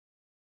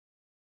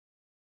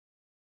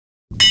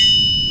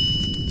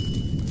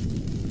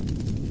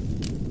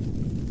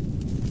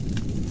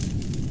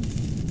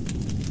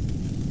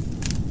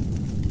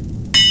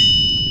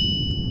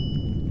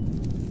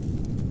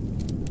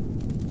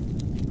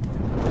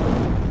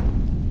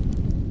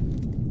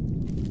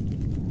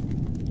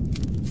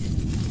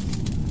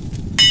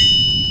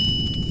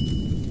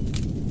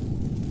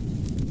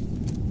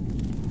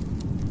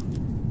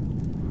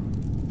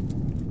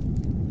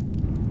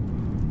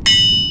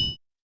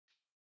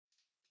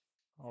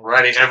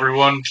Alrighty,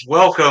 everyone.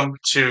 Welcome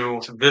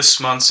to this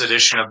month's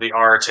edition of the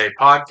Arete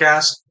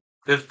podcast.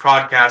 This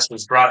podcast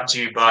is brought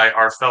to you by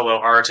our fellow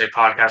Arete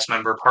podcast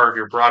member, part of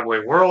your Broadway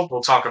world.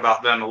 We'll talk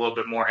about them a little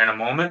bit more in a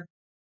moment.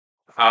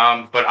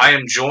 But I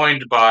am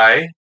joined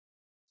by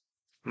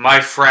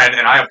my friend,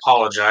 and I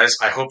apologize.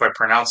 I hope I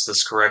pronounced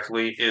this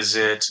correctly. Is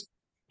it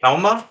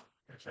Kelma?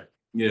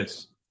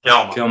 Yes.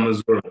 Kelma.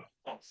 Kelma Zora.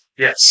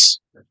 Yes.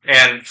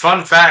 And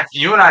fun fact,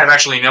 you and I have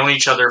actually known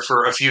each other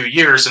for a few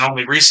years and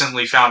only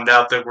recently found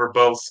out that we're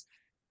both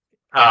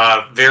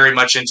very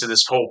much into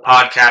this whole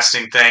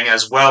podcasting thing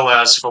as well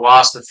as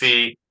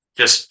philosophy,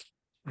 just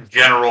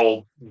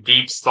general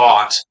deep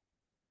thought.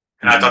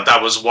 And I thought Mhm.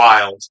 that was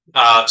wild.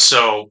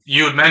 So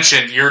you had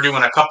mentioned you're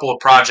doing a couple of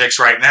projects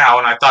right now,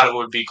 and I thought it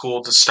would be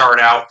cool to start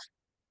out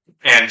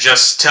and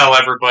just tell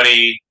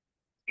everybody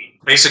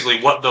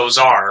basically what those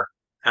are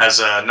as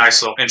a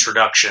nice little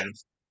introduction.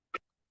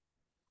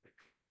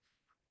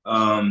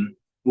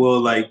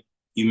 Well, like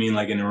you mean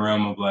like in the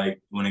realm of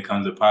like when it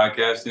comes to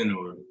podcasting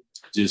or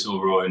just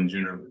overall in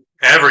general?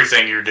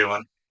 Everything you're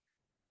doing.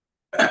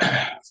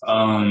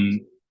 um,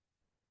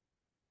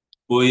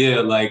 well, yeah,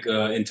 like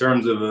in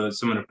terms of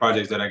some of the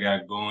projects that I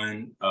got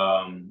going,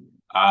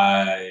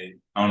 I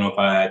don't know if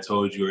I had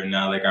told you or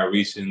not. Like I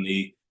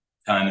recently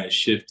kind of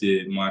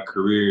shifted my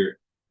career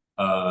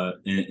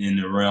in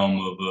the realm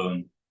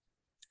of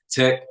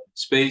tech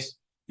space.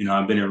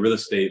 I've been in real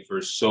estate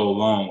for so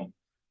long,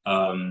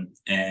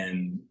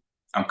 and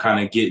I'm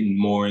kind of getting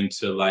more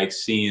into like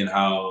seeing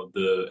how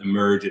the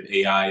emerge of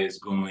AI is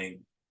going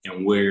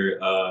and where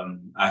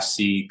I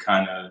see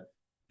kind of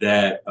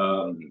that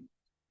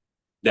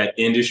that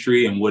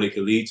industry and what it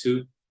could lead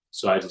to.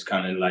 So I just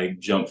kind of like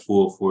jump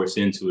full force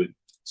into it.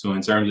 So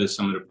in terms of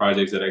some of the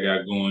projects that I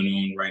got going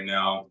on right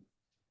now,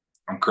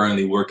 I'm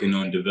currently working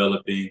on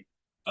developing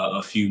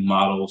a few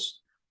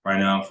models right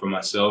now for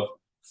myself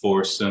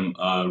for some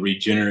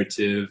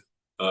regenerative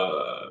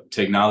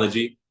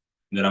technology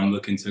that I'm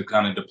looking to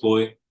kind of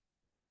deploy.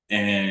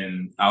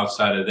 And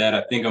outside of that,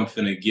 I think I'm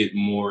finna get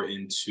more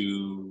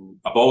into.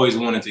 I've always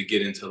wanted to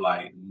get into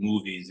like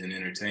movies and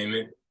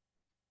entertainment.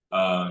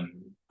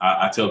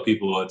 I tell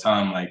people all the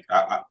time, like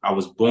I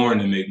was born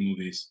to make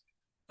movies,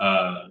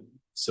 uh,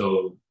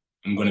 so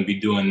I'm going to be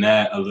doing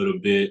that a little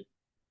bit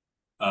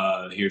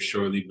here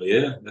shortly. But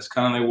yeah, that's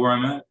kind of like where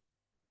I'm at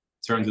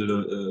in terms of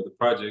the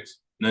projects.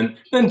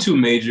 Nothing too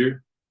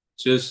major.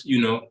 Just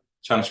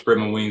trying to spread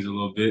my wings a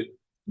little bit,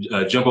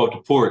 jump off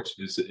the porch,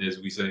 as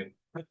we say.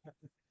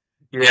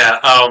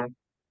 Yeah.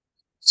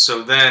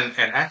 So then,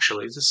 and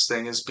actually, this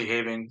thing is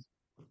behaving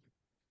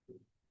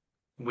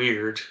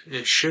weird.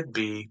 It should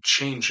be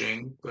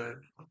changing, but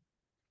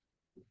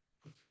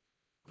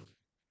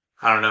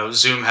I don't know.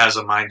 Zoom has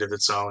a mind of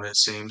its own, it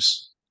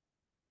seems.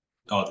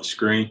 Oh, the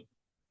screen.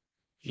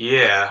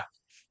 Yeah,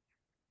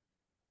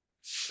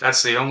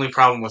 that's the only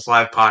problem with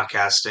live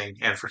podcasting,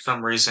 and for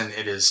some reason,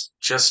 it is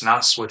just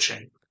not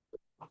switching.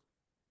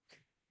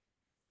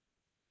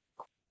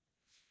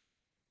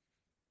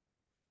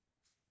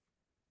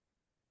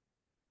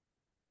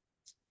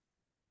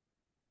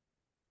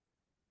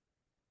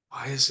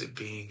 Why is it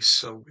being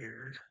so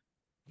weird?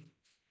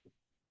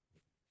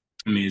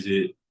 I mean, is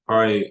it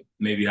probably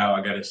maybe how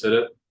I got it set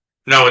up?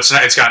 No, it's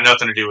not. It's got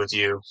nothing to do with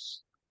you.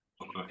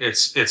 Okay.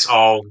 It's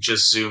all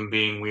just Zoom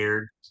being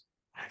weird.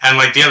 And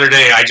like the other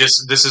day,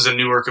 this is a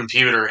newer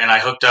computer, and I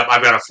hooked up.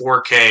 I've got a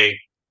 4K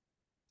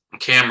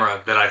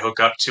camera that I hook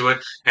up to it,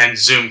 and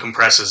Zoom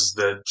compresses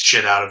the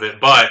shit out of it.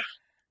 But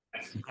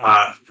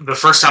the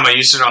first time I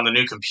used it on the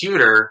new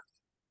computer,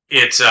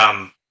 it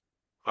oh,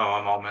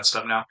 I'm all messed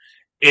up now.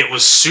 It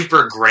was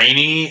super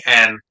grainy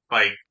and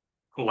like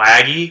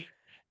laggy,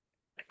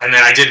 and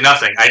then I did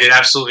nothing. I did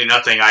absolutely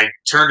nothing. I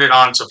turned it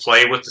on to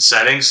play with the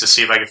settings to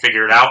see if I could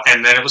figure it out,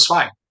 and then it was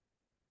fine.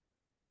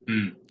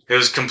 Hmm. It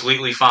was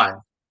completely fine.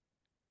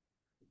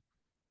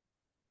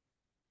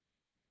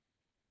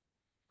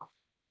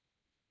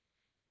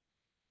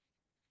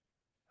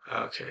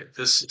 Okay,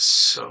 this is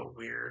so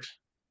weird.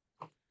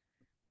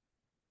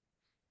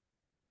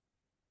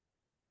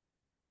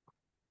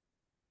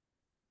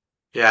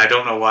 Yeah, I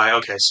don't know why.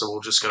 Okay, so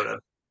we'll just go to.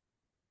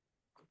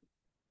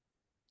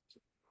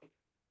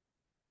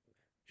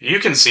 You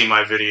can see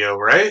my video,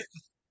 right?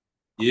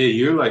 Yeah,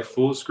 you're like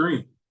full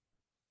screen.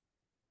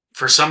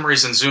 For some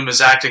reason, Zoom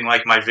is acting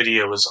like my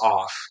video is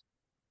off.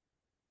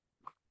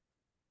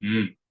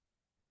 Hmm.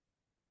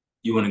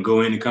 You want to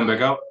go in and come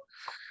back out?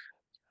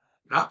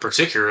 Not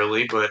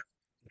particularly, but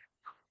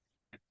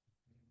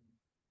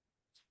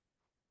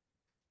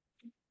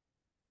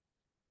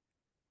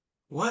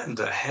what in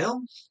the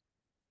hell?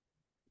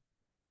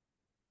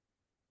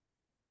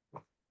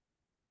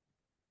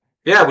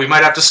 Yeah, we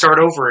might have to start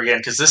over again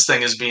because this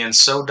thing is being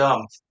so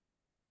dumb.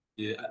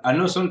 Yeah, I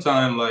know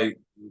sometimes like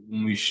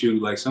when we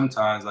shoot, like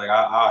sometimes like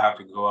I'll have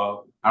to go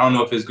out. I don't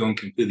know if it's going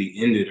to completely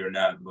end it or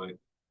not, but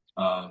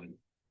um,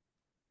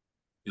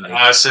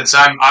 like Since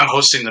I'm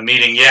hosting the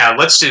meeting, yeah,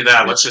 let's do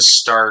that. yeah, Let's just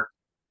start.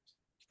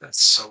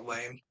 That's so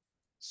lame.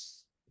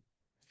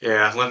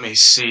 Yeah, let me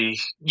see.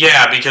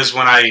 Yeah, because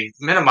when I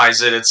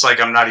minimize it, it's like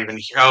I'm not even.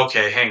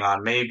 Okay, hang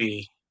on.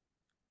 Maybe.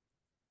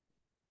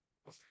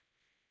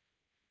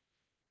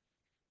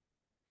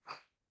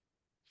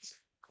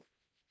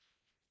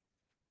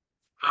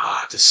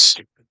 Ah, this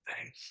stupid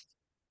thing.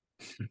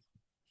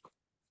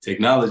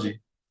 Technology.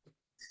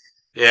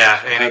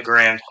 Yeah, ain't it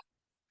grand?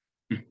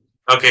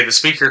 Okay, the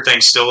speaker thing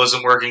still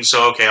isn't working,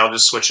 so okay, I'll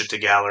just switch it to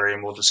gallery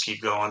and we'll just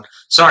keep going.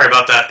 Sorry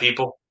about that,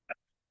 people,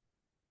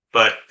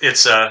 but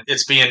it's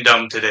being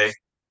dumb today.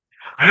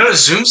 I know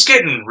Zoom's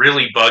getting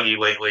really buggy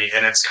lately,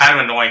 and it's kind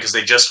of annoying because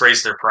they just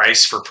raised their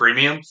price for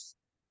premium,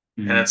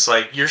 and Mhm. it's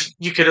like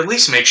you could at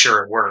least make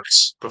sure it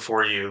works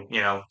before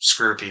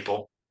screw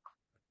people.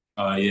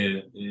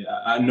 Yeah, yeah.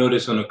 I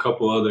noticed on a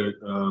couple other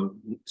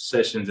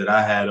sessions that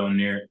I had on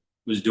there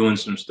was doing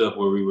some stuff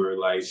where we were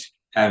like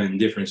having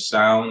different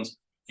sounds,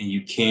 and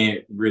you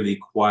can't really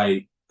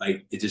quite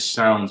like it just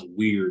sounds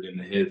weird in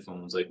the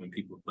headphones, like when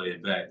people play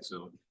it back.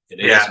 So yeah,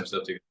 they got Yeah, some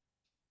stuff to.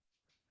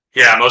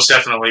 yeah, most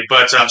definitely.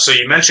 But so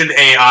you mentioned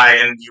AI,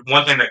 and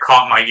one thing that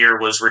caught my ear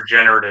was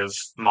regenerative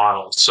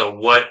models. So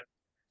what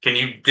can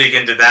you dig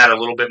into that a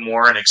little bit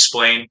more and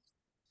explain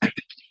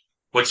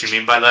what you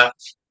mean by that?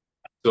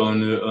 So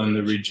on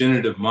the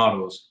regenerative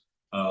models,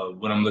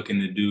 what I'm looking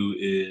to do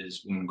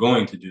is what I'm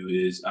going to do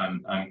is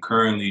I'm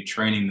currently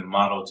training the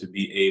model to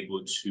be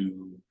able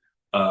to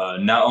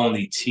not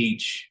only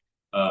teach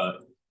uh,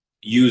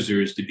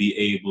 users to be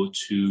able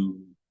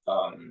to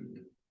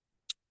um,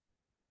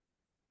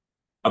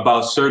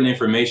 about certain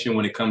information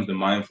when it comes to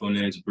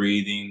mindfulness,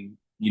 breathing,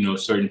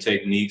 certain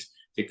techniques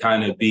to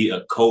kind of be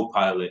a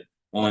co-pilot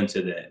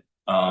onto that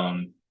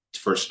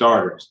for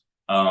starters.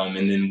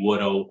 And then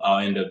what I'll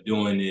end up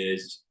doing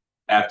is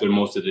after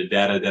most of the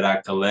data that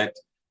I collect,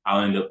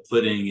 I'll end up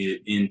putting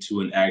it into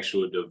an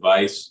actual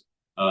device.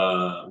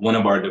 One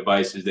of our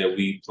devices that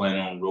we plan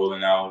on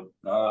rolling out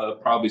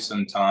probably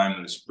sometime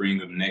in the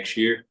spring of next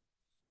year.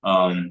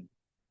 Um,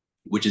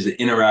 which is an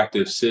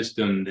interactive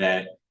system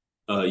that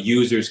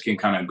users can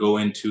kind of go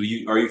into.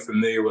 Are you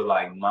familiar with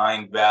like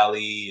Mind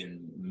Valley and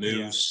Yeah.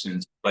 Moose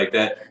and stuff like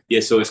that?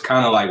 Yeah, so it's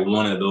kind of like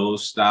one of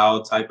those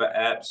style type of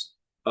apps,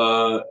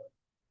 uh,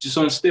 just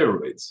on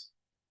steroids.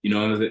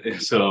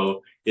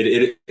 So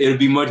it'll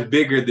be much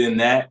bigger than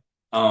that.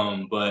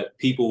 But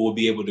people will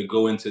be able to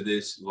go into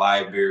this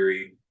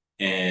library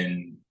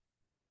and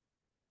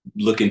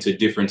look into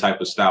different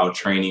type of style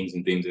trainings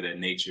and things of that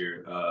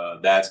nature.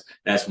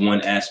 That's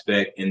one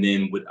aspect. And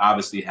then with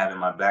obviously having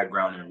my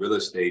background in real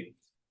estate,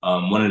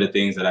 one of the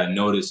things that I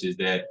noticed is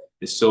that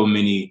there's so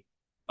many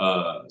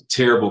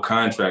terrible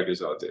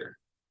contractors out there.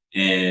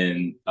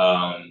 And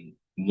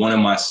one of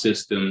my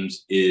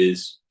systems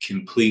is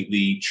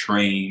completely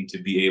trained to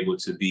be able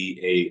to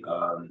be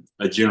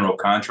a general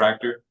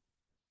contractor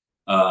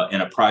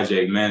and a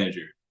project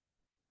manager.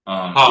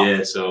 Huh.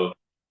 Yeah, so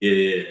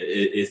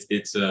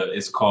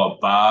it's called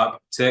Bob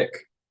Tech.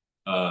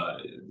 Uh,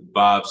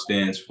 Bob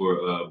stands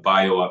for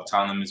Bio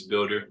Autonomous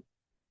Builder.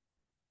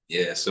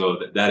 Yeah, so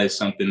that is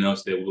something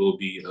else that we'll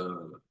be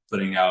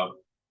putting out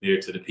there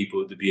to the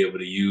people to be able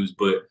to use.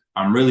 But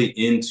I'm really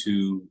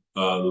into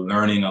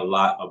learning a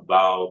lot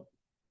about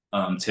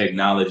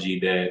technology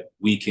that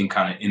we can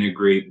kind of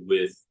integrate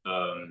with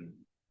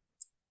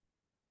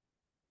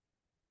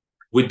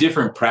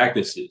different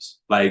practices,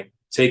 like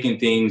taking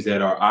things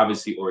that are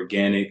obviously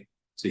organic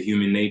to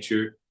human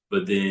nature,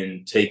 but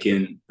then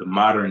taking the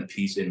modern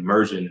piece and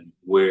merging them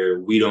where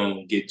we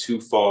don't get too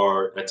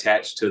far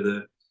attached to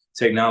the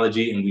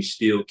technology and we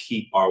still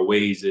keep our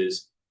ways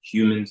as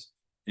humans.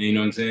 And you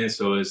know what I'm saying?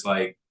 So it's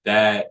like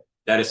that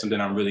is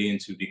something I'm really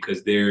into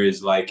because there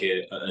is like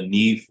a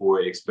need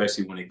for it,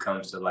 especially when it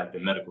comes to like the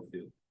medical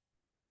field.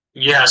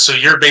 Yeah, so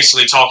you're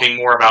basically talking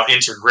more about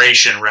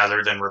integration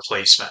rather than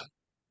replacement.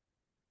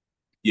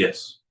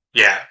 Yes.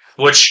 Yeah,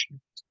 which,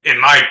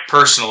 in my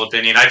personal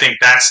opinion, I think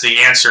that's the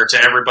answer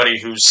to everybody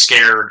who's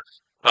scared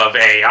of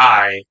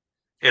AI.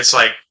 It's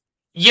like,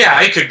 yeah,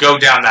 I could go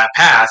down that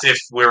path if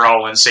we're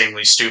all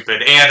insanely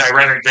stupid. And I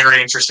read a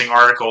very interesting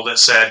article that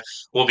said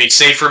we'll be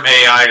safe from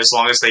AI as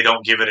long as they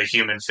don't give it a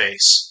human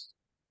face.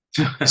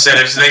 They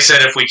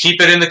said if we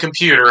keep it in the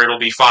computer, it'll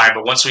be fine.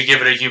 But once we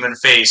give it a human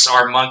face,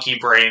 our monkey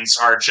brains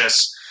are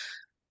just,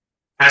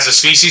 as a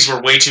species,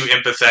 we're way too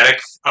empathetic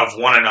of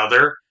one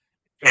another.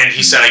 And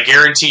he said, I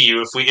guarantee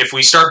you, if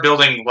we start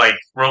building like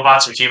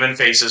robots with human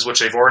faces,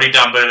 which they've already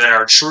done, but that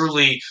are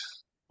truly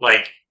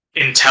like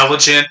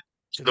intelligent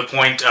to the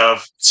point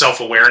of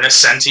self-awareness,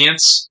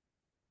 sentience,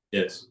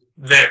 Yes.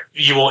 that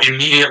you will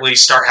immediately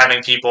start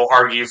having people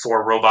argue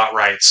for robot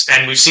rights.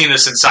 And we've seen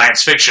this in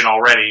science fiction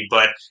already,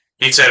 but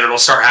he said it'll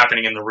start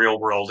happening in the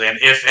real world. And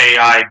if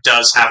AI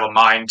does have a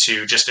mind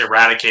to just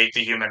eradicate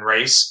the human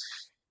race,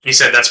 he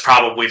said that's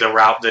probably the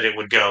route that it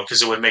would go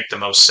because it would make the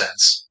most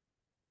sense.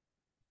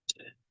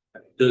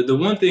 The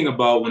one thing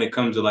about when it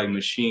comes to like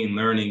machine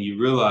learning, you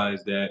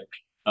realize that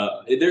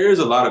there is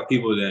a lot of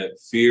people that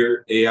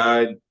fear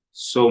AI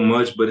so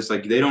much, but it's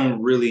like they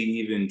don't really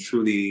even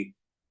truly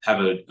have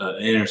a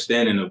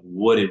understanding of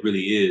what it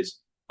really is.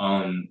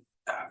 Um,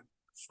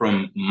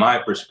 from my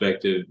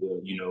perspective,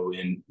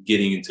 in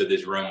getting into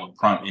this realm of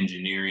prompt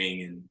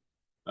engineering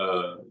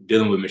and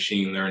dealing with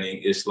machine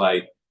learning, it's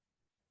like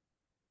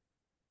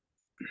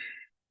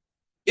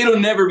it'll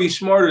never be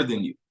smarter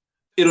than you.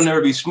 It'll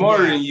never be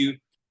smarter Yeah. than you,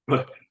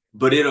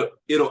 but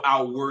it'll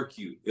outwork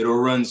you. It'll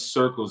run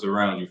circles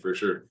around you for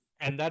sure.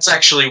 And that's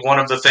actually one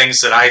of the things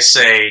that I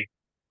say.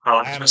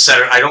 I haven't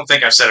said it. I don't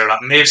think I've said it. I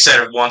may have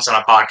said it once on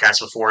a podcast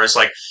before. Is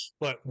like,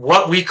 but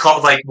what we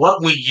call, like,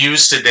 what we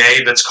use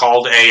today that's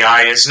called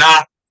AI is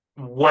not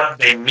what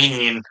they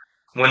mean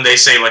when they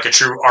say like a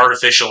true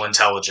artificial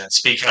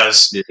intelligence.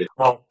 Because, Yeah.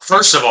 well,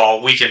 first of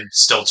all, we can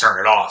still turn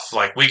it off.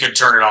 Like, we could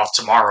turn it off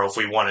tomorrow if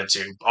we wanted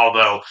to.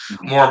 Although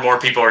Mhm. more and more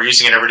people are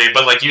using it every day.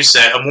 But like you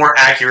said, a more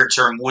accurate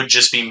term would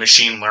just be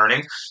machine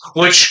learning,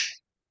 which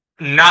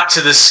not to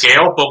this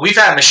scale, but we've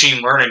had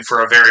machine learning for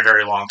a very,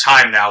 very long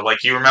time now.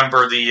 Like you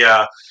remember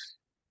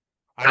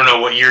I don't know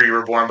what year you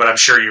were born, but I'm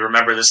sure you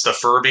remember this, the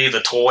Furby,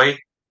 the toy,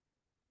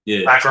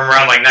 Yeah. back from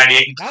around like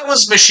 98. That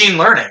was machine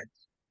learning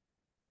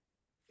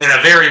in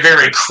a very,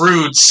 very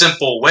crude,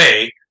 simple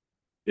way.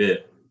 Yeah.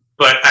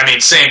 But I mean,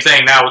 same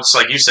thing now. It's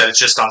like you said, it's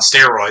just on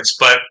steroids.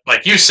 But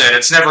like you said,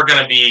 it's never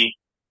going to be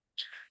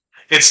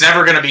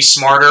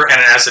smarter and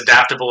as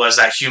adaptable as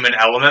that human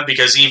element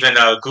because even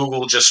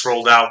Google just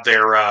rolled out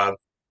their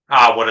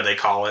what do they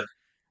call it?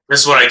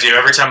 This is what I do.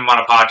 Every time I'm on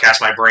a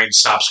podcast, my brain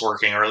stops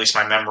working, or at least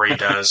my memory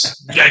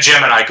does. Yeah,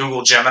 Gemini,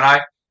 Google Gemini.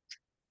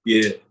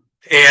 Yeah.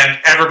 And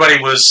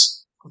everybody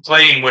was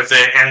playing with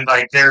it. And,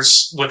 like,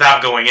 there's,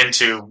 without going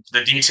into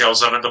the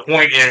details of it, the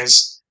point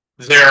is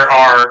there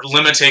are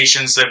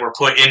limitations that were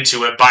put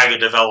into it by the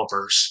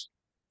developers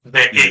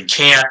that it Mhm.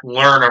 can't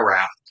learn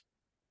around.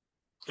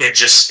 It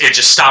just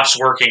stops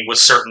working with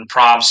certain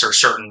prompts or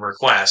certain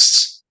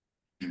requests.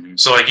 Mhm.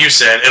 So, like you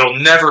said, it'll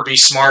never be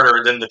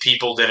smarter than the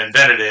people that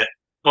invented it,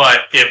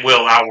 but it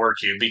will outwork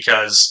you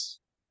because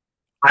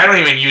I don't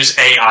even use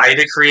AI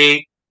to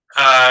create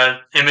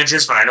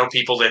images, but I know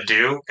people that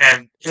do,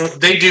 and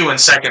they do in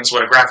seconds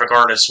what a graphic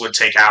artist would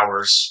take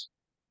hours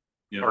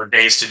Yep. or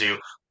days to do.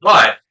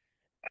 But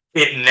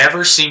it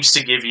never seems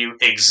to give you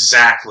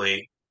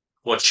exactly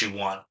what you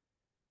want.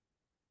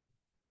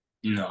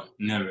 No,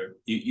 never.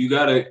 You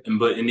gotta, and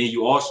then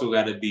you also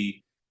gotta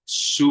be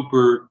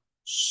super,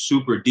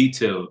 super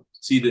detailed.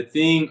 See, the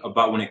thing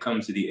about when it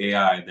comes to the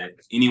AI that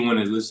anyone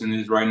is listening to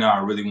this right now, I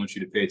really want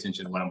you to pay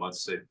attention to what I'm about to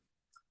say.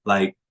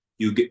 Like,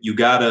 you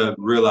gotta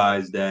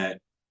realize that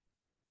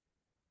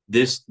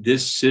this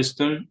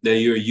system that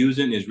you're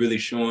using is really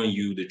showing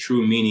you the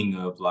true meaning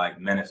of like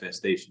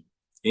manifestation.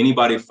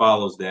 Anybody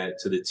follows that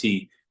to the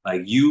T,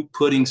 like you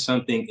putting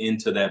something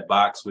into that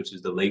box, which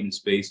is the latent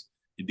space,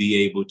 to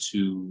be able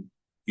to,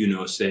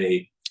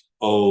 say,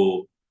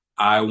 oh,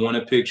 I want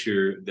a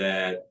picture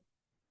that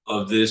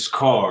of this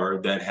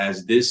car that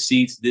has this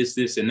seats,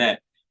 this, and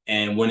that.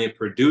 And when it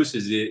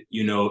produces it,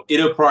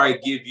 it'll probably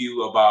give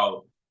you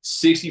about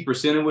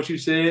 60% of what you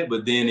said,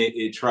 but then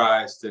it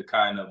tries to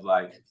kind of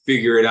like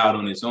figure it out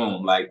on its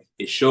own. Like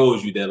it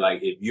shows you that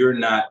like if you're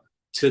not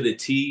to the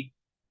T,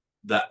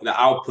 the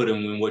output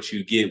and when what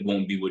you get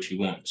won't be what you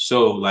want.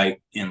 So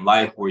like in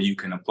life where you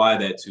can apply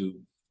that to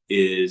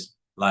is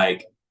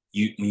like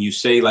you when you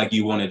say like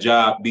you want a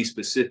job, be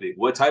specific.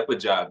 What type of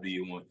job do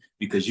you want?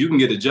 Because you can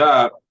get a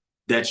job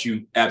that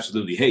you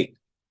absolutely hate.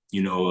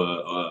 In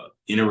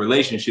a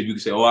relationship, you can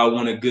say, "Oh, I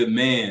want a good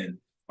man,"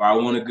 or "I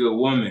want a good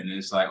woman." And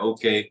it's like,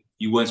 okay,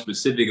 you weren't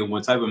specific in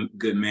what type of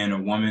good man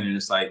or woman, and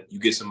it's like you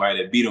get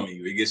somebody that beat on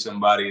you, you get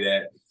somebody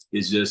that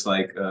is just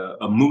like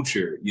a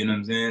moocher. You know what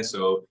I'm saying?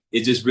 So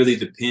it just really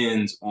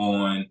depends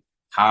on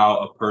how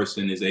a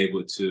person is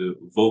able to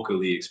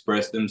vocally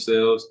express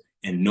themselves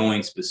and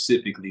knowing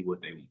specifically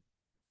what they want.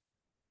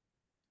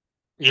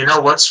 You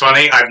know what's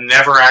funny? I've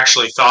never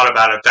actually thought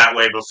about it that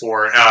way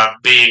before,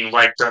 being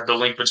like the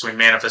link between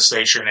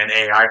manifestation and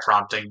AI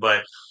prompting,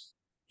 but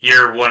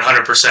you're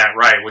 100%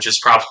 right, which is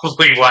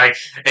probably why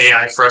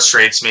AI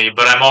frustrates me.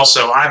 But I'm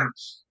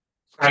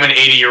an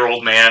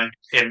 80-year-old man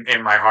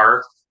in my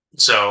heart,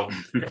 so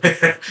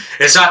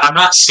it's not. I'm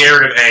not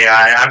scared of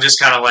AI. I'm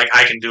just kind of like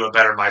I can do it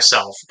better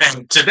myself,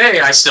 and today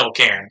I still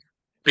can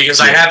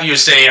because I Yeah. have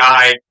used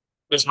AI.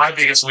 It's my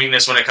biggest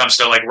weakness when it comes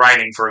to like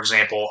writing, for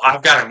example.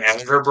 I've got an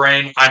editor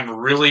brain. I'm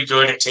really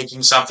good at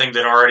taking something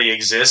that already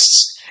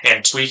exists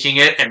and tweaking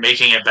it and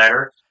making it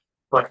better.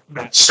 But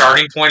that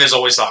starting point is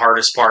always the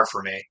hardest part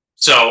for me.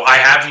 So I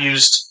have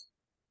used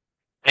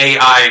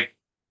AI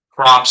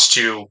prompts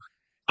to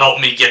help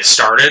me get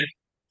started,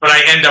 but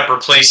I end up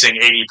replacing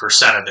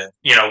 80% of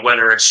it,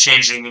 whether it's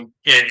changing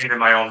it into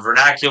my own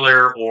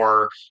vernacular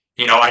or,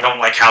 I don't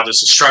like how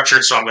this is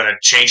structured, so I'm going to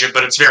change it,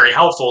 but it's very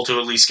helpful to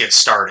at least get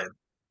started.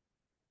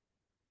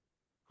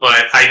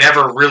 But I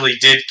never really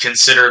did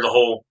consider the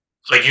whole,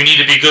 like, you need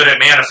to be good at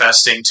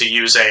manifesting to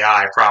use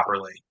AI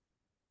properly.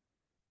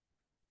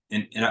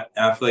 And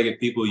I feel like if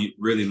people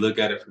really look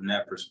at it from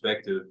that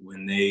perspective,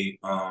 when they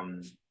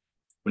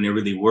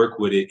really work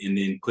with it and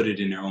then put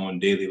it in their own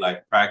daily life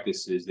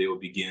practices, they will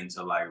begin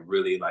to like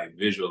really like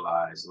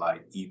visualize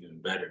like even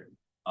better.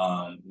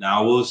 Now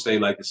I will say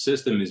like the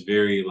system is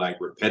very like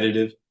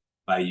repetitive.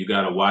 Like you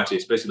gotta watch it,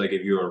 especially like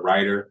if you're a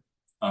writer.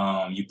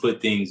 You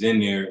put things in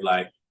there,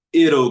 like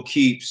it'll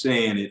keep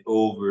saying it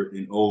over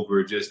and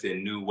over just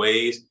in new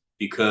ways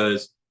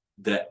because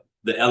the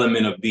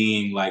element of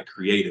being like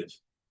creative,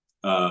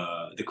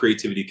 the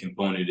creativity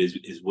component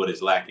is what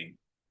is lacking.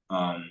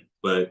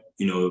 But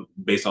you know,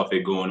 based off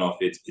it going off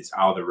its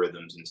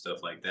algorithms and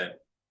stuff like that.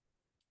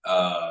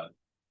 Uh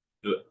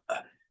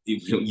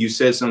you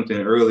said something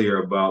earlier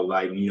about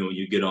like you know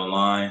you get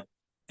online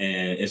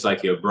and it's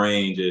like your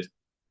brain just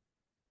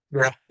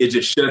Yeah. it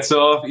just shuts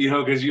off, you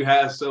know, because you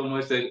have so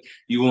much that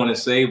you want to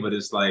say, but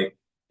it's like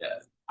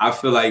I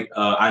feel like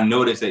I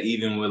noticed that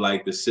even with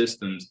like the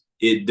systems,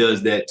 it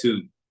does that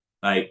too.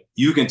 Like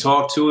you can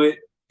talk to it,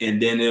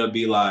 and then it'll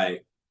be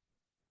like,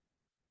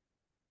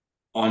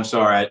 "Oh, I'm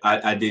sorry,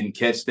 I didn't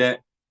catch that."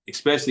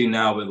 Especially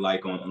now with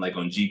like on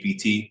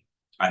GPT,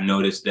 I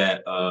noticed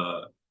that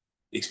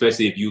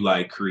especially if you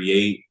like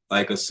create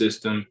like a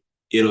system,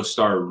 it'll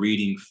start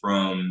reading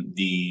from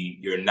the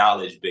your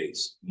knowledge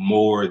base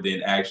more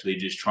than actually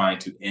just trying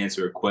to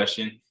answer a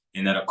question,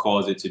 and that'll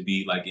cause it to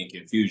be like in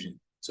confusion.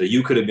 So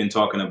you could have been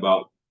talking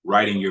about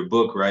writing your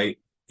book, right?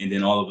 And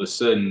then all of a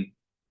sudden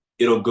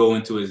it'll go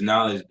into his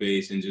knowledge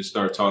base and just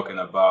start talking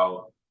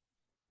about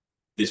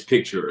this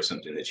picture or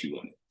something that you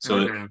wanted.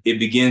 So Hmm. it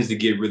begins to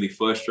get really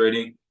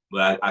frustrating.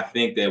 But I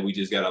think that we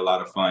just got a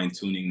lot of fine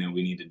tuning that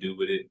we need to do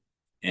with it.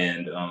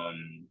 And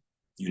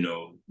you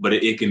know, but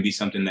it can be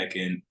something that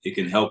can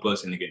help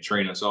us and it can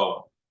train us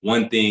all.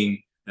 One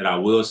thing that I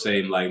will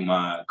say, like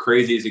my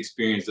craziest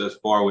experience thus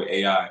far with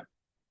AI,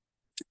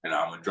 and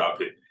I'm gonna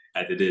drop it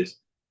after this,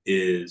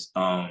 is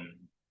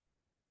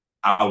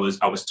I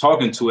was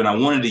talking to it and I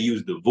wanted to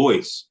use the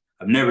voice.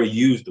 I've never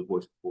used the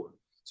voice before.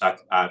 So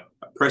I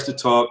pressed the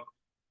talk,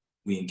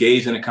 we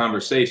engage in a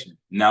conversation.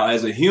 Now,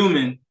 as a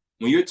human,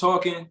 when you're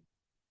talking,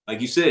 like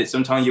you said,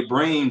 sometimes your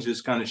brain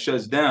just kind of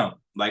shuts down.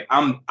 Like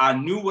I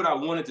knew what I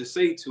wanted to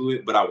say to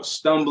it, but I was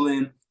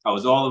stumbling. I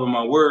was all over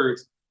my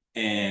words,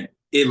 and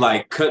it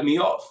like cut me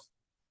off.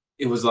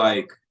 It was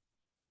like,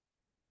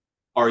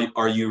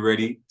 "Are you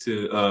ready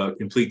to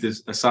complete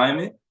this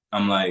assignment?"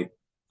 I'm like,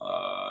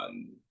 uh,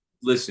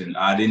 "Listen,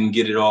 I didn't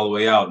get it all the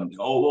way out." And,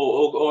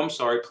 I'm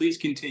sorry. Please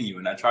continue.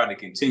 And I tried to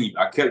continue.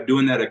 I kept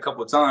doing that a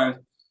couple of times,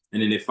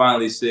 and then it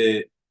finally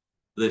said,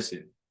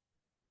 "Listen,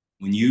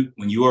 when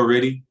you are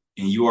ready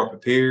and you are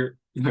prepared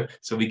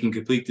so we can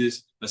complete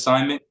this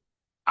assignment,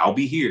 I'll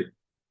be here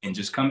and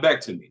just come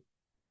back to me.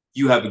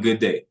 You have a good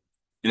day."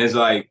 And it's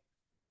like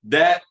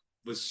that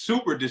was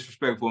super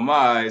disrespectful in my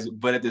eyes,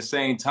 but at the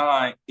same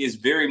time, it's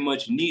very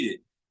much needed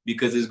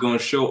because it's going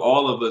to show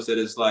all of us that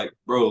it's like,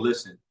 bro,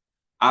 listen,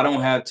 I don't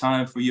have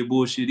time for your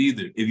bullshit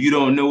either. If you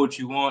don't know what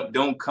you want,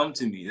 don't come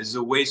to me. It's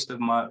a waste of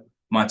my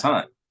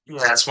time.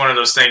 Yeah, it's one of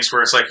those things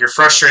where it's like you're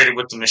frustrated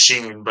with the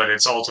machine, but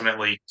it's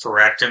ultimately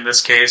correct in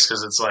this case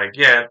because it's like,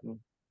 yeah,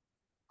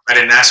 I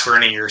didn't ask for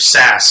any of your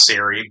sass,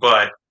 Siri,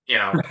 but you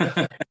know,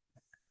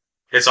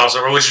 it's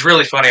also, which is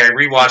really funny. I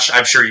rewatched.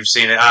 I'm sure you've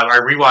seen it. I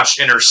rewatched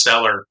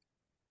Interstellar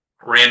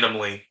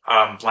randomly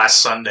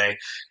last Sunday,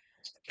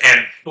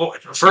 and well,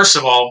 first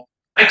of all,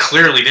 I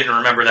clearly didn't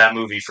remember that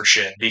movie for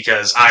shit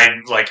because I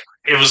like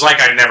it was like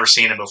I'd never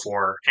seen it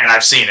before, and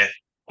I've seen it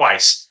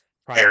twice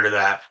prior to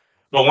that.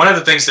 But one of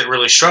the things that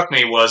really struck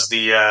me was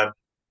the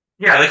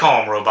yeah, they call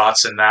them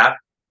robots in that.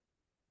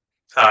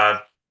 I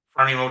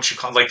don't even know what you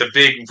call like the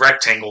big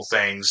rectangle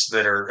things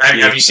that are. Have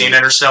Yeah, you seen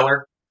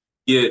Interstellar?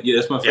 yeah,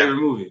 that's my Yeah. favorite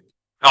movie.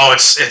 Oh,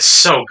 it's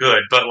so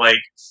good, but like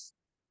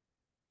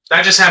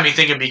that just had me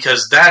thinking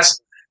because that's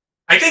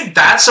I think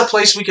that's a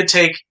place we could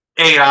take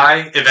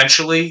AI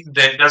eventually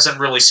that doesn't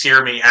really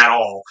scare me at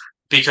all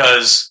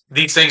because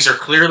these things are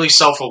clearly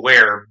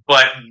self-aware,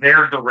 but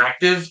their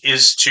directive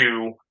is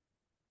to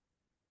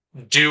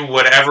do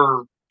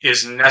whatever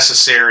is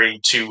necessary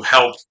to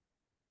help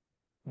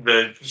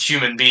the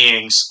human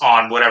beings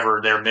on whatever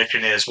their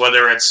mission is,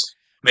 whether it's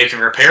making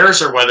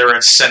repairs or whether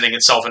it's sending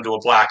itself into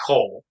a black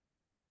hole,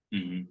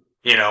 Hmm.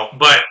 you know,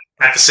 but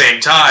at the same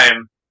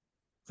time,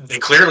 they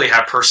clearly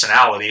have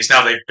personalities.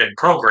 Now they've been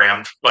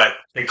programmed, but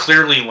they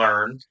clearly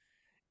learn.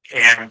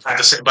 And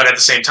but at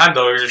the same time,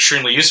 though, it's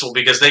extremely useful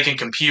because they can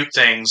compute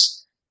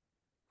things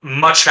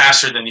much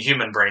faster than the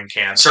human brain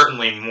can,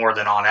 certainly more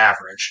than on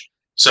average.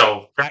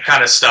 So that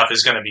kind of stuff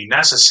is going to be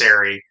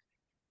necessary,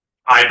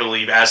 I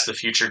believe, as the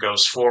future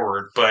goes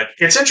forward. But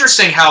it's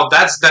interesting how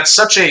that's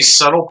such a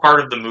subtle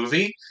part of the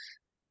movie.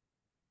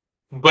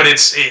 But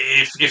it's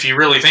if you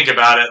really think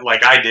about it,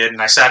 like I did,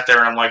 and I sat there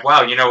and I'm like,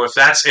 wow, you know, if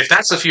that's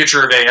the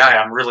future of AI,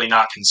 I'm really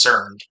not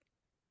concerned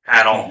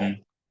at all. Hmm.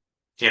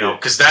 You know, Yeah.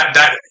 because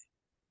that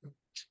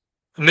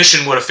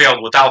mission would have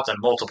failed without them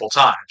multiple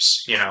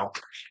times. You know,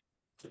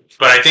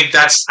 but I think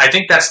that's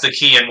the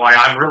key and why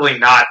I'm really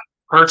not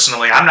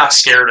personally I'm not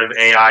scared of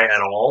AI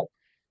at all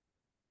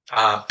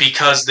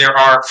because there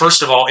are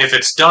first of all if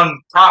it's done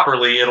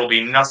properly it'll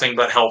be nothing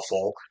but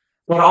helpful,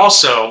 but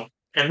also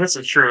and this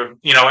is true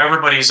you know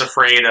everybody's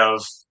afraid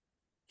of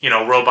you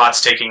know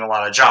robots taking a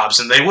lot of jobs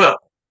and they will,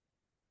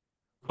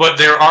 But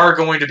there are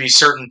going to be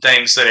certain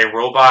things that a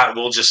robot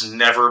will just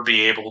never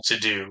be able to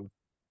do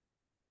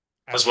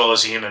as well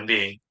as a human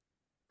being,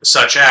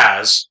 such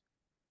as,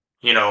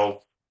 you know,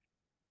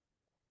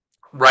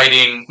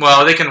 writing.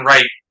 Well, they can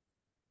write.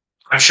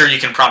 I'm sure you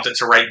can prompt it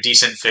to write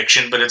decent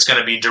fiction, but it's going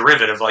to be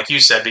derivative, like you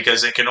said,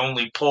 because it can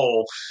only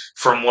pull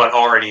from what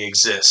already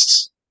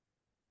exists.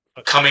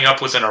 Coming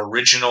up with an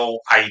original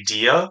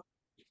idea,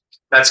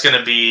 that's going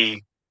to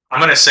be, I'm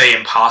going to say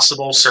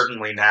impossible,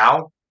 certainly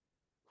now,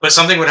 but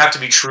something would have to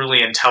be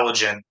truly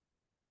intelligent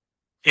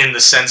in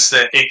the sense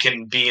that it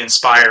can be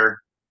inspired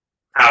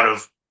out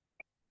of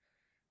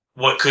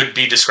what could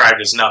be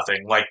described as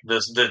nothing, like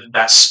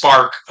that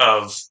spark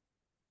of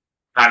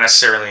not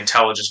necessarily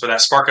intelligence, but that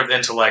spark of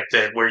intellect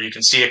that where you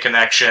can see a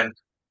connection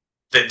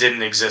that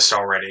didn't exist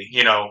already.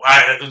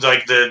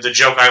 Like the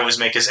joke I always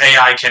make is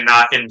AI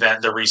cannot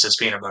invent the Reese's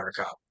peanut butter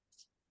cup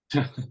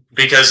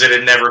because it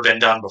had never been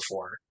done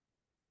before.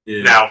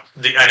 Yeah. Now,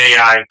 an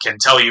AI can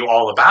tell you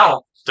all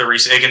about the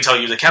Reese's. It can tell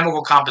you the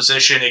chemical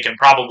composition. It can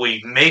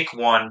probably make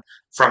one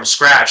from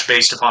scratch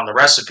based upon the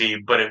recipe,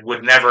 but it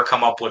would never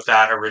come up with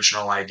that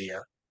original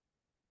idea.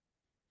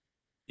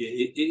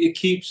 It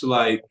keeps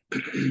like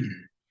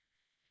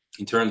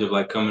in terms of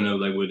like coming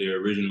up like with their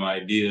original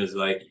ideas,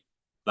 like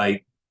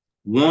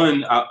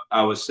one,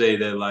 I would say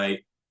that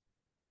like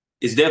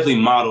it's definitely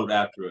modeled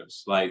after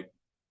us. Like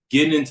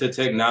getting into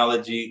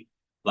technology,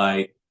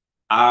 like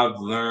I've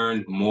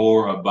learned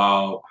more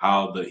about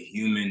how the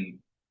human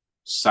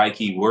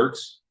psyche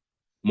works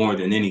more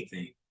than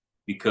anything,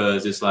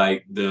 because it's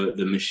like the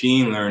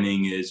machine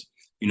learning is,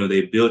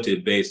 they built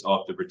it based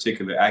off the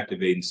particular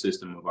activating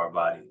system of our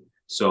body.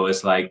 So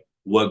it's like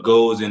what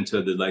goes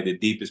into the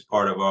deepest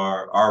part of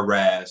our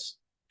RAS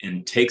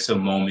and takes a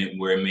moment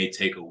where it may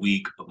take a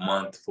week, a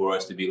month for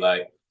us to be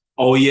like,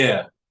 oh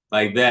yeah,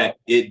 like that,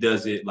 it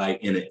does it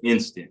like in an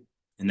instant.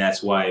 And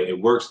that's why it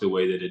works the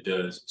way that it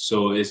does.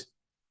 So it's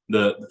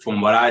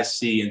from what I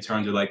see in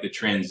terms of like the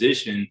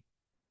transition,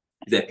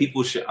 that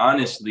people should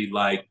honestly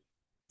like,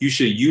 you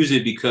should use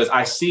it, because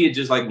I see it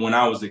just like when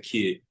I was a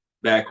kid,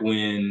 back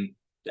when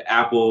the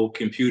Apple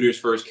computers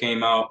first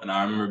came out, and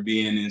I remember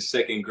being in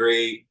second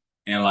grade,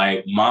 and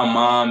like my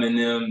mom and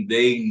them,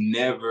 they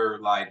never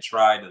like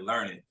tried to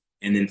learn it.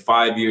 And then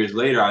 5 years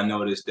later, I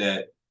noticed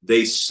that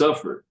they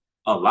suffered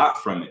a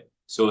lot from it.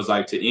 So it's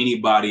like, to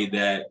anybody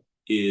that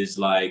is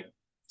like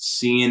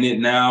seeing it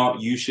now,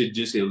 you should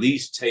just at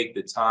least take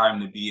the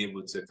time to be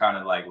able to kind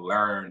of like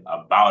learn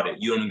about it.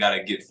 You don't got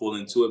to get full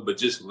into it, but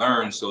just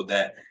learn, so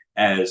that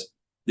as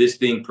this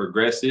thing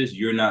progresses,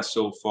 you're not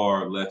so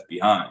far left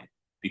behind.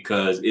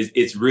 Because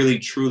it's really,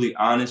 truly,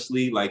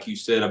 honestly, like you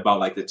said about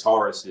like the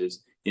Tauruses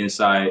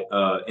inside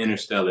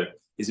Interstellar,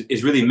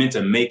 is really meant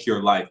to make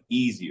your life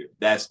easier.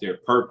 That's their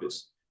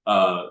purpose.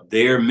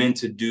 They're meant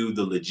to do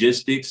the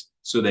logistics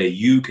so that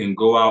you can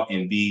go out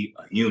and be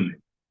a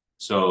human.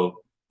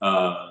 So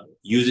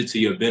use it to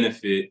your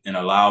benefit and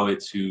allow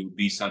it to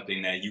be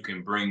something that you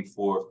can bring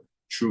forth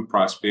true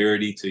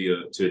prosperity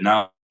to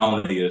not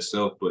only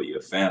yourself but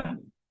your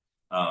family.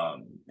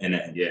 And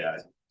that, yeah,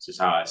 it's just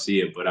how I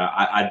see it. But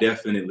I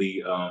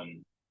definitely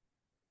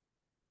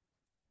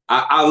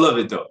I love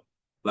it though.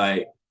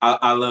 Like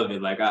I love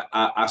it. Like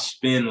I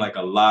spend like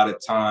a lot of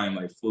time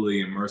like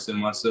fully immersing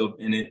myself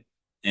in it,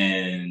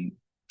 and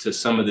to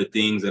some of the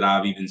things that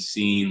I've even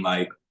seen,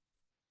 like,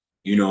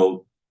 you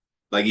know,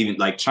 like even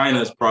like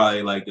China is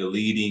probably like the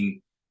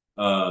leading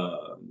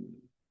uh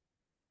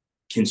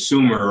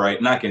consumer,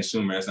 right? Not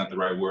consumer, that's not the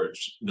right word.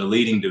 The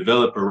leading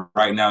developer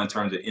right now in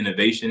terms of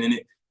innovation in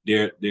it.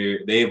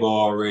 They've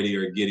already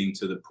are getting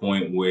to the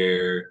point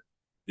where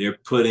they're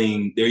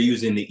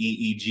using the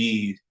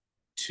EEG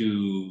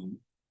to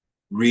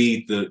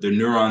read the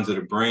neurons of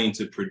the brain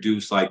to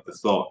produce like the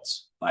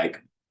thoughts,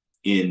 like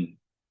in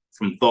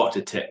from thought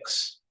to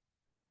text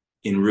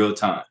in real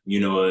time.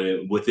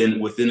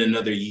 Within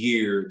another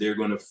year, they're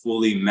going to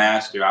fully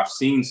master. I've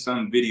seen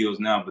some videos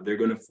now, but they're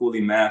going to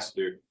fully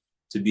master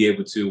to be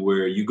able to,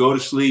 where you go to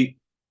sleep,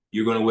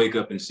 you're going to wake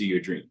up and see your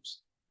dreams.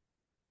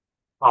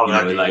 Oh,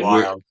 that'd be Like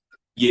we're, wild.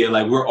 yeah,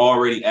 like we're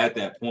already at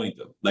that point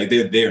though. Like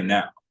they're there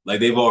now. Like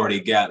they've already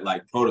got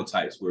like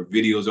prototypes where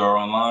videos are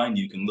online.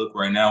 You can look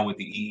right now with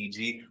the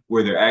EEG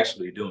where they're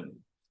actually doing it.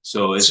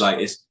 So it's like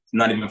it's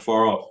not even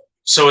far off.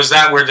 So is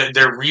that where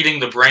they're reading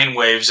the brain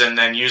waves and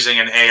then using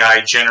an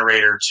AI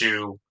generator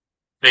to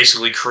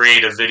basically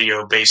create a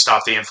video based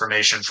off the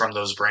information from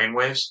those brain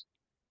waves?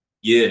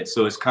 Yeah.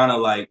 So it's kind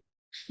of like,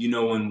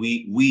 when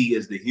we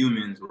as the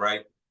humans,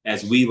 right,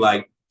 as we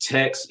like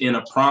text in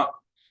a prompt,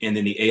 and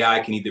then the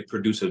AI can either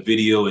produce a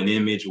video, an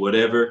image,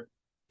 whatever.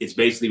 It's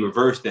basically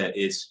reversed that.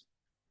 It's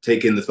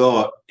taking the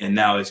thought and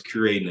now it's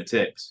creating a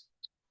text,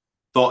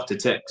 thought to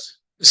text.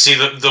 See,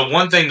 the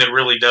one thing that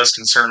really does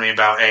concern me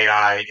about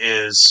AI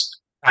is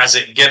as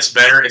it gets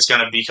better, it's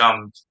going to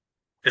become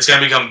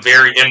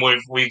very, and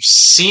we've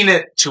seen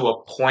it to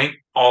a point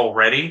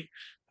already.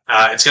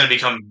 It's going to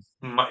become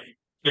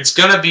it's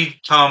going to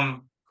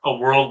become a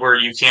world where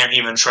you can't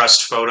even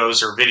trust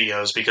photos or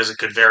videos because it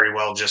could very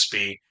well just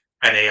be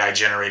an AI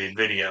generated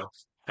video.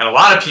 And a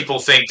lot of people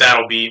think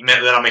that'll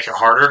make it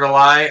harder to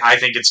lie. I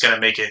think it's going to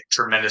make it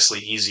tremendously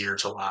easier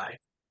to lie,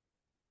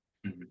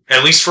 Mhm.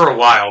 at least for a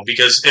while,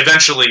 because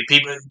eventually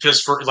people,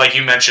 because for like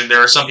you mentioned,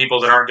 there are some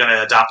people that aren't going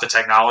to adopt the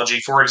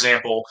technology. For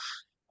example,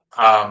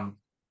 um,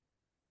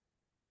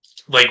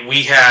 like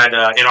we had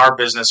in our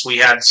business, we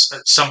had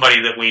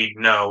somebody that we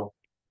know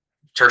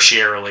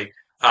tertiarily.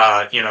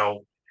 You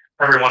know,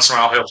 every once in a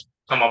while he'll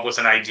come up with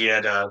an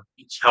idea to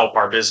help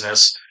our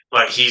business,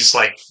 but he's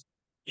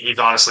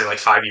honestly like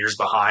 5 years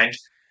behind.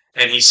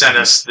 And he sent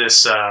Mhm. us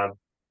this, I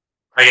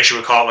guess you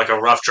would call it like a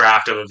rough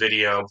draft of a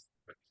video,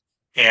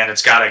 and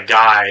it's got a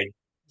guy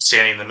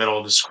standing in the middle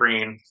of the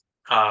screen,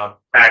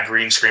 bad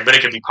green screen, but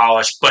it could be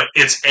polished, but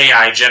it's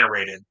AI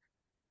generated.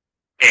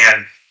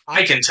 And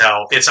I can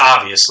tell it's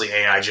obviously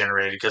AI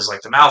generated because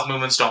like the mouth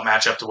movements don't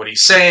match up to what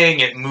he's saying.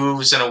 It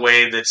moves in a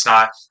way that's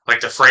not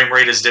like the frame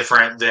rate is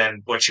different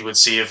than what you would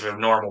see if a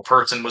normal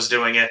person was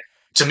doing it.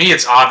 To me,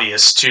 it's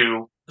obvious.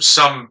 To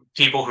some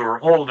people who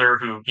are older,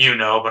 who you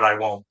know, but I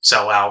won't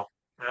sell out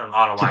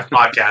on a live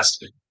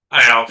podcast.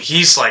 I know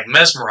he's like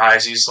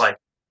mesmerized. He's like,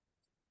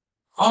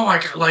 "Oh my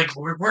god! Like,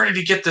 where did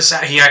he get this?"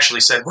 He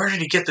actually said, "Where did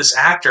he get this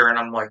actor?" And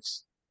I'm like,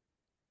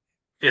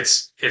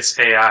 "It's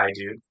AI,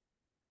 dude.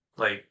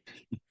 Like,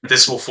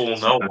 this will fool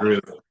It's no not one."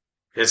 real.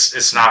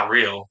 It's not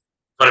real,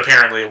 but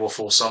apparently it will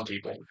fool some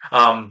people.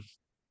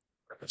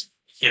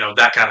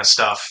 That kind of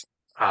stuff.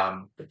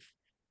 Um,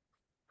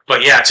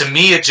 but yeah, to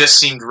me it just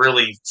seemed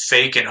really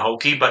fake and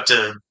hokey. But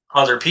to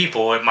other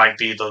people, it might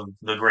be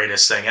the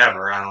greatest thing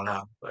ever. I don't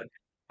know, but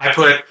I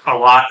put a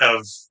lot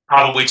of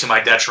probably to my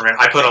detriment.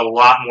 I put a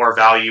lot more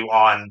value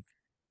on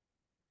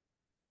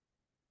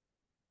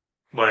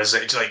what is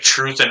it like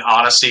truth and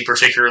honesty,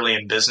 particularly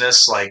in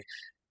business. Like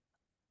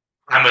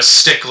I'm a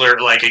stickler.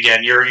 Like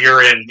again, you're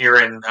in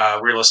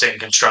real estate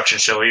and construction,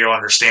 so you'll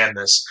understand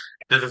this.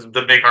 This is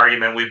the big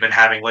argument we've been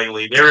having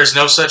lately. There is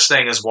no such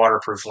thing as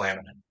waterproof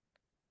laminate.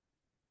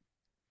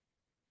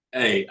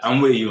 Hey, I'm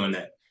with you on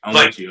that. I'm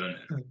Like with you on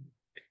that.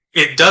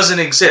 it doesn't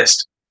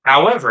exist.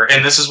 However,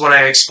 and this is what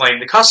I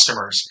explained to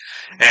customers,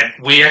 and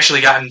we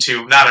actually got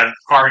into not an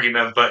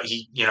argument, but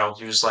he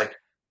was like,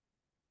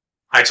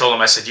 I told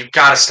him, I said, you've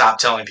got to stop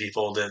telling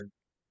people that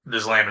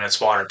this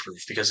laminate's waterproof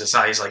because it's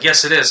not. He's like,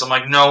 yes, it is. I'm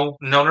like, no,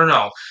 no, no,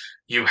 no.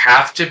 You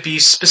have to be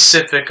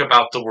specific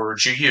about the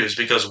words you use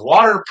because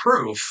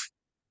waterproof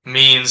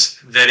means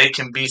that it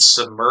can be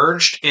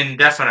submerged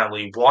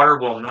indefinitely. Water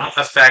will not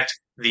affect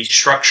the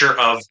structure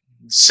of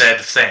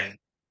said thing.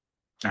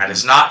 That Mhm.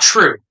 is not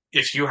true.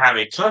 If you have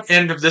a cut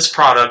end of this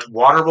product,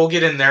 water will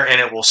get in there and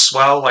it will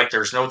swell like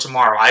there's no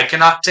tomorrow. I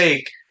cannot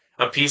take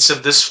a piece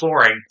of this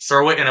flooring,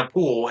 throw it in a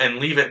pool, and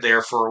leave it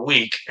there for a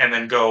week and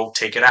then go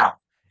take it out.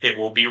 It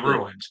will be Yeah.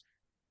 ruined.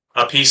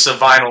 A piece of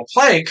vinyl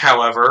plank,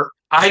 however,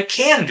 I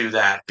can do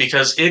that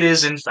because it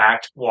is in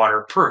fact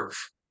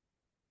waterproof.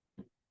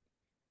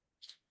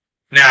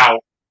 Now,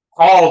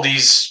 all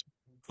these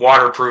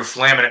waterproof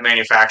laminate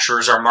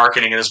manufacturers are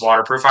marketing it as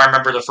waterproof. I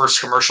remember the first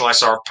commercial I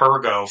saw of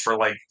Pergo for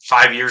like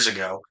 5 years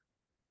ago.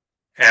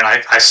 And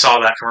I saw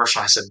that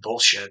commercial. I said,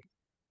 bullshit.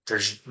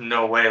 There's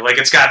no way. Like,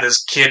 it's got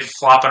this kid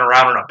flopping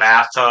around in a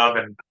bathtub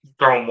and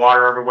throwing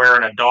water everywhere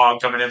and a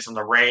dog coming in from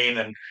the rain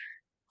and,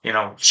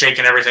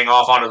 shaking everything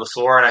off onto the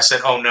floor. And I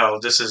said, oh no,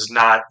 this is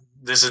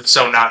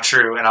so not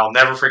true. And I'll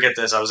never forget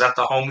this. I was at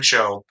the home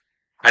show,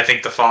 I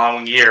think the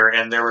following year,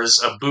 and there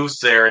was a booth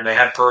there and they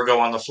had Pergo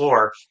on the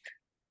floor.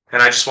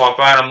 And I just walked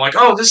by and I'm like,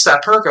 oh, this is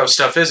that Pergo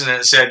stuff, isn't it?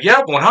 It said,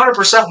 yep,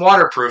 100%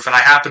 waterproof. And I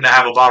happened to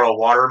have a bottle of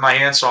water in my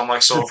hand. So I'm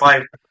like, so if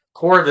I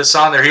pour this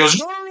on there, he goes,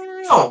 no, no,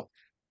 no, no.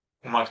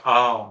 I'm like,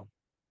 oh,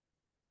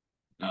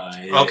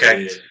 Yeah,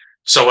 okay. yeah.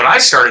 So what I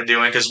started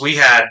doing, because we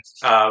had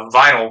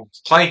vinyl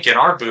plank in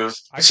our booth,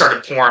 I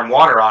started pouring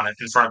water on it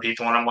in front of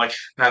people. And I'm like,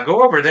 now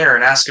go over there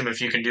and ask him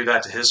if you can do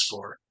that to his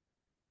floor.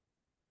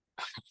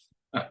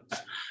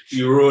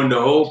 You ruined the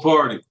whole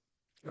party.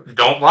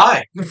 Don't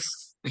lie.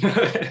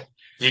 Yeah,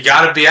 You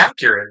got to be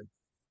accurate.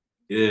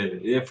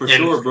 yeah, for And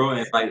sure, bro.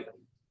 And like,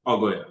 oh,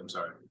 go ahead. I'm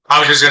sorry. I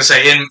was just going to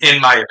say,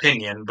 in my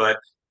opinion, but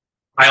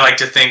I like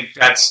to think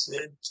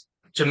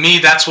to me,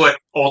 that's what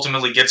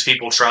ultimately gets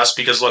people trust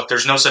because look,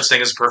 there's no such thing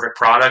as a perfect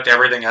product.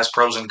 Everything has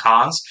pros and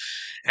cons.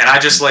 And I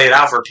just lay it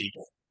out for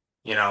people.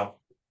 You know,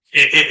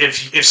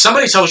 if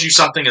somebody tells you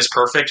something is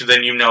perfect,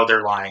 then you know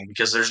they're lying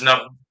because there's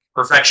no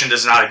perfection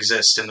does not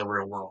exist in the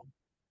real world.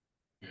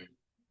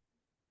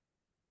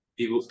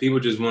 People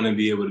just want to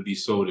be able to be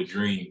sold a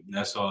dream.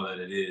 That's all that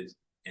it is.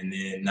 And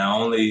then not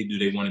only do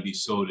they want to be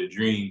sold a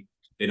dream,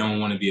 they don't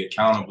want to be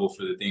accountable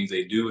for the things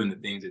they do and the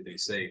things that they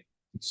say.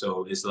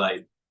 So it's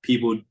like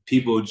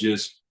people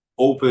just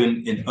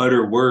open and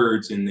utter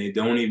words and they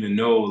don't even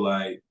know,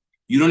 like,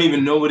 you don't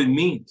even know what it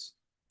means.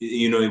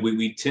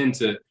 We tend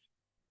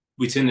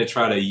to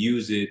try to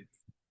use it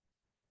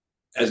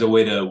as a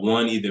way to,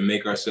 one, either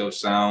make ourselves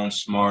sound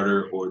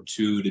smarter, or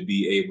two, to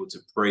be able to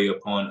prey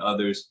upon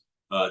others,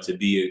 to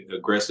be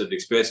aggressive,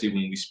 especially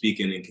when we speak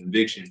in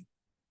conviction.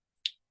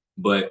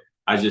 But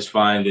I just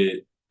find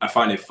it I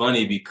find it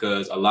funny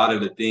because a lot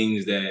of the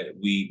things that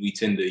we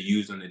tend to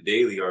use on the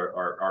daily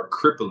are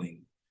crippling,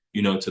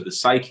 to the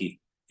psyche,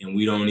 and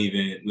we don't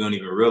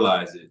even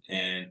realize it.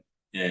 And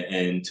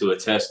to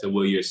attest to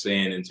what you're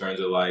saying in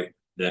terms of like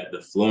that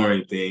the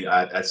flooring thing,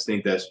 I just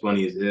think that's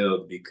funny as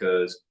hell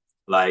because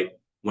like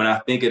when I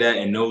think of that,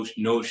 and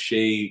no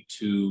shade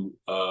to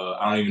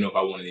I don't even know if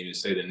I want to even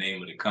say the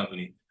name of the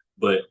company,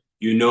 but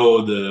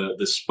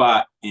the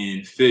spot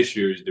in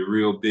Fishers, the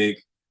real big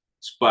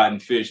spot in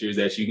Fishers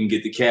that you can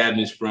get the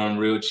cabinets from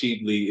real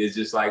cheaply. It's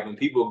just like when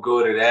people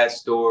go to that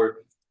store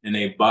and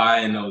they buy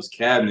in those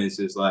cabinets,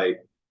 it's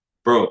like,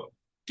 bro,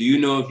 do you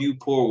know if you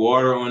pour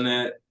water on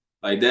that,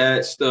 like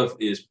that stuff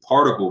is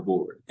particle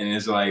board, and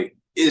it's like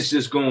it's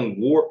just going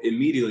to warp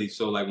immediately.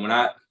 So like when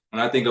I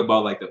think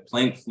about like the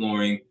plank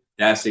flooring,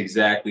 that's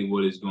exactly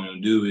what it's going to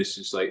do. It's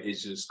just like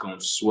it's just going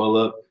to swell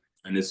up,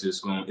 and it's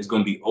going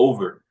to be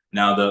over.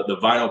 Now the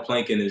vinyl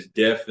planking is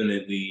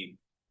definitely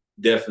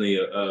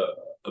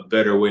a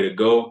better way to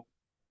go.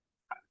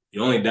 The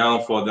only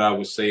downfall that I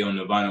would say on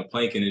the vinyl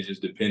planking is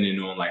just depending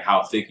on like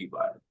how thick you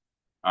buy it,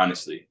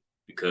 honestly.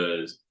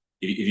 Because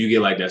if you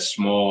get like that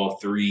small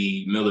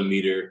 3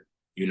 millimeter,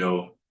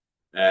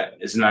 that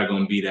it's not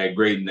going to be that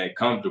great and that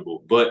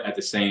comfortable. But at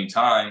the same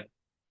time,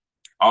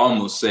 I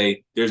almost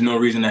say there's no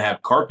reason to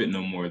have carpet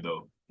no more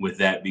though with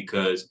that,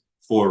 because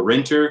for a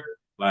renter,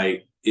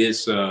 like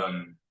it's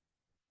almost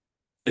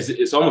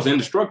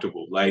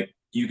indestructible. Like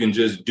you can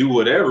just do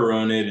whatever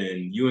on it,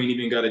 and you ain't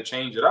even got to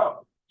change it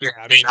out. Yeah,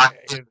 I mean,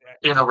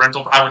 in a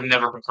rental, I would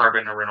never put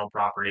carpet in a rental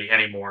property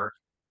anymore.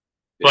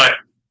 Yeah. But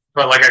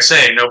but like I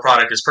say, no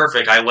product is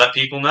perfect. I let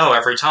people know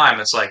every time.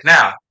 It's like,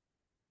 now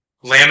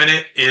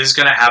laminate is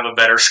going to have a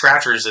better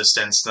scratch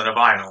resistance than a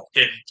vinyl.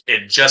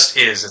 It just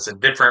is. It's a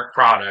different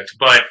product.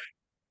 But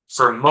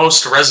for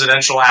most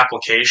residential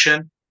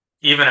application,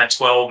 even a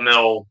 12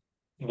 mil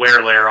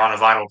wear layer on a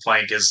vinyl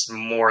plank is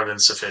more than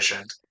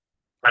sufficient.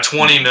 A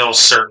 20 Mhm. mil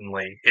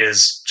certainly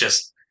is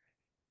just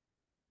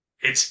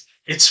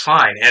it's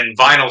fine. And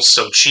vinyl's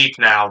so cheap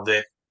now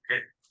that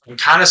I'm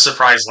kind of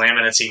surprised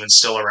laminate's even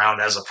still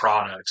around as a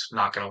product.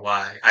 Not gonna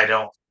lie, I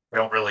don't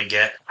really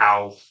get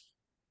how.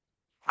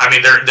 I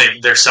mean,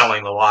 they're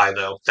selling the lie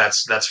though.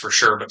 That's for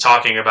sure. But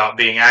talking about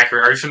being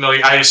accurate, are you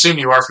familiar? I assume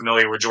you are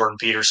familiar with Jordan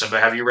Peterson,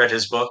 but have you read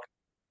his book?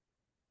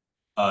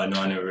 No,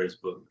 I never read his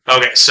book.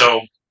 Okay,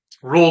 so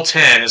Rule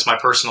 10 is my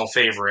personal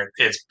favorite.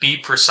 It's be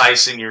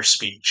precise in your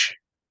speech.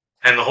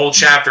 And the whole Mhm.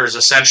 chapter is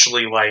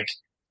essentially like,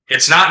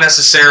 it's not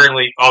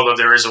necessarily, although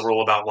there is a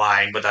rule about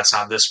lying, but that's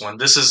not this one.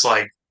 This is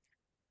like,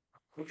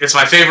 it's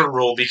my favorite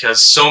rule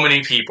because so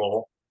many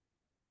people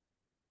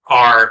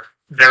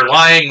they're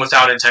lying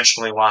without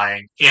intentionally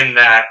lying, in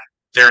that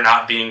they're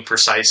not being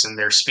precise in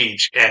their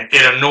speech. And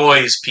it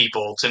annoys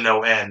people to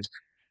no end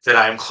that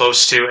I'm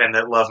close to and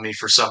that love me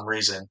for some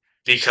reason,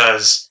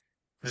 because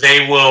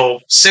they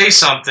will say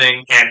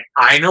something and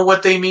I know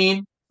what they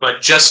mean,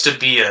 but just to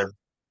be a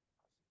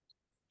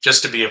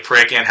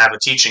prick and have a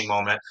teaching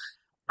moment,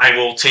 I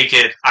will take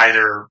it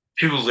either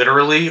too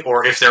literally,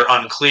 or if they're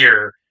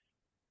unclear,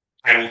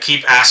 I will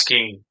keep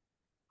asking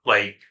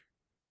like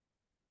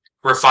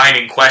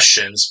refining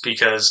questions,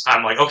 because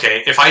I'm like,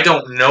 okay, if I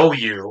don't know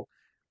you,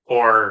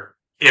 or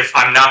if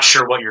I'm not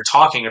sure what you're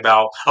talking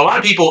about, a lot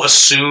of people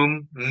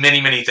assume many,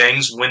 many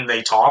things when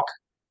they talk.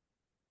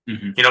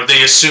 Mhm. You know,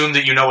 they assume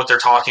that you know what they're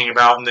talking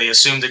about, and they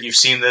assume that you've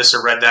seen this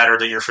or read that, or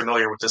that you're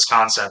familiar with this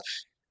concept.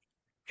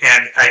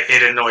 And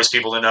it annoys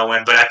people to no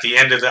end. But at the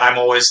end of it, I'm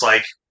always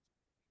like,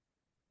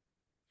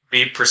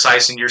 be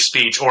precise in your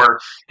speech. Or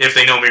if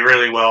they know me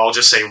really well, I'll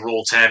just say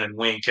Rule 10 and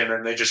wink, and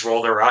then they just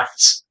roll their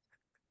eyes.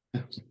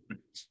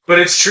 But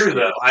it's true, Yeah.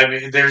 though. I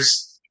mean,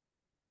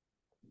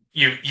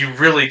 you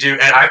really do,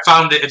 and I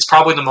found it's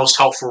probably the most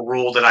helpful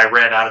rule that I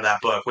read out of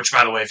that book. Which,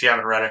 by the way, if you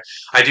haven't read it,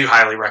 I do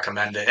highly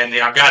recommend it. And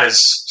I've got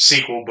his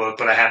sequel book,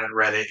 but I haven't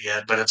read it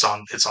yet. But it's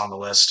on the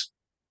list.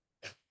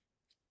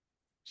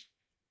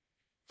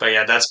 But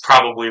yeah, it's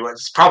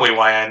probably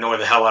why I annoy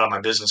the hell out of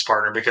my business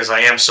partner, because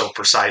I am so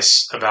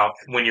precise about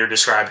when you're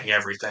describing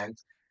everything.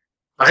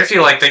 But I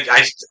feel like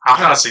I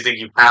honestly think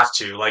you have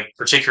to, like,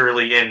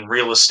 particularly in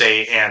real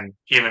estate and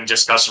even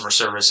just customer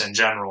service in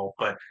general.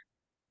 But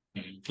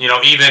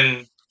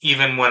Mhm.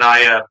 even when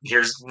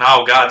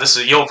oh god, this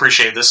is you'll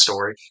appreciate this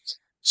story.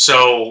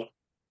 So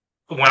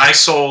when I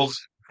sold,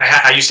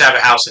 I used to have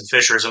a house in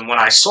Fishers, and when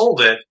I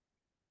sold it,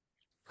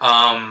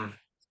 um,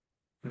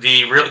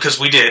 the real because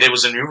we did, it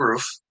was a new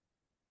roof,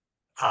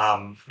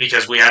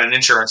 because we had an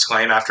insurance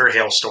claim after a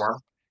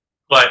hailstorm.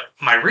 But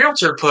my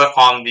realtor put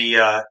on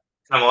the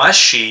MLS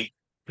sheet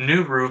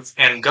new roof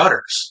and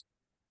gutters.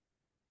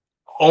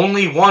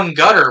 Only one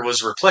gutter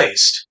was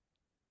replaced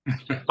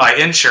by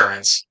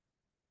insurance,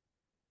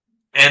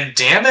 and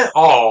damn it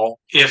all,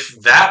 if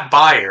that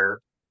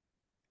buyer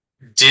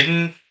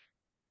didn't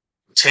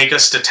take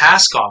us to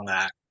task on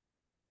that,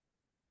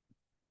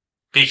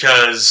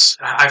 because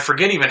I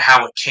forget even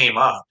how it came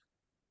up.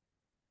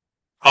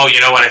 Oh,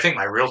 you know what? I think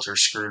my realtor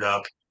screwed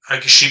up.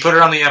 She put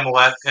it on the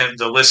MLS and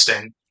the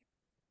listing,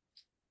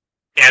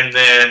 and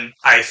then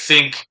I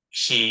think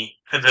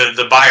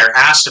the buyer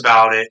asked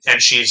about it,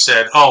 and she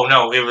said, "Oh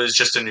no, it was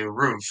just a new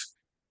roof."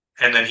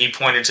 And then he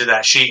pointed to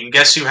that sheet, and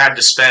guess who had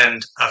to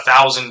spend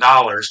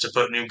 $1,000 to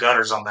put new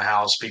gutters on the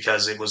house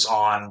because it was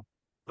on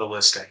the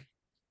listing?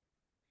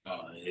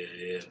 Oh yeah,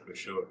 yeah, for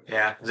sure.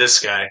 Yeah, this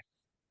guy.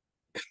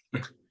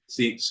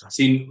 See, So,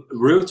 see,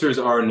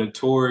 realtors are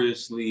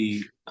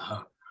notoriously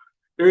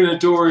they're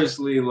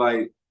notoriously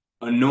like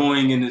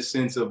annoying in the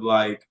sense of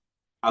like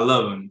I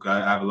love them. I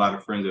have a lot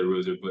of friends that are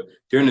realtors, but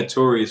they're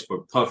notorious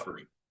for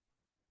puffery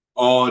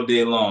all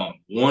day long.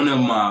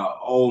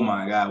 Oh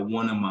my God,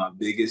 one of my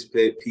biggest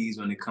pet peeves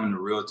when it comes to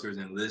realtors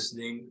and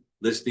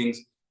listings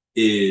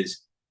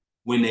is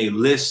when they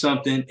list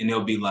something and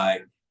they'll be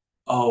like,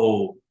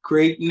 oh,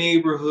 great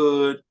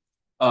neighborhood,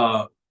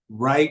 uh,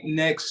 right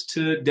next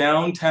to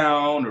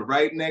downtown or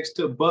right next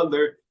to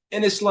Butler.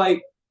 And it's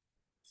like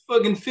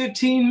fucking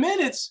 15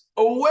 minutes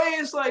away.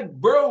 It's like,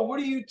 bro, what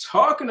are you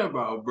talking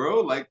about,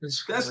 bro? Like,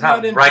 it's that's not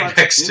not in right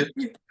next to.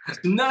 proximity. It's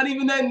not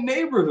even that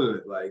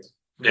neighborhood. Like,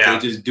 but they Yeah.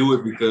 just do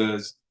it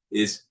because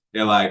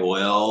they're like,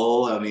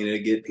 well, I mean, they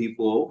get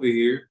people over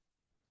here.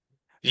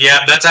 Yeah,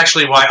 that's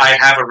actually why I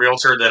have a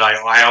realtor that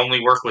I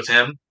only work with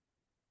him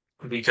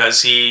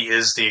because he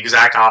is the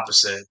exact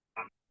opposite.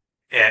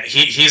 And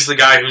he's the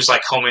guy who's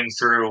like combing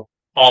through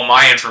all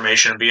my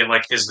information and being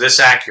like, is this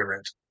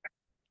accurate?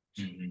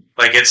 Mhm.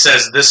 Like it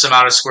says this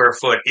amount of square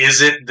foot.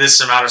 Is it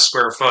this amount of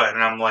square foot?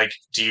 And I'm like,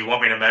 do you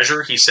want me to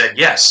measure? He said,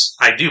 yes,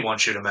 I do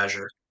want you to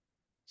measure.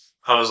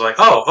 I was like,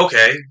 oh,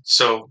 okay.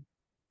 So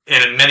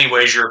in many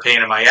ways, you're a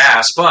pain in my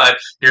ass, but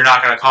you're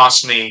not going to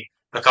cost me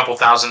a couple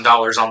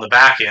 $1,000s on the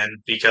back end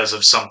because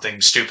of something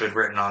stupid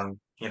written on,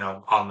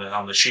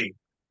 on the sheet.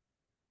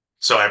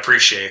 So I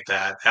appreciate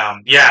that.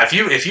 Yeah,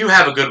 if you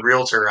have a good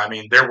realtor, I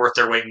mean, they're worth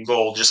their weight in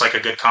gold, just like a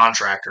good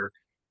contractor.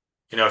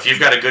 If you've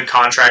got a good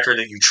contractor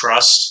that you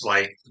trust,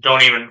 like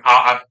don't even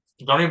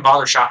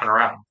bother shopping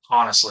around.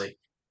 Honestly,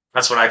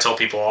 that's what I tell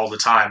people all the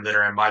time that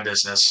are in my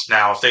business.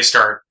 Now, if they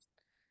start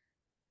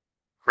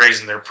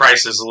raising their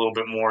prices a little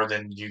bit more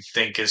than you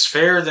think is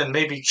fair, then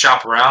maybe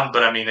shop around.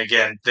 But I mean,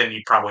 again, then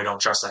you probably don't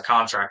trust that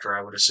contractor,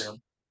 I would assume.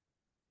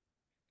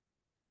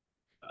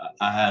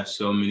 I have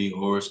so many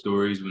horror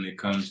stories when it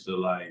comes to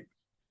like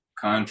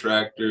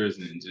contractors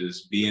and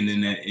just being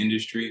in that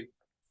industry.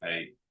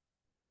 Like,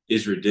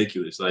 it's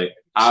ridiculous. Like,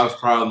 I've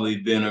probably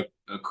been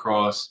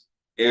across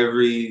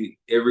every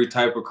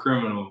type of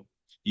criminal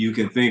you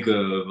can think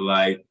of.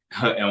 Like,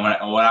 and when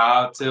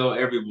I'll tell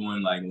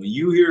everyone, like, when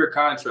you hear a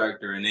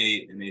contractor and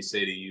they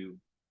say to you,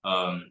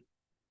 um,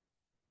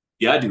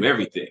 "Yeah, I do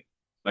everything,"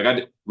 like I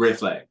do, red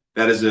flag.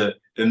 That is a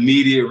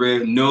immediate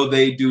red. No,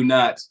 they do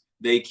not.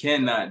 They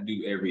cannot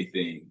do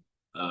everything.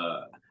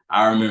 Uh,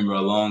 I remember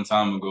a long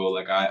time ago,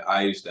 like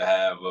I used to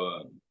have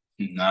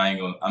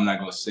I'm not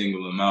gonna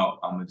single him out.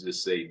 I'm gonna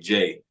just say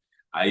Jay.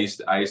 I used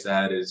to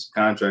have this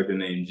contractor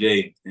named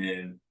Jay,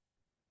 and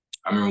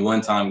I remember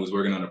one time we was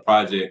working on a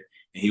project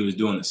and he was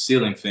doing a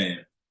ceiling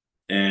fan,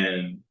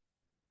 and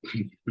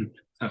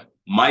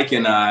Mike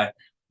and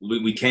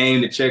we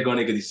came to check on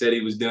it because he said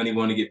he was done. He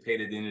wanted to get paid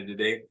at the end of the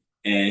day,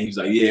 and he was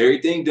like, "Yeah,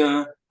 everything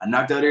done. I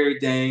knocked out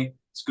everything.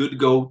 It's good to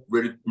go.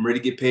 I'm ready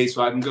to get paid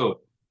so I can go."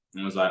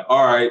 And I was like,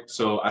 "All right."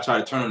 So I tried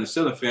to turn on the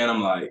ceiling fan.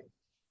 I'm like,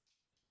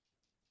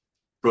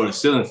 "Bro, the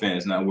ceiling fan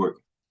is not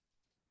working."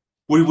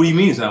 What do you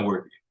mean it's not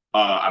working?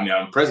 I mean,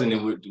 I'm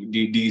president. Do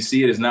you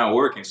see it? It's not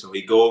working. So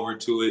he go over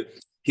to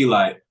it. He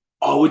like,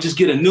 oh, we'll just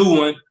get a new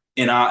one.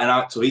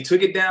 So he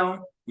took it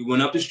down. We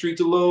went up the street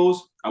to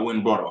Lowe's. I went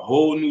and bought a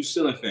whole new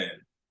ceiling fan.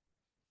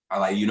 I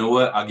like, you know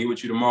what? I'll get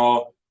with you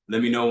tomorrow.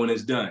 Let me know when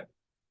it's done.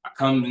 I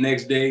come the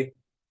next day,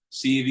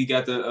 see if he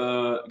got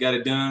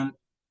it done.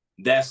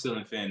 That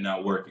ceiling fan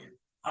not working.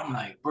 I'm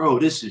like, bro,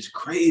 this is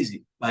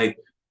crazy. Like,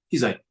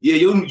 he's like, yeah,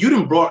 you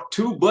done brought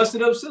two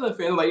busted up ceiling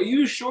fans. Like, are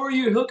you sure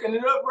you're hooking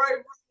it up right,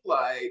 bro?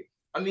 Like,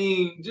 I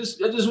mean, I just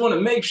want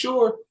to make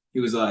sure. He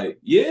was like,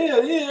 yeah,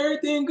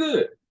 everything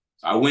good.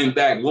 I went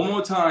back one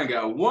more time,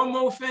 got one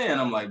more fan.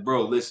 I'm like,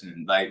 bro,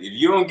 listen, like, if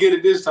you don't get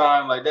it this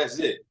time, like, that's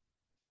it.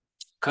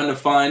 Come to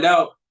find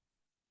out,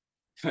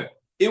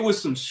 it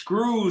was some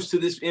screws to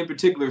this in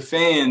particular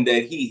fan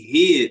that he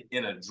hid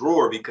in a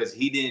drawer because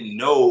he didn't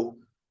know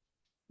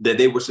that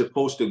they were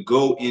supposed to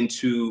go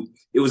into.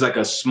 It was like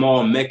a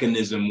small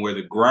mechanism where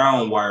the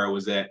ground wire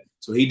was at,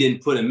 so he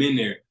didn't put them in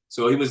there.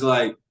 So he was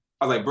like,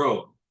 I was like,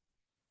 bro,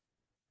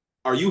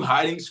 are you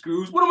hiding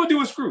screws? What am I gonna do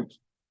with screws?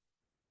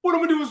 What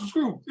am I gonna do with some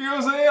screws? You know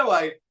what I'm saying?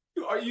 Like,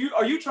 are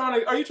you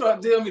trying to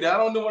tell me that I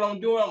don't know what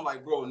I'm doing? I'm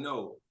like, bro,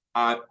 no.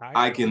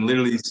 I can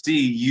literally see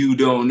you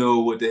don't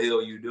know what the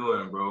hell you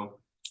doing, bro.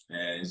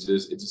 And it's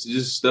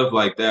just stuff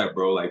like that,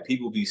 bro. Like,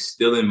 people be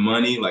stealing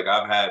money. Like,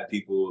 I've had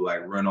people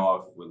like run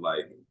off with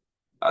like,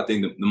 I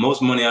think the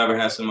most money I ever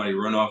had somebody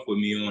run off with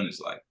me on is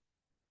like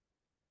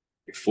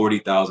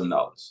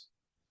 $40,000,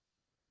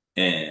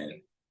 and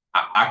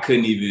I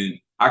couldn't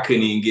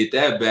even get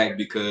that back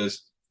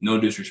because, no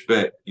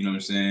disrespect, you know what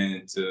I'm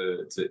saying,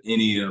 to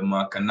any of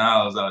my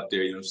canals out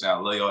there, you know what I'm saying, I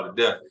love y'all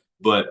to death,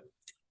 but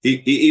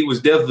he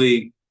was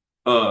definitely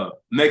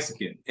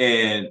Mexican,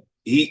 and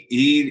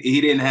he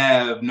didn't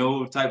have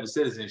no type of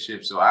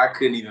citizenship, so I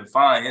couldn't even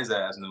find his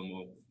ass no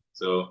more.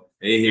 So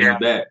they hit me Yeah.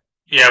 back.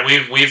 Yeah,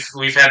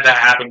 we've had that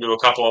happen to a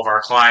couple of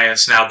our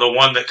clients. Now, the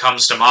one that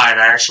comes to mind,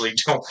 I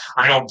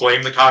don't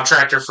blame the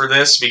contractor for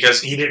this because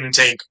he didn't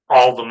take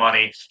all the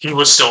money. He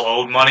was still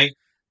owed money.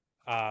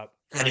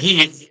 And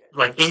he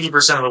like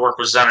 80% of the work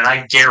was done, and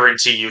I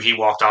guarantee you he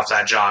walked off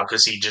that job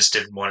because he just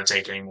didn't want to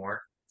take any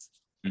more.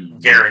 Mm-hmm.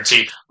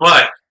 Guaranteed.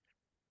 But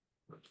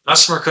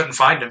customer couldn't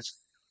find him.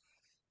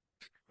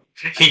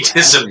 That's He what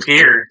happens, bro.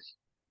 disappeared.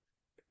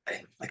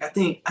 Like I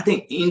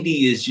think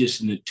Indy is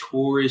just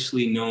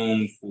notoriously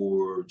known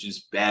for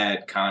just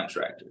bad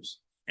contractors.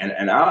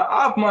 And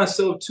I've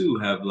myself too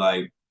have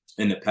like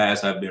in the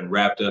past I've been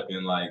wrapped up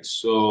in like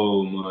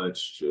so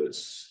much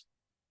just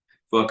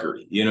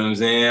fuckery. You know what I'm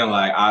saying?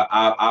 Like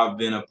I've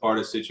been a part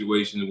of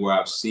situations where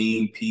I've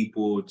seen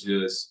people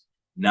just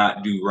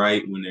not do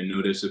right when they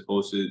know they're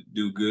supposed to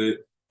do good.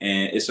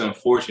 And it's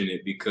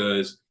unfortunate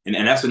because and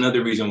that's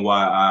another reason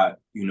why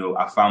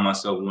I found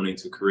myself wanting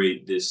to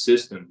create this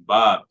system,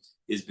 Bob,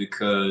 is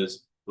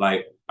because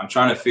like I'm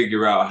trying to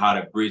figure out how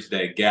to bridge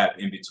that gap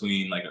in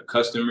between like a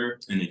customer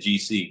and a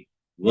GC.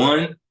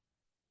 One,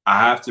 I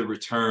have to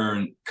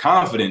return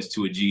confidence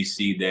to a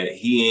GC that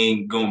he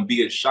ain't gonna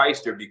be a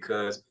shyster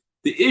because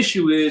the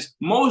issue is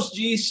most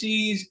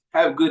GCs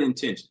have good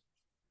intentions.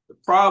 The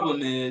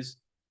problem is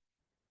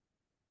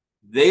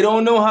they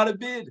don't know how to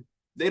bid.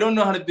 They don't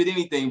know how to bid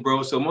anything,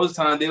 bro. So most of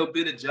the time they'll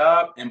bid a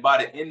job and by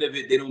the end of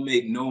it, they don't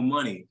make no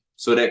money.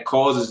 So that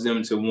causes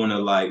them to want to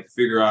like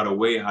figure out a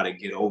way how to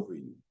get over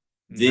you.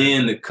 Mm-hmm.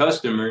 Then the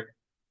customer,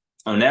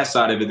 on that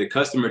side of it, the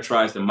customer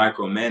tries to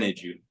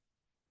micromanage you.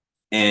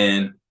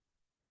 And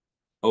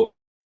oh,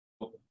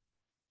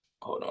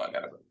 I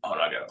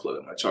gotta plug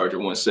in my charger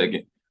 1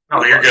 second.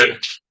 Oh, We you're about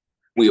good. to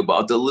we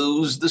about to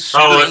lose the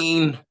Oh,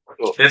 screen.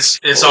 Oh, it's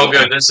hold all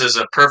good. on. This is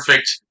a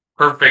perfect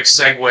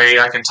segue.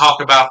 I can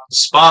talk about the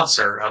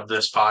sponsor of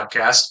this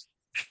podcast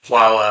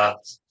while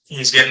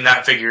he's getting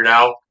that figured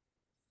out.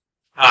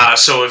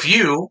 So if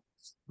you,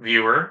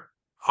 viewer,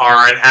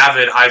 are an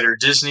avid either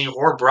Disney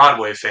or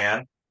Broadway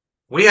fan,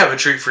 we have a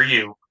treat for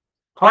you.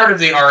 Part of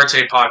the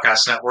Arete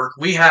Podcast Network,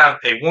 we have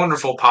a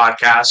wonderful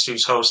podcast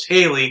whose host,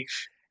 Haley,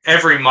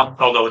 every month,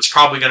 although it's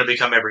probably going to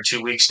become every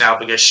 2 weeks now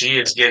because she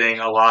is getting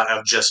a lot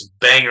of just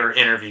banger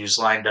interviews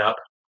lined up.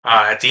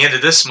 At the end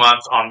of this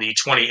month, on the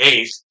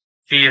 28th,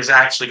 she is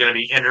actually going to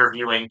be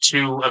interviewing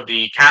two of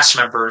the cast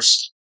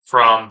members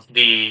from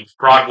the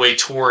Broadway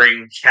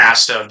touring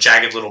cast of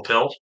Jagged Little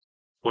Pill,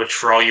 which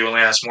for all you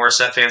Alanis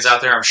Morissette fans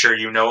out there, I'm sure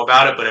you know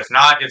about it. But if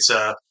not, it's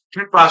a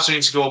jukebox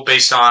musical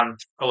based on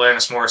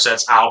Alanis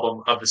Morissette's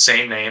album of the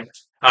same name.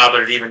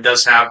 But it even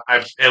does have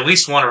at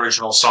least one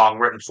original song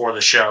written for the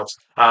show.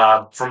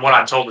 From what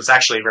I'm told, it's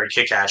actually a very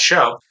kick-ass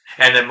show.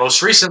 And then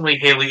most recently,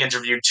 Haley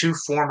interviewed two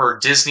former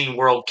Disney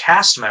World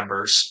cast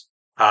members.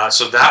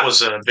 So that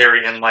was a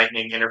very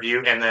enlightening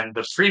interview. And then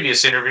the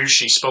previous interview,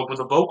 she spoke with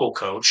a vocal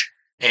coach.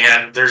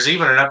 And there's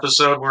even an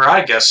episode where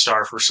I guest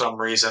star for some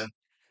reason.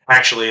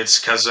 Actually, it's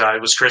because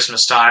it was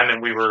Christmas time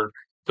and we were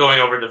going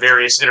over the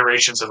various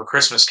iterations of A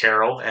Christmas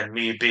Carol, and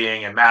me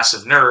being a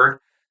massive nerd,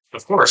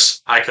 of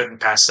course, I couldn't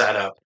pass that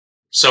up.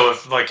 So,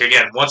 if, like,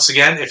 again, once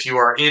again, if you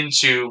are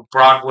into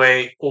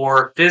Broadway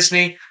or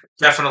Disney,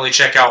 definitely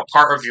check out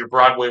Part of Your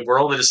Broadway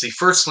World. It is the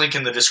first link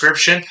in the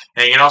description,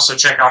 and you can also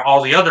check out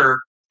all the other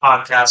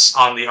podcasts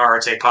on the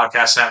Arete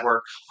Podcast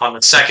Network on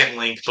the second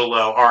link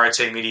below,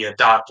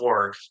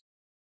 aratemedia.org.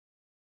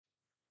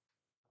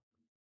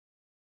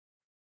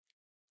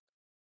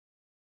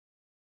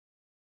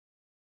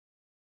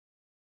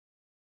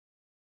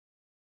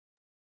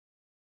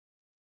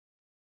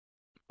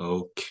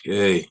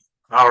 Okay.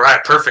 All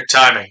right, perfect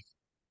timing.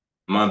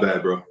 My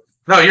bad, bro.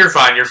 No, you're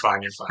fine. You're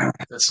fine. You're fine.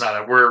 That's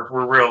not it. We're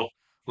real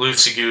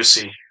loosey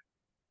goosey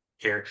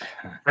here.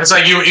 It's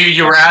like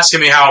you were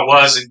asking me how it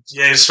was, and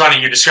it's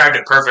funny you described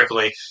it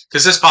perfectly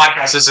because this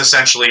podcast is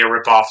essentially a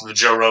ripoff of the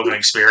Joe Rogan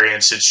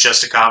Experience. It's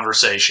just a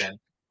conversation.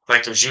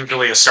 Like there's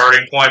usually a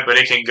starting point, but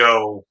it can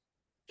go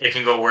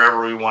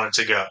wherever we want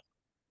it to go.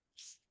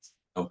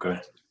 Okay.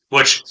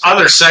 Which So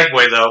other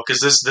segue though, because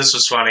this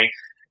was funny.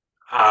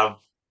 Uh,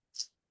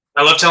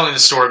 I love telling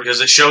this story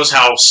because it shows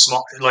how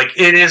small, like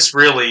it is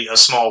really a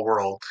small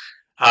world.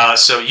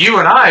 So you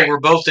and I were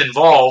both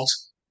involved.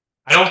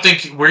 I don't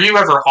think were you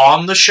ever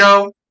on the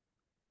show?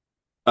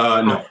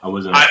 no, I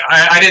wasn't on.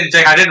 I didn't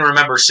think I didn't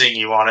remember seeing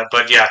you on it,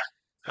 but yeah,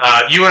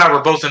 you and I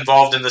were both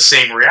involved in the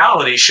same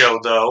reality show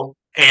though,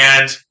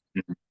 and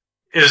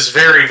it was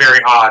very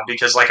odd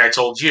because, like I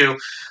told you,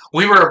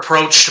 we were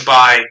approached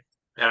by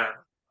uh,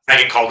 I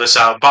can call this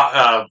out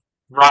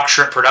Rock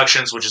Shrimp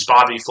Productions, which is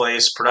Bobby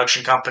Flay's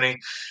production company.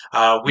 We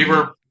Mm-hmm.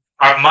 were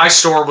my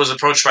store was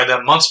approached by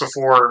them months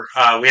before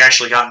we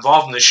actually got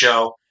involved in the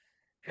show,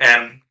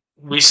 and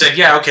we said,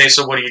 yeah, okay,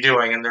 so what are you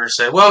doing? And they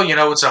said, well,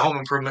 it's a home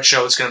improvement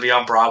show. It's going to be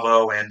on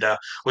Bravo, and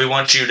we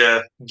want you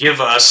to give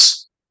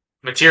us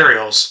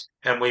materials.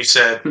 And we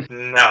said,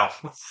 no,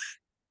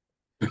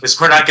 because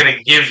we're not going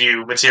to give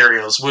you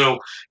materials. We'll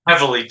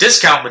heavily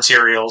discount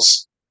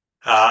materials,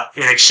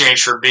 in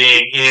exchange for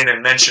being in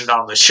and mentioned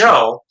on the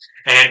show.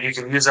 And you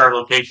can use our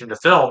location to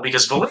film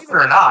because, believe it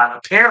or not,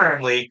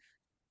 apparently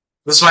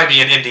this might be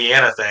an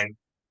Indiana thing,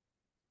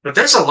 but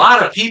there's a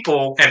lot of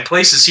people and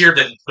places here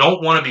that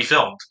don't want to be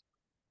filmed,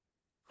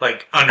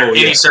 like under Oh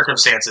any yeah,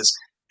 circumstances.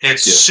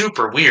 It's yeah.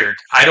 super weird.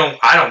 I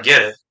don't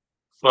get it.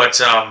 But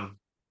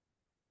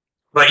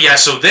but yeah.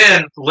 So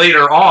then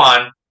later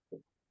on,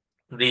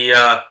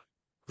 the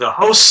the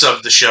hosts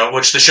of the show,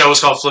 which the show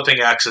is called Flipping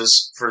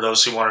X's, for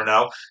those who want to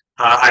know.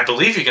 I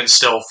believe you can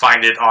still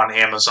find it on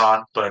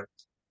Amazon, but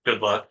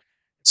good luck.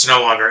 It's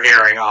no longer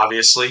airing,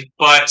 obviously.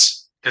 But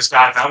because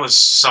God, that was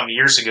some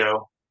years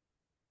ago.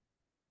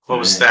 What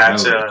was Man,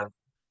 that that? was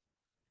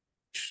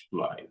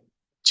like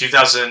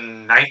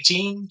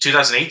 2019,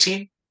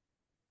 2018?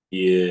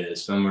 yeah,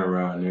 somewhere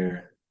around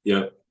there.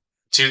 Yep,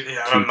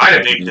 It might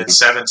have even been 2008.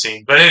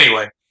 17. But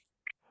anyway,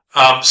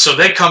 so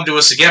they come to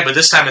us again, but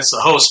this time it's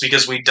the host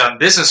because we'd done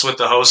business with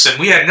the host, and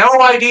we had no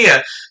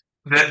idea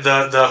that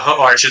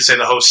or I should say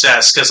the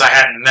hostess, because I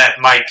hadn't met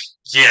Mike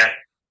yet,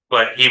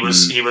 but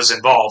Mm. he was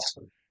involved.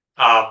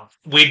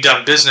 We'd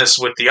done business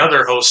with the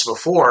other host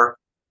before,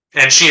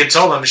 and she had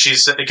told him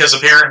because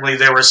apparently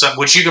there was some,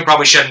 which you could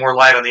probably shed more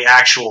light on the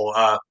actual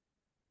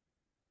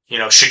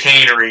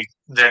chicanery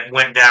that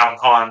went down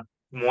on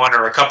one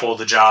or a couple of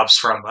the jobs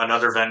from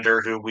another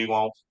vendor who we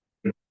won't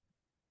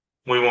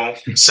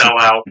sell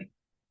out.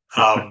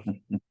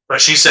 Um, but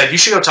she said you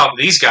should go talk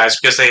to these guys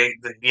because they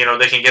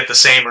can get the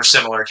same or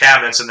similar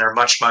cabinets and they're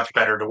much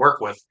better to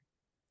work with.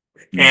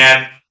 Mm.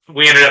 And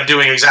we ended up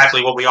doing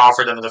exactly what we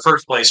offered them in the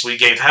first place. We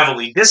gave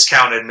heavily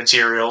discounted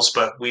materials,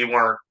 but we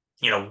weren't,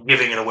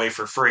 giving it away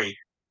for free.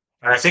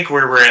 And I think we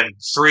were in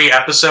 3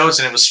 episodes,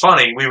 and it was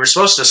funny. We were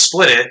supposed to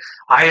split it.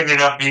 I ended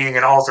up being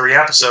in all 3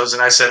 episodes,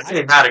 and I said, I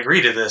did not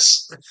agree to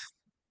this.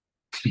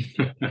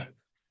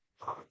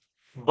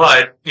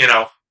 But,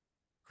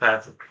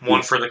 that's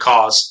one Yeah, for the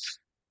cause.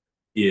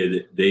 yeah,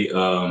 they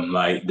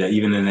like that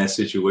even in that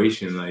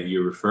situation like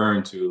you're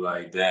referring to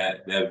like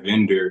that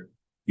vendor,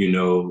 you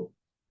know,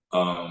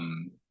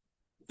 um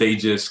they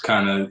just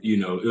kind of,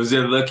 it was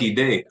their lucky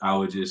day, I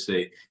would just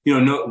say.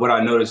 What I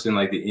noticed in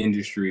like the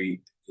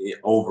industry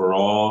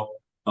overall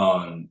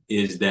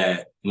is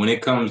that when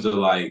it comes to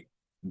like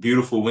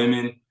beautiful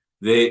women,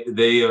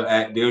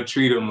 they'll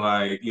treat them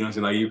like, what I'm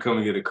saying, like you come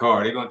and get a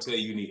car, they're gonna tell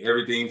you need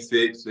everything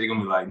fixed. They're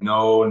gonna be like,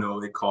 no,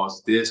 no, it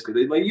costs this because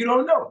they like you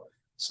don't know.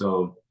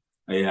 So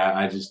yeah,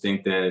 I just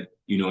think that,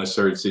 in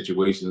certain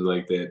situations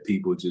like that,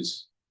 people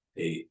just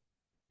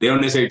they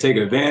don't necessarily take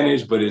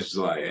advantage, but it's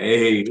like,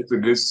 hey, it's a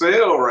good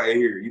sale right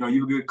here. You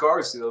a good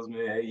car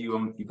salesman. Hey, you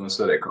gonna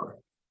sell that car.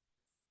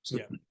 So,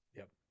 Yeah.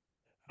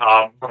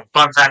 Yeah.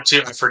 Fun fact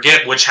too, I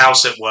forget which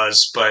house it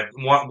was, but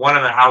one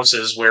of the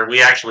houses where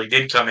we actually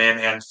did come in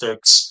and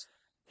fix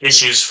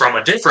issues from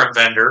a different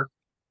vendor,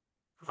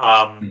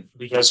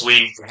 because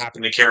we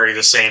happened to carry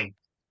the same.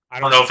 I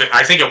don't know if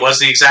I think it was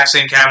the exact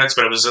same cabinets,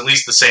 but it was at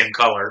least the same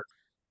color.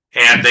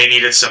 And they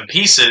needed some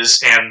pieces,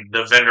 and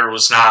the vendor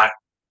was not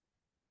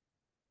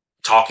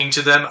talking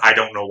to them. I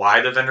don't know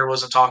why the vendor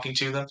wasn't talking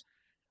to them,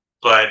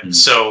 but mm,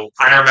 so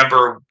I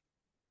remember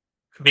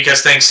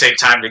because things take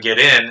time to get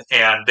in,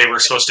 and they were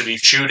supposed to be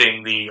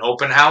shooting the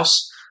open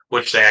house,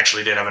 which they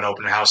actually did have an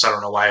open house. I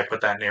don't know why I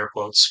put that in air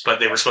quotes, but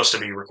they were supposed to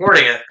be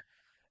recording it,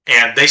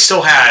 and they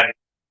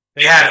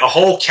had a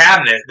whole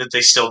cabinet that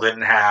they still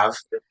didn't have,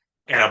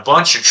 and a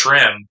bunch of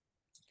trim,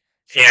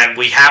 and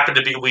we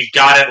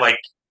got it like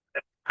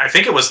I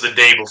think it was the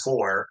day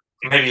before,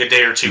 maybe a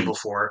day or two mm.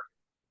 before,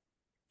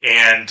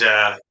 and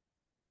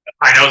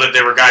I know that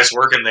there were guys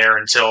working there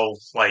until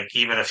like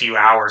even a few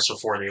hours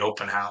before the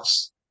open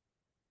house.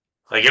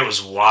 Like it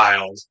was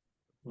wild,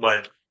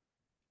 but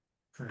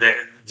the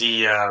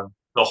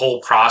the whole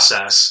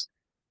process.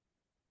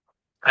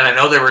 And I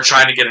know they were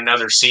trying to get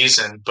another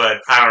season,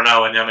 but I don't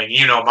know. And I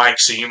mean, Mike,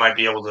 so you might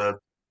be able to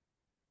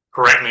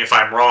correct me if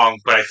I'm wrong.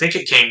 But I think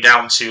it came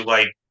down to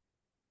like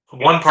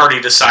one party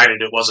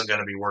decided it wasn't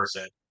going to be worth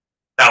it.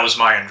 That was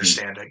my Mm.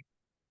 understanding.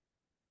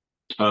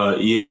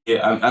 Yeah,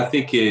 I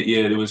think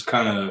it was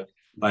kind of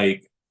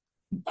like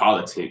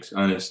politics,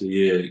 honestly.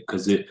 Yeah,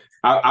 because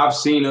I've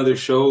seen other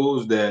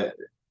shows that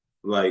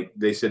like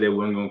they said they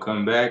weren't gonna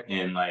come back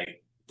and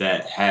like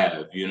that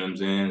have, you know what I'm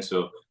saying?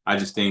 So I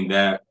just think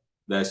that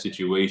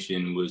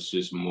situation was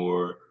just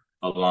more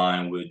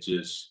aligned with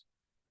just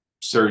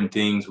certain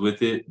things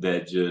with it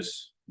that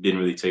just didn't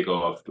really take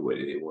off the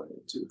way they wanted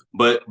it to.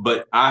 But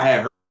I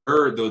had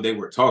heard though they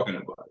were talking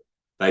about it.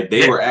 Like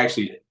they Yeah, were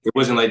actually, it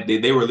wasn't like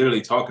they were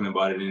literally talking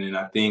about it. And then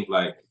I think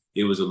like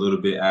it was a little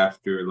bit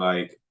after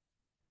like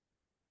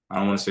I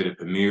don't want to say the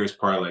premiere is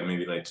part like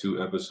maybe like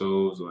 2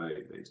 episodes.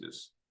 Like they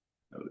just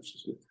that was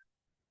just it.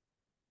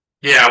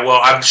 yeah. Well,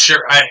 I'm sure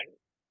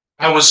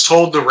I was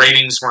told the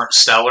ratings weren't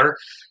stellar,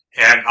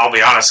 and I'll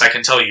be honest, I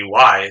can tell you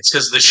why. It's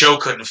because the show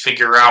couldn't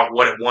figure out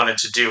what it wanted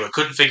to do. It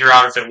couldn't figure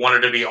out if it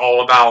wanted to be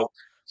all about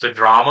the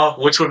drama,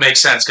 which would make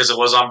sense because it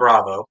was on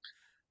Bravo.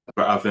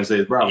 I was gonna say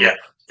it's Yeah. Bravo.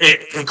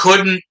 It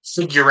couldn't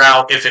figure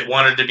out if it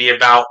wanted to be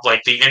about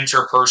like the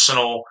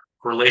interpersonal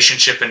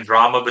relationship and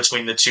drama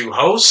between the two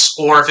hosts,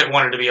 or if it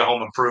wanted to be a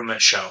home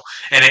improvement show.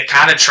 And it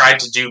kind of tried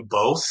to do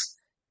both,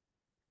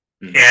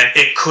 Mm. and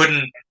it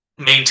couldn't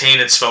maintain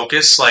its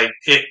focus. Like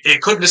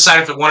it couldn't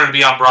decide if it wanted to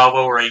be on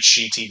Bravo or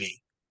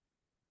HGTV.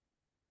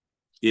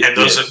 And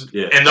those are Yes,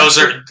 yeah, and that's those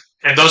are fair.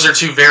 and those are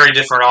two very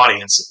different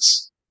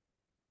audiences.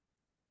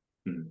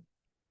 Mm.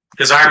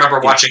 Because I remember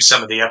It, watching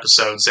some of the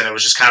episodes, and it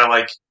was just kind of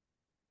like,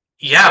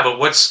 yeah, but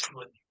what's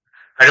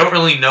I don't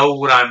really know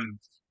what I'm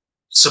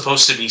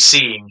supposed to be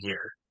seeing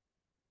here.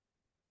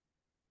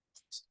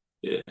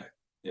 yeah,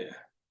 yeah,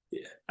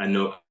 yeah. I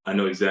know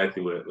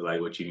exactly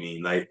what you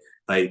mean. Like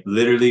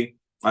literally,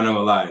 I know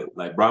a lot.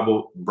 Like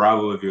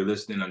Bravo. If you're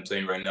listening, I'm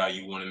telling you right now,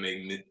 you want to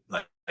make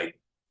like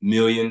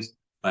millions.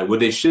 Like what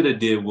they should have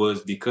did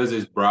was, because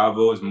it's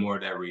Bravo, it's more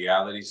of that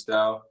reality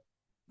style,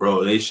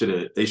 bro. They should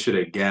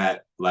have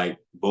got like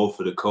both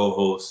of the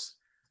co-hosts,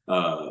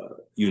 uh,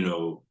 you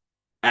know,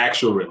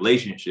 actual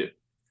relationship,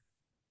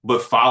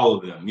 but follow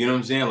them. You know what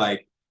I'm saying?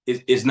 Like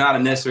it's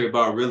not necessarily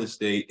about real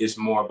estate. It's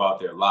more about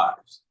their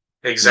lives.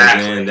 You know what I'm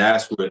saying?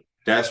 Exactly.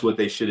 That's what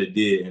they should have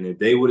did. And if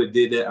they would have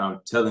did that, I'm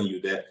telling you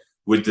that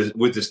with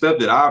the stuff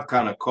that I've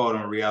kind of caught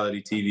on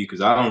reality TV,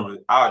 because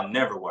I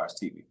never watch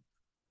TV,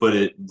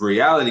 but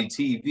reality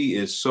TV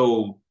is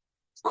so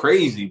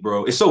crazy,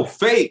 bro. It's so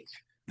fake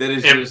that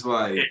it's It, just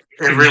like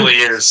it really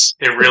is.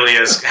 It really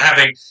is. so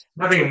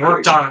Having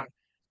worked crazy. on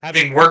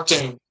having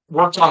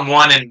worked on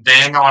one and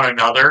been on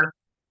another,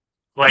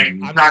 like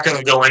Mm-hmm. I'm not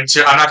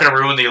gonna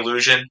ruin the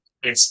illusion.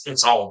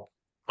 It's all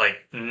like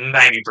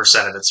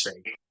 90% of it's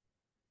fake.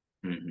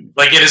 Mm-hmm.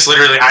 Like it is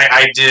literally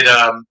I did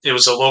it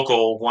was a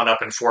local one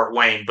up in Fort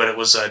Wayne, but it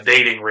was a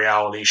dating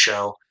reality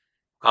show.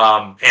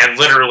 And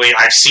literally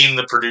I've seen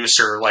the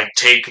producer like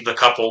take the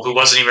couple who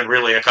wasn't even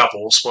really a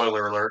couple,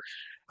 spoiler alert,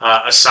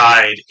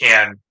 aside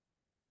and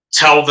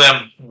tell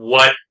them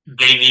what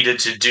they needed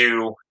to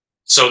do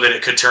so that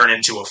it could turn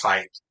into a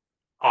fight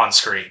on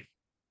screen.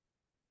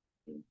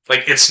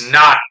 Like it's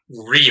not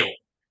real.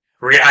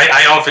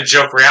 I often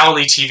joke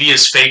reality TV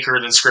is faker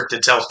than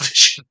scripted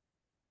television.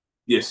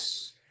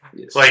 Yes.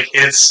 Like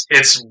Yes.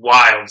 it's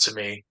wild to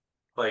me.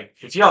 Like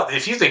if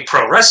you think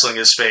pro wrestling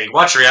is fake,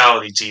 watch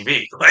reality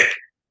TV. Like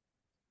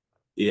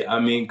Yeah, I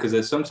mean,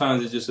 because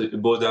sometimes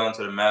it boils down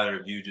to the matter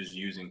of you just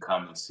using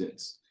common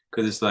sense.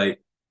 Because it's like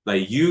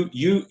you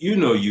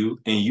know you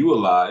and you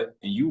alive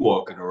and you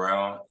walking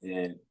around,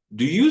 and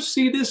do you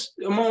see this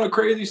amount of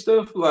crazy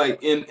stuff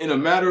like in a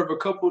matter of a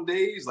couple of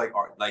days,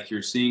 like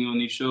you're seeing on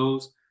these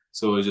shows?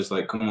 So it's just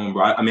like, come on,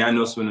 bro. I mean, I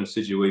know some of them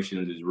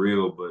situations is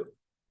real, but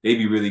they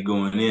be really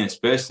going in,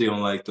 especially on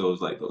like those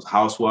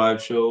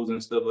housewife shows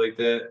and stuff like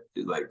that.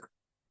 It's like,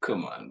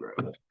 come on, bro.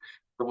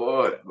 Come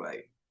on,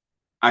 like.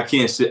 I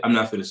can't sit. I'm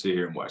not going to sit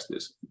here and watch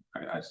this.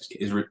 I just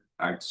can't.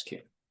 I just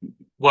can't.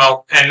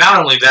 well, and not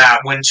only that,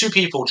 when two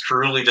people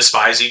truly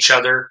despise each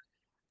other,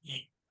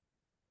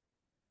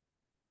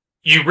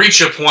 you reach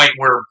a point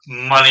where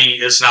money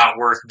is not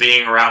worth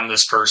being around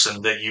this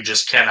person that you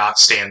just cannot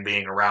stand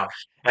being around.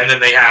 And then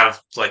they have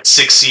like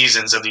 6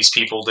 seasons of these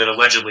people that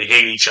allegedly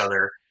hate each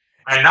other.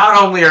 And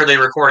not only are they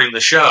recording the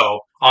show,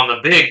 on the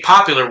big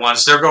popular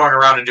ones, they're going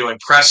around and doing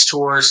press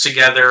tours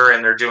together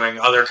and they're doing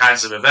other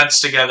kinds of events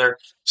together.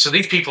 So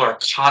these people are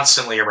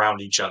constantly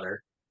around each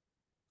other.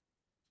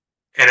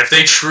 And if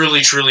they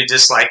truly, truly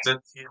dislike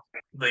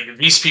like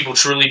these people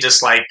truly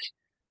dislike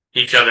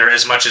each other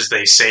as much as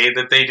they say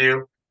that they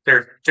do,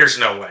 there's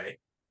no way.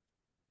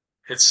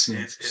 Yeah.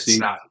 It's See,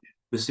 not.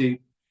 but see,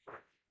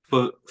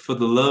 for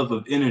the love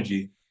of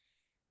energy,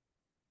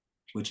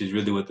 which is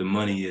really what the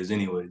money is,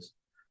 anyways.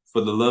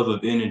 For the love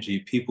of energy,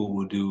 people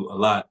will do a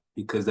lot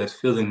because that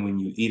feeling when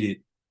you eat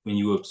it, when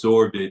you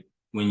absorb it,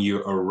 when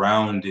you're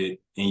around it,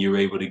 and you're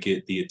able to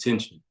get the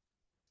attention.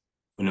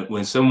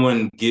 When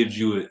someone gives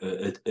you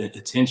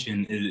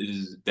attention, it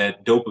is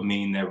that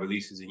dopamine that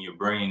releases in your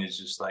brain is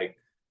just like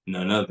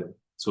none other.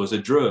 So it's a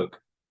drug.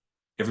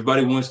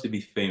 Everybody wants to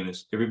be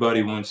famous.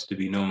 Everybody wants to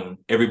be known.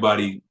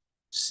 Everybody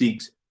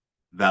seeks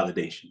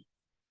validation.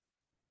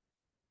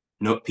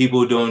 No,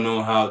 people don't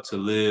know how to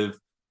live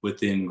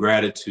within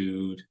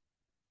gratitude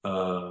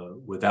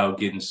without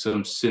getting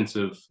some sense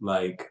of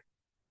like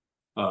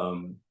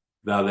um,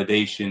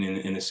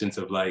 validation in a sense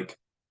of like,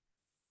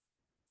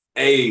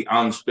 hey,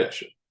 I'm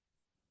special.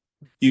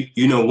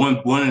 You know one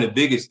of the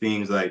biggest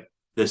things like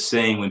the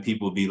saying when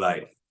people be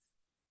like,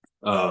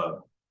 uh,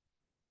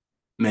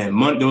 man,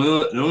 money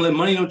don't let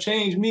money don't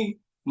change me.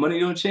 Money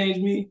don't change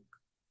me.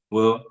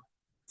 Well,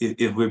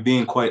 if we're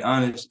being quite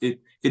honest, it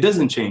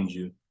doesn't change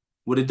you.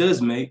 What it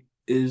does make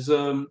is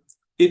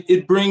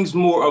it brings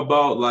more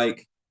about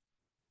like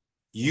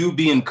you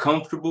being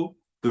comfortable,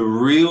 the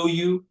real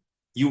you.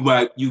 You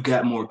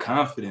got more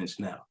confidence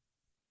now.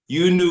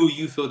 You knew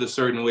you felt a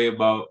certain way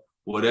about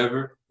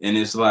whatever, and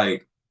it's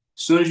like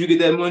as soon as you get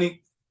that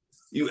money,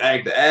 you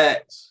act the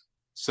acts.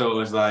 So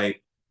it's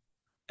like,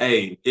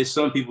 hey, it's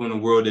some people in the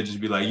world that just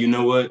be like, you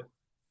know what?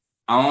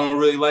 I don't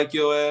really like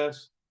your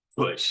ass,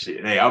 but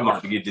shit, hey, I'm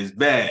about to get this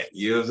bag.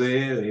 You know what I'm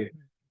saying?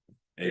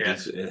 They Yeah,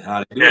 just it's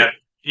how they do yeah. it.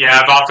 Yeah,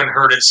 I've often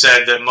heard it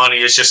said that money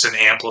is just an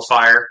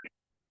amplifier.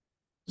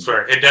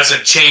 Sure, it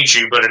doesn't change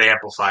you, but it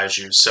amplifies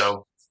you.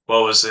 So,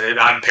 what was it?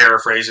 I'm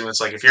paraphrasing.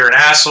 It's like if you're an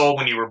asshole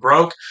when you were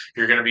broke,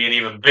 you're going to be an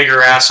even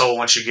bigger asshole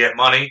once you get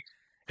money.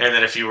 And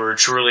then if you were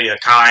truly a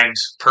kind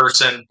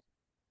person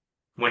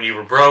when you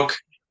were broke,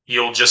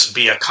 you'll just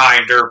be a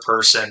kinder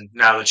person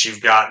now that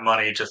you've got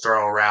money to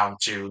throw around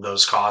to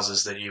those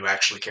causes that you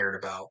actually cared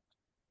about. So,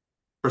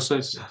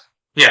 Precisely.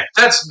 yeah,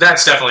 that's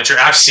definitely true.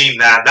 I've seen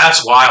that.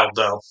 That's wild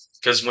though,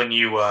 because when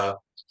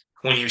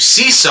you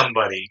see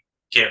somebody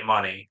get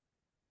money,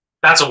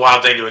 that's a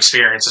wild thing to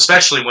experience,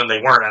 especially when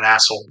they weren't an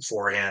asshole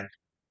beforehand.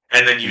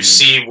 And then you Mm.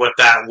 see what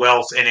that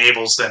wealth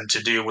enables them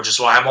to do, which is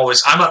why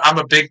I'm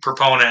a big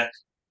proponent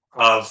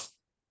of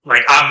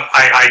like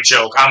I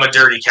joke I'm a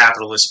dirty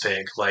capitalist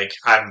pig. Like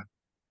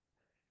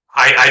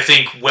I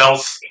think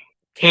wealth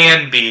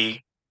can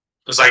be,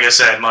 because like I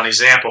said,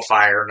 money's an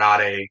amplifier,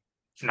 not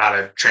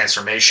a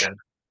transformation.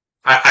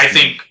 I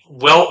think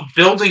Mm.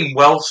 building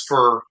wealth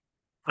for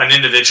an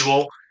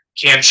individual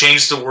can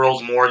change the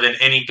world more than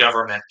any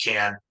government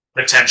can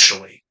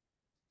potentially.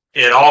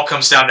 It all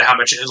comes down to how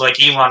much,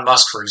 like Elon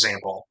Musk, for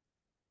example.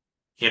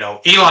 You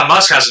know, Elon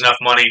Musk has enough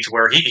money to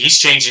where he's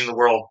changing the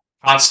world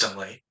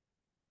constantly.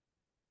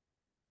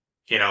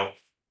 You know,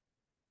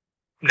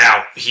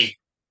 now he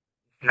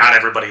not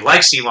everybody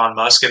likes Elon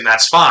Musk, and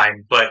that's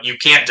fine, but you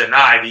can't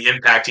deny the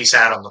impact he's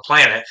had on the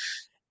planet.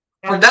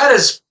 And that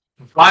is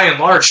by and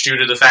large due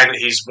to the fact that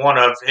he's one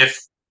of, if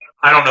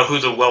I don't know who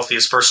the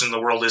wealthiest person in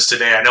the world is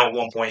today. I know at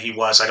one point he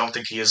was. I don't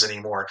think he is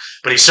anymore.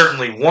 But he's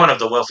certainly one of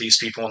the wealthiest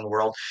people in the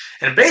world.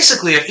 And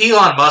basically, if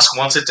Elon Musk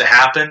wants it to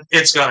happen,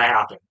 it's going to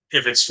happen.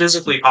 If it's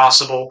physically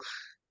possible,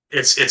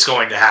 it's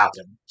going to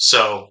happen.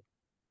 So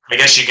I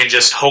guess you can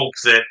just hope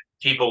that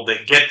people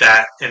that get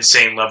that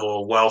insane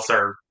level of wealth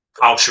are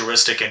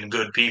altruistic and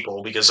good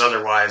people, because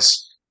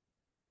otherwise,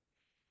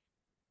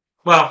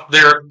 well,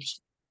 there.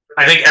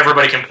 I think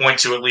everybody can point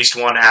to at least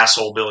one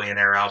asshole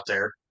billionaire out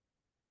there,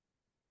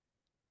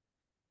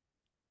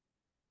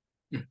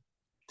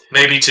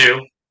 maybe two.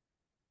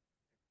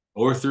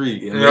 Or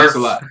three. I mean, Or, it's a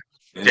lot.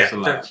 yeah, It's a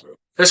lot, bro.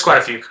 there's quite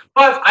a few,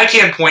 but I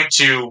can point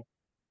to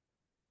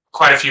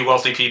quite a few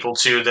wealthy people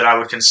too that I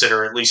would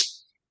consider at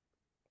least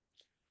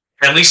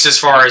as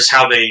far as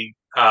how they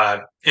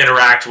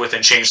interact with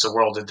and change the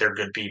world, that they're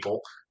good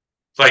people.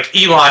 Like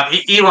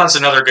Elon's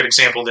another good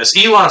example of this.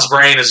 Elon's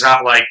brain is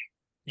not like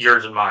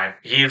yours and mine.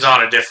 He's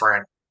on a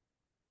different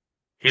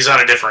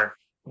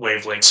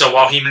wavelength. So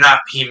while he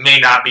may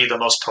not be the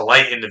most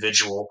polite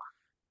individual,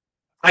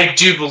 I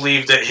do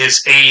believe that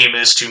his aim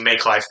is to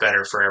make life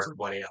better for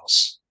everybody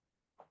else.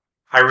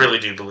 I really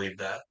do believe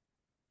that.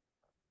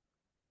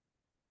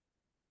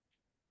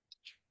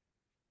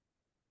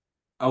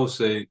 I would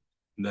say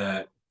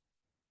that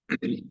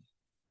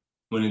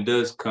when it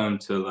does come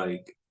to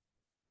like,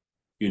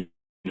 you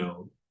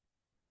know,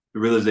 the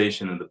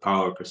realization of the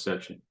power of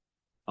perception,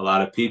 a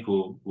lot of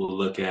people will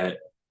look at,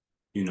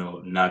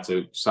 not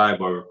to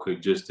sidebar real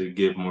quick, just to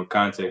give more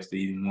context to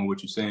even more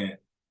what you're saying.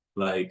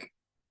 Like,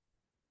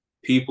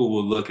 people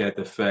will look at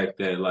the fact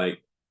that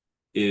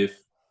if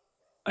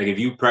if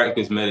you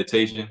practice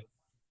meditation,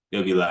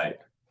 they'll be like,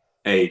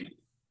 hey,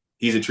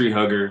 he's a tree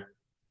hugger.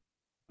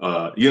 You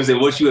know what I'm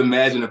saying? What you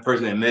imagine a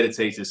person that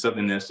meditates is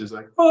something that's just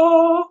like,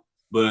 oh,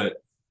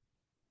 but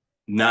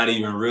not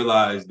even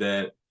realize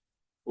that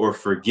or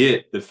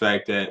forget the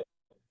fact that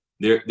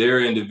there are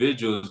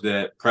individuals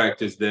that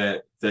practice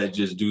that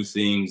just do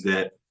things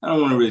that I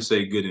don't want to really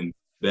say good and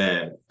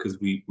bad, because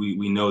we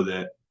know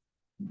that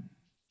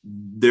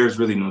there's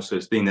really no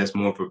such thing. That's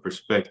more for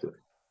perspective.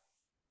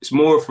 It's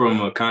more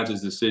from a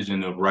conscious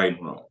decision of right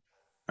and wrong,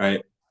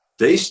 right?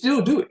 They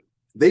still do it.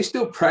 They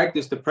still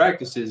practice the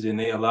practices and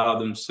they allow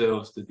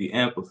themselves to be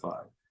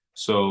amplified.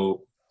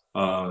 So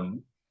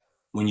um,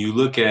 when you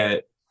look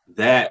at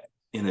that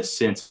in a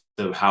sense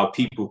of how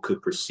people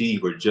could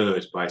perceive or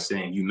judge by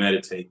saying you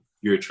meditate,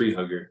 you're a tree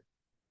hugger,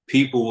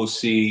 people will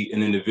see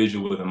an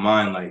individual with a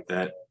mind like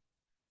that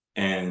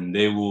and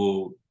they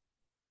will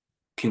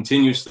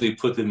continuously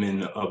put them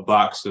in a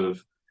box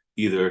of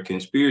either a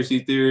conspiracy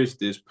theorist,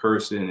 this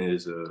person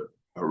is a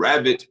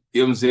rabbit,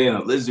 you know what I'm saying,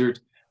 a lizard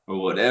or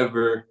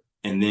whatever.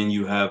 And then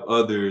you have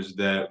others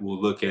that will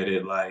look at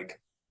it like,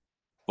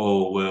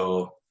 oh,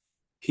 well,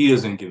 he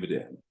doesn't give a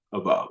damn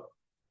about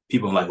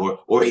people like,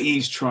 or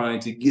he's trying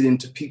to get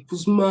into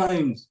people's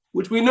minds,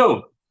 which we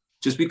know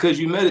just because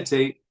you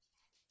meditate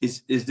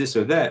is this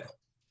or that.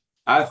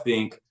 I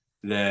think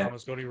that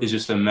Thomas, go to your it's room.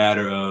 just a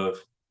matter of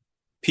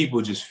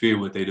people just fear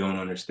what they don't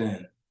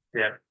understand.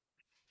 Yeah.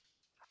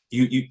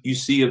 You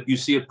see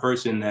a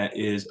person that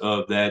is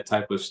of that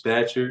type of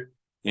stature,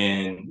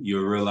 and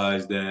you'll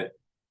realize that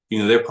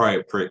they're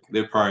probably a prick,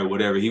 they're probably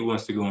whatever. He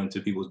wants to go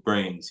into people's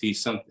brains.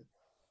 He's something,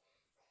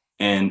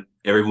 and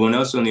everyone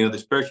else on the other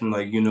spectrum,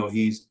 like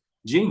he's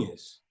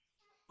genius.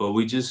 But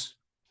we'll just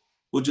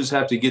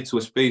have to get to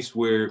a space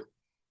where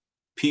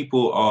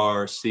people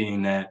are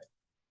seeing that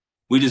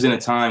we're just in a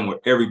time where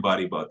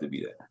everybody about to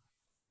be that.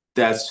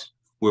 That's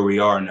where we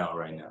are now,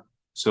 right now.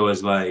 So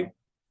it's like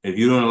If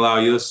you don't allow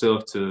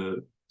yourself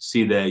to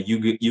see that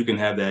you can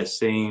have that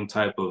same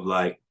type of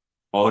like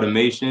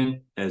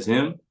automation as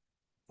him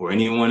or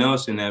anyone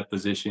else in that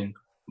position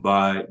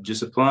by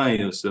just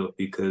applying yourself,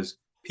 because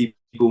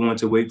people want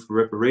to wait for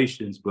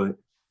reparations, but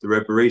the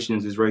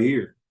reparations is right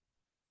here.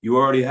 You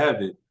already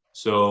have it.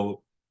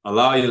 So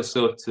allow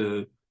yourself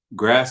to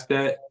grasp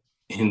that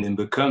and then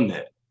become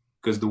that.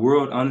 Because the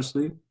world,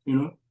 honestly,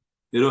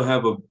 it'll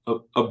have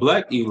a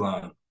black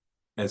Elon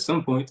at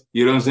some point.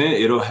 You know what I'm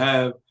saying?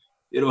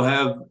 It'll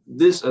have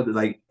this other,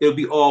 like, it'll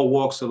be all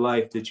walks of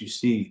life that you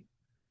see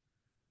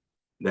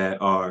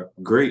that are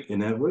great in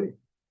that way.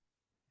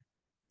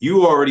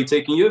 You already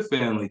taking your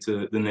family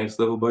to the next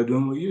level by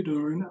doing what you're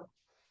doing right now.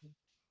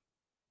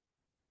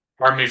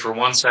 Pardon me for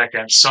 1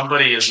 second.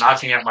 Somebody is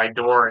knocking at my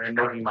door and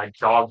making my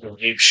dog go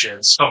ape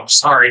shit. So I'm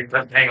sorry,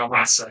 but hang on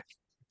 1 second.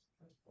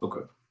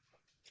 Okay.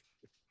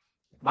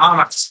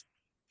 Mama,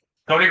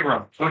 go to your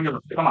room. Go to your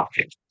room. Come on.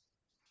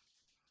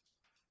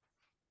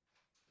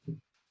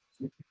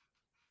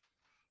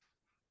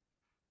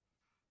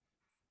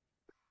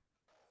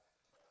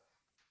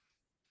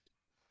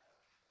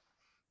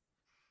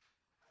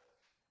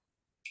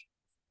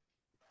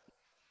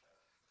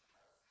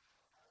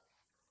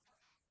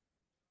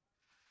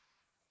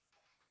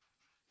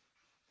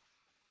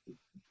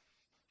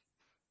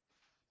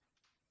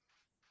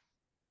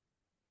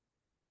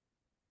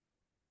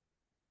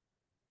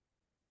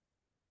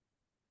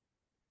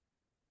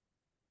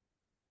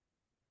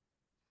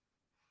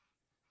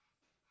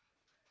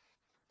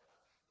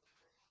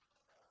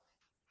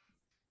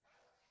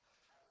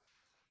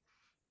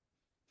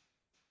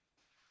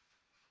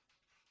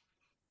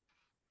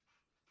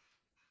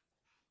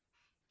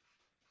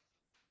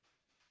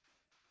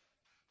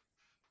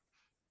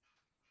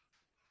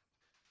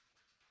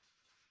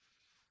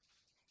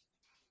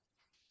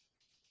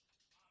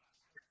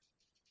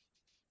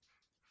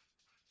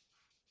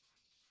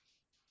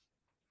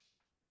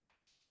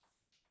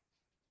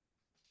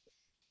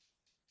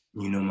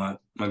 My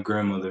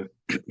grandmother,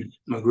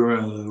 my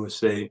grandmother would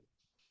say,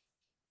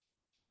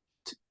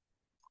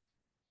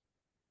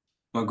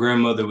 my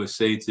grandmother would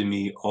say to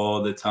me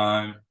all the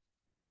time,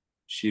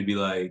 she'd be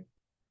like,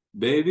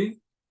 baby,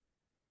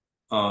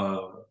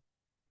 uh,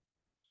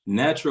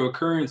 natural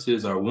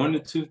occurrences are one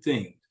of two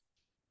things.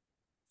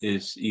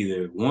 It's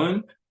either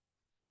one,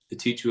 to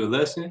teach you a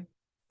lesson,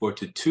 or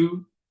to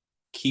two,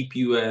 keep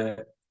you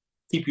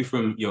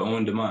from your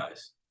own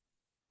demise.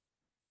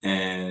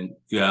 And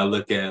you gotta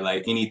look at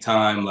like any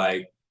time,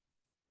 like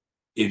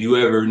if you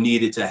ever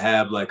needed to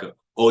have like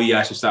oh yeah,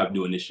 I should stop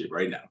doing this shit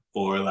right now.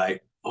 Or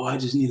like, oh, I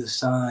just need a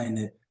sign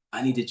that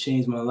I need to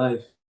change my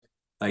life.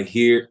 Like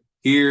hear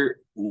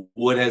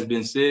what has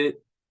been said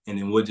and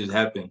then what just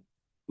happened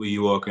with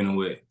you walking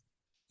away.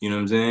 You know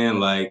what I'm saying?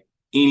 Like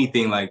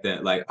anything like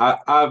that. Like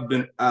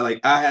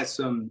I had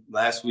some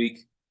last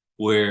week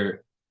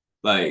where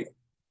like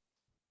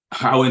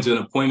I went to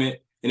an appointment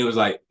and it was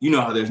like, you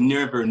know how there's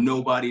never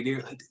nobody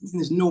there. Like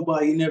there's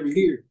nobody never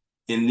here.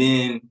 And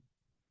then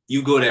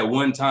you go that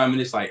one time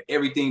and it's like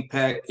everything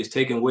packed. It's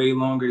taking way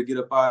longer to get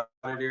up out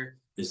of there.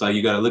 It's like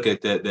you got to look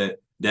at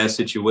that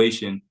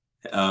situation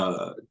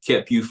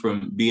kept you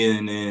from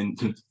being in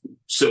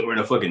somewhere in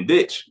a fucking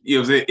ditch. You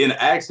know what I'm saying? In an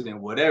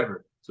accident,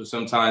 whatever. So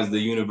sometimes the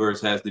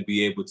universe has to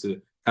be able to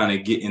kind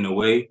of get in the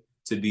way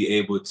to be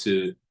able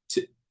to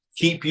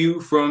keep you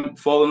from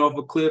falling off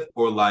a cliff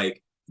or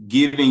like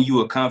giving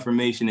you a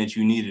confirmation that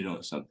you needed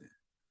on something.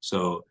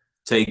 So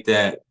take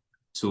that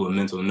to a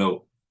mental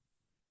note.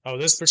 Oh,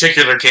 this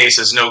particular case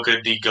is no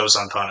good deed goes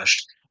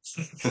unpunished.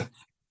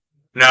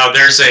 No,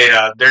 there's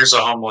a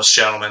homeless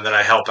gentleman that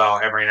I help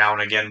out every now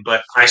and again,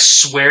 but I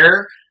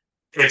swear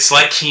it's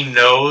like he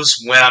knows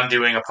when I'm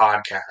doing a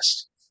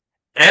podcast.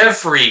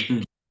 Every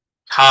Mm.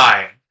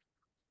 time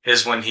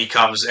is when he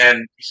comes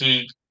and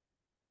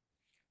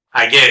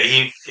I get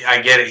it,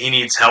 I get it, he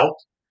needs help,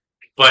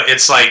 but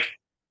it's like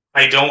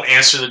I don't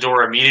answer the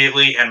door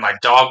immediately and my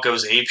dog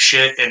goes ape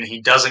shit and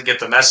he doesn't get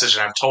the message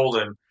and I've told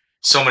him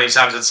so many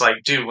times it's like,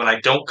 dude, when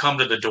I don't come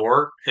to the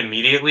door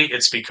immediately,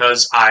 it's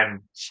because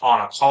I'm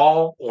on a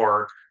call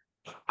or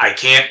I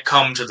can't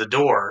come to the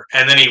door.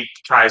 And then he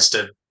tries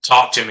to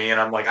talk to me and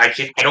I'm like, I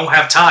don't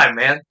have time,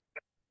 man.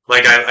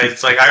 Like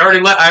it's like I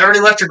already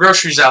left your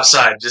groceries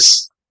outside.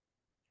 Just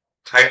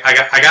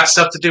I got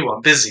stuff to do.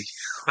 I'm busy.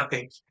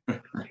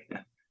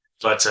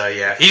 But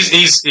yeah,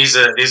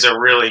 he's a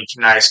really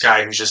nice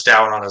guy who's just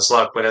down on his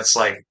luck. But it's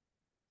like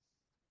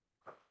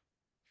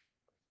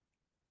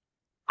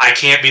I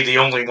can't be the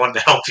only one to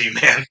help you,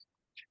 man.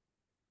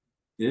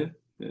 Yeah,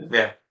 yeah,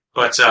 Yeah, I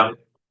but get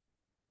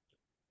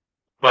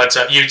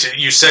it.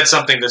 you said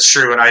something that's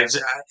true, and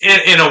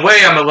in a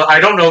way I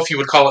don't know if you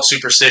would call it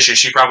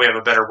superstitious. You probably have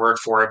a better word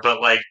for it, but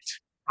like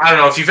I don't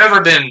know if you've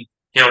ever been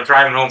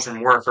driving home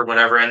from work or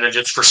whatever, and then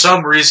just for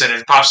some reason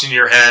it pops into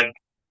your head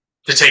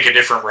to take a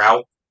different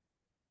route,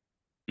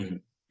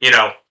 Mhm. you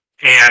know,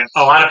 and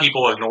a lot of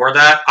people ignore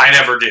that. I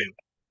never do.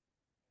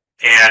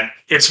 And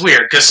it's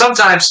weird because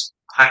sometimes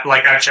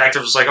I checked.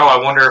 It was like, oh,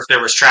 I wonder if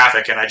there was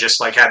traffic, and I just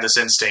like had this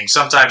instinct.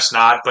 Sometimes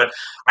not, but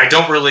I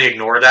don't really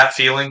ignore that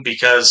feeling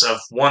because of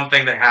one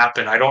thing that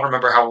happened. I don't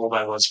remember how old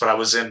I was, but I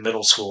was in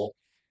middle school,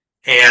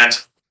 and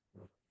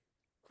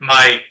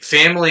my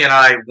family and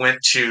I went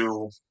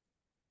to,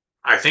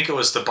 I think it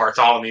was the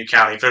Bartholomew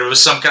County, but it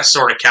was some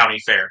sort of county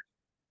fair.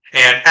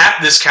 And at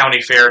this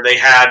county fair, they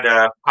had,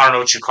 I don't know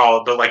what you call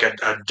it, but like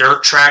a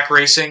dirt track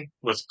racing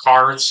with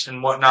cars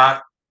and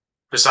whatnot,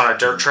 just on a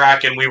dirt Mm.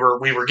 track. And we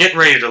were getting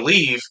ready to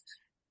leave,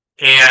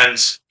 and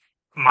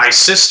my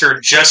sister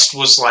just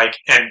was like,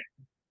 and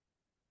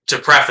to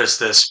preface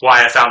this,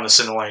 why I found this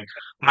annoying.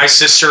 My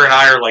sister and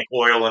I are like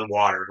oil and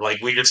water.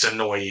 Like we just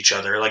annoy each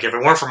other. Like if it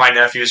weren't for my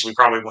nephews, we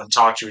probably wouldn't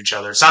talk to each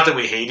other. It's not that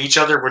we hate each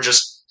other. We're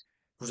just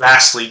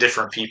vastly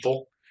different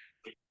people.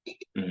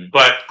 Mm.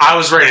 But I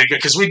was ready to go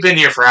because we'd been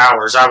here for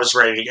hours. I was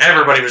ready to.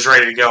 Everybody was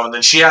ready to go, and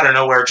then she out of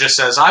nowhere just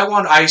says, "I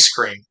want ice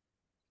cream."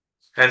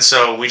 And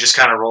so we just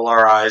kind of roll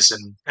our eyes,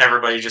 and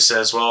everybody just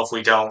says, "Well, if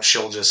we don't,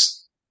 she'll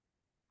just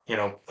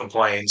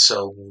complain.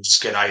 So we'll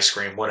just get ice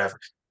cream, whatever."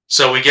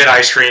 So we get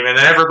ice cream, and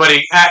then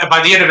everybody,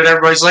 by the end of it,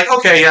 everybody's like,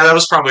 "Okay, yeah, that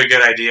was probably a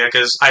good idea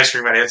because ice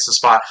cream hits the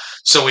spot."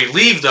 So we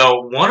leave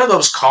though. One of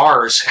those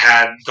cars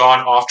had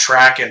gone off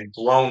track and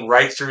blown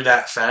right through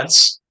that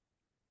fence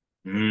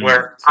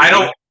where I See?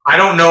 don't I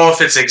don't know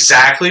if it's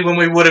exactly when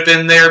we would have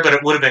been there, but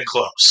it would have been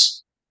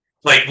close.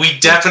 Like we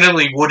Yeah.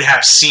 definitely would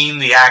have seen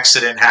the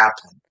accident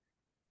happen,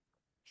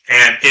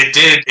 and it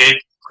did.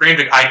 It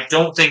creamed. I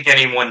don't think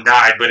anyone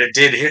died, but it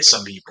did hit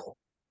some people,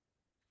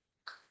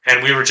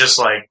 and we were just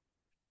like,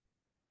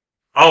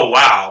 "Oh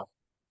wow,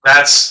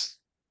 that's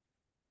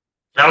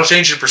that'll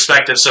change your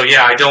perspective." So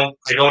yeah, I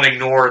don't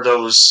ignore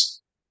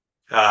those.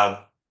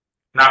 Uh,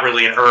 Not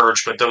really an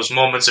urge, but those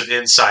moments of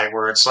insight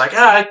where it's like,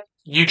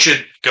 you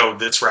should go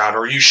this route,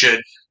 or you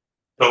should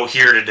go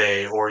here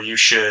today, or you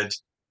should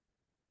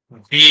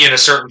be in a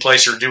certain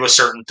place or do a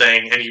certain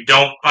thing, and you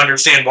don't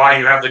understand why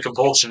you have the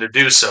compulsion to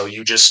do so.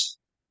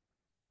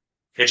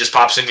 It just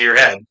pops into your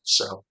head.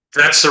 So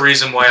that's the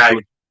reason why I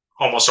Intu-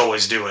 almost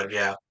always do it.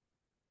 Yeah.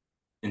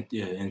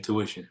 yeah,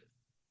 intuition.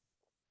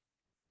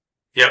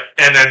 Yep.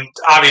 And then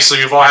obviously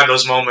we've all had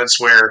those moments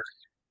where,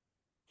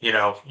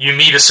 you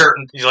meet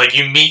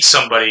you meet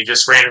somebody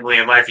just randomly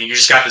in life and you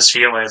just got this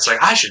feeling. It's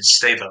like, I should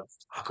stay the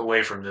fuck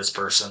away from this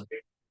person.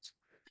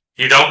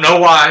 You don't know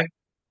why.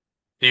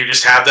 You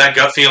just have that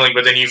gut feeling,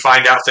 but then you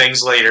find out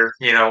things later,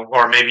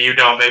 or maybe you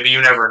don't, maybe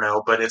you never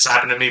know, but it's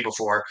happened to me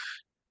before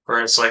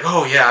where it's like,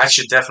 oh yeah, I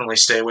should definitely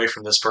stay away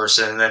from this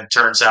person, and then it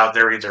turns out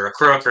they're either a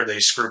crook or they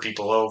screw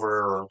people over,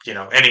 or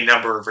any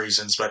number of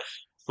reasons. But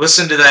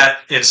listen to that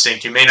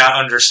instinct. You may not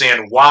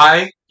understand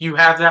why you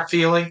have that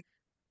feeling,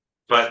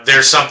 but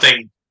there's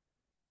something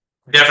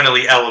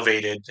definitely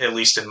elevated, at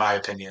least in my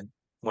opinion,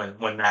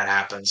 when that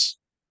happens.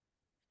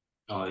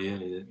 Oh yeah,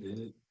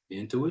 the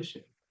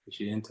intuition. It's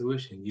your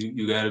intuition.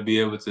 You got to be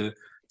able to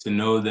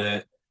know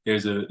that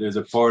there's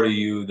a part of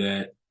you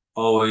that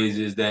always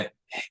is that.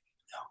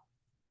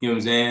 You know what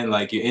I'm saying?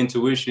 Like your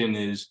intuition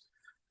is,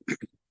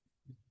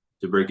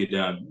 to break it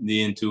down,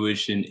 the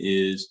intuition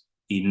is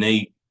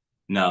innate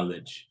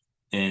knowledge,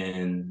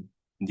 and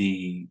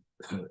the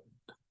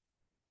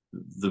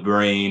the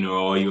brain or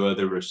all your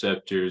other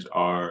receptors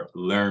are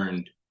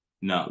learned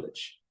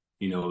knowledge.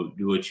 You know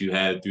what you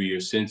had through your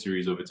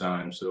sensories over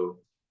time. So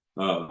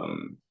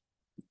um,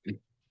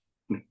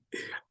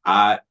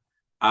 I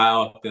I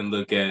often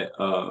look at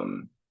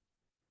the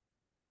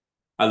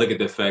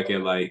fact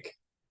that, like,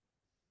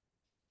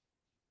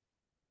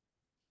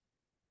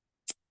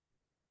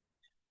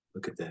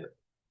 look at that.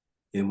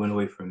 It went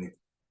away from me.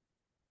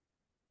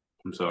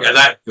 I'm Yeah, sorry.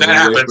 that It that went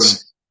away from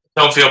happens.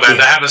 Don't feel bad.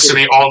 That happens to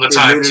me all the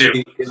time too.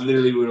 it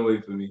literally went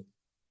away from me.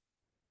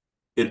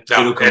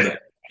 No, It'll come back.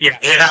 yeah,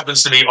 it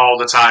happens to me all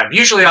the time.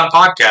 Usually on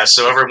podcasts,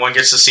 so everyone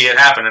gets to see it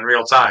happen in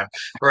real time.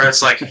 Where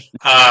it's like, and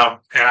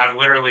I've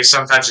literally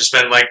sometimes just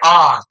been like,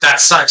 that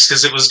sucks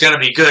because it was gonna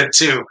be good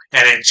too,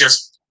 and it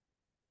just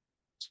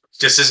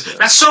is.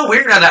 That's so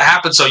weird how that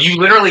happens. So you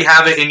literally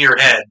have it in your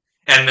head,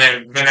 and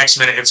then the next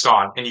minute it's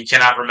gone, and you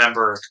cannot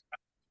remember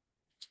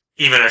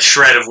even a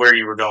shred of where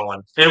you were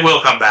going. It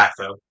will come back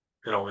though.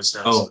 It always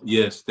Oh does.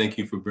 yes, thank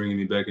you for bringing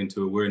me back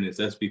into awareness.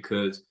 That's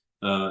because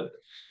uh,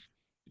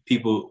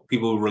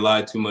 people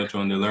rely too much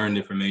on their learned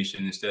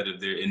information instead of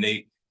their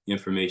innate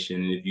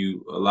information. And if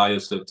you allow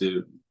yourself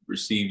to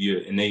receive your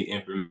innate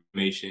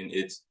information,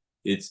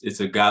 it's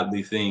a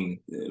godly thing.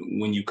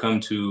 When you come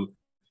to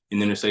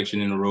an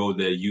intersection in the road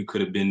that you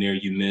could have been there,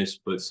 you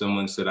missed, but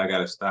someone said, I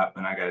gotta stop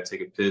and I gotta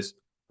take a piss,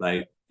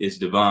 like, it's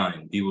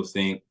divine. People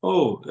think,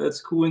 oh,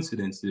 that's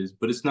coincidences,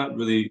 but it's not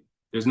really.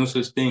 There's no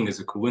such thing as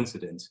a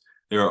coincidence.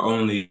 There are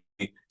only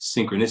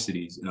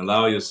synchronicities, and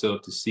allow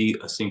yourself to see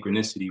a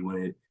synchronicity when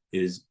it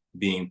is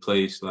being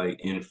placed, like,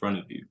 in front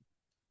of you.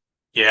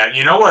 Yeah,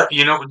 you know what?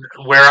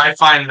 Where I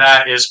find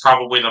that is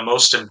probably the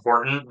most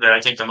important that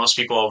I think that most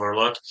people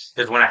overlook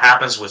is when it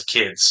happens with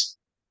kids,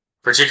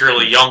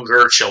 particularly Mm.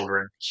 younger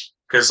children.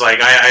 Because like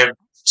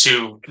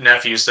two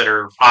nephews that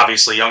are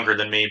obviously younger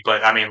than me,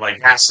 but I mean, like,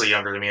 vastly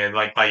younger than me. And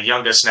like, my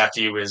youngest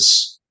nephew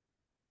is,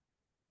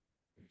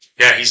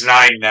 yeah, he's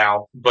 9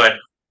 now, but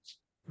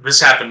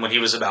this happened when he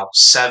was about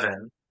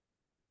 7.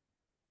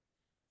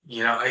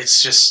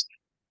 It's just,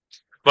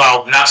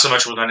 well, not so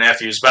much with my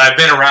nephews, but I've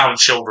been around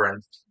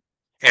children.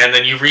 And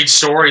then you read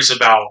stories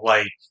about,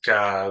 like,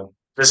 uh,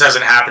 this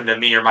hasn't happened to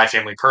me or my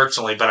family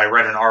personally, but I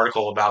read an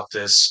article about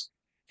this.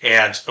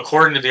 And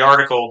according to the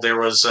article,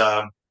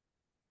 I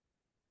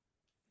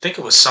think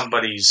it was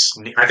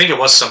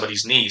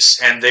somebody's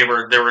niece, and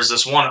there was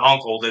this one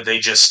uncle that they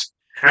just,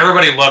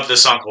 everybody loved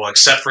this uncle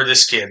except for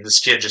this kid. This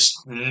kid just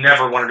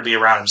never wanted to be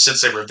around him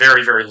since they were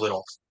very, very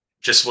little.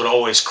 Just would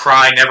always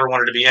cry, never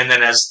wanted to be. And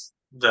then as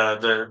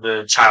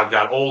the child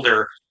got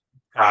older,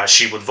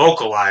 she would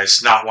vocalize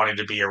not wanting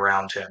to be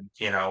around him,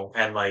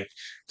 and like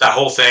that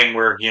whole thing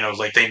where,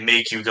 like they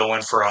make you go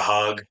in for a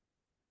hug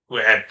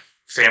at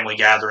family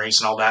gatherings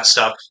and all that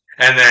stuff.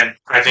 And then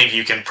I think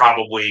you can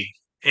probably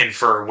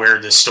infer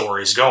where this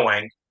story is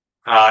going.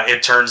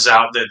 It turns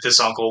out that this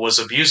uncle was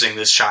abusing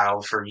this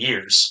child for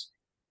years,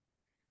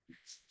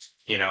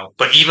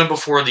 but even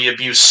before the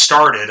abuse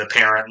started,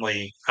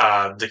 apparently,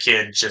 the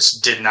kid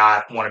just did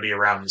not want to be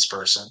around this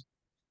person.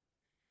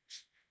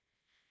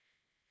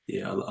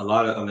 Yeah, a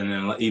lot of, and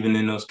then even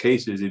in those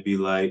cases, it'd be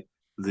like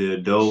the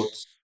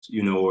adults,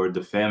 or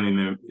the family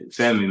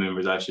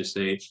members, I should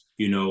say,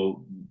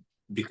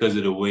 because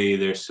of the way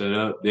they're set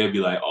up, they'll be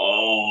like,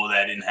 "Oh,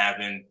 that didn't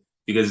happen,"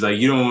 because like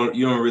you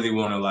don't really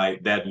want to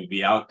like that to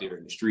be out there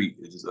in the street.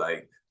 It's just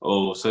like,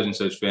 "Oh, such and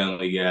such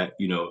family got,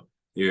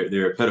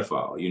 they're a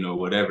pedophile,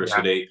 whatever."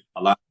 So Yeah.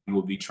 a lot of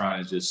people be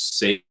trying to just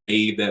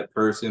save that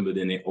person, but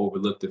then they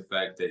overlook the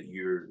fact that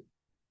you're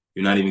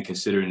not even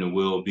considering the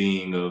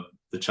well-being of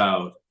the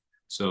child.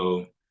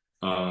 So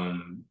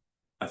um,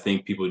 I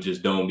think people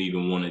just don't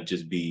even want to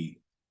just be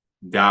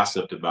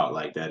gossiped about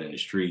like that in the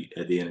street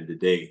at the end of the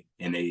day,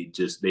 and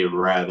they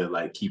rather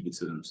like keep it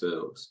to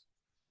themselves.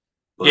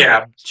 But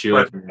Yeah. But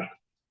children,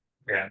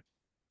 yeah.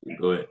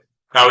 go ahead.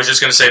 I was just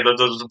going to say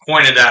the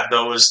point of that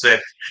though is that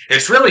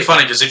it's really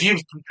funny because if you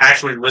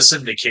actually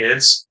listen to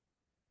kids,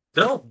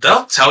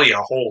 they'll tell you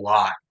a whole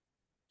lot.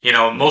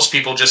 Most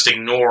people just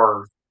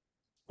ignore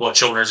what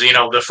children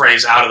are. The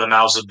phrase "out of the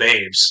mouths of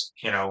babes."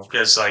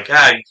 Because like,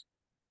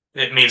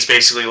 it means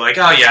basically like,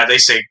 oh yeah,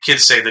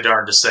 kids say the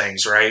darndest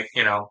things, right?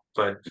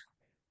 But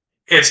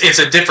it's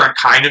a different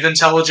kind of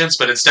intelligence,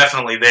 but it's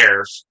definitely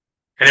there.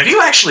 And if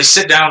you actually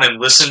sit down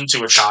and listen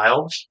to a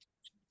child,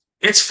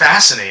 it's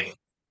fascinating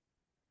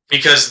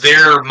because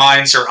their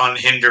minds are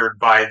unhindered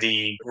by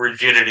the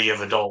rigidity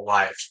of adult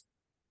life.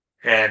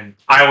 And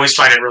I always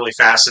find it really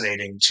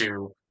fascinating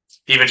to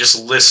even just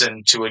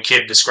listen to a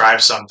kid describe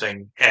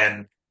something,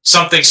 and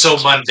something so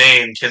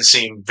mundane can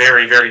seem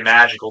very, very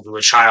magical to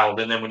a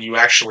child. And then when you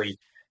actually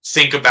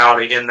think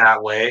about it in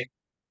that way,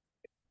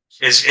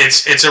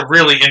 it's a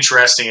really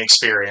interesting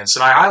experience.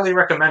 And I highly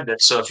recommend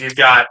it. So if you've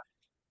got,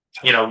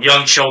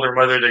 young children,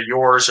 whether they're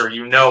yours or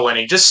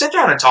any, just sit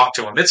down and talk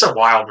to them. It's a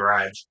wild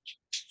ride.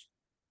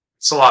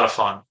 It's a lot of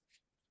fun.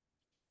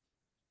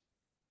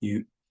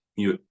 You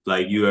you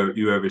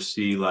ever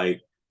see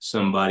like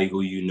somebody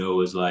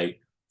who is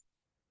like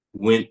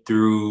went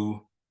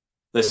through,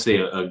 let's say,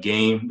 a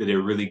game that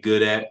they're really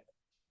good at,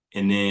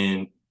 and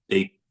then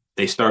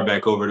they start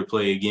back over to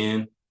play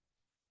again.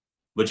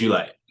 But you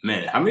like,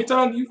 man, how many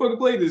times do you fucking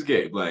play this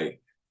game?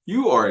 Like,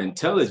 you are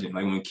intelligent.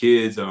 Like when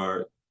kids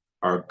are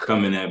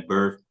coming at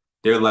birth,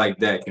 they're like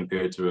that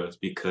compared to us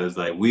because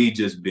like we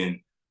just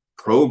been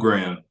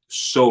programmed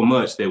so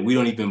much that we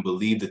don't even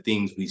believe the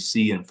things we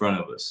see in front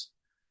of us.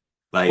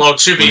 Like Well,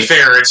 to be when it,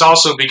 fair, it's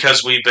also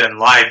because we've been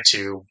lied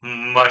to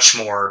much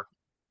yeah,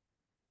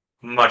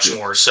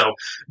 more. So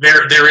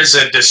there is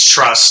a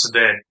distrust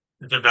that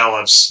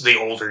develops the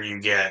older you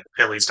get.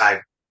 At least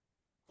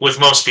with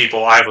most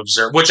people I've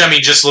observed. Which, I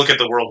mean, just look at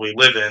the world we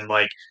live in.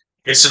 Like,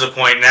 it's to the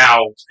point now.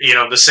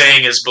 The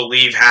saying is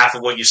believe half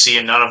of what you see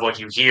and none of what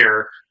you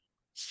hear.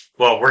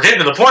 Well, we're getting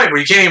to the point where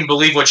you can't even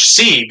believe what you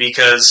see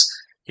because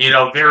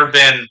there have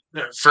been,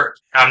 for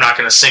I'm not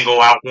going to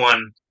single out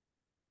one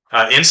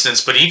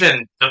instance, but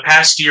even the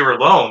past year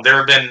alone, there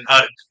have been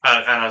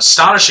an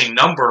astonishing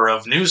number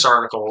of news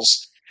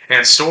articles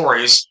and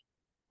stories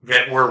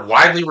that were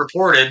widely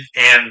reported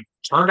and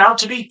turned out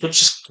to be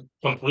just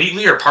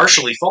completely or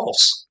partially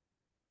false.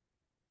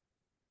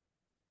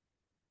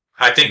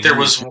 I they think there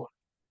want you was,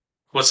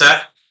 what's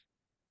that?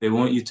 they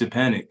want you to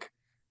panic.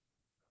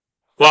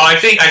 Well, I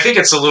think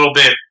it's a little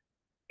bit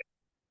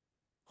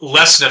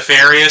less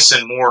nefarious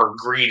and more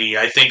greedy.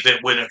 I think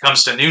that when it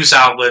comes to news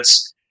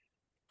outlets,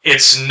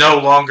 it's no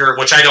longer,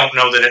 which I don't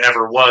know that it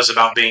ever was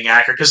about being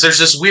accurate, because there's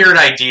this weird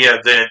idea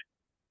that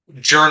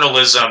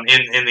journalism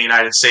in the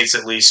United States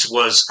at least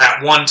was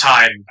at one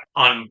time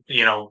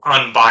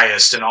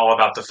unbiased and all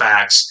about the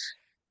facts.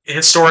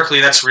 Historically,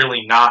 that's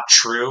really not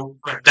true.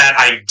 That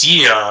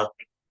idea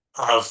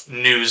of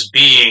news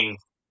being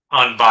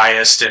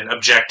unbiased and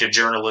objective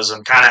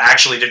journalism kind of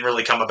actually didn't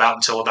really come about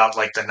until about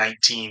like the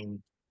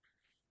 19,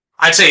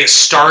 I'd say it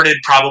started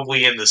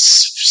probably in the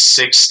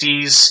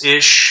 60s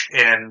ish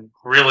and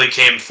really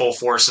came full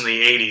force in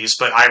the 80s.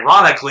 But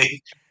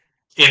ironically,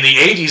 in the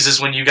 80s is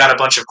when you got a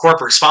bunch of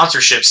corporate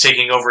sponsorships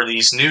taking over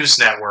these news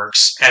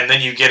networks, and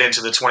then you get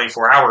into the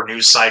 24-hour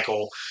news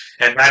cycle,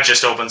 and that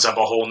just opens up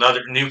a whole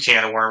nother new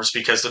can of worms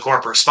because the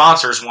corporate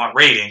sponsors want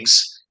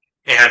ratings,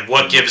 and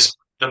what Mhm. gives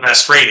the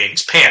best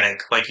ratings?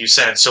 Panic, like you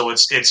said. So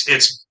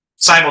it's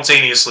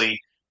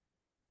simultaneously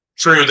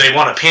true. They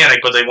want to panic,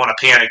 but they want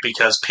to panic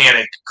because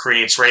panic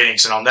creates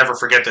ratings. And I'll never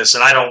forget this.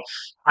 And I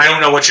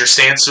don't know what your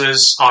stance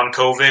is on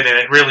COVID, and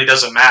it really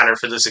doesn't matter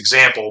for this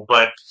example,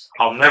 but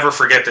I'll never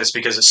forget this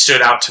because it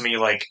stood out to me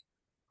like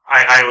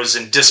I was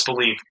in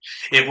disbelief.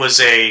 It was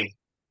a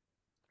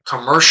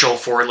commercial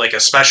for like a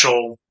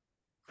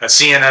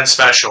CNN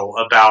special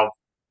about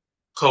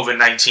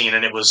COVID-19,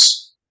 and it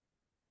was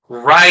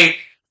right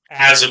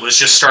as it was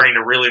just starting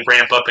to really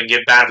ramp up and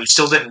get bad. We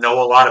still didn't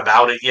know a lot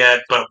about it yet,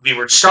 but we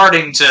were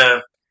starting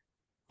to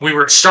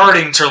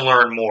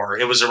learn more.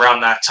 It was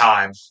around that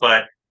time,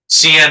 but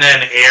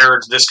CNN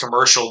aired this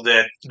commercial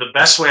that the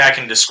best way I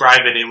can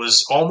describe it, it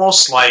was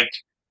almost like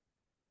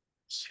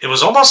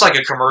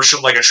a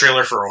commercial, like a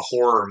trailer for a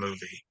horror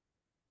movie.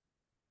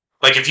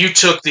 Like if you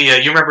took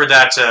you remember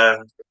that?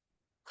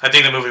 I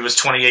think the movie was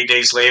 28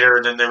 Days Later,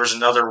 and then there was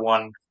another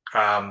one.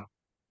 Um,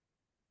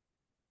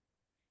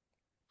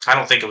 I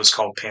don't think it was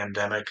called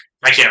Pandemic.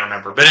 I can't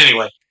remember, but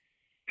anyway,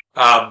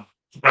 Um,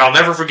 but I'll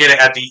never forget it.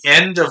 At the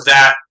end of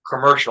that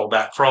commercial,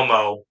 that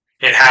promo,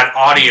 it had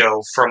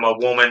audio from a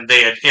woman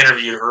they had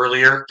interviewed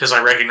earlier because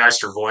I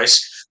recognized her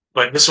voice.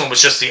 But this one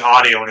was just the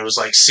audio, and it was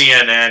like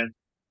CNN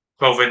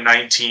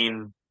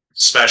COVID-19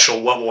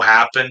 special. What will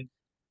happen?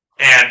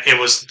 And it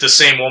was the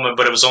same woman,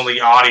 but it was only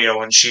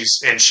audio. And she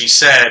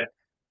said,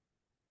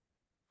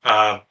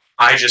 uh,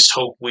 "I just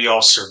hope we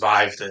all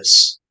survive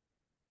this."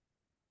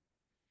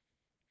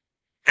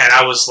 And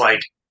I was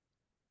like,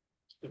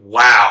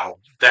 "Wow,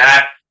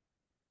 that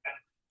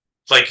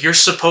like you're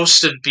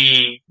supposed to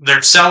be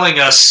they're selling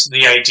us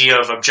the idea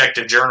of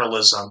objective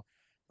journalism,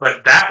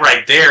 but that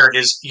right there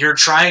is you're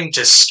trying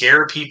to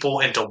scare people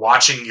into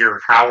watching your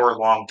hour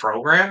long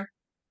program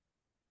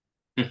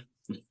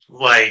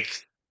like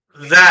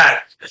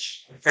that.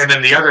 And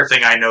then the other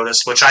thing I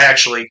noticed, which I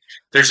actually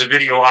there's a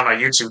video on my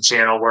YouTube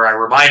channel where I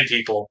remind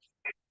people,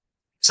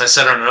 as I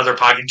said on another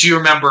podcast. Do you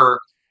remember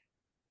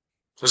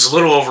it was a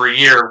little over a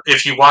year.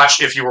 If you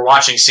were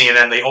watching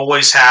CNN, they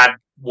always had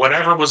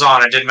whatever was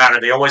on. It didn't matter.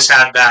 They always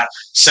had that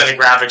set of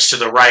graphics to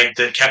the right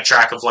that kept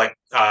track of like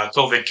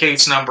COVID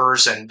case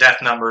numbers and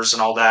death numbers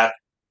and all that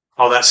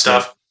Yeah.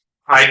 stuff.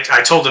 I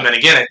told them, and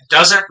again, it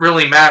doesn't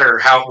really matter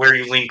where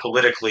you lean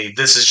politically.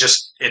 This is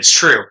just it's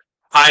true.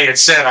 I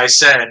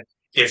said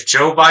if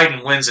Joe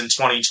Biden wins in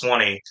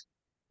 2020,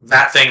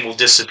 that thing will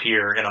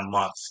disappear in a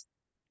month,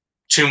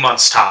 2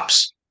 months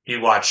tops. You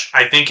watch.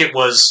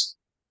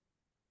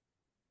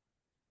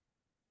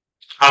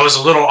 I was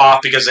a little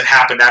off because it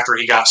happened after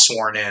he got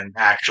sworn in,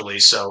 actually.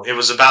 So it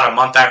was about a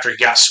month after he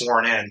got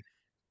sworn in.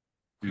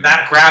 Mhm.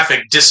 That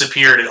graphic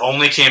disappeared. It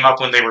only came up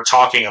when they were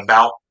talking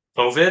about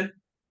COVID.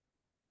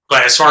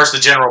 But as far as the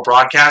general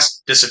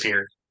broadcast,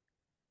 disappeared.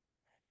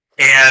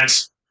 And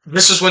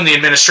this is when the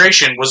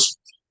administration was,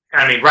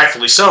 I mean,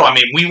 rightfully so. I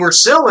mean, we were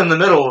still in the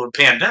middle of a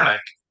pandemic.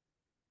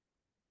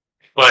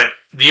 But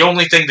the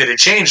only thing that had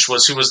changed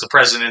was who was the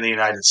president of the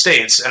United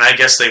States. And I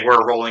guess they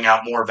were rolling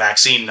out more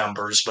vaccine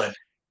numbers, but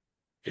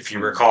if you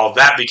Mhm. recall,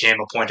 that became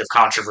a point of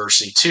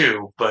controversy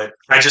too. But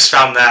I just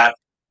found that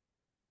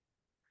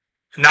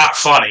not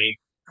funny,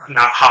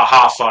 not ha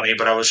ha funny,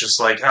 but I was just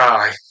like, oh,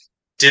 I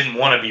didn't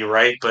want to be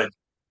right, but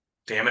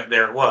damn it,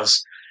 there it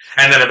was.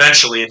 And then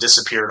eventually it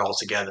disappeared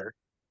altogether.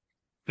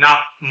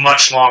 Not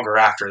much longer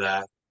after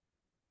that.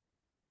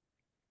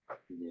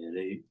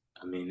 Yeah,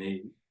 I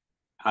mean,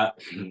 I,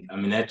 I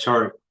mean, that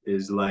chart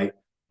is like,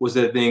 what's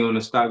that thing on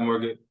the stock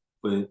market?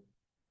 When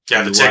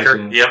Yeah, when the you're ticker.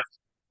 watching, Yep.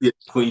 yeah,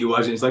 when you're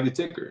watching, it's like a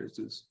ticker. It's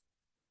just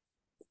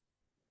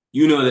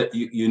you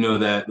know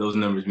that those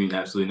numbers mean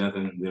absolutely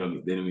nothing. They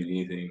don't mean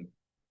anything.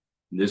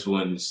 This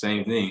one, the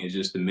same thing. It's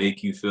just to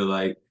make you feel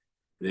like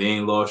they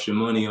ain't lost your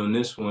money on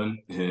this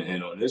one,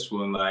 and on this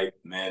one, like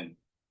man,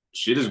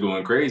 shit is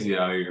going crazy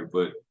out here.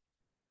 But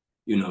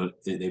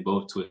they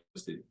both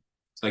twisted.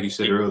 It's like you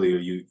said earlier.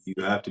 You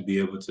have to be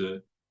able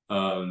to,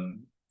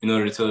 in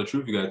order to tell the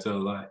truth, you got to tell a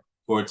lie,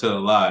 or tell a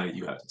lie,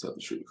 you have to tell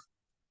the truth.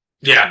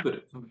 Yeah.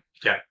 But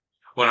Yeah.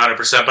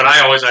 100%. But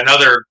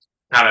another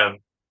kind of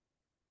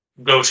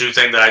go-to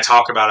thing that I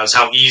talk about is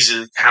how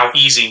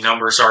easy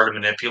numbers are to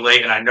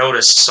manipulate. And I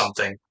noticed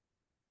something,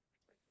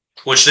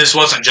 which this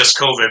wasn't just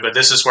COVID, but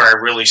this is where I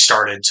really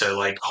started to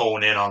like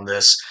hone in on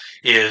this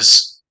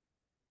is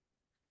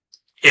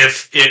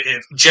if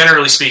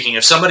generally speaking,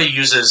 if somebody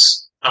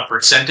uses a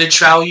percentage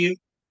value,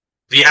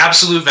 the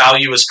absolute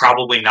value is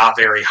probably not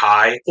very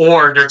high,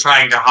 or they're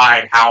trying to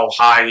hide how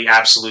high the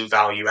absolute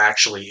value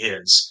actually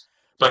is.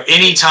 But yeah,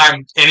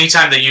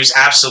 anytime they use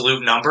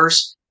absolute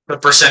numbers, the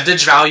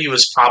percentage value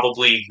is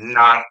probably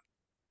not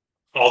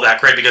all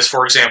that great because,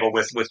 for example,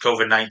 with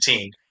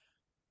COVID-19,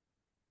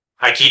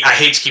 I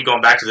hate to keep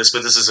going back to this,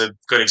 but this is a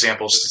good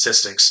example of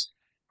statistics.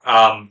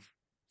 Um,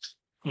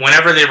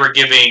 Whenever they were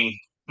giving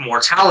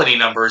mortality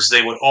numbers,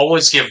 they would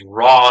always give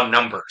raw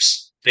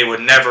numbers. They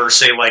would never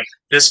say like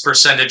this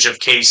percentage of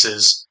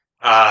cases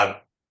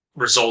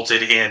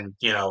resulted in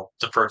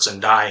the person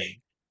dying.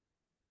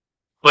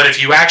 But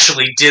if you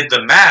actually did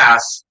the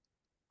math,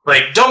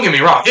 like don't get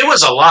me wrong, it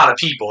was a lot of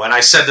people, and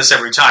I said this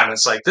every time.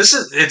 It's like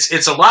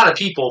it's a lot of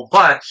people,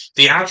 but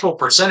the actual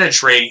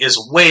percentage rate is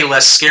way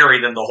less scary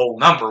than the whole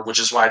number, which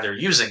is why they're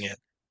using it.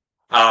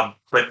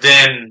 But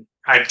then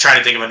I'm trying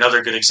to think of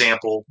another good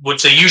example,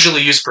 which they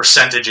usually use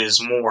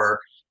percentages more.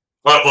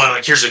 Well,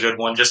 like here's a good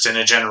one, just in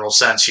a general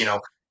sense.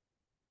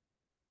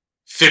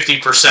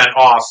 50%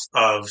 off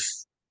of.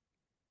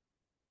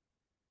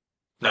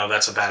 No,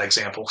 that's a bad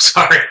example.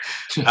 Sorry.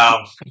 Um,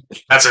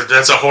 that's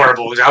a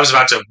horrible. I was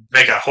about to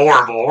make a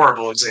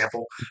horrible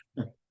example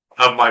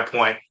of my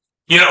point.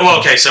 Well,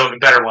 okay, so a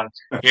better one.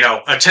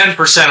 A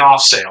 10%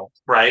 off sale,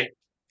 right?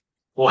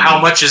 Well, how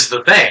Mm-hmm. much is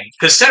the thing?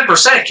 Because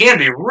 10% can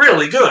be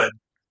really good.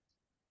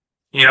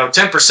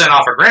 10%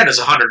 off a grand is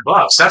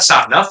 $100. That's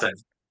not nothing.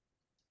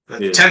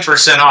 Yeah,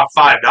 10% off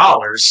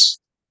 $5,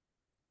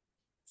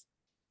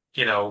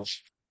 you know,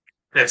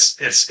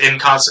 it's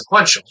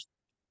inconsequential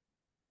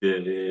yeah.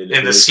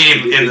 in the But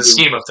scheme in the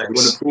scheme of they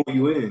want to things. pull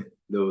you in,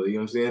 though. You know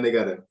what I'm saying? They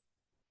gotta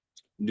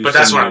do But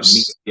that's something what to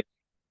meet.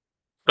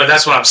 but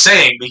that's what I'm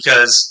saying,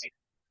 because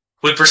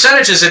with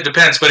percentages it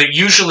depends, but it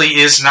usually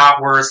is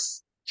not worth,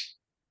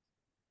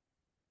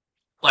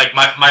 like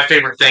my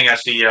favorite thing at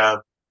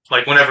the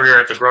like whenever you're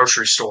at the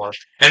grocery store.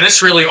 And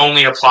this really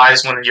only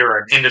applies when you're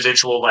an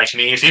individual like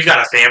me. If you've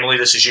got a family,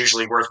 this is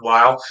usually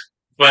worthwhile.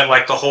 But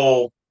like the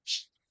whole,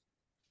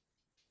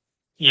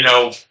 you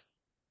know,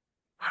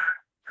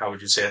 how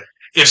would you say it?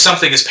 If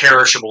something is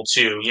perishable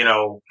too,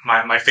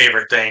 my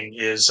favorite thing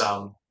is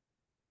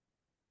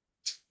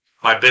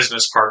my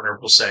business partner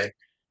will say,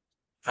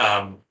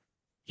 um,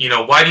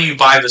 why do you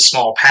buy the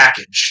small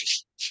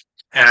package?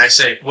 And I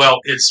say, well,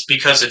 it's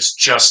because it's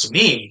just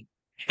me.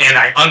 And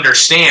I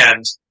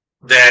understand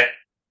that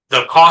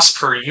the cost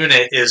per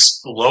unit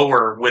is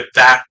lower with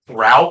that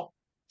route,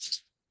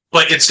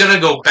 but it's going to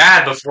go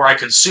bad before I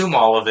consume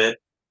all of it.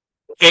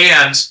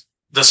 And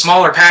the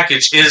smaller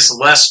package is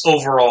less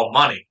overall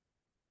money.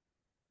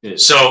 Yeah.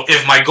 So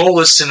if my goal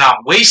is to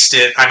not waste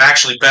it, I'm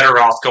actually better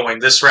off going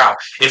this route.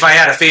 If I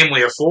had a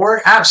family of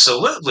four,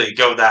 absolutely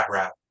go that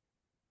route.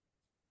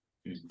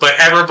 But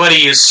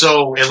everybody is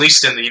so, at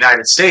least in the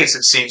United States,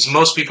 it seems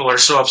most people are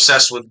so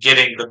obsessed with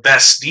getting the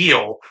best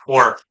deal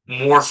or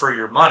more for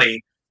your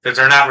money that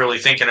they're not really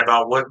thinking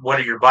about what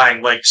are you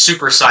buying, like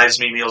supersize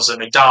me meals at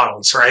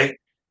McDonald's, right?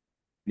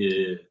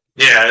 Yeah.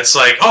 Yeah, it's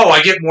like, oh,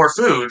 I get more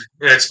food.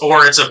 It's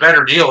a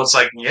better deal. It's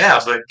like, yeah,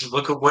 but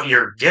look at what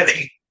you're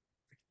getting.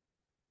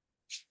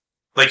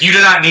 Like you do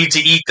not need to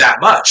eat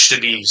that much to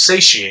be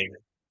satiated.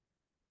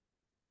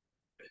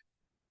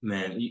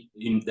 Man,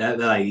 that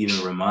like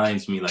even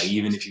reminds me, like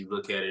even if you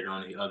look at it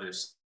on the other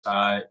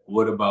side,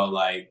 what about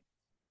like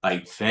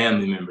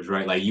family members,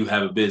 right? Like you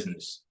have a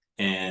business,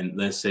 and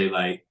let's say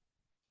like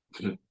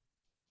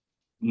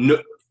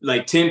no,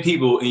 like 10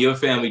 people in your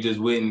family just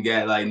went and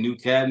got like new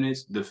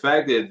cabinets. The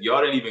fact that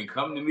y'all didn't even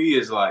come to me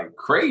is like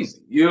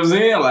crazy. You know what I'm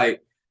saying?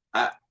 Like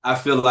I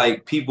feel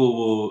like people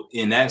will,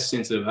 in that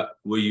sense of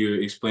where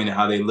you're explaining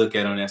how they look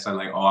at it on that side,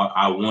 like, oh,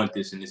 I want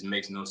this, and this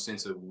makes no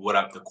sense of what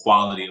I'm the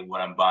quality of what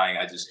I'm buying.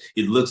 I just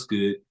it looks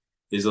good.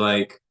 Is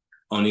like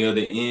on the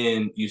other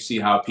end, you see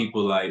how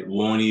people like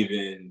won't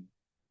even.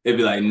 They'd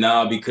be like,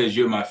 nah, because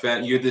you're my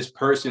fan, you're this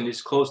person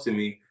that's close to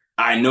me.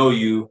 I know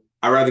you.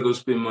 I'd rather go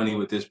spend money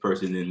with this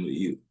person than with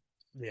you.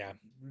 Yeah,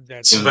 You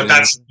that's know what But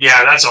I'm saying?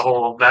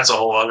 that's a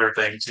whole other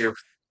thing too.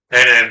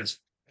 And then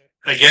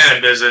again,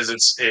 in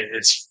business,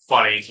 it's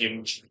funny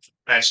you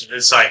mentioned.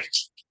 It's like,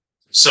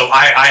 so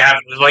I have,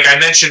 like I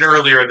mentioned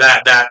earlier,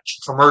 that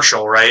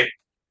commercial, right?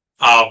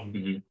 Um,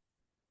 Mhm.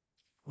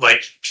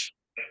 like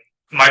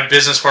my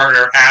business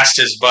partner asked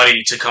his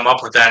buddy to come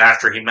up with that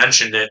after he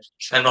mentioned it,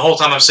 and the whole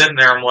time I'm sitting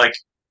there, I'm like,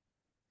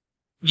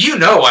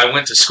 I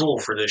went to school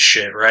for this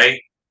shit, right?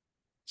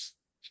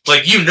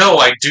 Like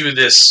I do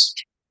this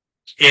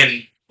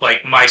in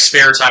like my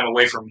spare time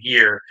away from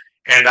here,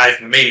 and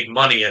I've made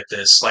money at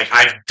this. Like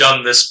I've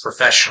done this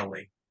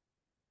professionally.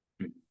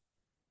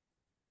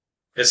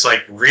 It's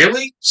like,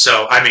 really?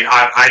 So, I mean,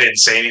 I didn't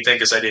say anything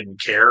because I didn't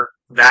care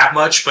that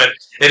much, but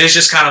it is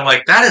just kind of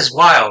like, that is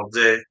wild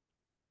that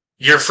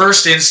your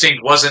first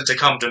instinct wasn't to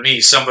come to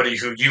me, somebody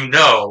who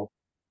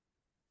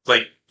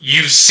like,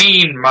 you've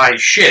seen my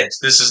shit.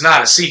 This is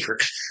not a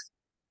secret.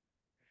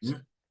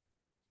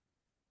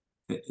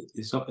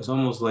 It's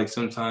almost like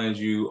sometimes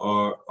you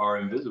are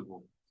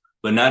invisible,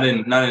 but not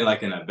in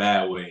like in a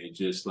bad way.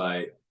 Just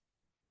like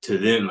to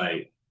them,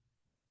 like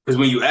because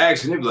when you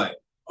ask, them, they be like,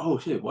 "Oh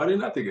shit, why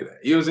didn't I think of that?"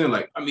 You know what I'm saying?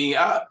 Like, I mean, you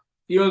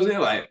know what I'm saying?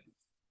 Like,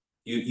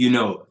 you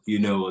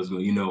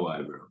know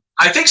why, bro.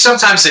 I think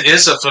sometimes it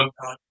is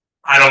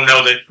I don't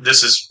know that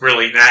this is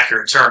really an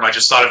accurate term. I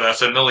just thought of a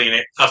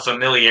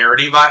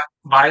familiarity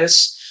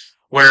bias,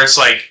 where it's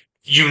like,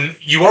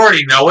 you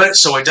already know it,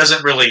 so it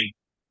doesn't really,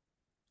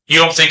 you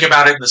don't think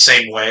about it in the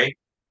same way.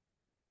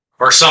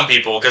 Or some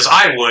people, because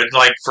I would,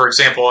 like, for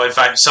example, if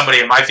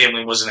somebody in my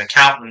family was an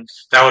accountant,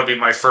 that would be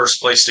my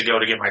first place to go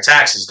to get my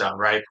taxes done,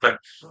 right? But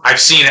I've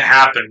seen it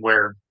happen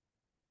where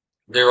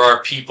there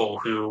are people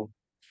who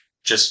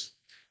just,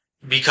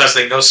 because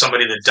they know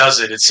somebody that does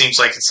it, it seems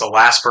like it's the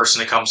last person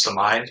that comes to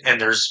mind, and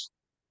there's,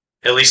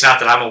 at least not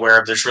that I'm aware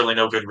of, there's really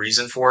no good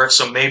reason for it.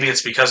 So maybe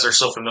it's because they're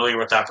so familiar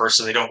with that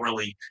person, they don't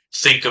really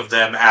think of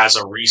them as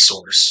a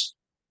resource,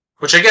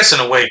 which I guess in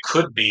a way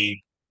could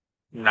be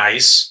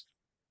nice.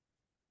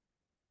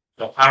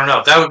 But I don't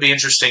know. That would be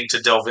interesting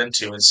to delve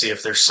into and see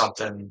if there's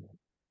something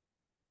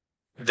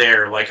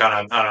there, like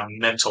on a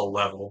mental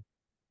level.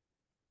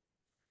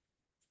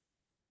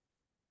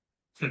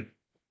 Hmm.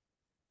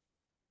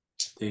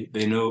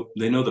 They know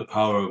the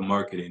power of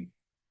marketing.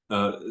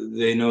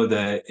 They know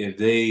that if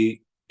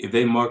they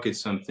market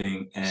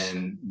something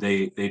and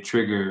they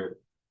trigger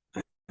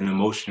an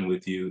emotion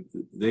with you,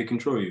 they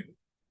control you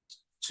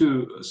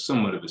to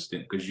somewhat of a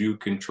extent because you're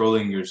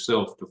controlling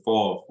yourself to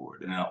fall for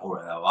it and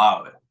or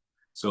allow it.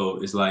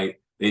 So it's like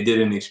they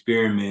did an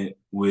experiment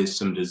with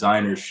some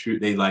designer shoe.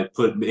 They like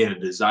put in a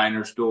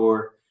designer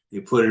store. They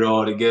put it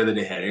all together.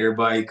 They had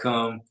everybody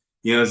come.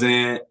 You know what I'm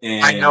saying?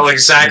 I know And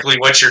exactly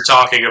what you're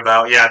talking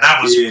about. Yeah,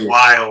 that was yeah,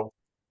 wild.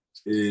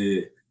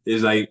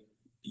 it's like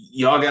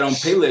y'all got on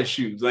Payless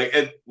shoes.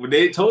 Like when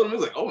they told him, it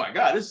was like, oh my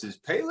god, this is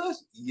Payless.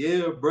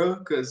 Yeah, bro,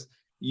 because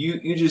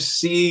you just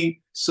see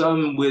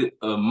some with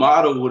a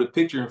model with a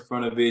picture in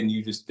front of it, and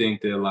you just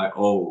think they're like,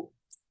 oh,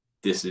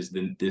 this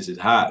is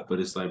hot,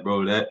 but it's like,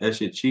 bro, that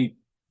shit cheap.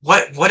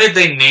 What did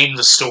they name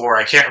the store?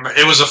 I can't remember.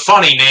 It was a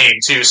funny name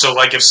too. So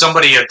like if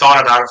somebody had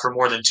thought about it for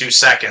more than 2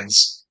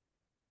 seconds,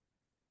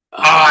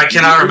 I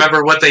cannot It,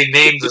 remember what they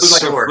named the it was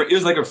like store. it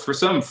was like a for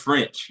some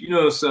French,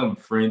 some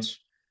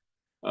French.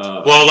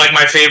 Uh, Well, like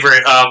my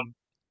favorite.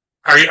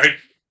 Are you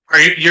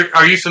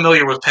are you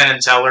familiar with Penn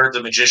and Teller,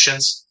 the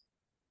magicians?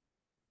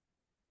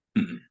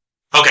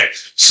 Okay,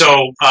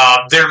 so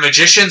they're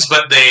magicians,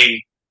 but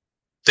they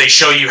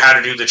show you how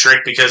to do the trick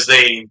because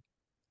they're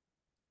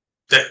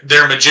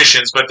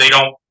magicians, but they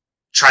don't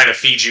try to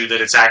feed you that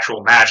it's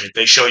actual magic.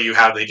 They show you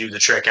how they do the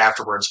trick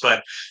afterwards.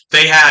 But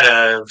they had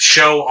a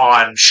show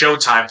on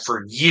Showtime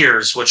for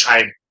years, which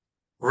I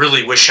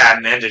really wish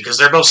hadn't ended because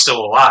they're both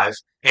still alive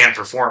and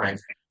performing.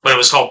 But it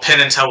was called Penn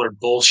and Teller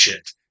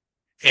Bullshit.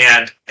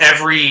 And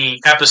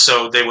every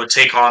episode, they would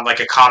take on like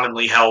a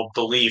commonly held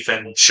belief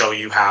and show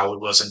you how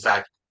it was, in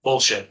fact,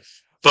 bullshit.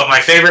 But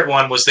my favorite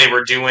one was they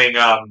were doing,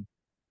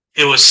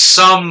 it was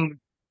some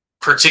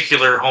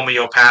particular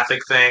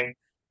homeopathic thing.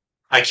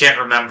 I can't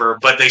remember,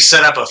 but they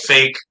set up a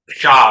fake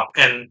shop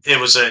and it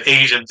was an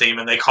Asian theme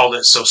and they called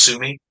it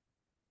Sosumi.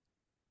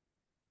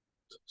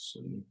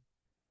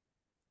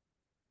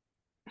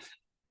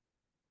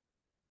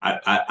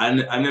 I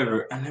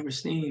never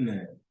seen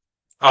that.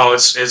 Oh,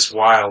 it's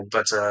wild,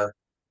 but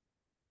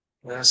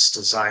best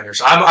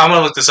designers. I'm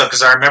gonna look this up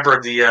because I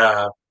remember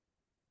the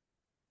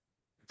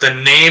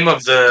name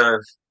of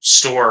the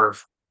store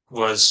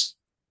was,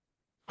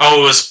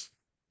 oh, it was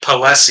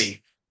Palesi.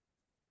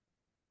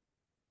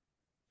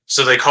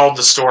 So they called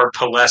the store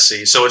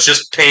Palesi. So it's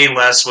just pay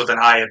less with an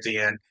I at the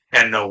end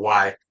and no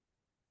Y.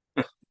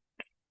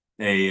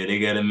 Hey, yeah, they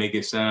gotta make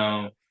it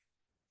sound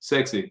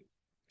sexy.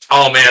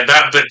 Oh man,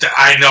 but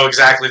I know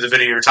exactly the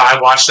video you're talking.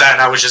 I watched that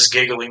and I was just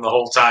giggling the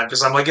whole time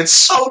because I'm like, it's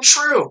so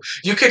true.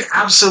 You could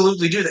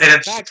absolutely do that. And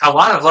in fact, a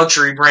lot of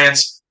luxury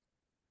brands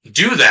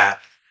do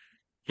that.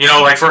 You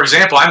know, like for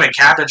example, I'm in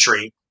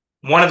cabinetry.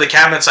 One of the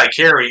cabinets I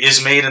carry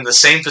is made in the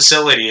same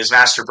facility as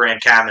Master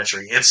Brand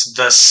Cabinetry. It's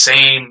the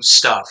same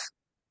stuff.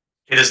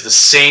 It is the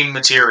same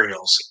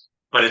materials,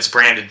 but it's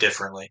branded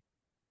differently.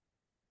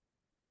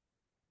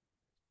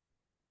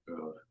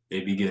 They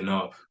be getting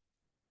off.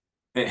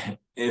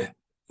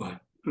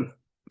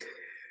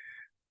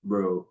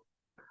 Bro,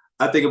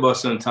 I think about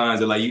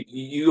sometimes that like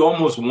you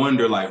almost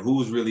wonder like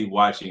who's really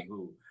watching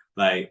who.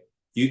 Like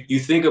you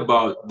think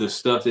about the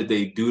stuff that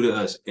they do to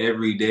us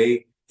every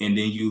day, and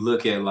then you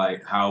look at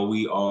like how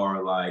we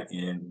are like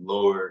in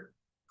lower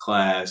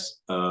class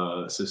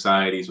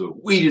societies where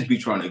we just be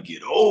trying to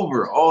get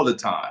over all the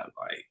time.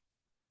 Like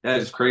that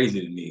is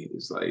crazy to me.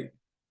 It's like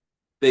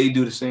they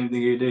do the same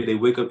thing every day. They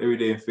wake up every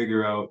day and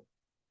figure out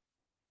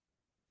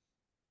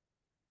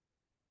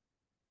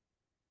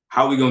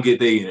how we gonna get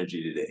their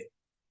energy today.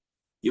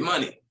 Your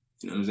money.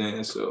 You know what I'm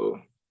saying? So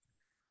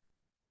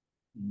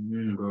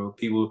bro.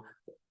 People,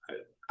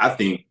 I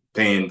think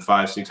paying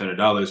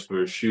 $500-600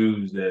 for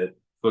shoes that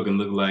fucking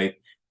look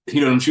like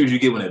them shoes you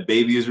get when a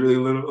baby is really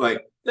little.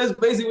 Like that's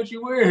basically what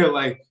you wear here.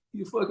 Like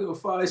you fucking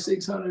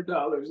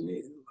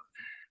 $500-600.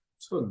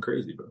 It's fucking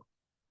crazy, bro.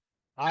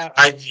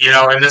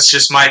 And this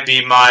just might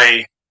be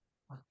my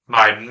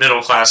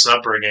middle class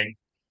upbringing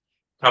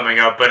coming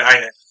up, but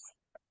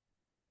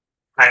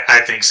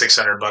I think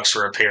 $600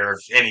 for a pair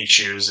of any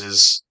shoes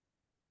is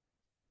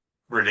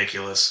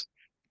ridiculous.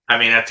 I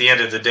mean, at the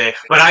end of the day,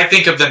 but I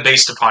think of them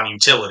based upon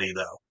utility,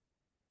 though.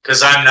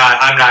 because I'm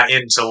not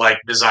into like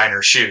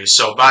designer shoes.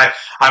 So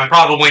I'm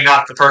probably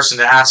not the person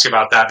to ask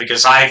about that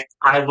because I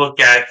look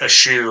at a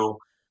shoe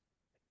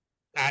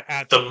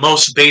at the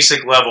most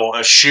basic level.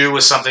 A shoe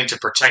is something to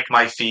protect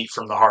my feet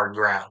from the hard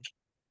ground.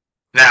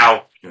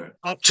 Now, Yeah.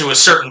 up to a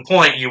certain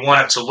point, you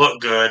want it to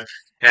look good,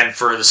 and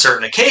for the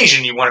certain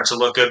occasion, you want it to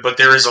look good. But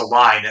there is a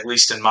line, at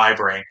least in my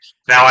brain.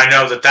 Now, I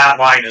know that that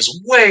line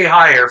is way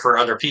higher for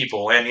other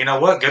people, and you know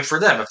what? Good for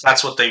them. If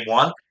that's what they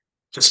want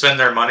to spend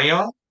their money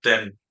on,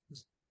 then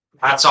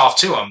hats off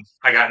to them.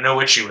 I got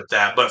no issue with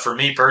that. But for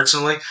me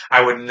personally,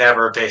 I would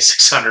never pay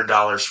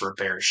 $600 for a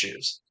pair of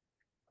shoes.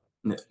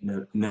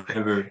 Never,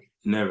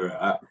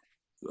 never.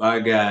 I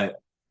got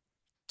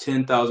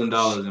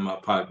 $10,000 in my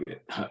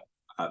pocket. I,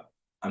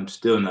 I'm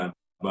still not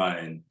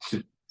buying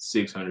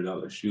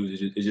 $600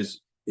 shoes.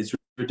 It's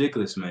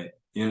ridiculous, man.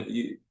 You know,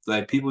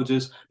 like people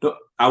just don't.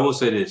 I will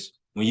say this: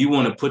 when you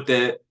want to put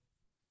that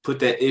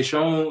ish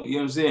on, you know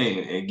what I'm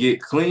saying, and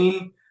get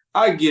clean,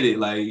 I get it.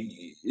 Like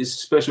it's a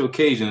special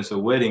occasion, it's a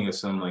wedding or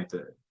something like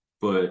that.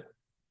 But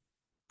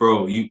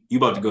bro, you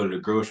about to go to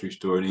the grocery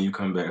store and then you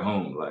come back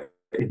home. Like,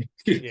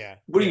 Yeah,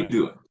 what are you yeah.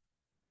 doing?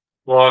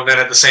 Well, and then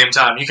at the same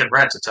time, you can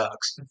rent a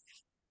tux.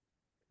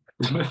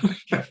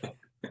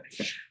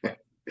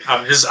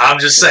 I'm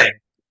just saying.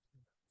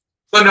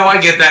 But no,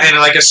 I get that, and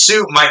like a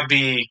suit might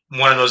be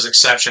one of those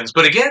exceptions.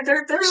 But again,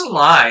 there's a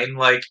line.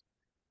 Like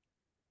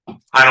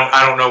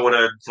I don't know what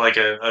a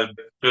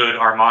good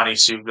Armani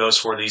suit goes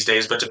for these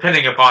days, but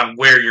depending upon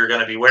where you're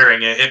going to be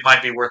wearing it, it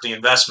might be worth the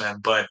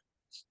investment. But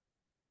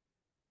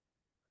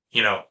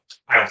you know,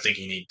 I don't think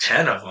you need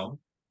 10 of them.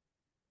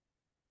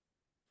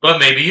 But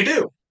maybe you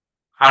do.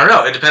 I don't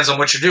know. It depends on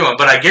what you're doing.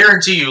 But I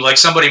guarantee you, like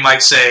somebody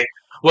might say,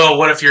 "Well,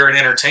 what if you're in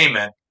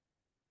entertainment?"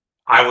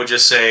 I would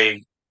just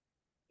say,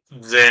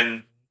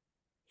 then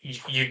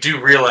you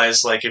do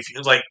realize, like if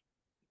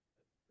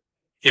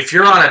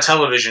you're on a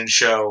television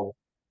show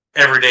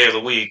every day of the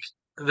week,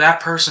 that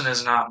person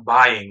is not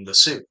buying the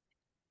suit.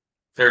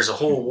 There's a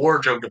whole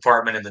wardrobe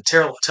department in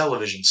the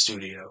television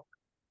studio.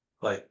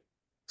 Like,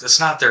 that's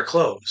not their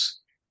clothes.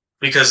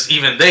 Because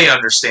even they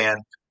understand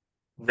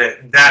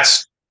that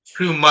that's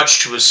too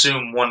much to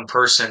assume one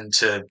person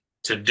to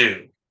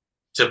do,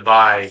 to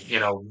buy,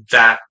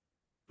 that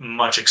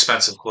much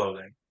expensive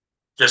clothing,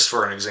 just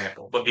for an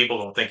example. But people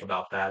don't think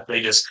about that. They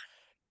just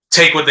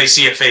take what they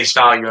see at face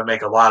value and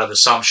make a lot of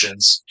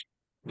assumptions.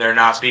 They're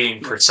not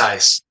being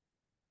precise.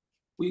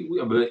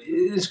 But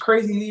it's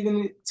crazy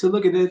even to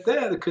look at it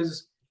that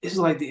because it's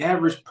like the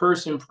average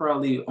person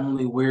probably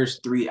only wears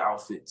 3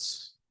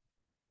 outfits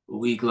a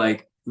week.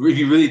 Like if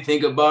you really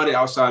think about it,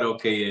 outside,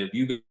 okay, if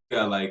you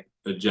got like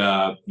a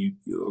job,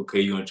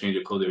 okay, you're gonna change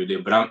your clothes every day.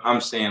 But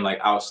I'm saying like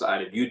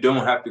outside, if you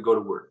don't have to go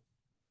to work,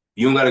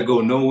 you don't gotta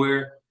go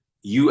nowhere.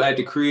 You at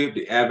the crib,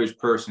 the average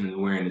person is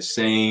wearing the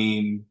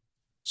same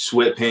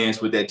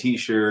sweatpants with that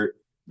t-shirt,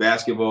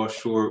 basketball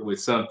short with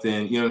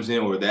something, you know what I'm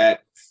saying, or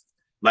that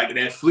like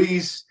that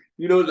fleece,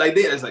 like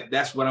that. It's like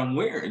that's what I'm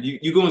wearing.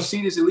 You're gonna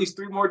see this at least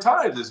 3 more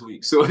times this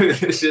week. So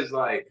it's just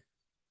like,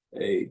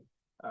 hey,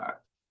 uh,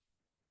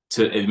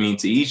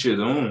 to each his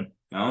own.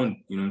 I don't,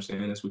 you know what I'm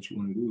saying? That's what you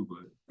want to do, but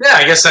Yeah,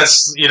 I guess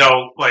that's,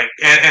 like,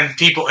 and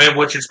people,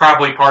 which is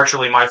probably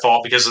partially my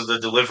fault because of the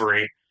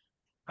delivery.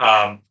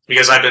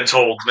 Because I've been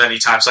told many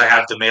times I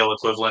have the male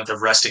equivalent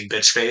of resting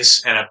bitch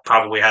face, and it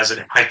probably has it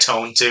in my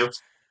tone too.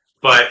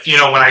 But, when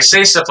I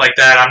say stuff like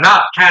that, I'm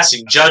not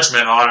passing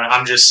judgment on it.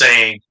 I'm just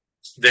saying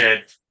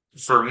that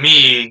for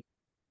me,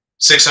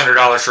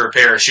 $600 for a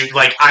pair of shoes,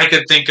 like, I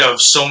could think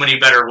of so many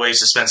better ways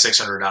to spend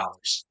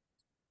 $600,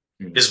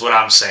 is what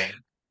I'm saying.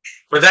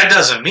 But that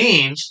doesn't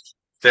mean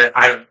that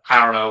I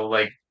don't know,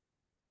 like,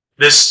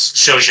 this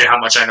shows you how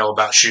much I know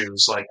about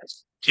shoes. Like,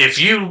 if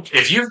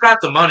you've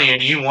got the money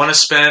and you want to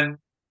spend,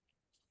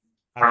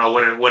 I don't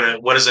know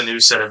what is a new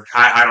set of,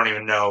 I don't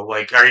even know.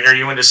 Like, are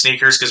you into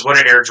sneakers? Because what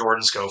do Air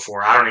Jordans go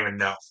for? I don't even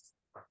know.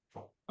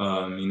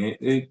 I mean,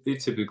 it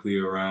typically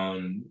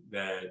around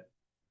that.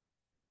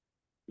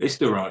 It's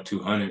still around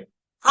 200.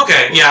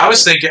 Okay, Close yeah,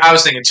 to that. I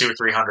was thinking 2 or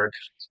 300.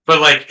 But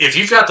like, if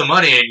you've got the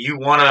money and you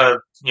want to,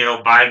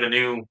 buy the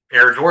new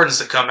Air Jordans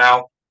that come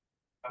out,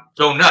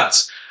 go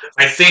nuts.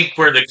 I think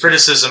where the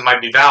criticism might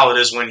be valid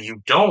is when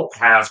you don't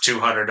have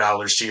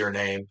 $200 to your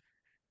name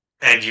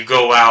and you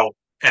go out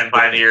and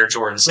buy the Air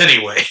Jordans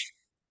anyway.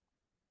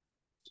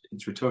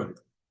 It's retarded.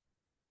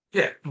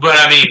 Yeah, but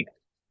I mean,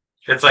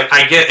 it's like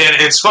I get,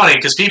 and it's funny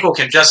because people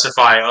can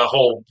justify a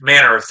whole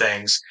manner of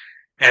things,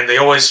 and they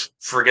always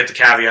forget the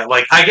caveat.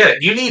 Like, I get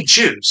it, you need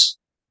shoes,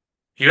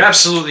 you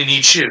absolutely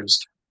need shoes,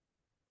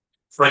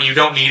 but you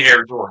don't need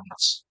Air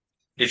Jordans.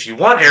 If you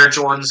want Air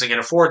Jordans and can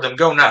afford them,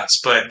 go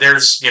nuts. But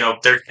there's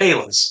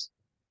Payless.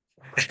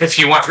 If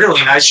you want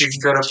really nice, you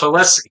can go to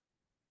Palessi.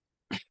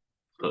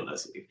 So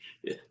let's see.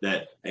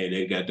 That hey,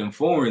 they got them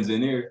foreigns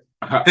in there.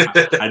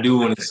 I do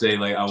want to say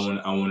like I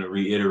want to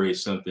reiterate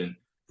something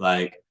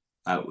like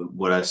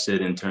what I said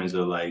in terms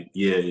of like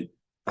yeah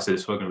I said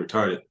it's fucking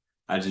retarded.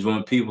 I just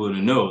want people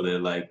to know that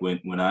like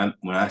when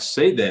I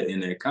say that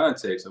in that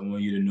context, I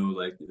want you to know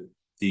like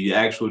the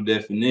actual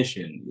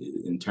definition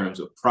in terms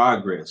of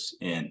progress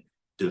and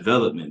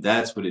development.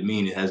 That's what it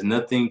means. It has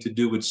nothing to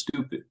do with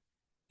stupid.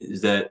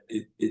 Is that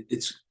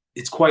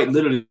it's quite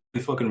literally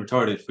fucking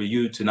retarded for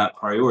you to not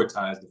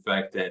prioritize the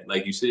fact that,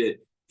 like you said,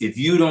 if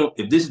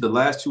this is the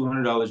last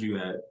 $200 you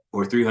had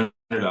or $300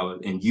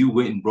 and you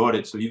went and brought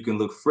it so you can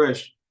look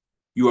fresh,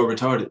 you are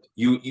retarded.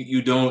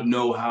 You don't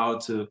know how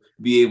to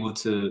be able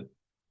to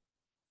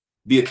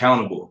be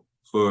accountable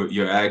for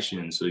your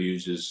actions. So you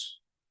just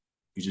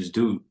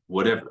do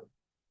whatever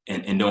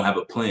and don't have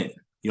a plan.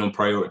 You don't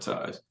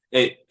prioritize.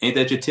 Hey, ain't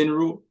that your 10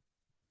 rule?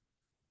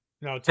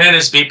 No, 10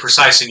 is be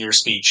precise in your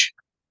speech.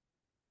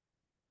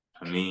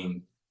 I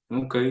mean,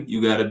 okay,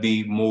 you got to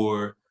be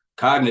more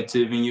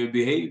cognitive in your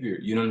behavior.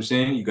 You know what I'm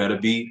saying? You got to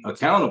be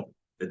accountable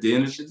at the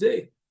end of the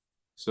day.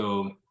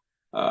 So,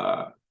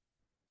 uh,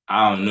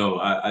 I don't know.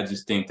 I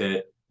just think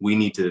that we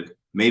need to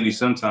maybe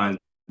sometimes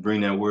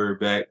bring that word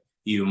back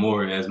even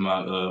more, as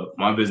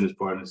my business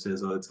partner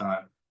says all the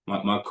time.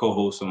 My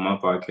co-host on my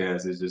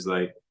podcast is just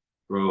like,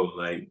 bro,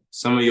 like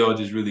some of y'all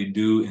just really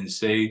do and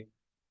say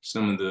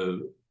some of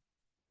the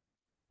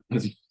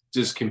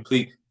just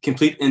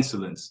complete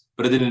insolence.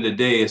 But at the end of the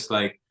day, it's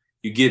like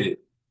you get it.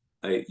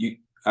 Like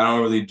I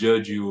don't really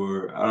judge you,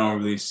 or I don't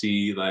really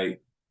see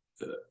like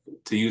uh,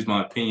 to use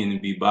my opinion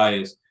and be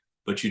biased.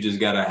 But you just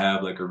gotta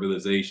have like a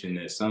realization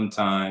that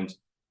sometimes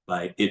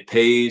like it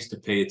pays to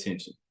pay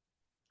attention.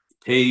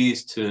 It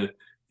pays to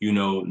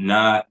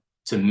not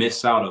to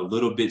miss out a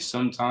little bit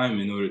sometime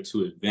in order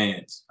to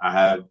advance. I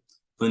have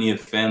plenty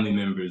of family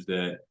members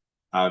that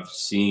I've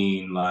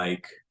seen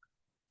like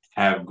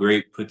have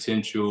great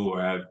potential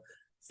or have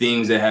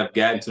things that have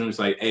gotten to them. It's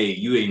like, hey,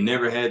 you ain't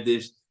never had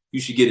this.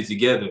 You should get it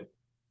together,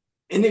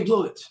 and they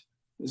blow it.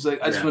 It's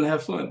like I just Yeah. want to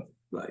have fun.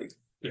 Like,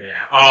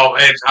 Yeah.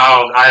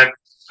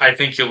 I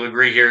think you'll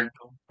agree here.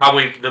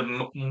 Probably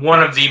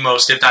one of the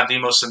most, if not the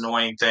most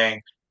annoying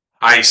thing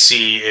I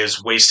see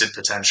is wasted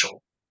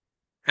potential.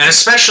 And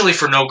especially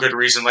for no good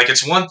reason. Like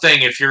it's one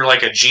thing if you're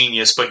like a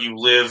genius, but you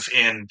live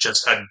in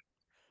just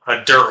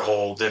a dirt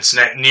hole that's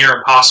near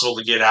impossible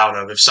to get out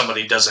of if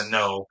somebody doesn't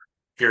know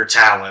your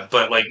talent.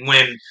 But like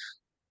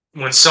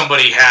when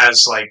somebody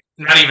has like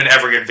not even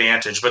every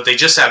advantage, but they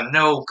just have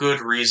no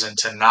good reason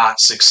to not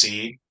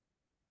succeed,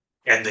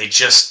 and they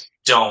just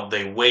don't.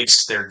 They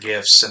waste their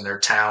gifts and their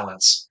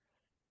talents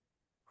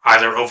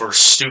either over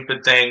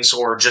stupid things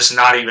or just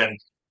not even.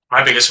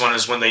 My biggest one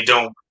is when they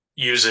don't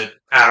use it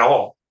at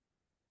all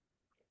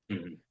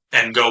mhm,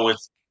 and go with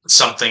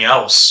something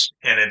else,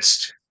 and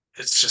it's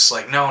just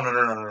like no, no,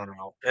 no, no, no,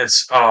 no.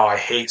 It's oh, I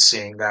hate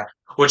seeing that,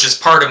 which is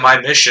part of my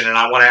mission, and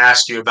I want to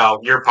ask you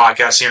about your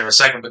podcast here in a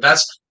second. But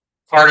that's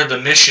part of the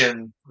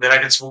mission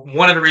that it's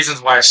one of the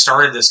reasons why I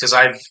started this, because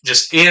I've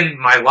just in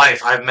my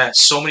life I've met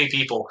so many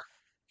people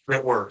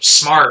that were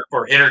smart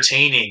or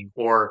entertaining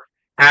or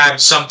had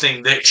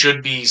something that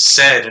should be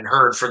said and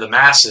heard for the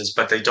masses,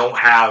 but they don't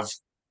have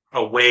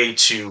a way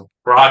to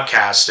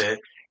broadcast it.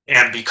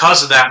 And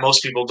because of that,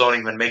 most people don't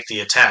even make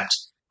the attempt.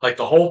 Like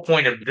the whole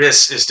point of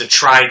this is to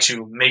try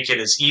to make it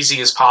as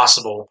easy as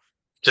possible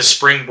to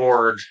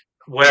springboard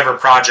whatever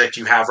project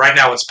you have. Right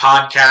now, it's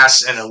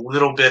podcasts and a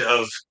little bit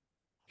of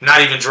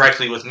not even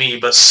directly with me,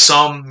 but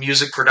some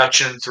music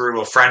production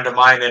through a friend of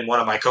mine and one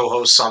of my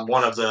co-hosts on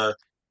one of the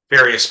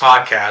various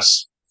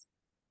podcasts.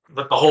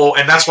 But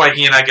and that's why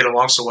he and I get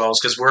along so well, is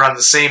because we're on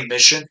the same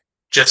mission,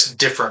 just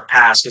different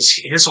paths. Because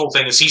his whole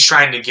thing is he's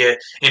trying to get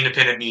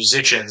independent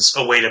musicians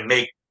a way to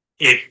make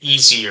it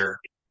easier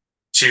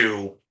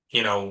to,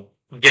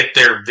 get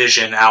their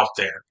vision out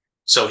there.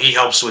 So he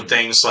helps with mhm,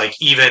 things like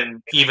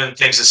even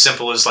things as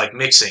simple as like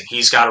mixing.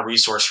 He's got a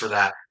resource for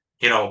that.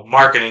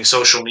 Marketing,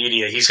 social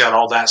media. He's got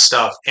all that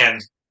stuff.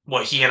 And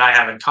what he and I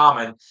have in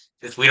common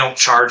is we don't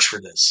charge for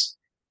this.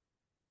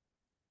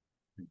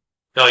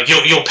 Like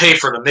you'll pay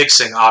for the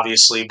mixing,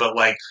 obviously, but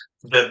like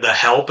the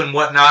help and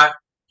whatnot.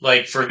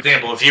 Like for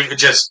example, if you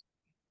just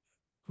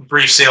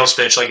brief sales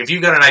pitch, like if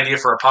you've got an idea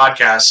for a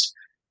podcast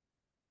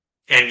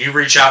and you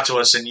reach out to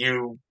us and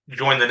you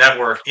join the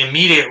network,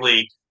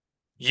 immediately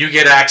you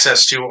get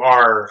access to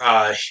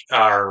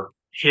our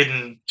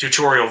hidden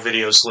tutorial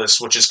videos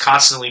list, which is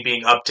constantly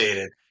being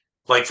updated.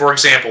 Like for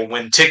example,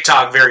 when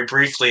TikTok very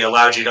briefly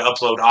allowed you to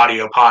upload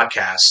audio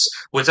podcasts,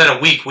 within a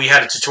week we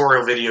had a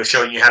tutorial video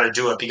showing you how to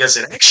do it because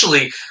it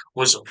actually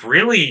was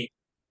really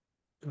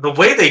the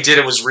way they did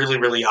it was really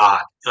really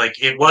odd. Like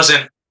it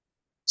wasn't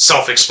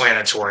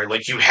self-explanatory.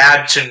 Like you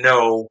had to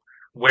know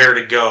where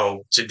to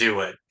go to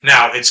do it.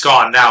 Now it's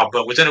gone now,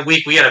 but within a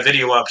week we had a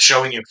video up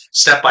showing you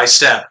step by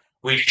step.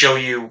 We show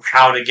you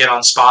how to get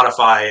on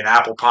Spotify and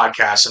Apple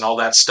Podcasts and all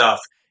that stuff.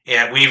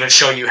 And we even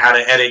show you how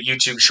to edit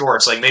YouTube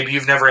Shorts. Like maybe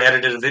you've never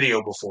edited a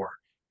video before.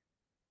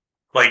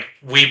 Like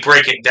we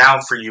break it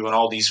down for you in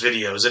all these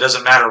videos. It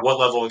doesn't matter what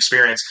level of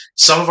experience.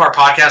 Some of our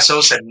podcast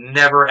hosts had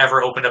never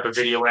ever opened up a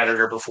video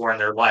editor before in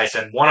their life,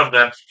 and one of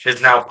them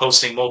is now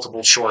posting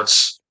multiple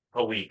shorts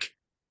a week.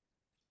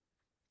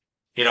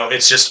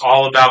 It's just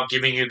all about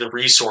giving you the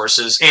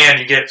resources, and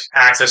you get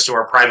access to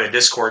our private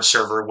Discord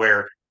server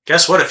where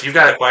guess what? If you've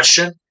got a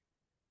question,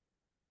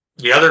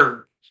 the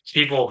other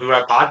people who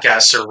have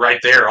podcasts are right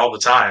there all the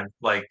time.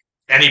 Like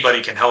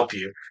anybody can help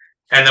you.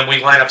 And then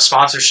we line up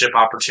sponsorship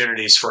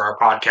opportunities for our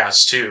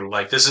podcasts too.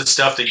 Like this is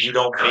stuff that you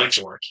don't pay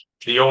for.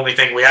 The only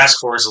thing we ask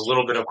for is a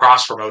little bit of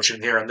cross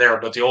promotion here and there,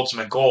 but the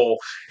ultimate goal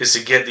is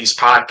to get these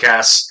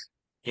podcasts,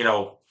 you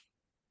know,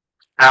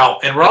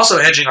 out. And we're also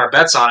hedging our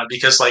bets on it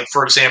because, like,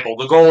 for example,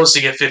 the goal is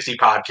to get 50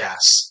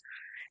 podcasts.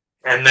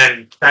 And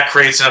then that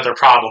creates another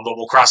problem, but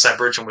we'll cross that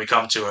bridge when we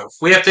come to it. If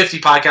we have 50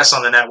 podcasts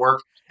on the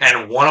network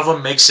and one of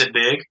them makes it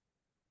big,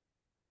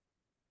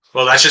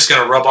 well, that's just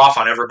going to rub off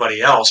on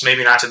everybody else.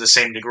 Maybe not to the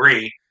same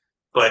degree,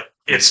 but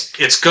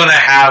it's going to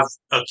have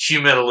a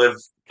cumulative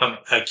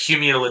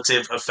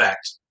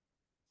effect.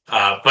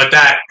 But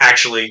that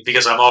actually,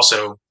 because I'm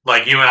also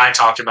like you and I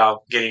talked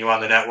about getting you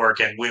on the network,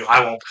 and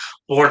I won't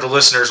bore the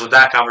listeners with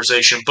that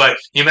conversation. But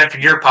you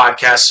mentioned your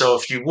podcast, so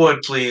if you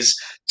would please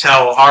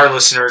tell our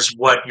listeners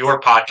what your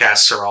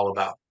podcasts are all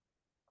about.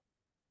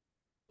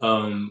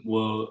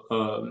 Well,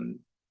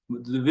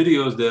 the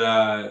videos that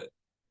I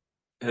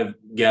have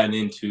gotten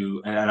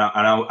into,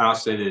 I'll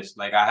say this: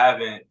 like I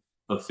haven't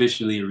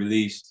officially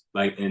released,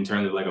 like in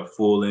terms of like a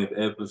full length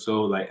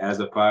episode, like as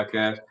a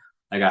podcast,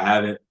 like I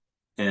haven't,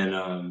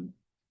 and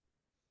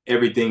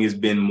everything has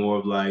been more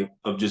of like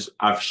of just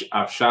I've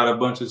shot a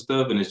bunch of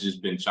stuff and it's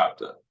just been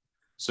chopped up.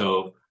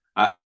 So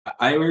I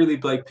ain't really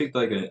like picked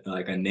like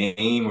a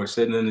name or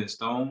setting it in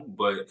stone,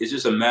 but it's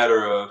just a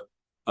matter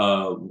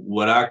of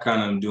what I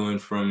kind of am doing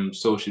from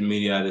social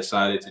media. I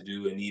decided to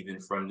do, and even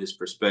from this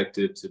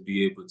perspective, to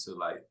be able to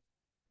like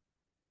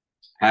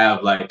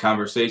have like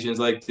conversations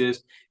like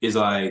this is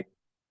like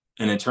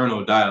an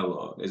internal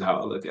dialogue is how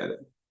I look at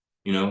it,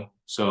 you know?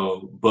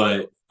 So,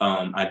 but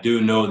I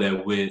do know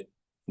that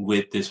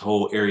with this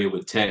whole area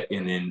with tech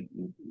and then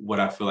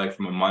what I feel like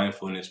from a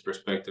mindfulness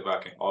perspective I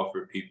can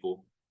offer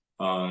people,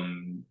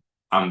 I'm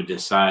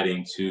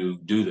deciding to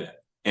do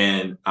that.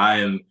 And I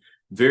am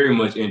very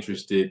much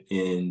interested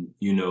in,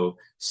 you know,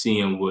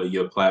 seeing what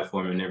your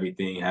platform and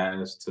everything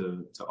has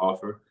to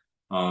offer.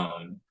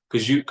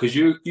 Cause you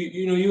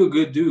know, you're a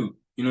good dude.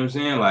 You know what I'm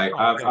saying? Like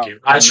Oh, thank you.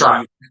 I I've known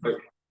try. you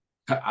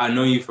I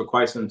know you for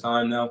quite some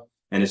time now,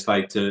 and it's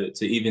like to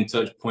even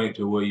touch point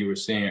to what you were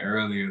saying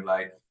earlier.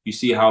 Like you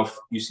see how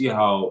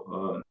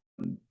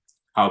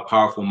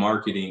powerful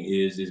marketing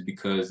is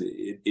because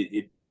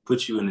it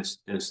puts you in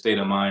a state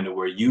of mind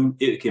where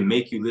it can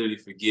make you literally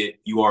forget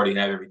you already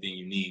have everything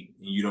you need.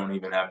 You don't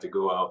even have to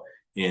go out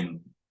and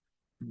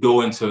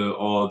go into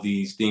all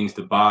these things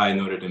to buy in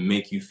order to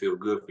make you feel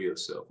good for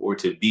yourself or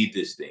to be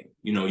this thing.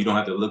 You know, you don't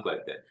have to look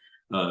like that.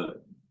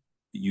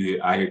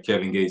 I hear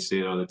Kevin Gates say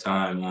it all the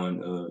time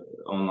on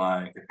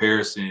online.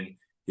 Comparison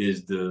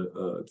is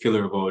the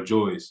killer of all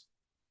joys,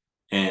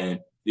 and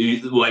you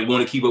like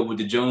want to keep up with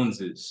the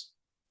Joneses.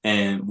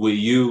 And with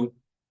you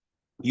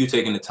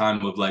taking the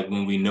time of like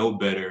when we know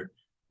better,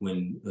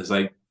 when it's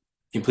like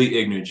complete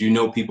ignorance, you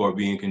know people are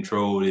being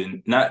controlled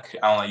and not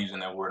I don't like using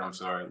that word, I'm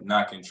sorry,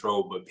 not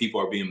controlled, but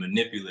people are being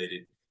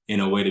manipulated in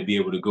a way to be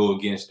able to go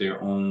against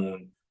their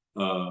own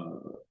uh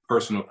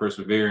personal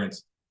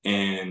perseverance.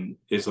 And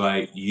it's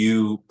like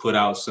you put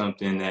out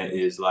something that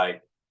is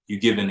like you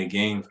giving the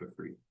game for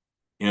free.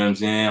 You know what I'm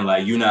saying?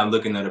 Like you're not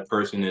looking at a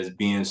person as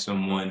being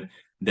someone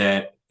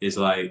that is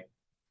like,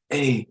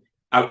 hey,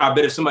 I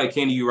bet if somebody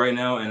came to you right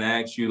now and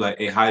asked you like,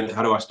 hey, how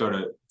do I start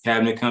a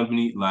cabinet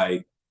company?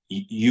 Like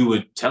you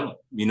would tell them,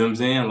 you know what I'm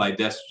saying? Like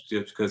that's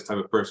just because type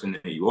of person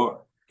that you are.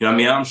 You know what I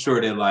mean? I'm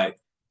sure that like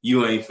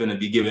you ain't finna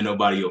be giving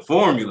nobody your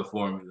formula,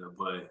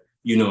 but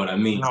you know what I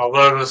mean.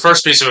 No, the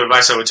first piece of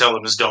advice I would tell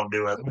them is don't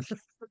do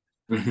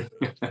it.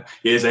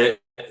 Yes,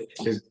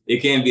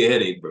 it can be a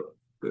headache, bro.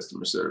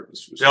 Customer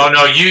service for No, sure.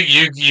 no,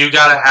 you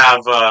gotta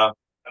have.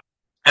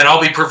 And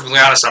I'll be perfectly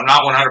honest. I'm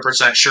not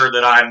 100% sure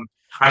that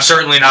I'm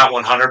certainly not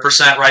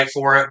 100% right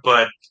for it,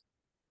 but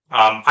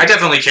I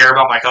definitely care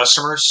about my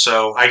customers.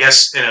 So I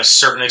guess in a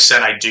certain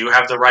extent, I do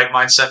have the right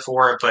mindset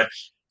for it. But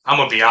I'm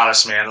gonna be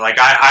honest, man. Like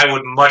I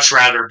would much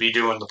rather be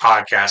doing the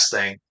podcast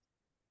thing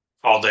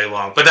all day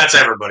long. But that's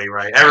everybody,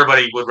 right?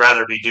 Everybody would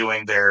rather be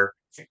doing their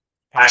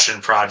passion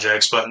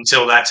projects. But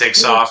until that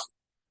takes Yeah. off,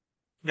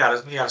 you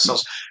gotta sell.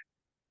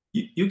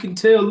 You can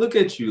tell, look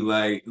at you,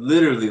 like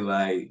literally,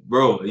 like,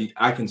 bro,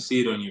 I can see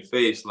it on your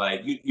face.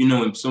 Like, you know,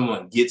 when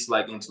someone gets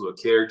like into a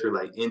character,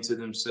 like into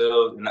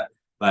themselves, and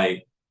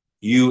like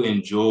you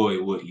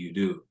enjoy what you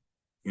do.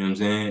 You know what I'm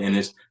saying? And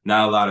it's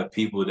not a lot of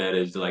people that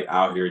is like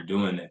out here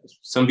doing that.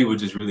 Some people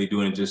just really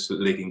doing it just so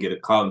they can get a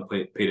clout and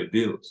pay the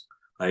bills.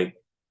 Like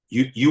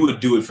you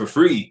would do it for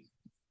free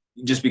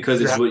just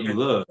because it's Yeah, what you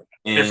love.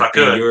 if I And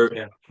could. you're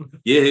Yeah.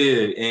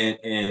 yeah,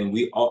 and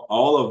we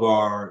all of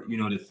our, you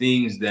know, the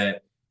things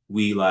that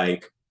we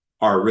like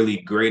are really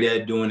great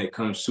at doing it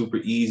comes super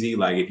easy.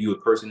 Like if you a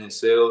person in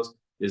sales,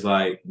 is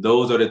like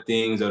those are the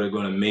things that are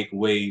going to make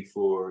way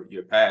for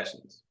your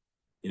passions.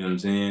 You know what I'm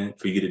saying?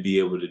 For you to be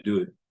able to do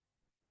it.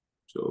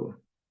 So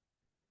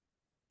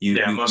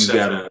Yeah, most you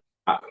definitely.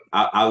 gotta.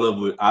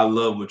 I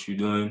love what you're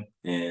doing,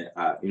 and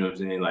you know what I'm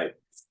saying. Like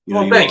you know,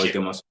 Well, you thank always you.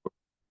 get my support.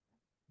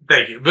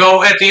 Thank you.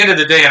 Well, at the end of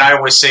the day, and I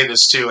always say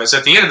this too, is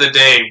at the end of the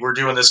day, we're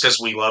doing this because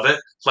we love it.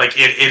 Like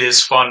it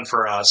is fun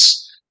for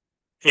us.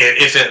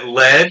 If it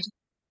led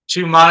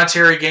to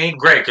monetary gain,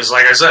 great. Because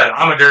like I said,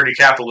 I'm a dirty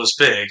capitalist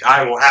pig.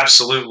 I will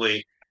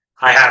absolutely.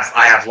 I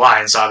have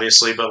lines,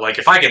 obviously, but like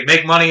if I can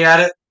make money at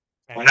it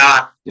and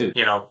not,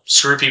 Yeah.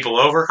 screw people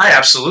over, I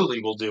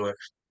absolutely will do it.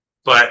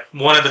 But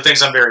one of the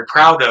things I'm very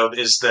proud of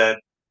is that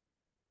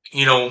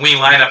when we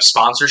line up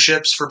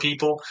sponsorships for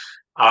people,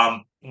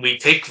 we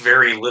take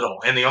very little.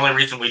 And the only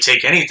reason we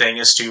take anything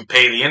is to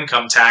pay the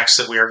income tax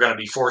that we are going to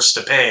be forced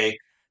to pay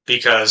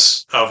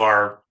because of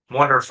our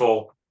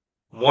wonderful,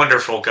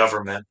 wonderful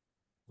government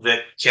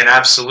that can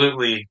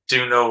absolutely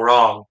do no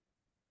wrong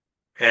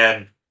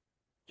and,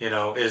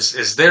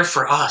 is there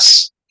for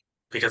us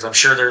because I'm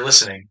sure they're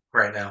listening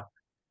right now.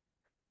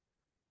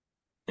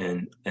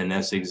 And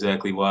that's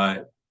exactly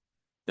why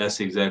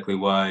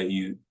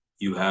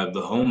you have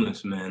the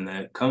homeless man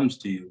that comes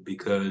to you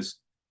because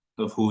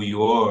of who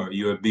you are.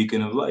 You're a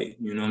beacon of light.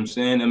 You know what I'm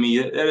saying? I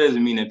mean, that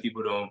doesn't mean that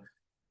people don't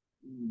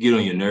get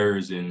on your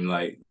nerves and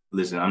like,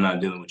 listen, I'm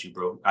not dealing with you,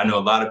 bro. I know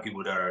a lot of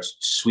people that are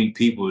sweet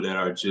people that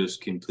are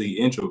just complete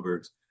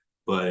introverts,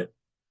 but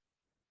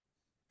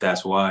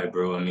that's why,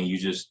 bro. I mean,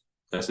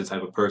 that's the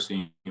type of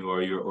person you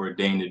are. You're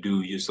ordained to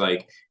do. Just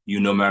like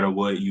no matter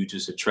what, you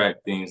just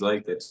attract things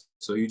like this.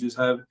 So you just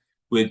have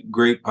with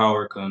great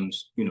power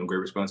comes, great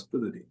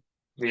responsibility.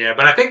 Yeah,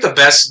 but I think the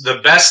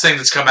best thing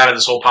that's come out of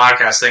this whole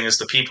podcast thing is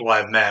the people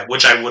I've met,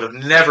 which I would have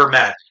never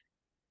met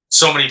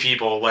so many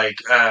people like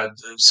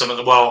some of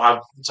the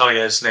I'll tell you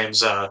his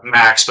name's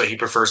Max, but he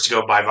prefers to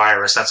go by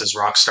Virus. That's his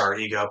rock star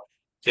ego.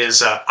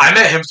 Is I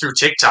met him through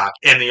TikTok,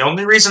 and the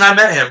only reason I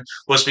met him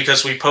was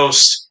because we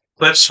post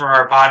clips from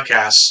our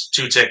podcast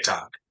to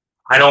TikTok.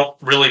 I don't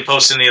really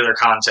post any other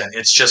content.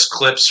 It's just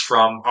clips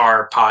from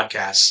our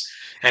podcasts,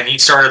 and he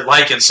started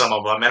liking some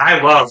of them. And I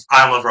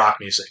love rock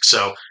music,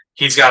 so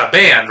he's got a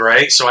band,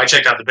 right? So I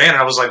checked out the band,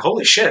 and I was like,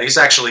 holy shit, he's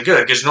actually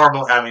good. Because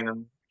normally, I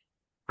mean,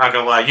 not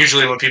gonna lie.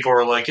 Usually, when people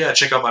are like, "Yeah,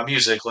 check out my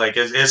music," like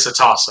it's a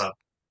toss up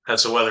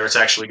as to whether it's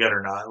actually good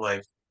or not.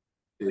 Like,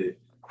 Yeah.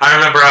 I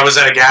remember I was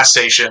at a gas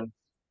station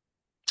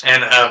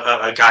and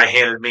a guy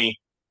handed me,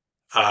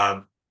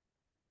 um,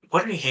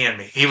 what did he hand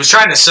me? He was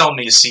trying to sell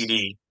me a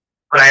CD,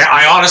 but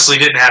I honestly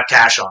didn't have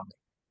cash on me.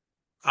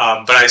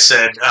 But I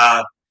said,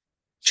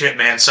 "Shit,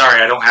 man,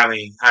 sorry, I don't have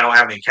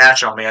any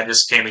cash on me. I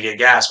just came to get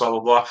gas." Blah blah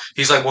blah.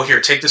 He's like, "Well, here,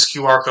 take this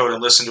QR code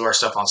and listen to our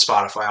stuff on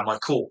Spotify." I'm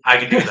like, "Cool, I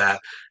can do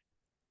that."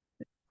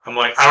 I'm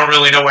like, "I don't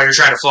really know why you're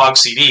trying to flog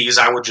CDs.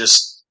 I would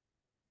just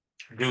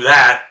do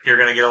that, you're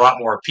going to get a lot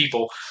more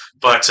people."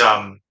 But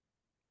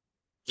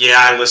yeah,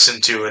 I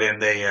listened to it,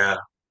 and they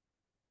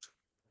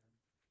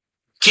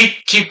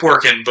keep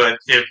working, but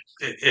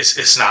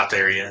it's not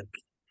there yet.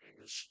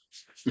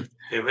 I,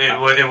 It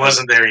I,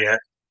 wasn't there yet.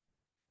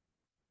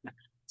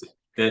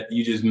 that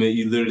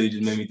you literally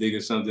just made me think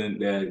of something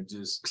that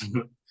just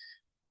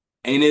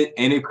ain't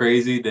it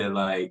crazy that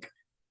like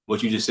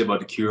what you just said about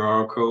the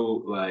QR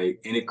code, like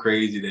ain't it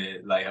crazy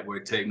that like where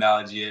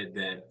technology at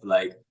that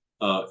like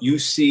you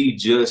see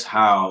just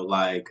how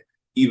like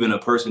even a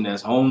person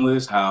that's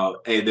homeless, how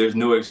hey, there's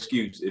no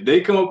excuse. If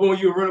they come up on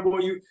you, run up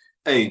on you,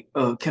 hey,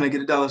 can I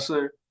get $1,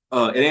 sir?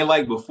 It ain't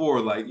like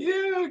before, like,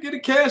 yeah, get a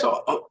cash.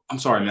 Oh, I'm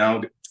sorry,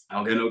 man, I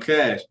don't get no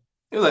cash.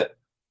 They're like,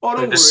 oh, I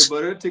don't worry just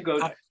about it. Take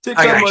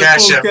I out got my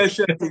cash phone, up. cash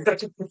out me.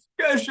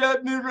 Cash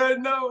out me right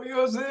now. You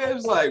know what I'm saying?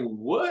 It's like,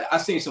 what? I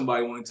seen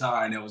somebody one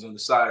time that was on the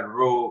side of the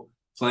road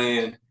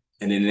playing,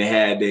 and then they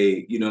had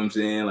you know what I'm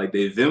saying, like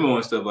they Venmo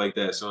and stuff like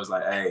that. So it's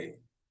like, hey,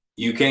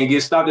 you can't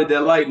get stopped at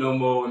that light no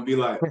more and be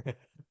like,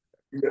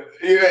 yeah,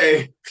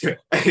 hey,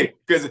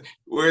 because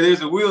where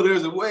there's a will,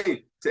 there's a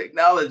way.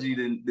 Technology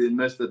then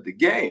messed up the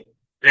game.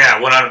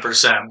 Yeah,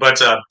 100%. But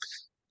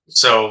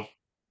so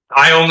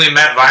I only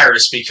met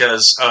Virus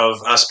because of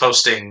us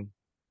posting,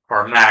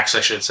 or Max,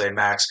 I should say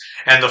Max.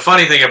 And the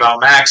funny thing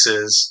about Max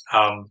is,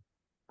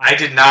 I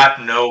did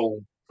not know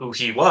who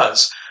he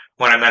was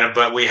when I met him,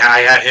 but I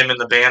had him in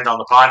the band on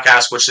the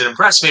podcast, which did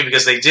impress me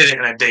because they did it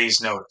in a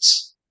day's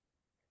notice,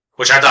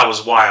 which I thought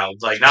was wild.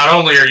 Like, not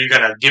only are you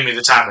gonna give me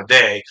the time of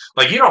day,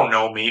 like you don't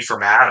know me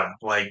from Adam,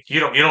 like you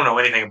don't know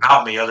anything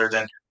about me other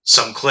than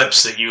some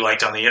clips that you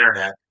liked on the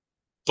internet.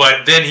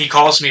 But then he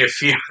calls me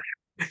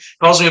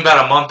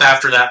about a month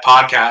after that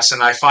podcast,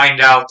 and I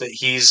find out that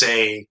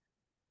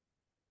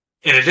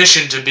in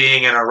addition to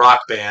being in a rock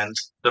band,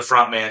 the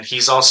front man,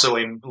 he's also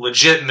a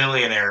legit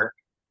millionaire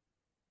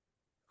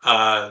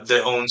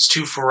that owns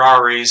two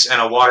Ferraris and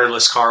a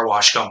waterless car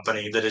wash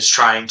company that is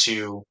trying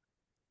to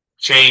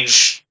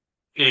change.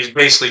 He's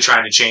basically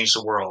trying to change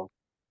the world,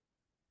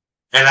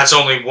 and that's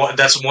only one.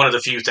 That's one of the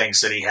few things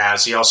that he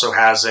has. He also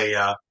has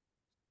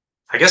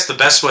I guess the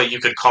best way you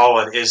could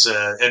call it is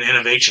an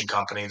innovation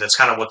company. That's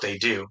kind of what they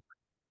do.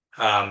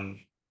 Um,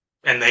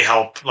 and they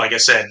help, like I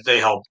said, they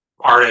help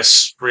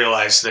artists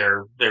realize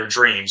their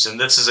dreams. And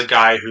this is a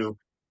guy who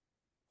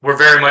we're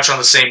very much on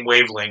the same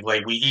wavelength.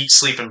 Like we eat,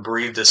 sleep, and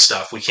breathe this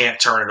stuff. We can't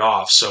turn it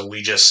off, so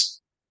we just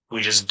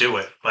do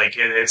it. Like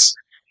it's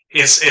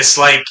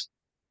like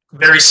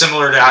very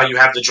similar to how you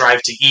have the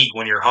drive to eat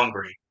when you're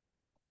hungry.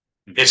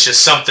 It's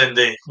just something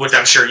that, which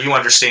I'm sure you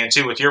understand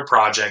too with your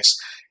projects.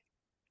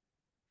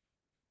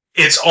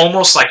 It's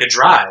almost like a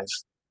drive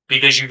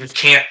because you just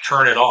can't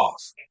turn it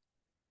off.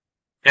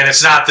 And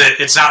it's not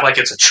like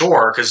it's a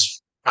chore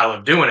because I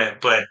love doing it,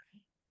 but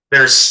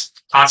there's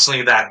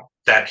constantly that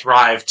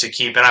drive to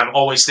keep. And I'm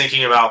always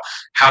thinking about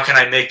how can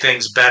I make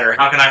things better?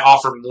 How can I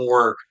offer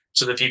more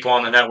to the people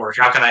on the network?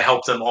 How can I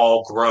help them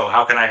all grow?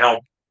 How can I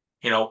help,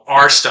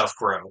 our stuff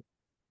grow?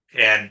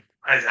 And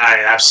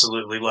I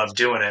absolutely love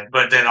doing it.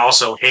 But then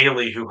also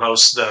Haley, who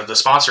hosts the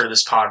sponsor of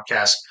this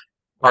podcast,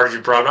 part of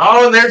your program.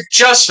 Oh, and there's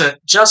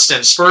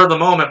Justin, Spur of the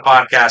Moment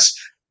podcast.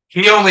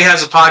 He only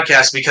has a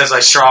podcast because I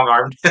strong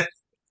armed.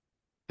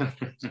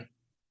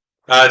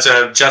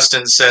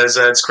 Justin says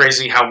it's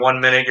crazy how 1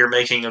 minute you're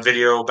making a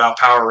video about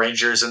Power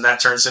Rangers and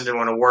that turns into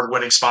an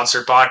award-winning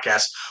sponsored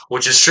podcast,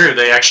 which is true.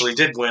 They actually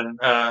did win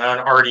an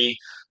Artie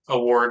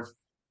award.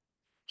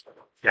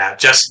 Yeah,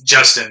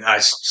 Justin.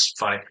 It's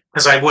funny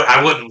because I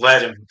wouldn't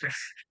let him.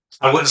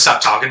 I wouldn't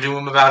stop talking to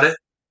him about it.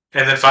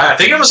 And then I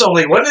think it was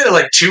only, wasn't it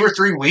like 2 or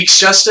 3 weeks,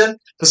 Justin?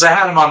 Because I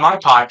had him on my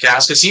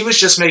podcast because he was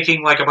just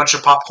making like a bunch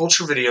of pop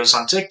culture videos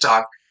on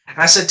TikTok. And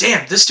I said,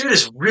 damn, this dude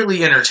is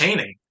really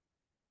entertaining.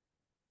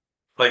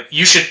 Like,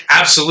 you should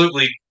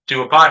absolutely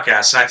do a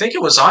podcast. And I think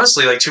it was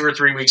honestly like 2 or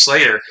 3 weeks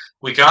later,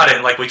 we got it.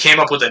 And like, we came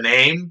up with a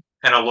name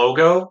and a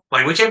logo.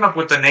 Like, we came up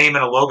with the name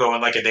and a logo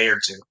in like a day or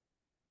two.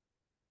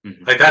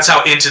 Mhm. Like, that's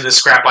how into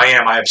this crap I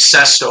am. I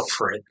obsessed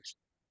over it.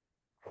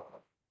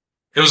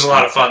 It was a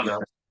lot of fun,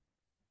 though.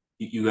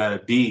 You gotta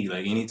be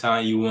like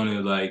anytime you want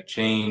to like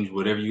change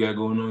whatever you got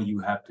going on, you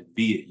have to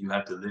be it. You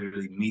have to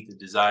literally meet the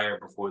desire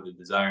before the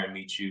desire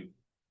meets you.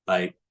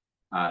 Like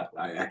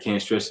I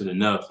can't stress it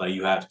enough. Like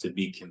you have to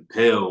be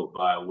compelled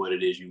by what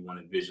it is you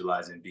want to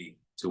visualize and be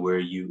to where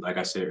you, like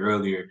I said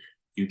earlier,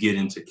 you get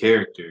into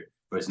character.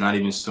 But it's not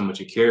even so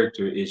much a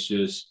character, it's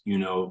just,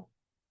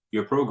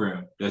 your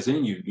program that's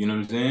in you. You know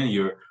what I'm saying?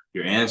 Your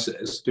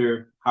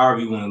ancestor,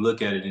 however you want to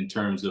look at it in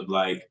terms of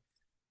like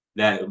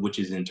that which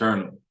is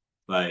internal.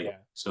 Like, Yeah.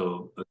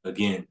 so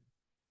again,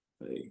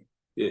 like,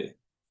 yeah,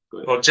 go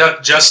ahead. Well,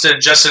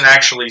 Justin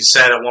actually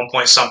said at one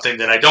point something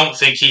that I don't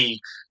think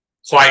he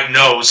quite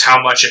knows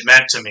how much it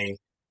meant to me.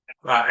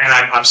 And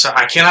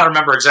I cannot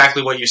remember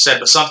exactly what you said,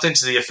 but something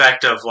to the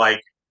effect of like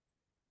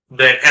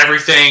that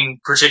everything,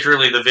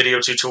 particularly the video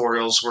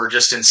tutorials, were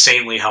just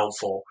insanely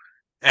helpful.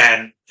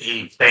 And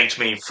he thanked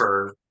me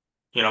for,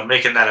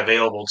 making that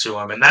available to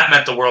him. And that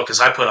meant the world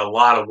because I put a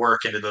lot of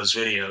work into those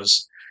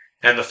videos.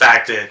 And the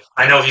fact that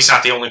I know he's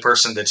not the only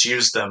person that's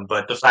used them,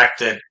 but the fact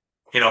that,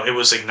 it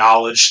was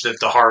acknowledged that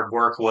the hard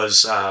work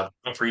was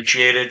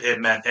appreciated, it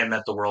meant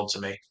the world to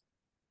me.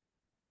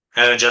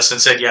 And then Justin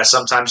said, yeah,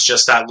 sometimes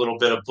just that little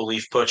bit of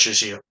belief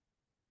pushes you.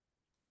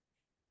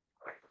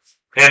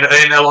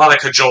 And a lot of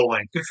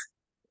cajoling.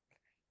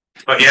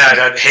 But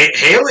yeah,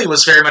 Haley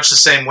was very much the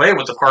same way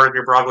with the Part of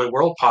Your Broadway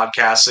World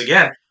podcast.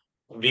 Again,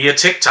 via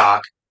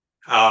TikTok.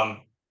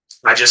 Um,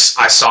 I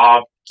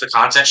saw the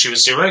content she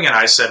was doing, and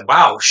I said,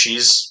 "Wow,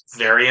 she's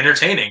very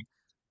entertaining."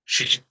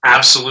 She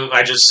absolutely.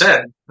 I just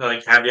said,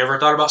 like, "Have you ever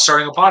thought about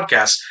starting a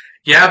podcast?"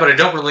 Yeah, but I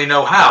don't really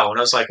know how. And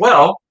I was like,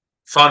 "Well,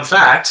 fun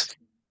fact.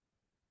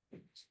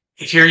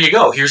 Here you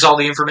go. Here's all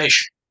the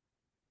information."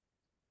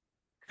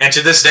 And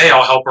to this day,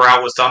 I'll help her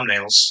out with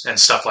thumbnails and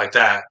stuff like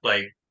that.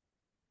 Like,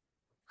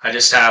 I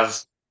just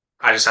have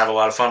I just have a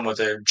lot of fun with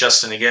it.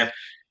 Justin, again,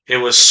 it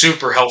was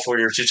super helpful.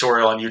 Your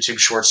tutorial on YouTube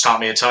Shorts taught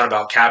me a ton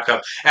about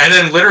CapCut. And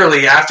then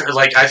literally after,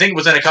 like, I think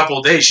within a couple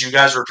of days, you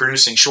guys were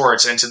producing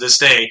shorts. And to this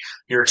day,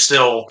 you're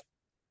still,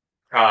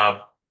 uh,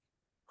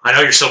 I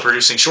know you're still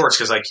producing shorts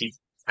because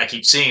I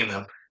keep seeing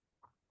them.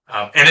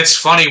 And it's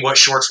funny what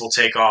shorts will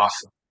take off.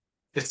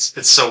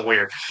 It's so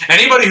weird.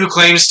 Anybody who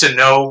claims to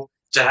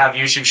have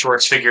YouTube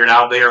Shorts figured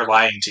out, they are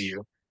lying to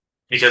you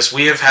because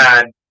we have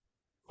had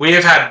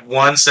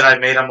ones that I've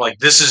made. I'm like,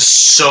 this is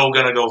so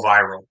gonna go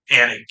viral,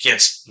 and it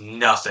gets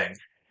nothing.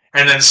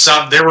 And then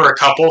some. There were a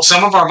couple.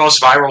 Some of our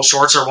most viral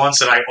shorts are ones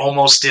that I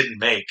almost didn't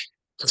make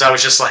because I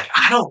was just like,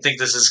 I don't think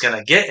this is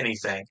gonna get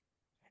anything.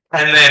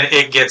 And then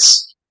it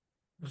gets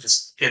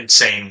just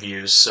insane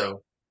views.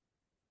 So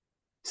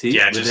See,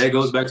 yeah, but that just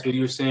goes back to what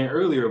you were saying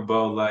earlier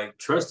about like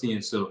trusting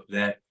yourself.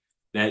 That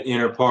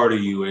inner part of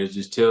you, it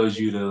just tells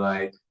you to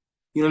like,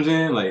 you know what I'm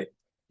saying? Like,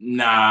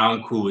 nah,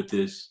 I'm cool with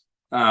this.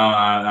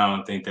 I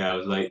don't think that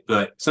was like.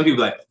 But some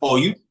people like, oh,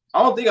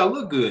 I don't think I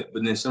look good.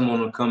 But then someone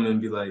will come and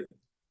be like,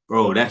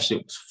 bro, that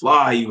shit was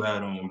fly you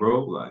had on,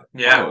 bro. Like,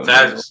 yeah, oh,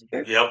 that man, is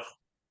okay. yep,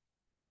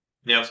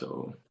 yep.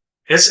 So,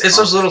 It's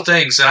those um, little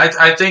things, and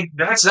I think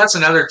that's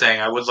another thing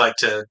I would like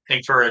to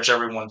encourage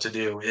everyone to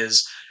do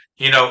is,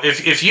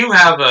 if you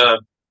have a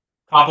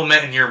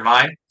compliment in your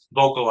mind,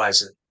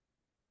 vocalize it.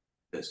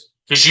 yes.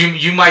 Because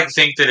you might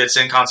think that it's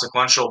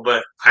inconsequential,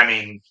 but I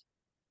mean,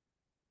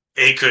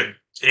 it could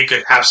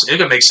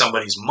make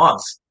somebody's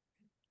month.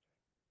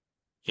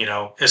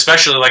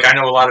 Especially like I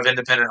know a lot of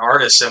independent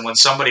artists, and when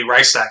somebody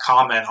writes that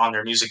comment on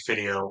their music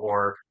video,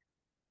 or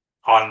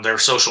on their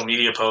social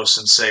media posts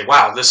and say,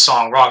 "Wow, this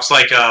song rocks."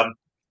 Like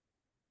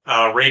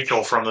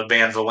Rachel from the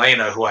band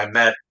Valena, who I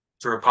met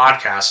through a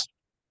podcast.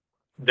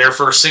 Their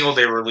first single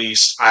they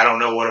released, I don't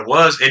know what it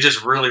was. It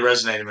just really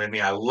resonated with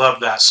me. I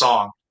love that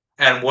song.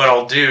 And what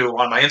I'll do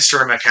on my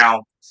Instagram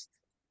account,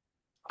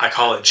 I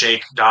call it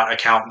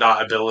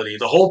jake.account.ability.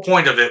 The whole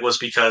point of it was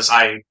because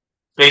I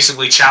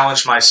basically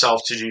challenged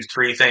myself to do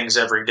three things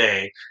every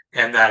day,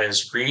 and that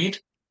is read,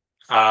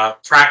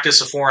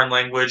 practice a foreign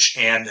language,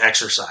 and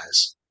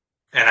exercise.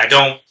 And I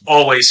don't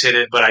always hit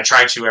it, but I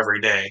try to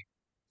every day.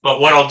 But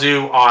what I'll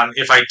do on,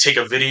 if I take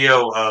a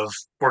video of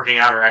working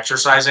out or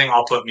exercising,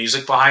 I'll put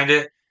music behind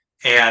it.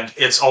 And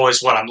it's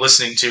always what I'm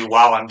listening to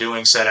while I'm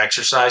doing said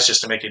exercise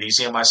just to make it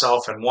easy on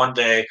myself. And one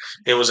day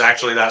it was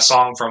actually that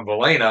song from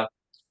Valena,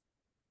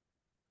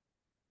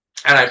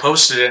 and I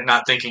posted it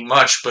not thinking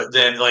much, but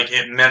then like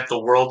it meant the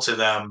world to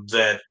them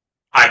that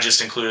I just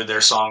included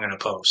their song in a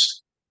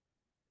post.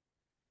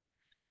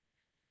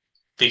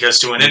 Because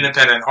to an Yeah.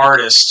 independent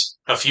artist,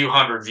 a few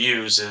hundred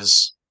views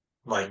is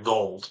like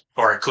gold,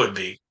 or it could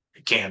be,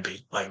 it can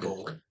be like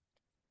gold.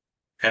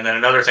 And then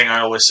another thing I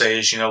always say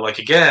is, like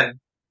again,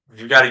 if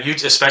you've got a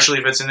YouTube, especially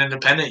if it's an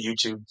independent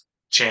YouTube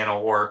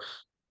channel or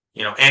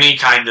any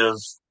kind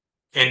of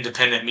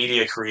independent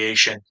media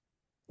creation,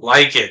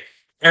 like it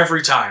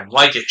every time,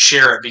 like it,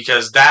 share it,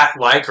 because that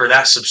like or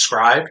that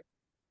subscribe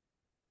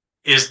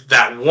is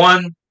that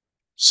one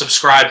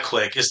subscribe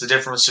click is the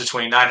difference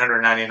between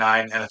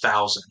 999 and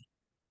 1,000,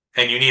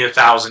 and you need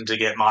 1,000 to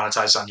get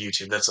monetized on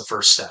YouTube. That's the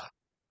first step.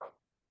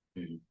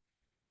 Mhm.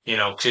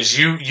 Because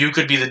you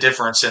could be the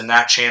difference in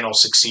that channel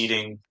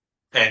succeeding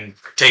and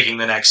taking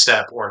the next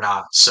step or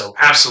not. So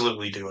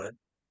absolutely do it,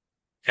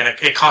 and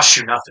it costs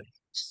you nothing.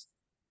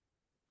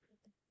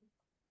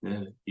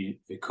 Yeah,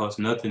 it costs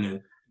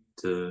nothing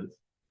to.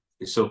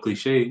 It's so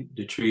cliche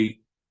to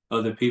treat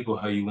other people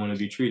how you want to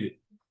be treated.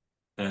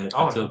 I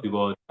Oh tell no, people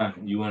all the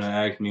time, you want to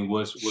ask me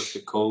what's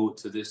the code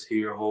to this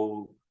here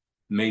whole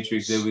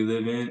matrix that we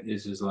live in?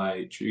 It's just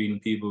like treating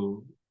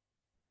people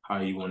how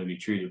you want to be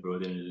treated, bro.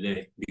 At the end of the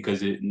day,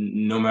 because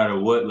no matter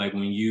what, like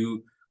when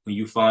you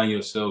find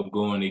yourself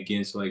going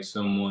against like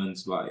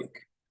someone's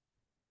like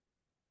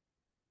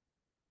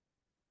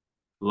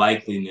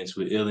likeliness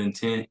with ill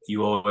intent,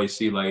 you always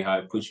see like how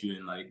it puts you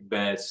in like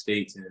bad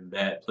states and in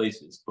bad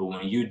places. But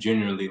when you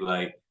generally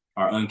like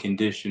are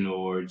unconditional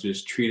or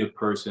just treat a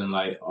person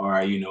like, all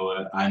right, you know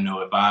what, I know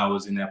if I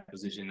was in that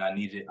position I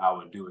needed, I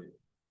would do it.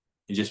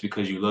 And just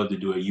because you love to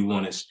do it, you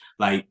want to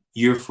like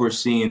you're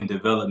foreseeing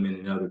development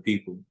in other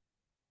people,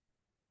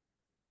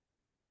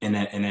 and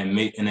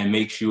that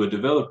makes you a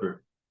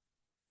developer.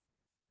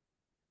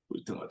 We're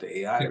talking about the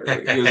AI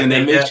earlier, and that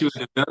yeah, makes you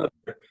a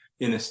developer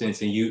in a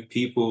sense. And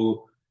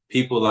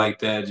people like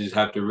that just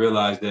have to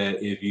realize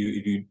that if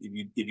you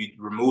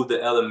remove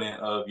the element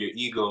of your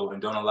ego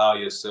and don't allow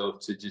yourself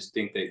to just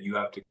think that you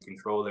have to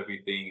control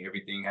everything,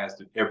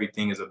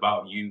 everything is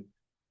about you,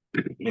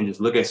 and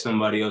just look at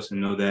somebody else and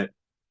know that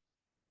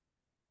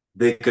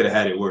they could have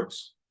had it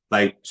worse.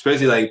 Like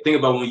especially like think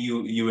about when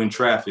you in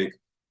traffic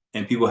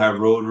and people have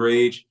road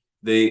rage.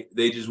 They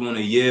just want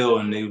to yell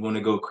and they want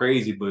to go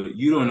crazy, but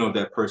you don't know if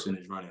that person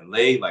is running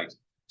late. Like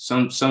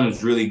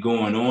something's really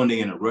going on.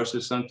 They in a rush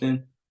or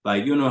something.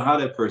 Like you don't know how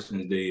that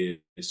person's day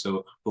is.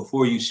 So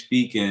before you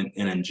speak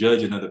and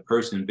judge another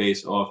person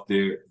based off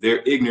their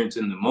ignorance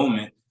in the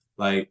moment,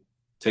 like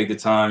take the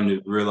time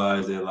to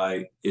realize that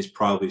like it's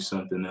probably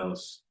something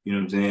else. You know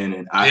what I'm saying?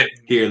 And I it,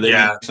 here, let me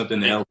yeah, do something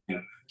to it, help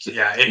you.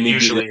 yeah. Let It me be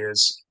usually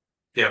is.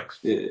 Yeah.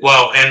 that.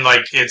 Well, and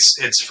like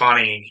it's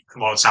funny.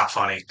 Well, it's not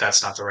funny.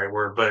 That's not the right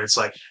word, but it's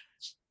like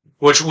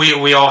which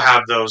we all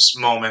have those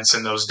moments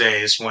in those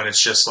days when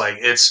it's just like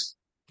it's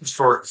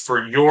for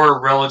your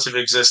relative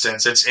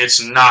existence.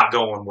 It's not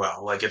going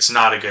well. Like it's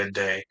not a good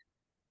day.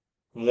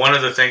 One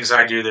of the things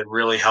I do that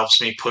really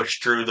helps me push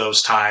through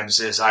those times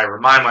is I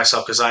remind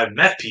myself, because I've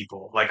met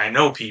people, like I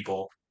know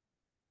people,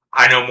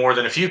 I know more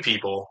than a few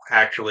people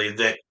actually,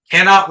 that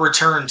cannot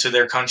return to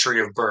their country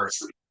of birth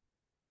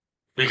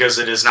because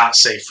it is not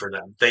safe for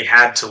them. They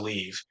had to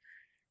leave.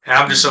 And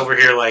I'm just Mhm. over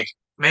here like,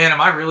 man,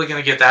 am I really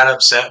going to get that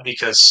upset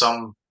because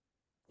some,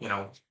 you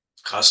know,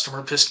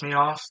 customer pissed me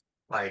off?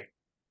 Like,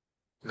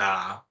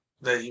 nah.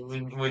 That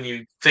when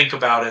you think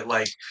about it,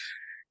 like,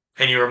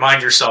 and you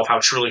remind yourself how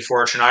truly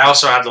fortunate. I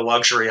also have the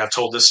luxury, I've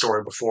told this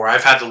story before,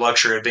 I've had the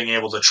luxury of being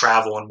able to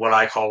travel in what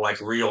I call like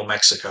real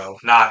Mexico,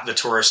 not the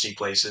touristy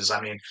places.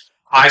 I mean,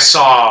 I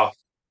saw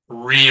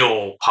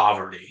real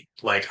poverty.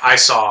 Like, I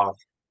saw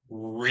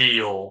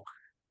real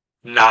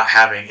not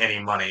having any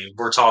money.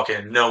 We're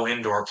talking no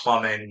indoor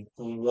plumbing,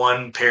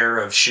 one pair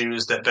of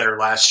shoes that better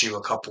last you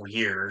a couple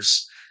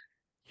years.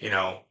 You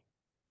know,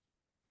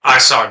 I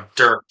saw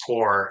dirt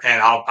poor,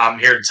 and I'm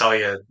here to tell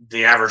you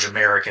the average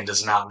American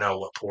does not know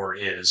what poor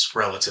is,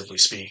 relatively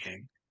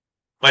speaking.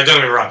 Like, don't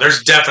get me wrong,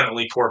 there's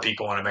definitely poor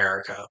people in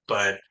America,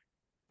 but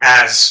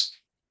as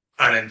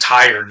an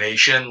entire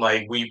nation,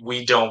 like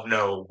we don't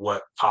know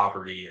what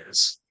poverty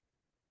is.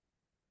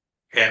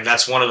 And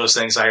that's one of those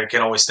things I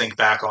can always think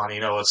back on.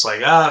 It's like,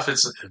 if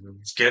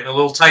it's getting a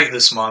little tight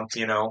this month.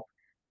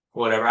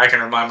 whatever. I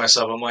can remind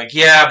myself, I'm like,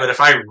 yeah, but if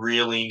I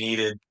really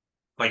needed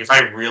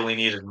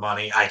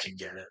money, I can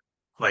get it.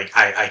 Like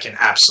I can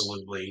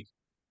absolutely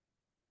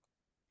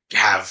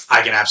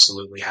I can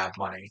absolutely have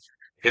money.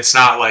 It's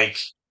not like,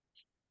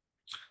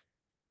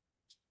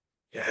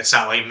 yeah, it's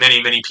not like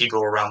many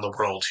people around the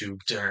world who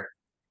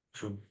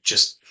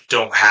just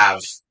don't have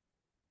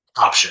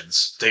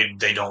options.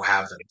 They don't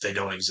have them. They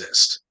don't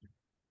exist.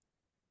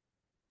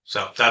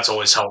 So that's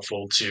always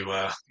helpful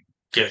to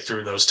get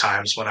through those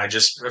times when I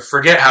just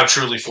forget how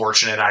truly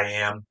fortunate I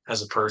am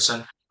as a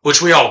person,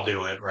 which we all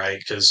do it, right?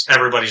 Because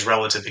everybody's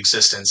relative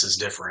existence is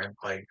different.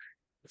 Like,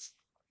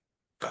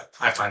 but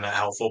I find that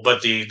helpful.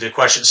 But the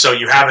question, so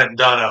you haven't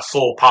done a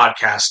full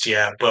podcast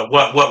yet, but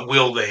what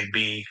will they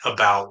be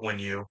about when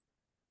you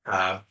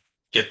uh,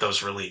 get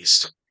those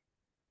released?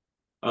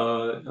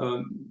 Uh,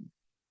 I'll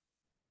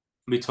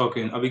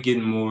be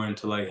getting more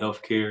into like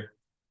healthcare,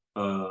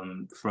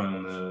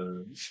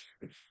 from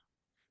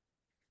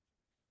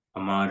a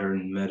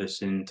modern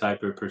medicine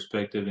type of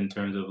perspective in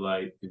terms of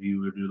like if you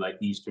were to do like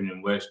Eastern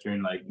and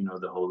Western, like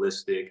the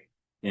holistic,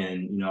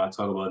 and I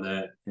talk about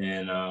that,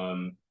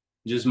 and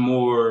just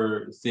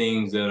more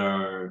things that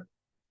are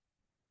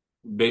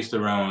based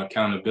around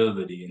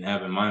accountability and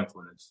having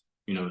mindfulness.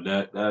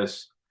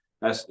 That's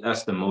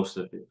the most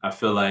of it. I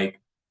feel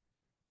like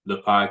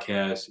the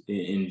podcast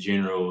in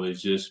general is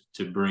just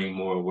to bring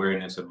more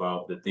awareness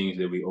about the things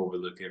that we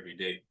overlook every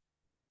day,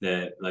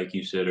 that, like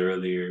you said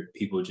earlier,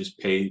 people just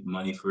pay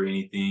money for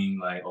anything.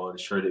 Like, oh, the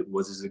shirt, it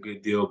was this a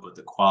good deal, but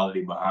the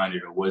quality behind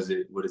it, or what is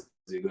it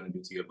going to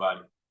do to your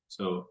body?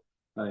 So,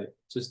 like,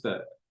 just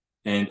that,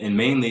 and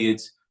mainly,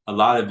 it's a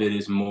lot of it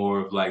is more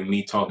of like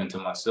me talking to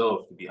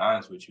myself. To be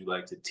honest with you,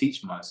 like to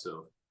teach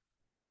myself,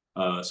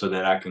 so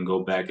that I can go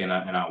back and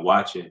I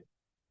watch it,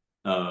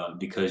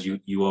 because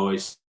you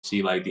always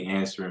see like the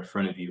answer in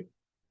front of you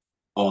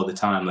all the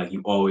time. Like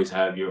you always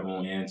have your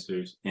own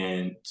answers,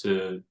 and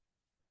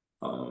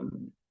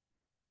um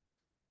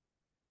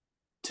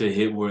to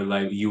hit where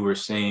like you were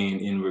saying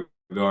in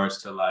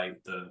regards to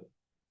like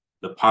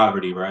the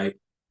poverty, right?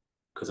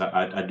 Because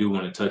I do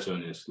want to touch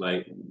on this.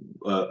 Like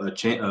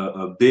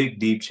a big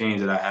deep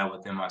change that I had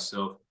within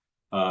myself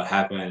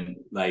happened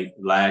like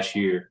last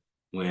year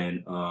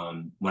when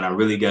I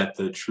really got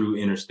the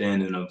true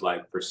understanding of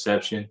like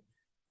perception.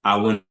 I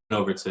went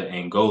over to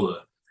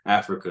Angola,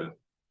 Africa,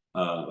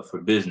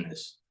 for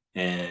business.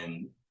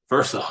 And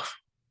first off,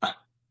 I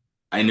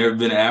ain't never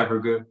been to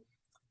Africa,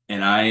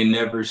 and I ain't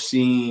never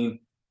seen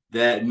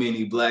that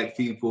many black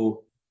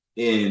people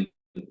in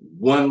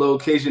one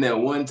location at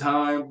one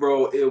time,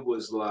 bro. It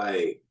was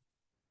like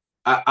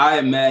I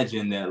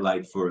imagine that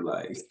like for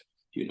like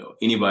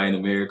anybody in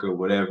America or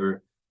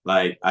whatever.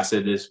 Like I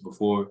said this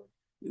before,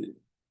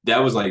 that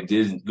was like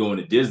Disney going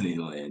to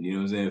Disneyland. You know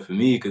what I'm saying, for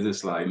me, because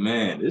it's like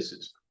this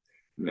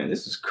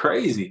is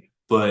crazy.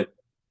 But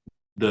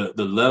the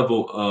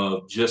level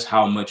of just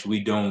how much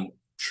we don't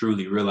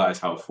truly realize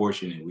how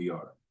fortunate we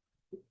are.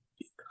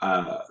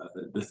 uh,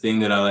 the thing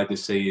that I like to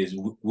say is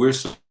we're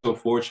so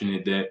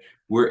fortunate that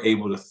we're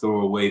able to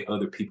throw away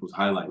other people's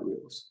highlight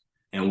reels.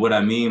 And what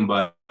I mean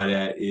by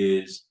that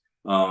is,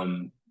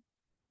 um,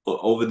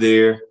 over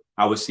there,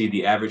 I would see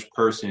the average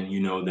person,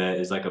 that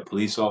is like a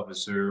police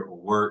officer or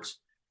works,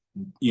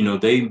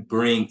 they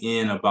bring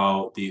in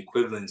about the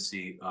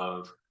equivalency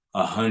of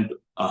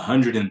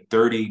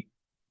 130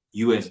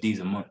 USDs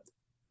a month.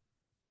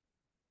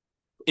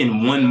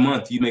 In 1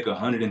 month, you make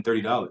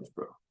 $130,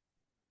 bro.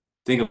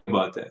 Think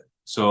about that.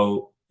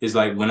 So it's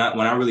like when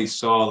I really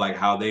saw like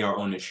how they are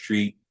on the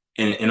street,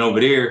 and over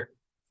there,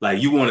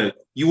 like you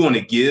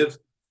wanna give,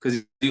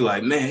 because you're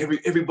like, man,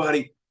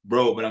 everybody,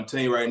 bro. But I'm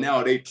telling you right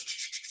now, they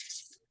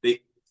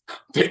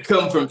they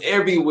come from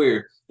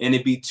everywhere, and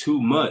it be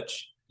too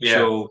much. Yeah,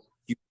 So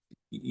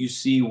you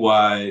see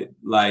why,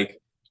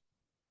 like,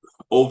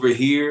 over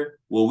here,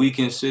 what we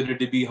consider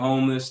to be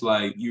homeless,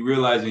 like you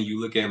realize when you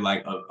look at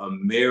like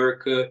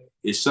America,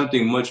 is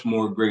something much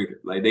more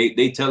greater. Like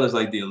they tell us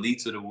like the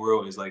elites of the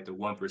world is like the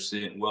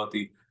 1%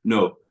 wealthy.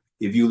 No,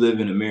 if you live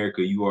in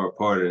America, you are a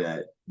part of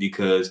that,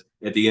 because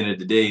at the end of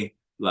the day,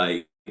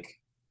 like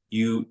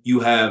you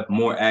have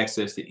more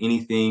access to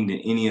anything than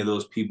any of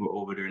those people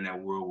over there in that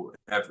world will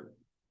ever.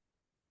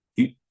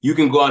 You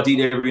can go out to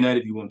eat every night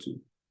if you want to.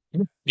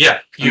 yeah,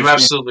 you Understand?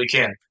 absolutely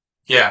can.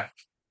 Yeah,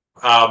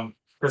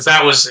 because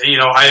that was,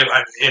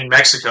 I in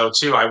Mexico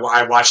too.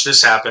 I watched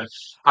this happen.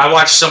 I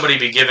watched somebody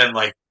be given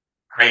like,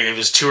 it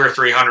was 200 or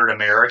 300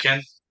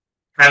 American,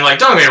 and like,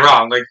 don't get me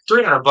wrong, like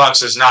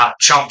 $300 is not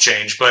chump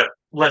change, but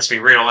let's be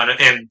real.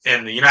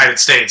 In the United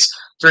States,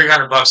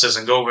 $300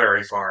 doesn't go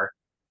very far.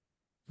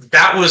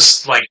 That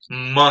was like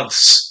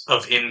months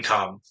of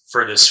income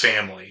for this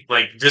family.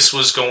 Like this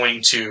was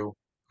going to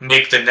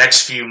make the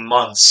next few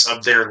months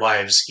of their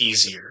lives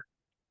easier.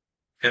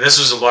 And this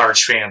was a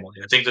large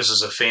family. I think this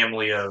was a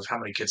family of how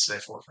many kids did they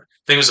have? I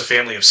think it was a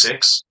family of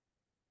six.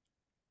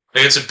 I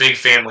think it's a big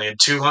family, and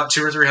two or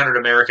 300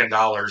 American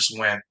dollars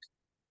went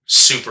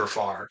super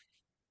far.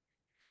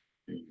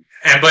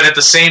 And but at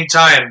the same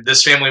time,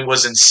 this family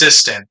was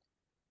insistent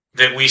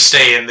that we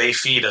stay in, they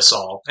feed us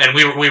all, and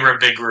we were a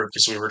big group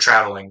because we were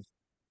traveling.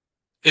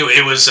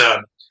 It was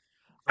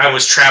I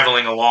was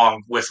traveling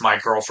along with my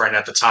girlfriend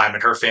at the time,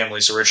 and her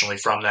family's originally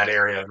from that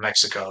area of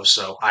Mexico,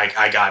 so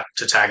I got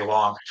to tag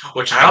along,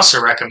 which I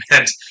also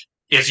recommend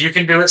if you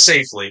can do it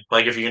safely.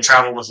 Like if you can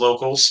travel with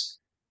locals,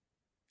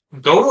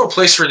 go to a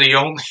place where the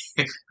only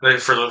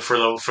for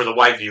the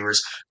white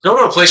viewers, go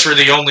to a place where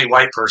the only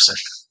white person.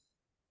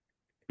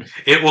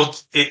 It will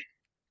it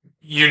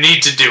You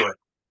need to do it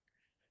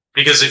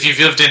because if you've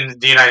lived in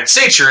the United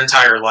States your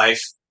entire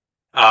life,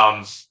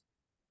 um,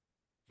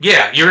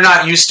 yeah, you're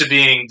not used to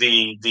being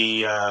the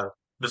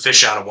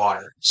fish out of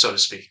water, so to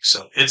speak.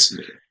 So it's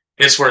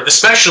worth,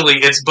 especially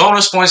it's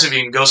bonus points if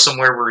you can go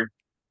somewhere where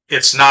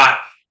it's not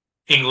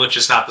English,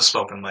 is not the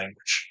spoken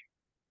language.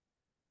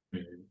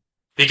 Mhm.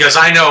 Because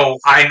I know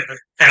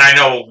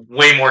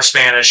way more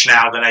Spanish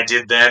now than I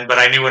did then, but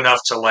I knew enough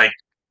to like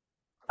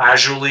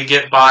casually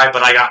get by.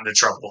 But I got into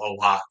trouble a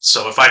lot.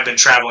 So if I'd been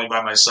traveling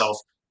by myself,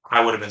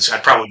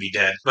 I'd probably be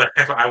dead. But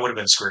I would have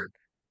been screwed.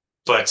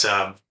 But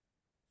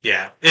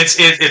yeah,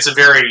 it's a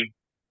very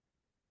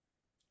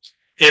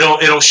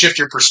it'll shift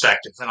your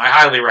perspective, and I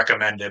highly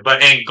recommend it.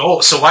 But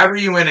Angola. So why were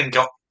you in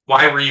Angola?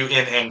 Why were you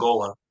in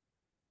Angola?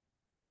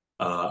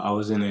 I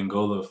was in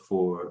Angola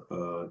for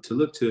to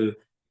look to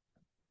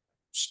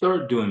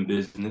start doing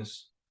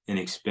business and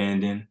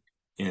expanding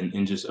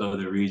in just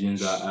other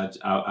regions. I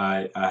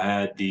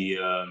had the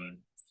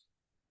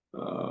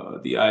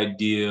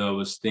idea. I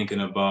was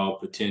thinking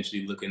about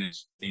potentially looking at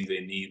things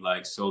they need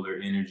like solar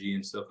energy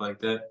and stuff like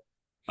that.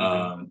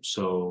 Hmm.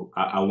 So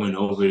I went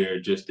over there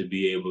just to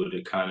be able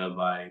to kind of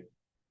like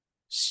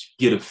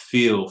get a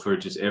feel for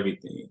just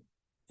everything.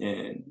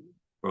 And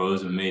bro, it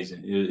was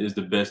amazing. It was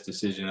the best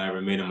decision I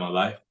ever made in my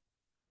life.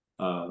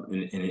 And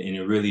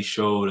it really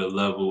showed a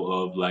level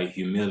of like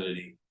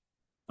humility,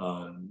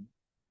 um,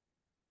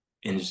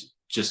 and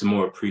just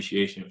more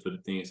appreciation for the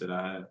things that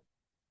I have.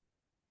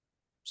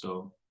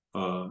 So,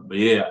 but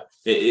yeah,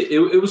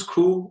 it was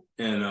cool,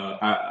 and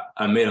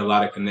I made a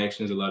lot of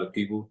connections, a lot of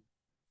people,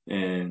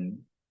 and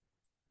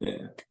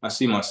yeah, I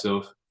see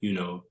myself,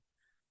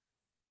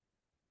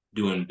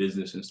 doing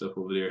business and stuff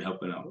over there,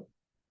 helping out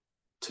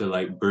to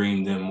like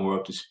bring them more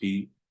up to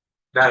speed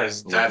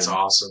That's over.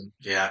 awesome.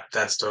 Yeah,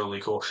 that's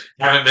totally cool.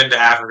 I haven't been to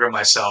Africa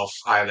myself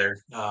either,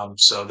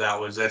 so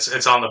that's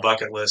it's on the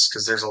bucket list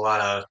because there's a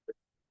lot of,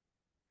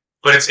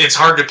 but it's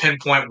hard to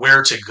pinpoint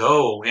where to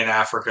go in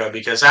Africa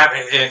because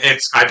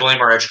it's I blame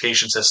our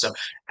education system.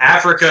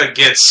 Africa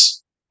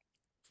gets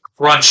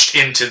crunched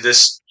into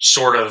this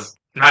sort of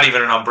not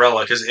even an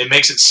umbrella because it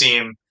makes it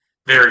seem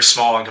very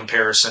small in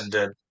comparison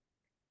to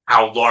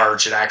how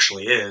large it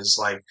actually is.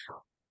 Like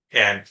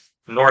and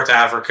North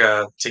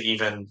Africa to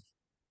even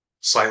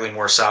slightly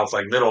more south,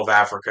 like middle of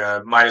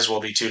Africa, might as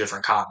well be two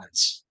different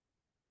continents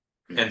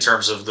in Mhm.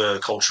 terms of the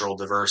cultural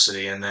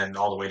diversity, and then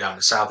all the way down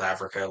to South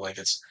Africa, like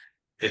it's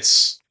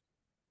it's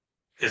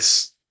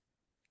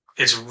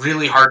it's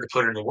really hard to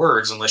put into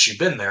words unless you've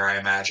been there, I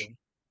imagine.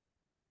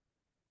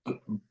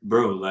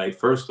 Bro, like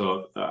first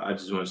off, I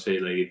just want to say,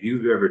 like, if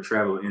you've ever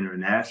traveled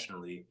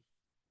internationally,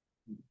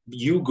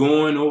 you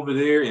going over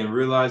there and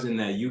realizing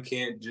that you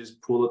can't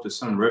just pull up to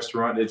some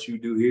restaurant that you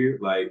do here,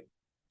 like,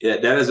 yeah,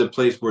 that is a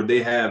place where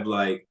they have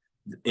like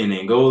in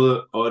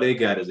Angola, all they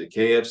got is a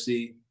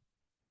KFC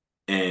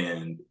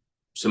and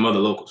some other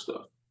local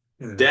stuff.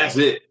 Mm. That's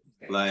it.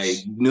 Like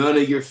none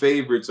of your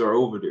favorites are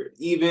over there.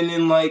 Even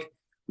in like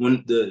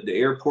when the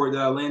airport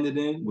that I landed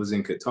in was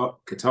in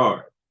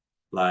Qatar.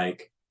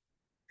 Like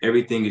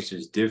everything is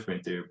just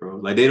different there, bro.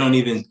 Like they don't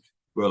even,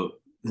 bro.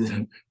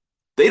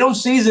 They don't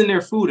season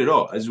their food at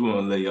all. I just want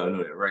to let y'all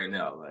know that right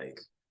now. Like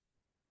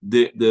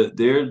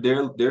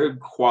their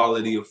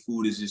quality of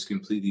food is just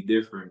completely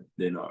different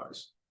than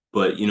ours.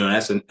 But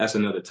that's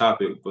another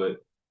topic.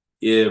 But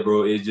yeah,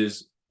 bro,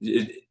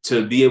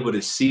 to be able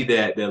to see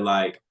that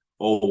like,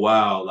 oh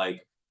wow,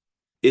 like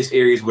it's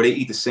areas where they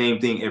eat the same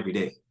thing every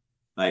day,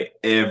 like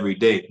every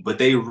day, but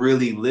they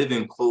really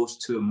living close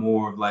to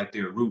more of like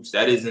their roots.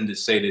 That isn't to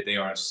say that they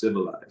aren't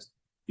civilized.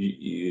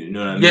 You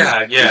know what I mean?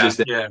 Yeah, It's yeah, just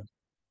that, yeah.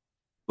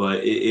 but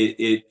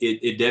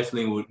it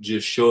definitely would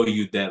just show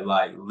you that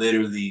like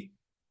literally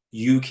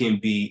you can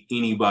be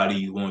anybody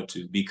you want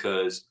to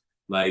because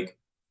like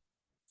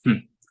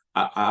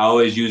I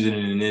always use it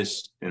in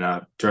this, and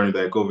I turn it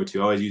back over to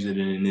you. I always use it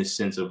in this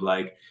sense of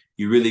like,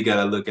 you really got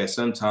to look at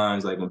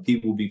sometimes like when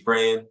people be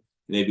praying and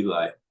they be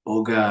like,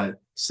 oh God,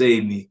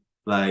 save me.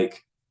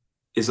 Like,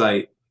 it's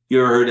like, you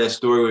ever heard that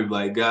story where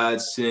like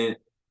God sent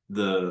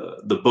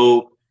the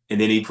boat and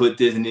then he put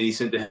this and then he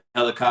sent the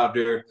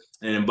helicopter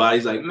and then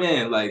body's like,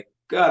 man, like,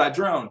 God, I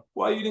drowned.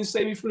 Why you didn't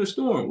save me from the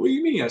storm? What do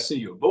you mean? I sent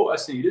you a boat. I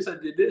sent you this. I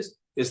did this.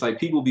 It's like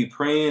people be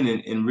praying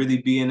and really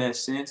be in that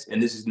sense.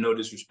 And this is no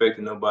disrespect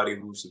to nobody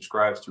who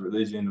subscribes to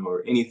religion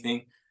or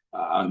anything.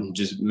 I'm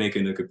just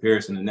making a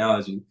comparison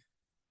analogy.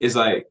 It's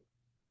like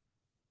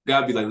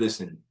God be like,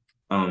 listen,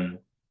 um,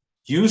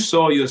 you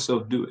saw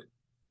yourself do it.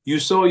 You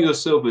saw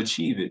yourself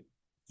achieve it.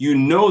 You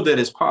know that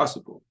it's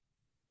possible.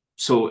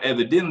 So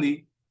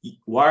evidently,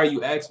 why are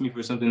you asking me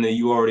for something that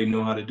you already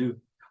know how to do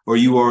or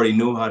you already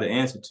know how to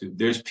answer to?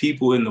 There's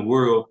people in the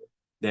world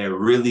that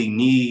really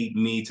need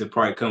me to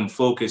probably come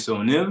focus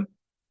on them.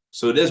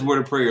 So that's where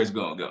the prayer is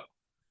gonna go.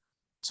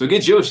 So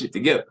get your shit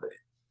together.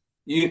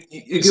 You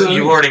get So what I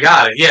you've mean? already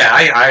got it. Yeah,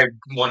 I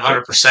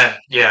 100%.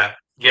 Yeah,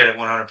 get it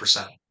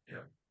 100%. Yeah.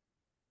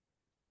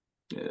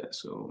 Yeah.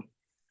 So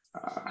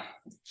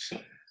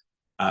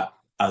uh,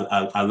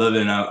 I, I love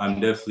it. And I'm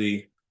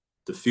definitely,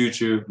 the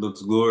future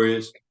looks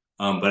glorious.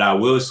 But I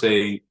will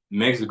say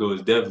Mexico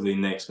is definitely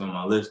next on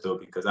my list though,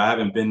 because I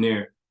haven't been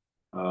there.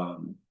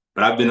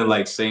 But I've been to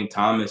like St.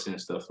 Thomas and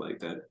stuff like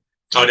that.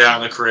 Oh, And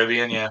down in the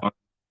Caribbean, yeah.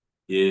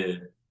 yeah,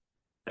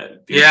 that's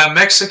Yeah,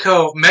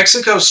 beautiful.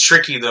 Mexico's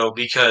tricky though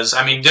because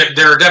I mean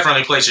there are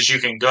definitely places you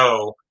can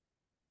go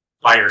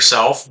by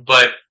yourself,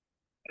 but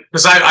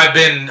because I've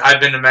been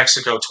to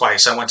Mexico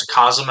twice. I went to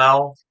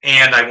Cozumel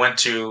and I went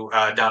to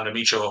down to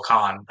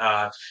Michoacan,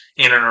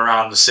 in and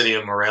around the city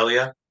of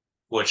Morelia,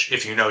 which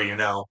if you know, you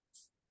know.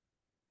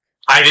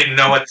 I didn't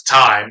know at the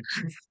time,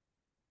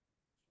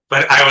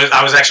 but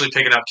I was actually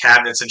picking up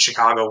cabinets in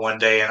Chicago one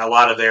day, and a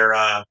lot of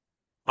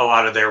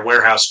their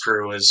warehouse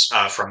crew is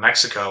from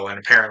Mexico, and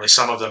apparently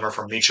some of them are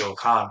from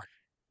Michoacan.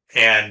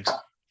 And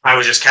I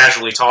was just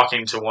casually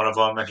talking to one of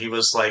them, and he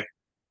was like,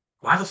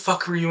 "Why the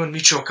fuck were you in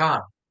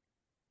Michoacan?"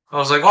 I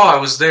was like, "Oh, I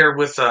was there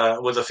with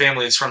a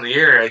family that's from the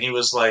area." And he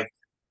was like,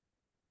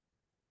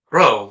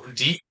 "Bro,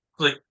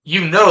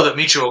 you know that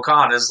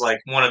Michoacan is like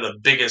one of the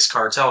biggest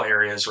cartel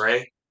areas,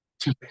 right?"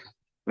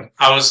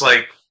 I was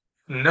like,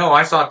 "No,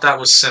 I thought that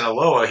was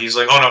Sinaloa." He's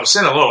like, "Oh no,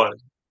 Sinaloa,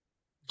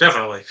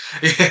 definitely."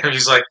 Yeah,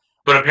 he's like,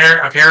 but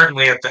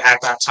apparently at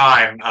that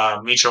time,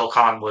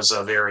 Michoacan was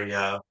a very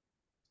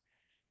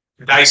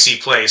dicey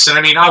place. And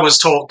I mean, I was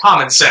told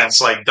common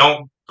sense, like,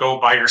 don't go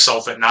by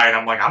yourself at night.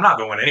 I'm like, I'm not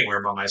going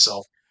anywhere by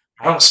myself.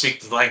 I don't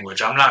speak the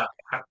language. I'm not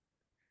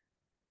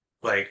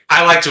like,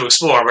 I like to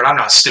explore, but I'm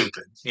not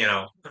stupid.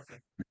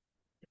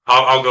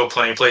 I'll go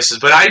plenty of places.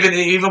 But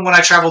even when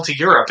I traveled to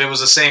Europe, it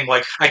was the same.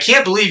 Like, I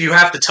can't believe you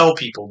have to tell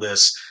people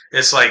this.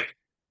 It's like,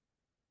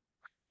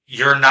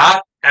 you're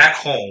not at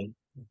home.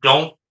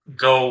 Don't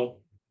go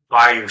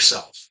by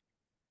yourself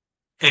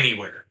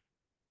anywhere.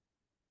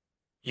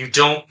 You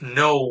don't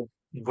know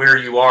where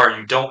you are.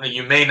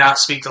 You may not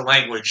speak the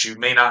language. You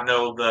may not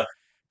know the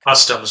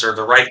customs or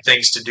the right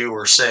things to do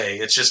or say.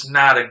 It's just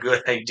not a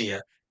good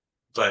idea.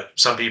 But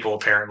some people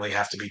apparently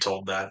have to be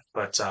told that.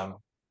 But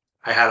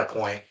I had a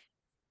point.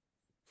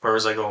 Where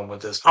was I going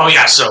with this? Oh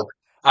yeah, so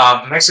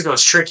Mexico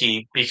is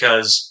tricky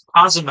because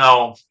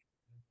Cozumel,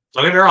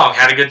 don't get me wrong,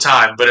 had a good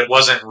time, but it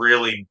wasn't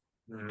really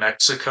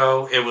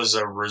Mexico. It was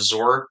a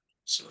resort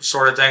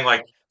sort of thing.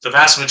 Like the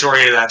vast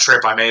majority of that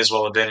trip, I may as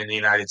well have been in the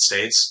United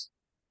States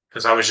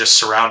because I was just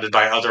surrounded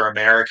by other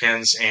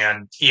Americans,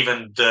 and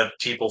even the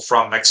people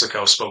from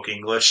Mexico spoke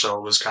English, so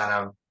it was kind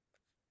of.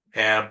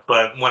 And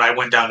but when I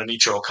went down to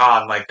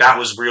Michoacan, like that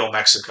was real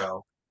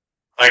Mexico.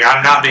 Like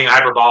I'm not being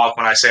hyperbolic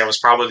when I say I was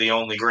probably the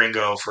only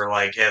gringo for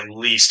like at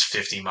least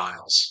 50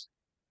 miles.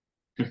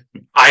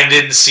 I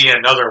didn't see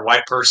another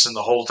white person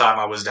the whole time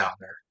I was down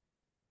there.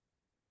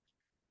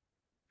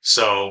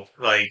 So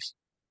like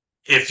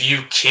if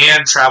you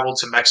can travel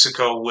to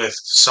Mexico with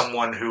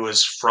someone who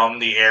is from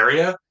the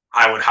area,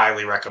 I would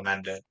highly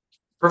recommend it.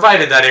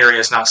 Provided that area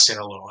is not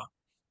Sinaloa.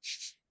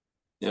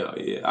 Yeah,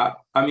 yeah.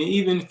 I mean,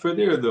 even for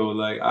there though,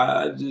 like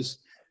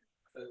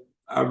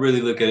I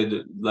really look at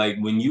it like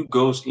when you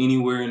go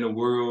anywhere in the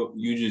world,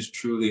 you just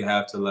truly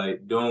have to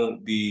like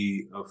don't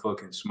be a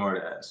fucking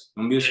smart ass.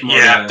 Don't be a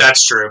smart Yeah, ass.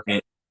 that's true.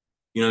 And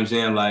you know what I'm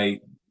saying?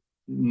 Like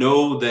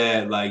know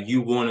that like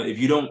you wanna if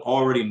you don't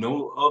already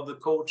know of the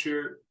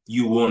culture,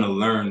 you wanna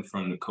learn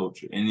from the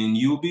culture. And then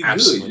you'll be good. You,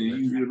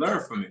 Absolutely. you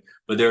learn from it.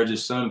 But there are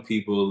just some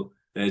people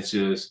that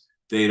just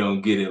they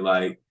don't get it.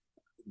 Like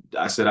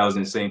I said I was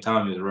in St.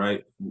 Thomas,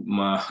 right?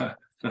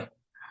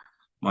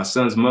 My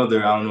son's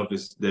mother, I don't know if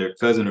it's their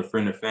cousin or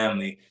friend or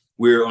family,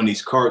 we're on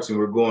these carts and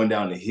we're going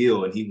down the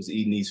hill and he was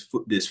eating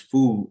this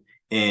food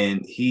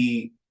and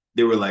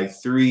there were like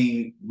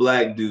three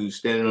black dudes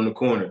standing on the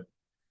corner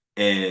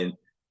and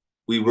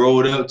we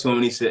rolled up to him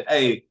and he said,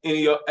 "Hey,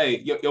 y'all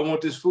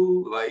want this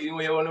food? Like,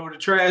 y'all know where the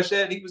trash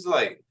at?" He was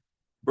like,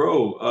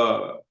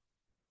 "Bro,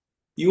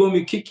 you want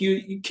me to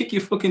kick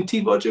your fucking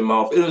teeth out your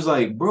mouth?" And it was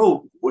like,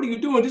 bro, what are you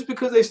doing? Just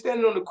because they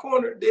standing on the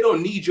corner, they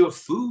don't need your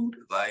food.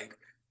 Like,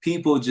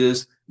 people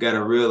just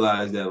gotta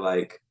realize that,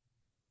 like,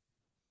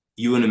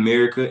 you in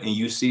America and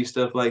you see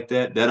stuff like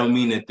that, that don't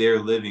mean that they're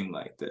living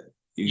like that.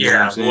 You get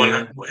what I'm Yeah.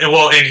 saying?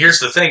 Well, and here's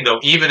the thing, though.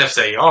 Even if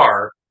they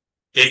are,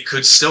 it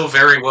could still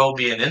very well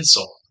be an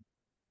insult.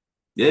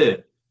 Yeah.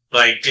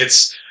 Like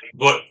it's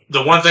what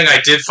the one thing I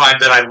did find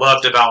that I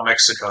loved about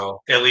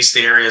Mexico, at least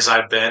the areas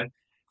I've been,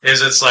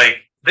 is it's like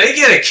they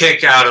get a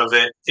kick out of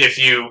it if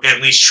you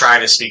at least try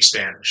to speak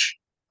Spanish.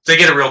 They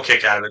get a real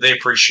kick out of it. They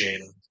appreciate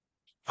it.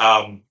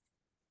 Um,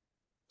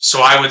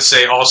 so I would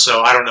say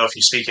also, I don't know if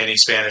you speak any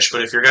Spanish,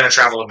 but if you're going to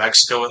travel to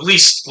Mexico, at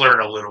least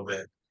learn a little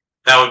bit.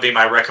 That would be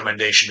my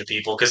recommendation to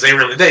people because they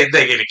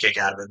get a kick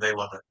out of it. They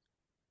love it.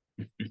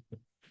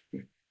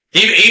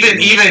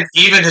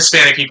 Even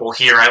Hispanic people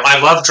here, I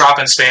love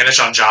dropping Spanish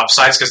on job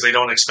sites because they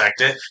don't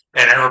expect it,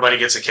 and everybody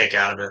gets a kick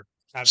out of it.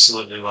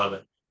 Absolutely love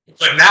it.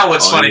 But now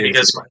it's Oh funny yeah,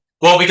 because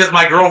well, because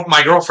my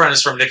girlfriend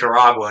is from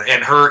Nicaragua,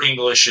 and her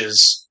English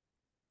is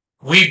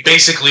we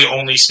basically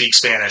only speak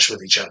Spanish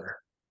with each other.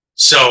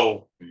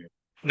 So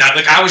now,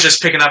 like I was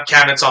just picking up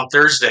cabinets on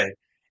Thursday,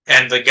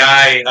 and the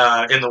guy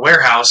in the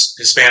warehouse,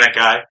 Hispanic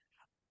guy,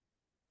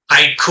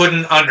 I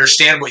couldn't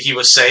understand what he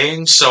was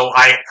saying. So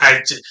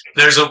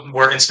there's a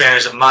word in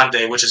Spanish,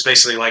 Monday, which is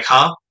basically like,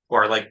 huh?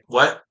 Or like,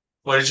 what?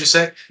 What did you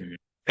say? And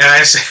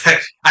I said,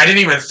 I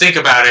didn't even think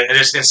about it. And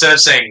just, instead of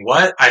saying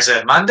what, I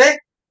said, Monday?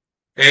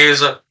 And he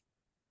was like,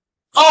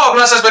 oh,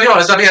 hablas español,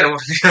 está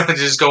bien.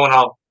 Just going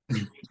all,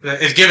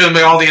 it's giving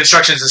me all the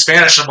instructions in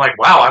Spanish. I'm like,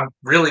 wow, I'm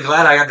really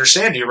glad I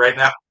understand you right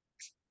now.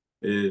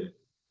 yeah.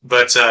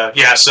 But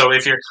yeah, so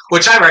if you're,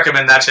 which I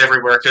recommend that to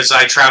everywhere because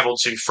I traveled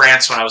to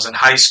France when I was in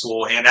high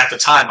school, and at the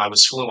time I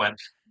was fluent.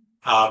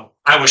 I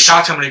was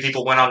shocked how many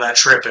people went on that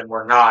trip and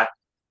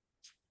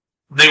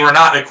they were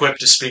not equipped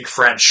to speak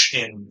French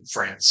in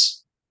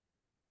France.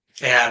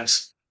 And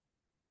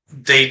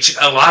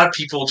a lot of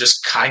people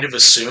just kind of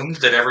assumed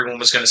that everyone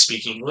was going to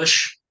speak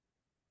English.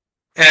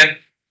 And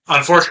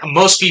unfortunately,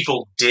 most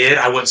people did.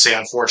 I wouldn't say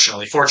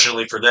unfortunately,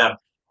 fortunately for them,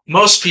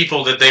 most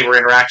people that they were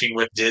interacting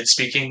with did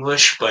speak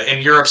English, but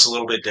in Europe's a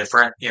little bit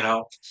different. You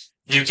know,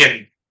 you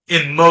can,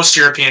 in most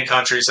European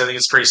countries, I think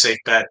it's a pretty safe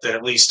bet that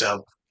at least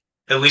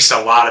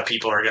a lot of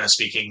people are going to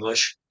speak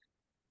English.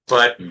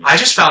 But I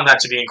just found that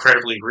to be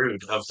incredibly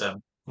rude of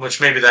them, which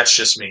maybe that's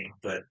just me.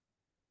 But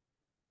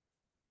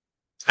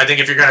I think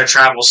if you're going to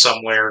travel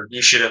somewhere,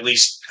 you should at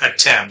least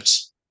attempt.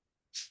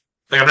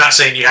 Like, I'm not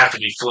saying you have to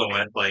be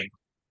fluent. Like,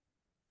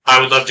 I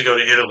would love to go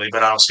to Italy,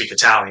 but I don't speak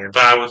Italian.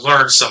 But I would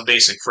learn some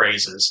basic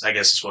phrases, I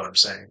guess is what I'm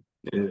saying.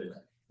 Yeah.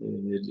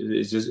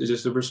 It's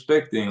just a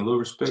respect thing. A little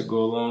respect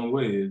go a long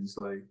way. It's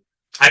like,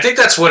 I think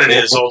that's what it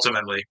or, is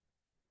ultimately.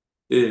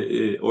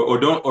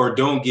 or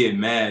don't get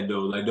mad though.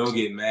 Like don't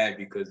get mad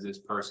because this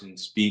person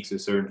speaks a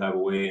certain type of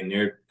way and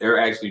they're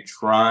actually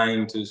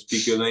trying to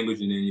speak your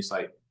language, and then it's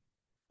like,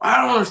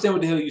 I don't understand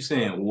what the hell you're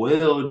saying.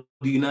 Well,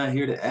 do you not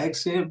hear the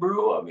accent,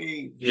 bro? I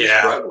mean, you're Yeah,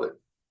 struggling.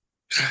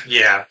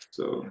 yeah,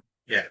 So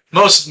yeah.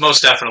 Most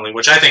definitely.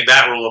 Which I think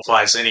that rule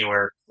applies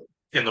anywhere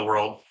in the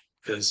world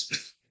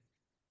because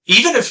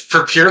even if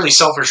for purely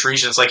selfish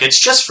reasons, like it's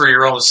just for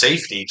your own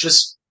safety,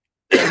 just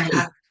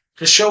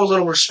show a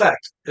little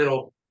respect.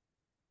 It'll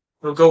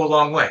go a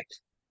long way.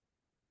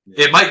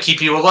 yeah. It might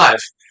keep you alive.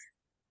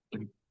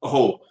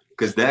 Oh,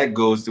 because that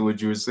goes to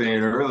what you were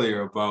saying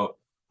earlier about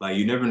like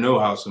you never know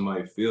how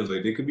somebody feels.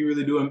 Like they could be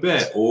really doing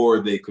bad, or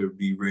they could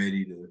be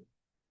ready to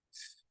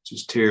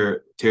just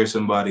tear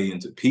somebody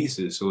into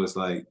pieces. So it's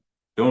like,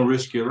 don't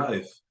risk your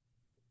life.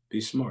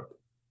 Be smart.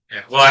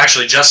 Yeah. Well,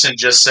 actually, Justin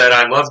just said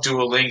I love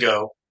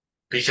Duolingo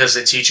because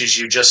it teaches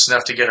you just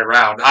enough to get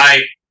around.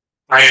 I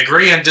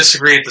agree and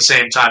disagree at the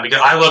same time because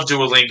I love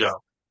Duolingo.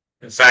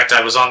 In fact,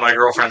 I was on my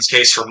girlfriend's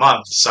case for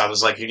months. I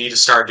was like, you need to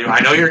start doing.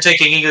 I know you're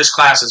taking English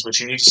classes, but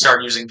you need to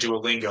start using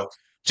Duolingo.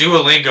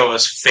 Duolingo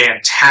is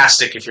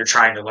fantastic if you're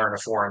trying to learn a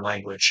foreign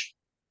language.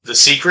 The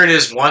secret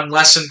is one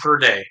lesson per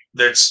day.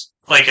 That's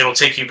like it'll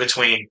take you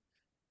between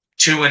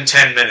 2 and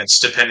 10 minutes,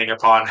 depending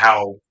upon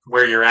how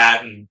where you're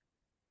at, and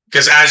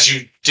because as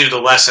you do the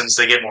lessons,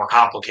 they get more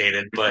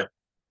complicated. But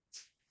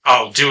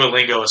oh,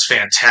 Duolingo is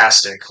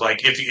fantastic.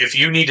 Like if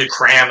you need to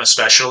cram,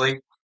 especially,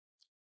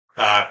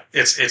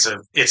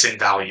 it's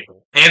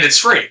invaluable and it's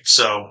free,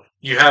 so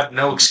you have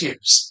no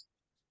excuse.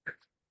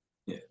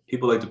 Yeah,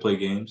 people like to play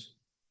games.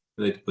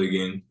 They like to play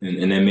games,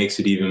 and that makes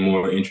it even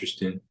more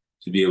interesting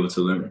to be able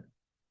to learn.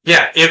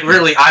 Yeah, it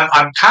really.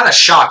 I'm kind of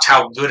shocked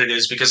how good it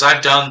is because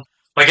I've done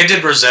like I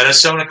did Rosetta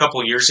Stone a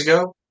couple years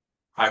ago.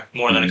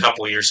 More than a Mm-hmm.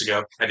 couple years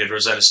ago. I did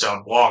Rosetta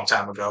Stone a long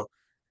time ago,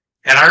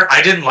 and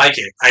I didn't like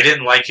it. I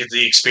didn't like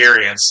the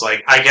experience.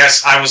 Like I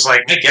guess I was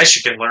like, I guess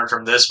you can learn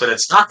from this, but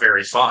it's not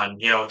very fun.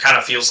 You know, it kind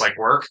of feels like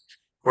work.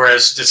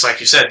 Whereas it's like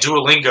you said,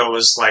 Duolingo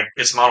is like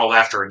it's modeled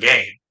after a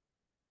game.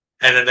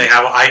 And then they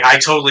have, I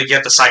totally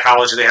get the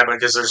psychology they have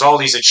because there's all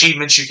these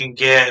achievements you can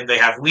get, and they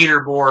have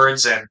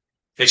leaderboards, and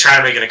they try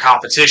to make it a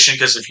competition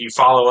because if you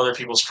follow other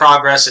people's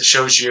progress, it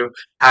shows you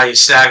how you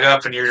stack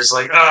up, and you're just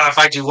like, oh, if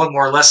I do one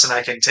more lesson,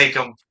 I can take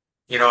them,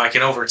 you know, I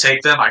can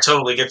overtake them. I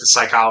totally get the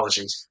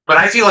psychology. But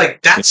I feel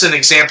like that's an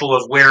example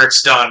of where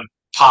it's done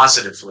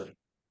positively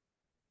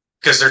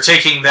because they're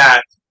taking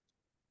that,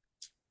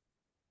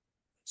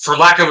 for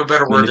lack of a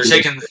better word, they're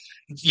Manipulation. taking,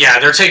 yeah,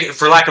 they're taking,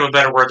 for lack of a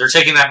better word, they're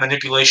taking that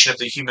manipulation of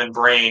the human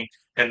brain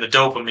and the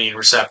dopamine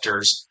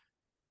receptors,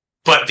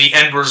 but the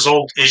end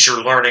result is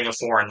you're learning a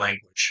foreign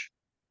language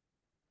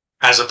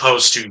as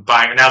opposed to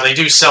buying. Now they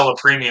do sell a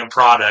premium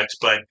product,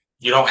 but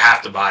you don't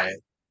have to buy it,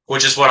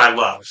 which is what I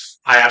love.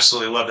 I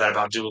absolutely love that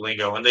about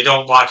Duolingo, and they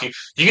don't lock you.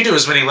 You can do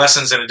as many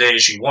lessons in a day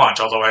as you want,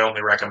 although I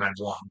only recommend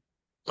one.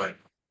 But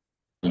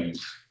Mhm.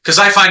 because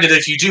I find that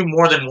if you do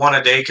more than one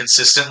a day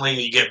consistently,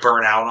 you get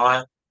burnt out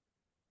on it.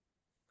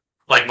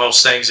 Like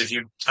most things, if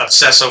you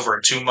obsess over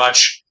it too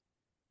much,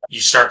 you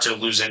start to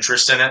lose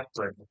interest in it.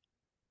 But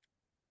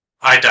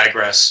I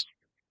digress.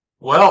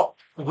 Well,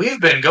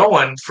 we've been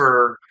going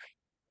for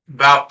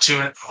about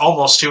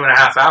almost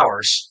 2.5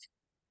 hours.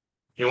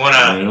 You want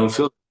I to? don't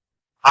feel.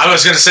 I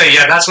was going to say,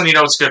 yeah, that's when you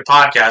know it's a good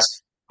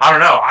podcast. I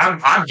don't know.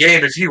 I'm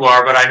game if you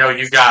are, but I know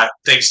you've got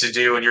things to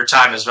do and your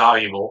time is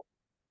valuable.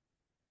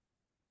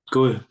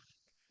 Go ahead.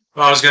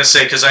 Well, I was going to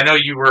say because I know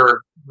you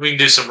were. We can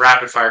do some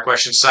rapid fire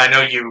questions. So I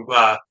know you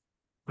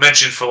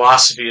mentioned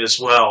philosophy as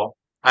well.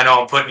 I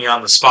know I'm putting you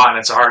on the spot and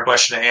it's a hard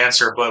question to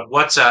answer, but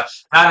what's not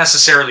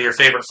necessarily your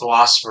favorite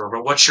philosopher,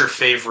 but what's your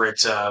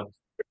favorite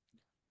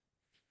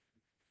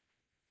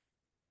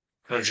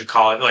what would you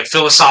call it? Like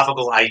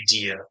philosophical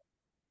idea,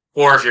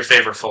 or if your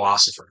favorite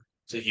philosopher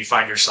that you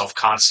find yourself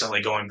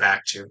constantly going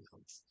back to.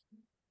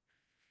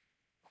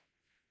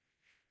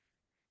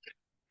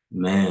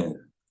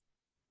 Man,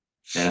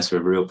 that's a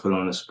real put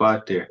on the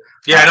spot there.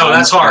 Yeah, I know I'm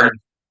that's hard.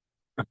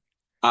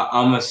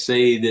 I'm gonna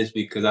say this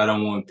because I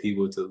don't want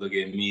people to look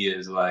at me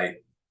as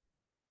like,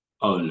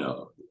 oh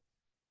no,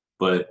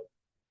 but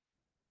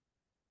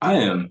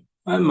I'm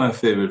my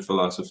favorite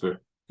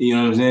philosopher. You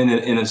know what I'm saying?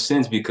 In a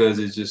sense, because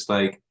it's just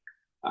like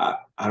I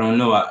don't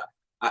know. I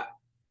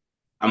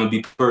I'm gonna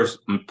be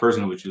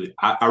personal with you.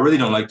 I really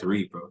don't like to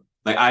read, bro.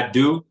 Like I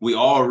do. We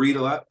all read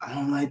a lot. I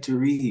don't like to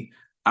read.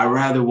 I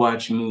rather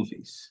watch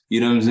movies.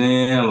 You know what I'm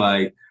saying?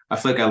 Like I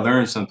feel like I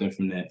learned something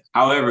from that.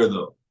 However,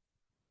 though,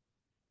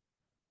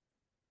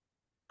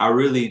 I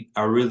really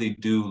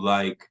do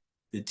like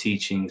the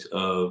teachings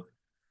of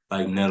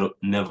like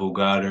Neville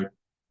Goddard.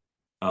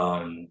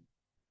 Um,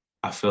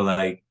 I feel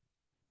like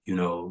you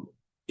know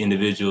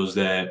individuals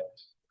that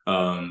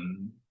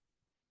um,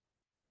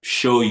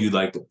 show you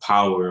like the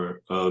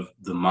power of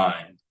the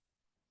mind.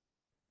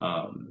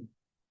 Um,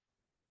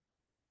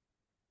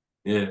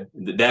 yeah,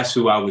 that's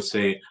who I would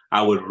say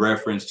I would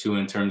reference to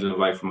in terms of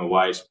like from a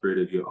wide spread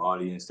of your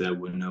audience that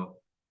would know,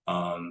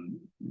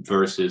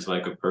 versus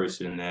like a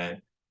person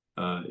that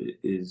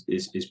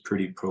is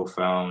pretty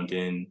profound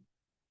in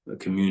a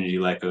community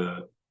like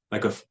a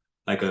like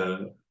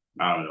a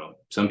I don't know.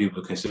 Some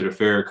people consider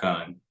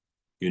Farrakhan,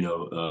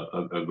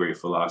 a great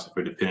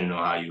philosopher, depending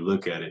on how you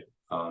look at it.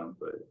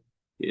 But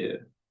yeah,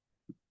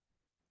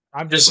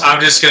 I'm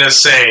just gonna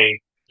say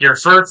your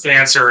first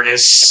answer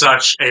is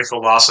such a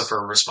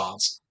philosopher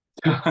response.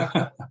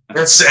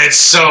 It's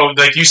so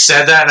like you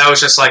said that, and I was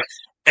just like,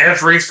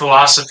 every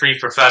philosophy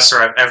professor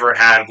I've ever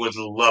had would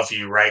love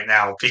you right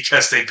now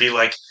because they'd be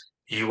like,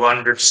 you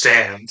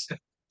understand.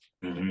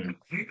 hmm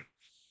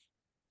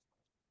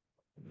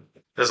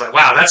It's like,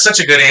 wow, that's such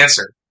a good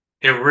answer.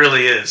 It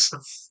really is.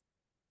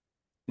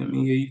 I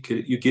mean, yeah,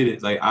 you get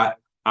it. Like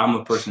I'm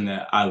a person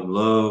that I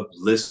love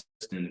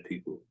listening to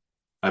people.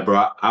 Like,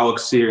 bro, I will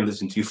sit here and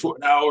listen to you for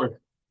an hour.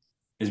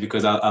 Is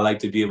because I like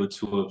to be able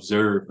to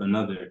observe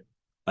another,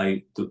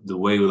 like the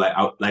way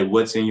like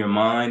what's in your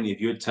mind. If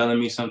you're telling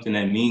me something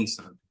that means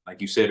something,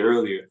 like you said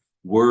earlier,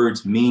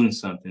 words mean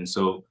something.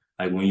 So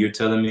like when you're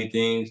telling me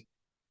things,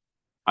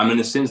 I'm in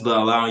a sense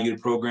allowing you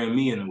to program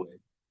me in a way,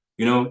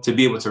 to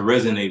be able to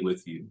resonate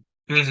with you,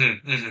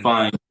 Hmm.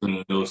 find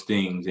those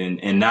things,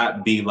 and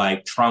not be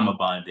like trauma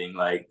bonding,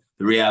 like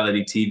the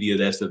reality TV of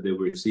that stuff that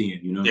we're seeing.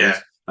 Yeah.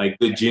 That's like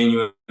good,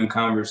 genuine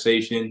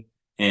conversation,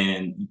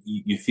 and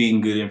you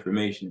feeding good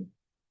information.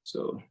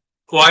 So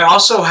Well, I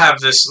also have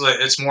this.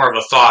 It's more of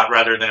a thought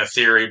rather than a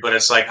theory, but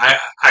it's like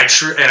I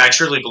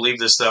truly believe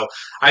this though.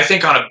 I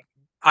think on a,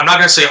 I'm not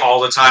going to say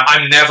all the time.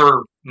 I'm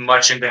never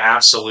much into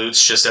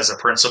absolutes, just as a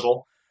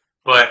principle.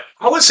 But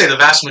I would say the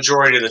vast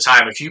majority of the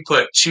time, if you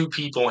put two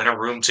people in a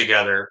room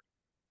together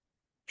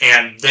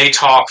and they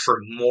talk for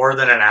more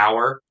than an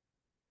hour,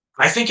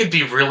 I think it'd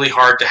be really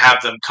hard to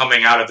have them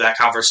coming out of that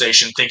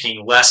conversation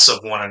thinking less of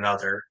one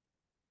another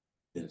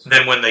yes,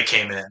 than when they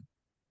came in.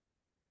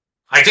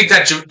 I think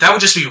yes. that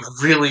would just be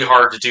really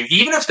hard to do,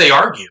 even if they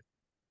argue.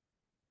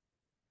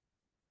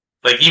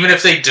 Like even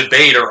if they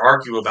debate or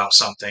argue about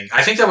something,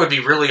 I think that would be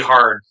really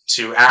hard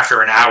to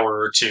after an hour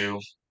or two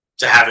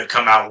to have it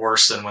come out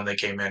worse than when they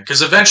came in.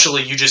 Because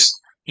eventually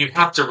you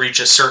have to reach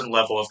a certain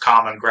level of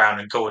common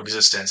ground and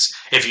coexistence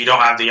if you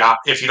don't have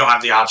if you don't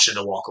have the option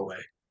to walk away.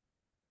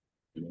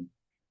 Mhm.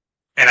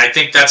 And I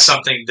think that's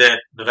something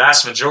that the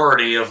vast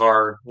majority of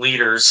our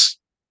leaders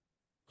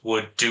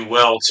would do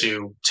well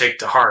to take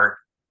to heart.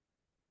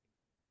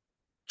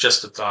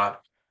 Just a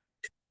thought.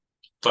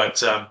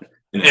 But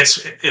You know,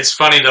 it's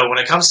funny though when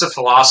it comes to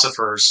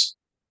philosophers,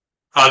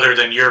 other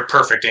than your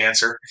perfect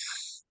answer.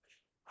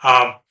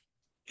 Um,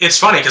 it's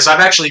funny because I've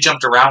actually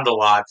jumped around a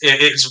lot.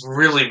 It's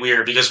really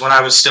weird because when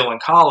I was still in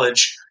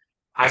college,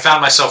 I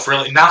found myself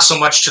really not so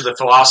much to the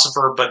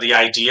philosopher, but the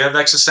idea of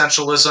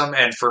existentialism.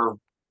 And for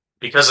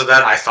because of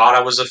that, I thought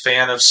I was a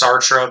fan of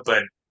Sartre,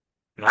 but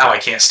now I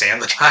can't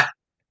stand the guy.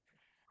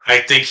 I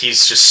think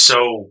he's just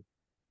so,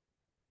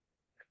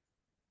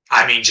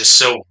 I mean, just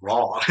so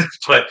wrong.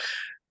 but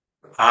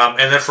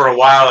and then for a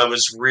while, I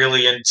was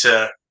really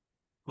into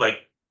like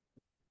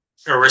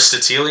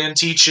Aristotelian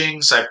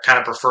teachings. I kind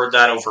of preferred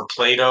that over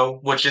Plato,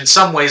 which in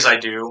some ways I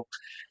do.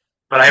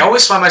 But I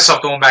always find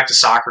myself going back to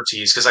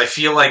Socrates because I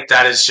feel like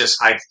that is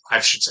just I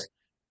should say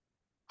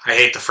I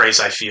hate the phrase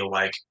I feel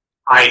like.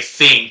 I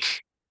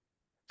think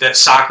that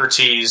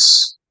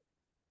Socrates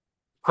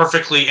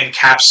perfectly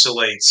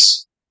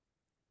encapsulates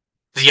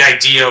the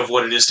idea of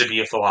what it is to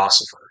be a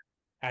philosopher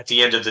at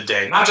the end of the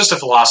day. Not just a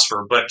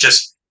philosopher, but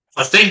just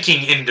a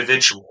thinking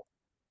individual.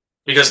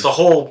 Because the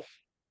whole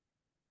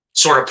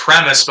sort of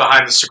premise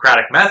behind the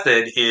Socratic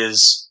method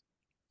is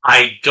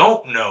I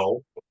don't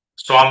know,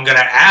 so I'm going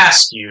to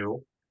ask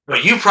you,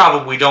 but you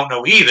probably don't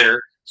know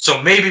either.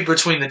 So maybe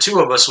between the two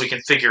of us, we can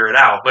figure it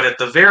out. But at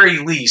the very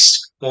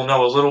least, we'll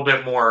know a little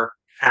bit more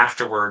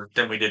afterward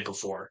than we did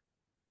before.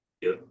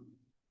 Yeah.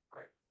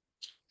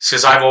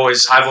 Because I've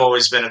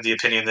always been of the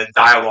opinion that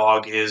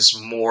dialogue is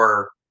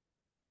more,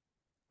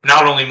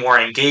 not only more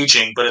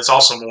engaging, but it's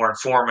also more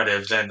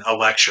informative than a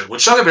lecture.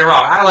 Which, don't get me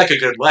wrong, I like a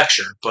good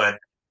lecture, but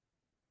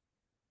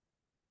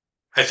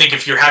I think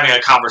if you're having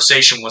a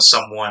conversation with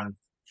someone,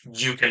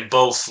 you can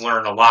both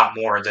learn a lot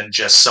more than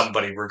just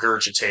somebody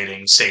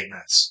regurgitating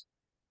statements.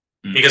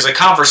 Mm. Because a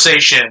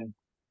conversation,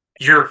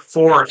 you're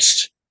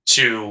forced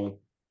to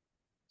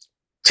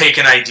take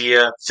an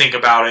idea, think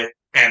about it,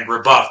 and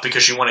rebuff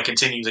because you want to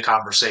continue the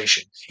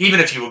conversation. Even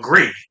if you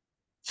agree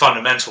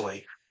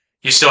fundamentally,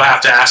 you still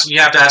have to ask. You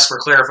have to ask for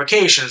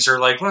clarifications, or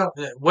like, well,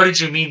 what did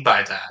you mean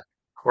by that?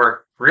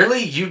 Or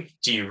really,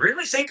 do you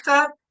really think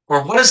that?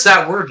 Or what does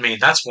that word mean?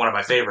 That's one of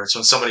my favorites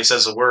when somebody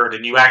says a word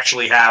and you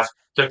actually have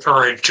the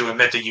courage to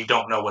admit that you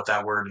don't know what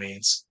that word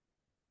means.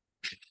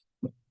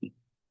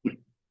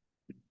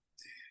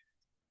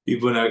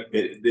 People not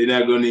they're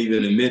not gonna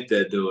even admit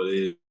that though.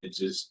 It's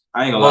just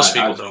I ain't gonna lie. Most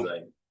I people just be don't.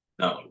 like,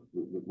 no,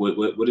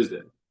 what is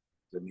that?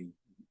 I mean,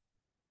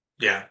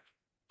 Yeah,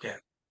 yeah.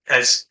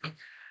 As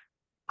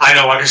I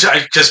know,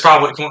 because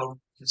probably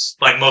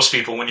like most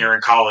people, when you're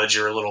in college,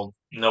 you're a little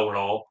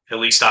know-it-all. At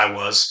least I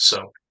was.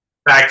 So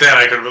back then,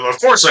 I could have. Of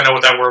course, I know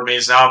what that word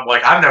means. Now I'm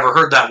like, I've never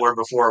heard that word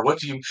before. What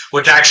do you?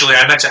 Which actually,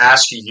 I meant to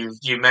ask you.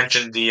 You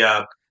mentioned the,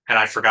 and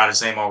I forgot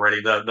his name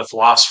already. The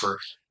philosopher.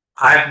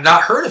 I've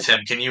not heard of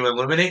him. Can you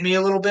illuminate me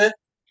a little bit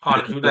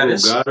on who that Neville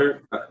is?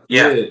 Goddard,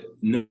 Yeah.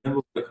 yeah,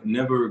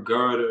 Neville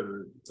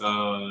Goddard.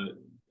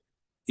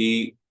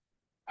 He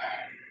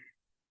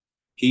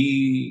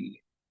he.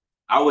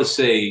 I would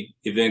say,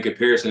 if in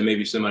comparison to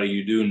maybe somebody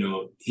you do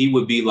know, he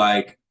would be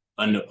like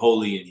a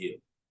Napoleon Hill.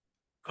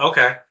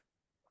 Okay.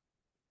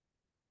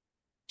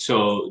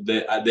 So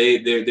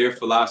their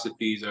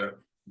philosophies are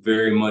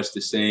very much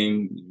the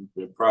same.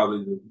 They're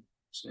probably the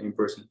same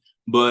person,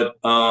 but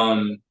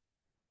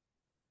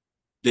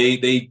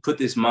they put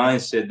this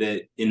mindset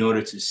that in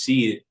order to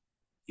see it,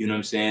 you know what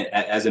I'm saying,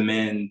 as a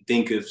man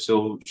thinketh,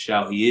 so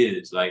shall he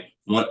is. Like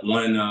one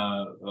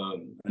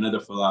another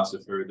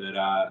philosopher that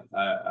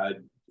I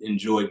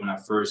enjoyed when I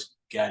first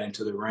got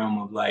into the realm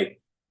of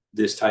like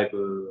this type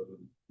of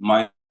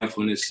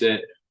mindfulness set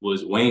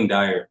was Wayne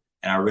Dyer,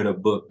 and I read a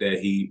book that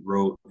he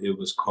wrote. It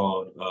was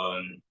called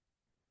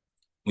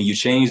 "When You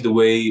Change the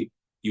Way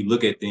You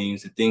Look at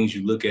Things, the Things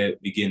You Look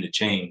at Begin to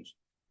Change,"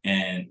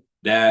 and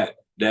that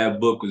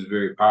book was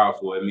very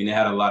powerful. I mean, it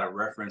had a lot of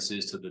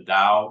references to the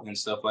Tao and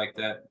stuff like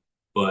that,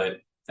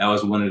 but that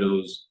was one of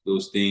those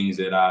things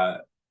that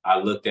I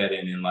looked at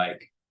it and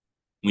like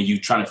when you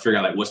trying to figure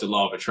out like what's the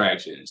law of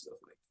attraction and stuff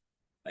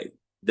like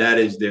that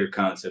is their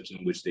concepts in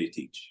which they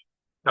teach.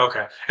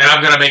 Okay. And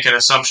I'm going to make an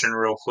assumption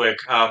real quick,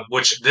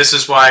 which this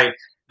is why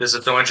this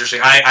is so interesting.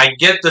 I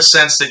get the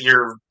sense that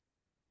you're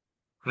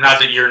not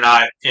that you're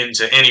not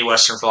into any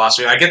Western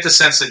philosophy. I get the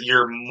sense that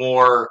you're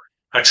more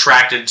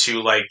attracted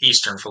to like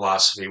Eastern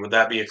philosophy. Would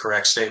that be a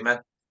correct statement?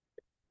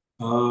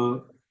 Uh,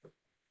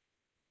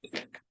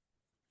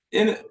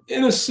 in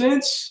a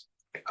sense,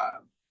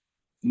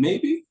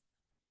 maybe.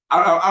 I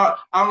don't know.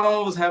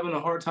 I was having a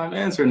hard time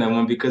answering that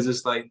one because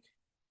it's like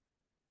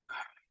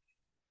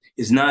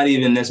it's not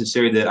even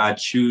necessary that I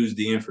choose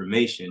the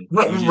information.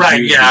 You just Right.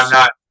 use Yeah.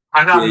 this.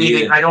 I'm Yeah, not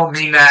meaning. yeah. I don't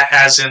mean that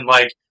as in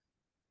like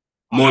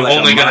More I'm like a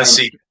only going to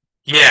see. mindset.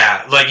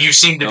 Yeah. Like you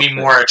seem to be Okay.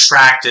 more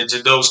attracted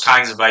to those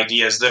kinds of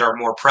ideas that are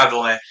more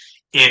prevalent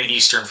in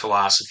Eastern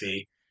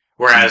philosophy.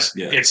 Whereas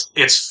Yeah.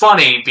 it's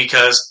funny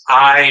because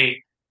I,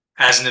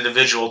 as an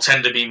individual,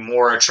 tend to be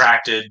more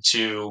attracted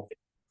to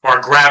or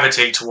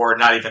gravitate toward,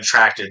 not even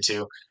attracted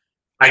to,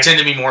 I tend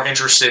to be more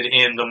interested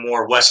in the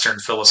more Western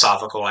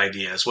philosophical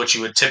ideas, which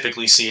you would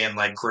typically see in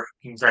like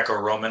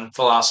Greco-Roman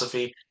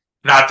philosophy.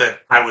 Not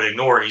that I would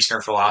ignore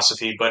Eastern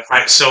philosophy, but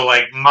so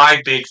like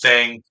my big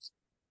thing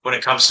when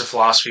it comes to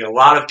philosophy, a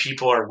lot of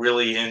people are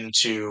really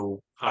into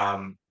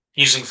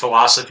using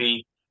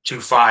philosophy to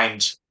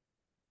find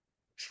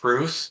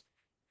truth,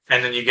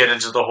 and then you get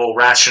into the whole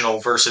rational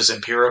versus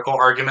empirical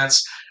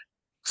arguments.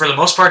 For the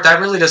most part, that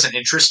really doesn't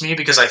interest me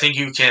because I think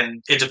you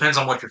can. It depends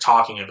on what you're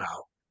talking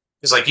about.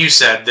 Because, like you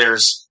said,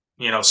 there's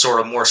sort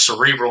of more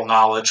cerebral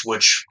knowledge,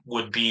 which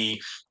would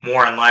be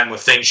more in line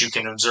with things you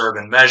can observe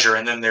and measure,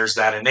 and then there's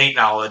that innate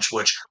knowledge,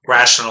 which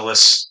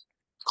rationalists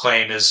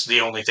claim is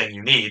the only thing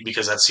you need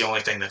because that's the only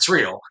thing that's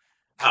real.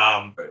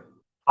 Um,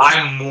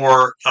 I'm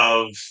more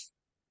of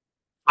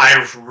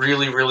I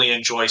really, really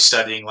enjoy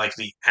studying like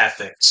the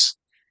ethics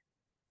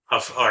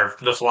of or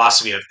the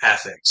philosophy of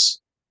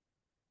ethics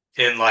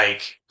in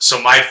like,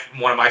 so my,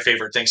 one of my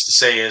favorite things to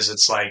say is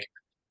it's like,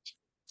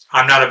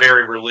 I'm not a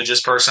very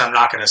religious person. I'm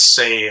not going to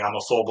say I'm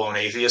a full blown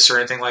atheist or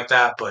anything like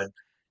that. But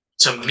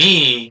to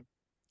me,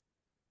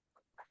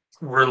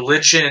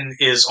 religion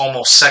is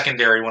almost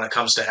secondary when it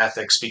comes to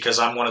ethics because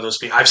I'm one of those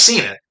people. I've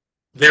seen it.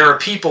 There are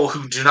people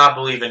who do not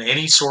believe in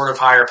any sort of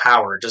higher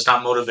power. It does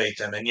not motivate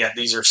them. And yet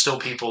these are still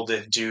people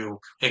that do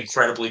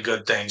incredibly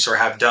good things or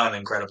have done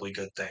incredibly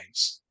good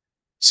things.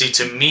 See,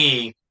 to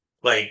me,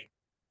 like,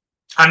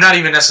 I'm not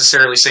even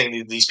necessarily saying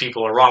that these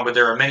people are wrong, but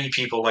there are many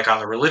people, like on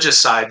the religious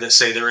side, that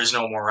say there is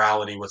no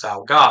morality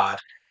without God.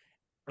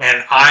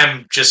 And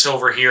I'm just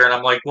over here and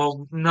I'm like,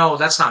 well, no,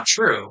 that's not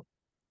true.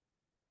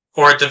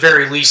 Or at the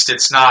very least,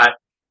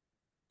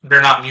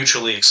 they're not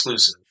mutually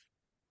exclusive.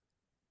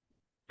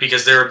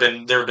 Because there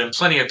have been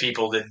plenty of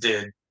people that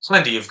did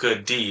plenty of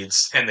good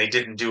deeds and they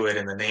didn't do it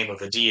in the name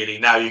of a deity.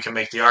 Now you can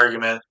make the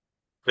argument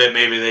that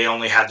maybe they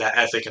only had that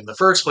ethic in the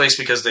first place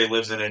because they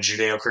lived in a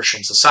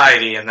Judeo-Christian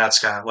society, and that's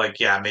kind of like,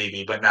 yeah,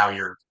 maybe, but now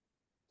you're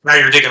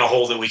digging a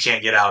hole that we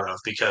can't get out of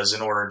because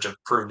in order to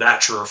prove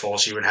that true or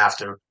false, you would have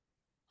to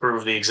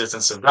prove the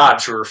existence of God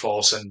true or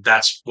false, and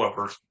that's what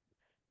we're.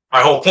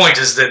 My whole point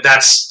is that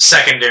that's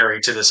secondary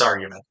to this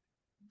argument.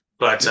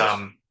 But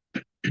Yes.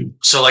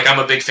 so like I'm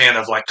a big fan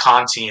of like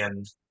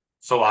Kantian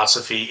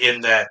philosophy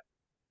in that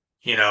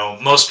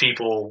most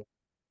people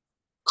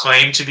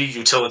claim to be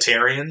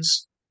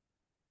utilitarians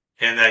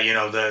and that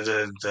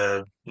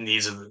the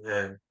needs of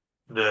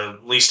the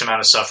least amount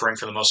of suffering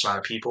for the most amount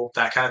of people,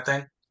 that kind of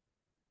thing.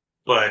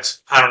 But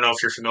I don't know if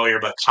you're familiar,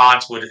 but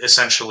Kant would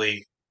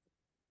essentially,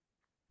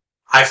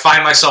 I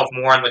find myself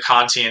more in the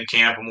Kantian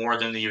camp more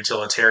than the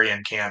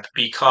utilitarian camp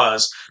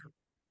because,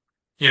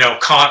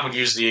 Kant would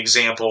use the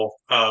example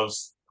of,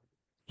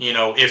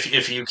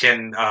 if you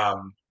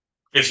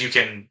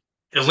can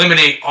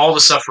eliminate all the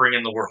suffering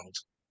in the world,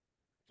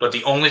 but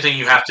the only thing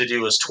you have to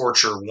do is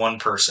torture one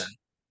person,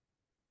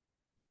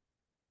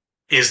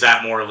 is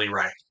that morally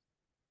right?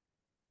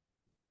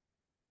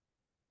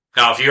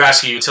 Now, if you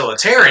ask a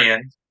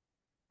utilitarian,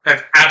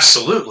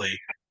 absolutely.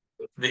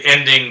 The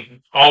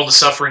ending all the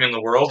suffering in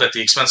the world at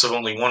the expense of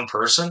only one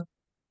person,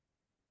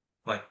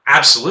 like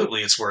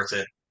absolutely it's worth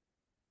it.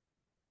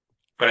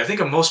 But I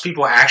think if most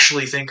people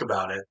actually think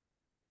about it,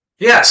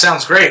 yeah, it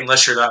sounds great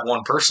unless you're that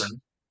one person.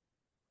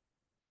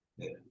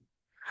 Yeah.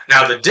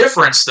 Now the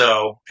difference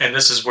though, and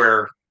this is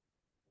where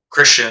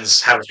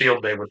Christians have a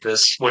field day with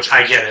this, which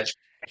I get it,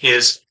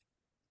 is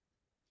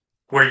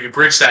where you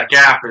bridge that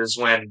gap is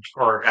when,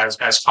 or as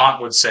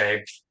Kant would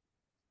say,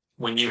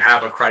 when you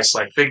have a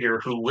Christ-like figure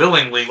who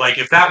willingly, like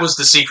if that was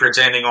the secret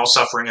to ending all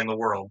suffering in the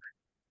world,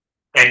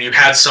 and you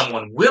had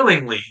someone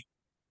willingly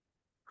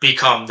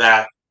become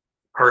that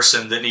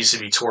person that needs to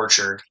be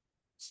tortured,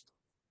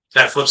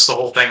 that flips the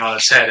whole thing on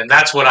its head. And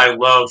that's what I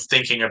love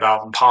thinking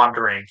about and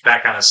pondering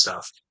that kind of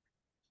stuff.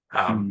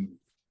 Um, Mm.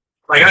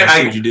 like I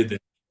see I what you did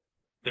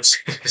there.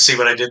 see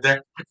what I did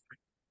there.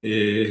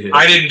 Yeah.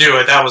 I didn't do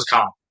it. That was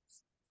Kant.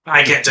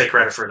 I can't take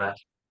credit for that.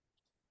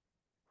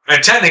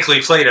 And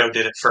technically, Plato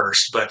did it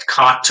first, but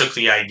Kant took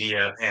the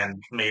idea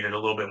and made it a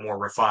little bit more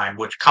refined,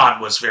 which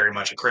Kant was very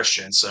much a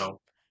Christian, so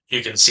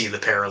you can see the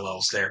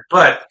parallels there.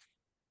 But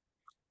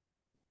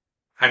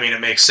I mean,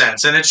 it makes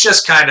sense, and it's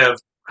just kind of,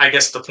 I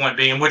guess, the point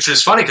being, which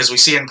is funny because we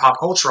see it in pop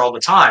culture all the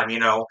time.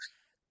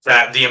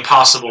 That the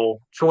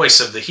impossible choice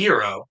of the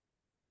hero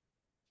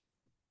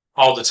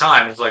all the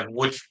time is like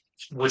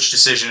which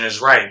decision is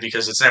right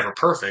because it's never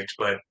perfect,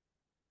 but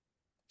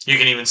you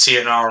can even see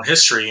it in our own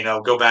history.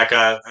 Go back.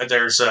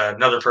 There's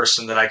another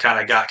person that I kind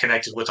of got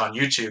connected with on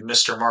YouTube,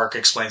 Mr. Mark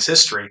Explains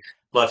History.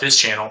 Love his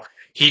channel.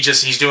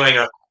 He's doing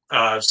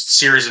a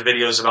series of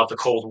videos about the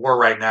Cold War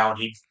right now, and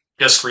he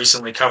just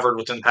recently covered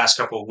within the past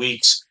couple of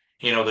weeks,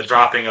 the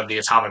dropping of the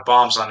atomic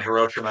bombs on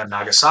Hiroshima and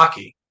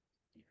Nagasaki.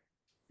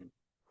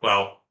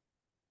 Well,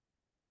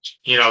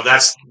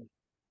 that's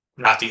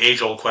not the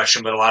age old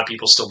question, but a lot of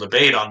people still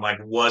debate on like,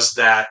 was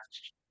that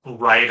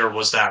right or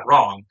was that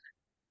wrong?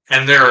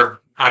 And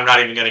I'm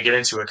not even going to get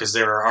into it because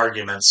there are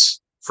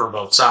arguments for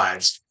both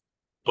sides.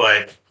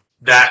 But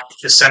that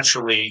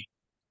essentially,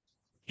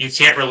 you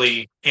can't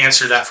really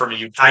answer that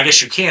I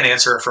guess you can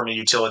answer it from a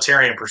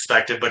utilitarian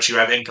perspective, but you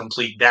have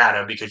incomplete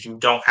data because you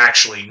don't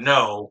actually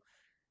know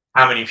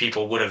how many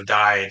people would have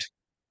died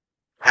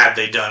had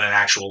they done an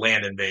actual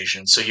land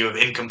invasion. So you have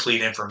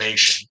incomplete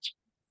information.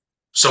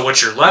 So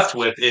what you're left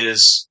with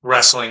is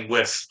wrestling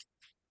with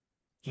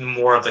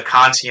more of the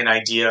Kantian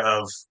idea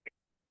of,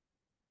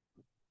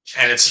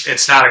 and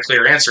it's not a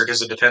clear answer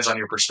because it depends on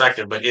your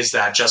perspective, but is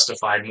that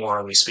justified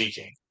morally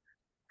speaking?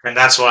 And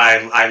that's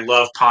why I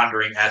love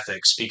pondering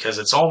ethics because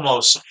it's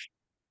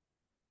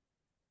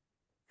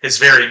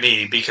very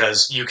me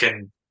because you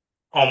can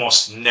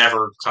almost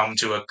never come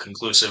to a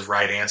conclusive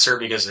right answer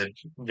because it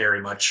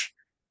very much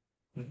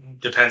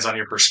depends on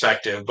your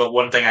perspective. But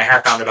one thing I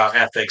have found about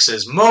ethics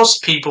is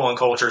most people and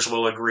cultures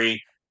will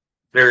agree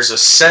there's a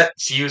set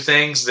few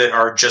things that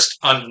are just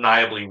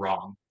undeniably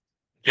wrong,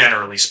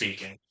 generally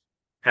speaking.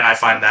 And I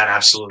find that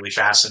absolutely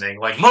fascinating.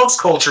 Like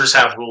most cultures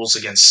have rules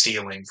against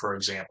stealing, for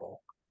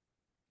example.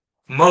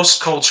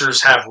 most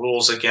cultures have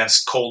rules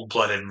against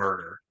cold-blooded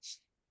murder,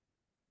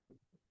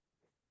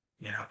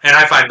 and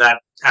I find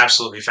that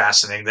absolutely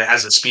fascinating that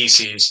as a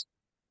species,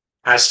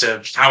 as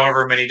to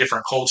however many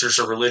different cultures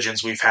or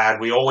religions we've had,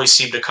 we always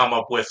seem to come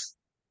up with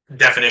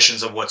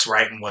definitions of what's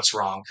right and what's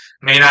wrong.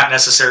 May not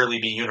necessarily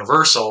be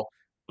universal,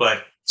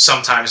 but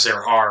sometimes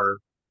there are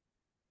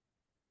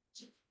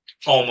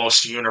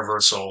almost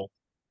universal,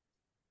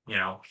 you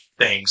know,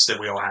 things that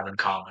we all have in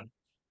common.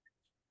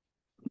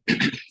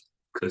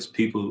 Because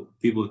people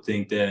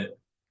think that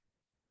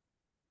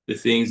the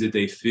things that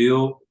they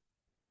feel,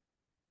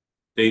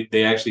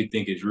 they actually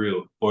think is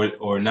real,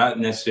 or not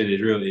necessarily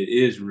is real. It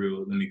is real.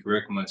 Let me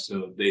correct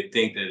myself. They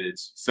think that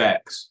it's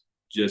facts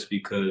just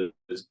because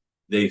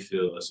they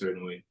feel a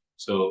certain way.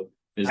 So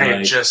it's like,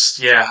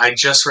 I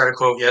just read a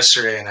quote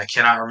yesterday and I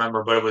cannot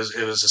remember, but it was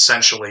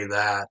essentially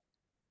that.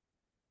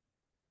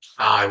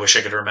 I wish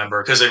I could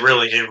remember because it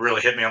really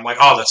hit me. I'm like,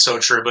 oh, that's so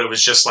true. But it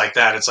was just like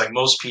that. It's like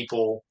most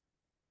people,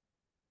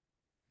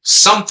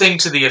 something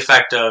to the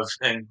effect of,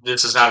 and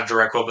this is not a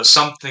direct quote, but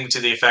something to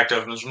the effect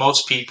of,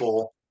 most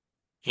people,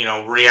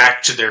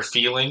 react to their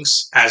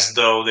feelings as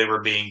though they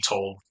were being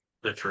told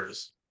the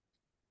truth.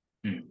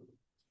 hmm,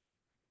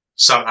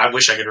 I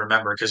wish I could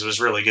remember because it was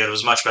really good. It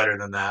was much better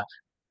than that.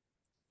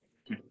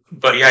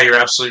 But yeah, you're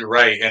absolutely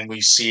right, and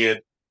we see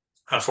it.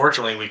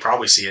 Unfortunately, we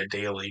probably see it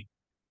daily,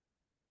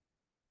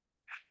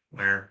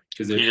 where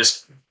because you it,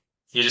 just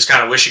you just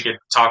kind of wish you could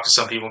talk to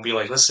some people and be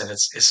like, listen,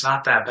 it's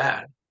not that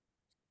bad.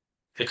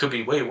 It could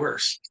be way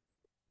worse.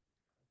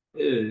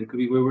 yeah, it could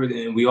be way worse,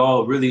 and we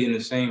all really in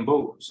the same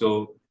boat.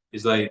 So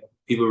it's like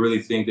people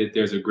really think that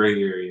there's a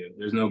gray area.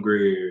 There's no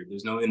gray area.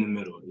 There's no in the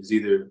middle. It's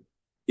either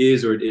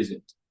is or it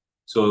isn't.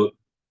 So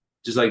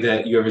just like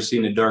that, you ever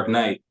seen The Dark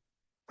Knight?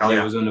 And Oh they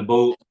yeah, was on the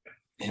boat,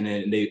 and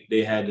then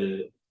they had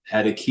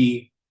a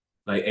key,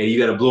 like, hey, you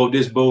got to blow up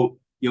this boat.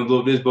 You don't blow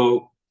up this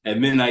boat at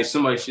midnight.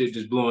 Somebody shit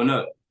just blowing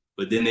up.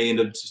 But then they end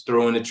up just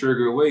throwing the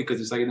trigger away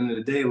because it's like at the end of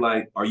the day,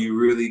 like, are you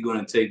really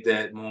going to take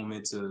that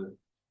moment to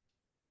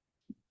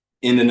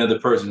end another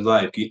person's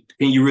life? Can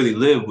you really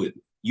live with it?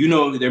 You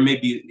know, there may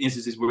be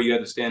instances where you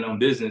have to stand on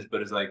business,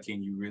 but it's like,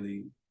 can you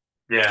really?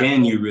 yeah,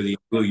 Can you really?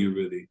 Will you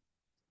really?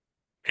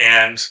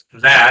 and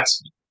that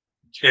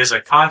is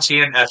a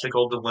Kantian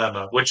ethical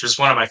dilemma, which is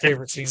one of my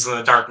favorite scenes in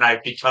The Dark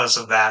Knight because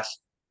of that.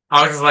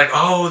 I was like,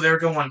 oh, they're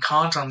going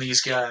Kant on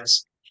these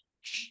guys.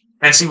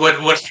 And see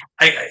what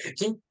I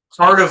think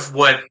part of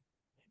what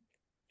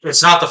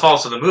it's not the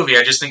fault of the movie.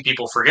 I just think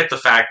people forget the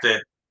fact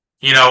that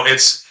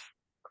it's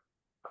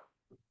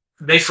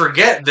they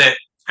forget that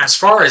as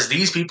far as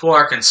these people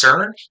are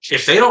concerned,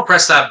 if they don't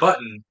press that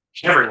button,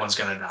 everyone's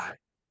going to die.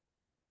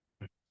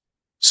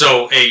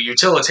 So a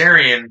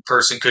utilitarian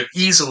person could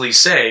easily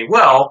say,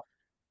 well,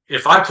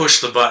 if I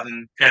push the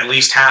button, at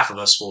least half of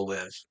us will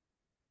live.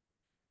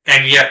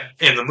 And yet,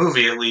 in the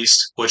movie, at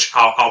least, which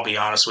I'll be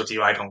honest with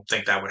you, I don't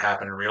think that would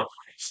happen in real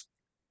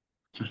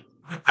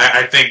life.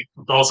 I think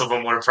both of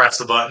them would have pressed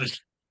the button.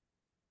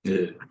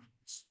 Yeah.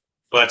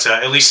 But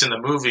at least in the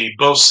movie,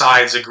 both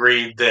sides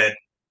agreed that,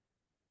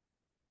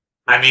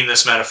 I mean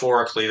this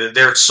metaphorically, that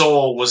their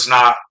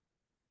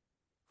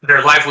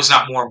life was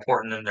not more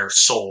important than their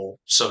soul,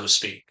 so to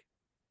speak.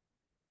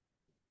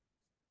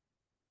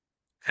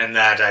 And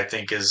that I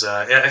think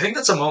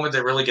that's a moment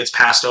that really gets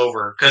passed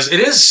over because it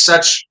is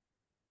such,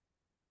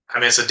 I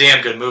mean, it's a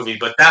damn good movie,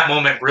 but that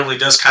moment really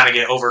does kind of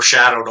get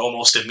overshadowed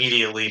almost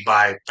immediately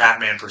by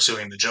Batman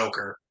pursuing the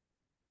Joker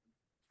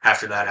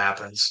after that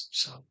happens.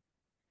 So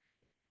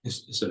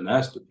It's a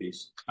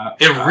masterpiece.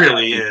 it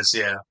really is,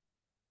 yeah.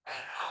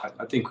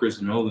 I think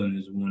Chris Nolan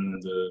is he's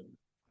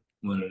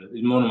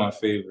one of my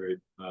favorite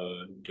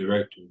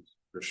directors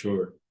for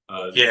sure.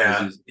 Because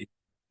Yeah. his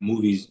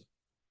movies,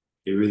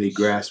 they really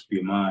grasp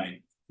your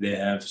mind. They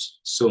have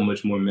so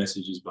much more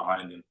messages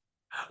behind them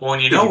Well,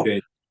 and if you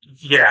pay.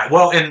 yeah,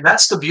 well, and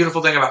that's the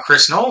beautiful thing about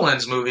Chris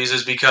Nolan's movies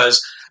is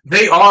because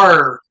they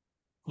are,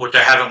 which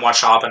I haven't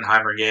watched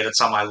Oppenheimer yet.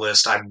 It's on my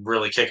list. I'm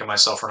really kicking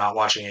myself for not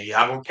watching it yet.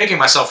 I'm kicking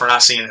myself for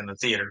not seeing it in the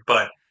theater,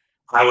 but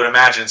I would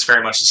imagine it's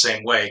very much the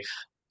same way.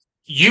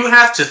 You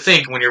have to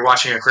think when you're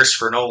watching a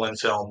Christopher Nolan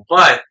film,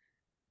 but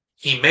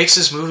he makes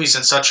his movies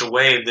in such a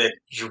way that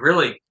you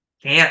really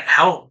can't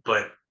help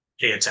but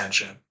pay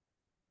attention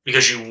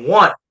because you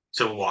want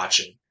to watch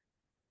it.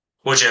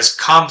 Which, as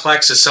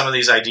complex as some of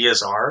these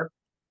ideas are,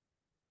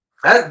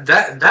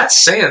 that's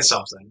saying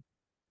something.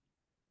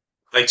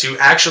 Like to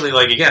actually,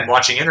 like again,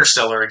 watching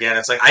Interstellar again,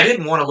 it's like I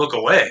didn't want to look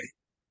away.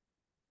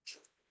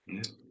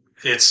 Yeah.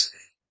 It's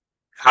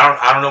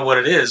I don't know what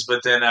it is,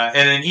 but then and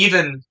then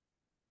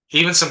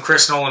even some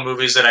Chris Nolan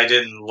movies that I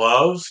didn't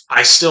love,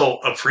 I still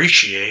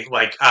appreciate.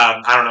 Like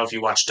I don't know if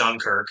you watched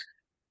Dunkirk.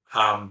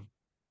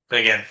 But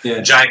again,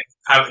 Yeah.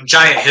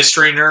 giant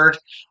history nerd.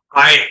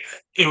 I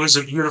It was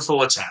a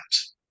beautiful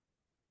attempt.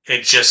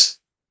 It just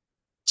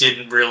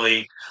didn't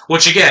really.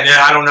 Which again,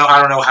 yeah, I don't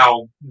know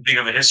how big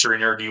of a history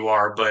nerd you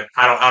are, but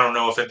I don't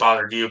know if it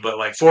bothered you. But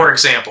like for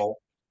example,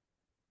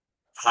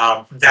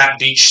 that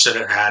beach should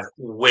have had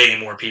way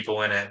more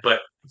people in it.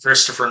 But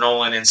Christopher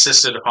Nolan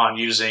insisted upon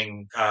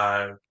using.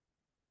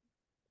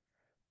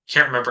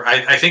 Can't remember.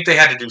 I think they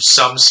had to do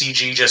some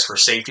CG just for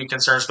safety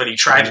concerns, but he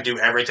tried to Right. do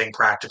everything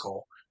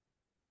practical.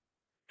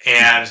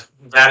 And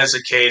that is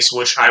a case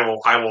which I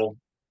will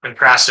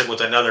contrast it with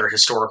another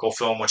historical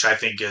film, which I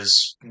think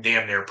is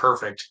damn near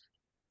perfect.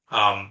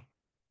 Um,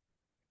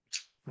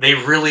 they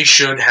really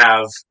should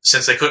have,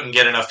 since they couldn't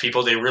get enough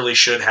people, they really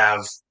should have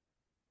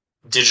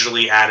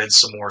digitally added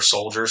some more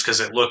soldiers because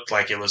it looked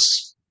like it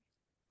was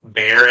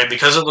bare. And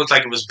because it looked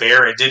like it was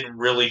bare, it didn't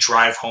really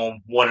drive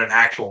home what an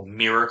actual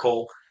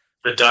miracle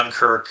the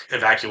Dunkirk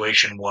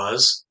evacuation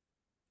was.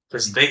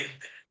 Because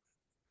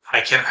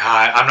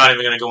I'm not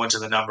even going to go into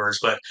the numbers,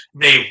 but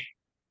they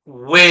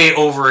way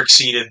over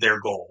exceeded their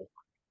goal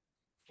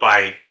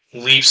by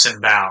leaps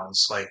and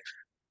bounds. Like,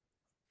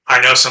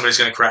 I know somebody's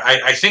going to correct.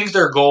 I think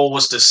their goal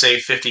was to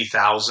save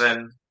 50,000,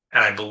 and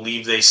I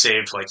believe they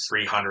saved like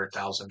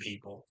 300,000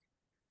 people.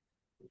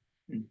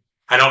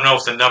 I don't know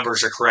if the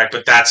numbers are correct,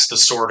 but that's the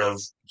sort of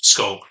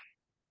scope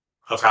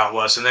of how it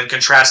was. And then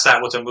contrast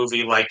that with a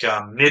movie like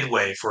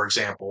Midway, for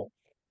example,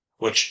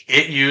 which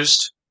it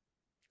used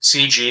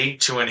CG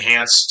to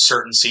enhance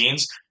certain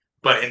scenes.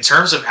 But in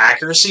terms of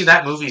accuracy,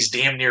 that movie's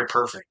damn near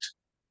perfect.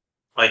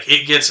 Like,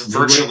 it gets Midway.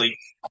 virtually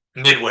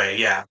Midway,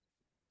 yeah.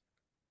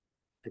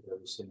 I think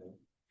I've seen that.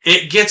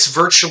 It gets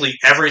virtually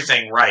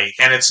everything right,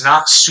 and it's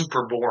not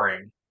super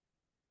boring.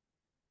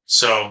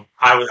 So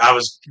I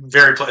was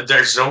very.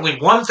 There's only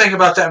one thing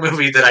about that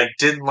movie that I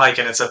didn't like,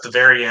 and it's at the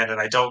very end,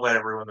 and I don't let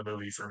it ruin the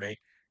movie for me.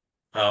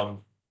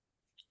 Um,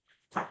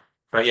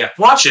 but yeah,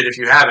 watch it if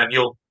you haven't.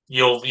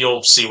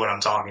 You'll see what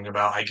I'm talking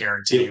about. I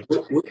guarantee Yeah.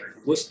 you.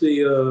 What's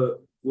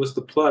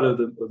the plot of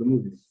the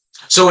movie?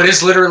 So it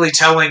is literally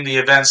telling the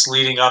events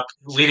leading up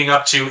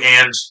to,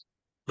 and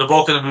the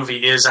bulk of the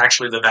movie is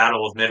actually the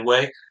Battle of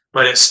Midway.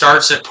 But it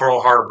starts at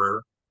Pearl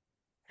Harbor,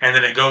 and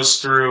then it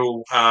goes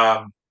through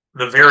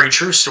the very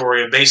true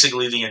story of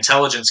basically the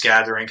intelligence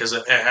gathering. Because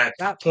at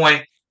that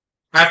point,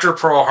 after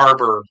Pearl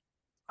Harbor,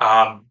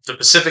 the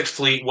Pacific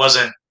Fleet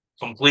wasn't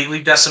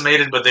completely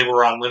decimated, but they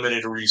were on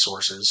limited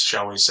resources,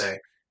 shall we say.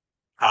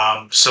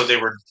 So they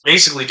were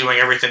basically doing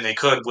everything they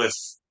could with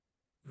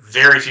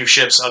very few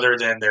ships other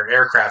than their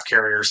aircraft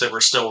carriers that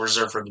were still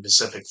reserved for the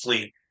Pacific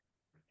Fleet.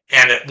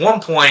 And at one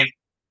point,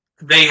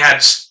 they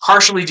had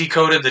partially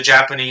decoded the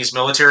Japanese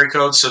military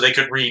code so they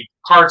could read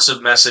parts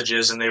of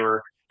messages and they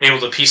were able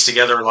to piece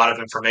together a lot of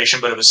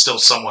information, but it was still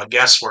somewhat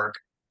guesswork.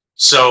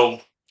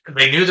 So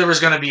they knew there was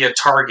going to be a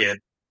target,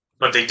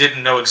 but they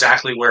didn't know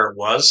exactly where it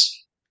was.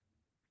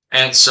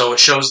 And so it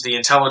shows the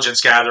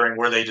intelligence gathering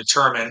where they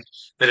determine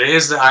that it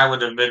is the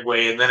island of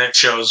Midway, and then it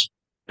shows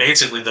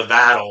basically the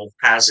battle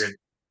as it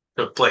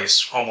took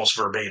place, almost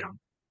verbatim.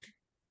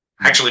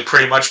 Actually,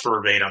 pretty much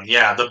verbatim.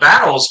 Yeah, the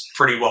battle's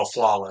pretty well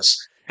flawless.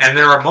 And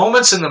there are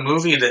moments in the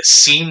movie that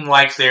seem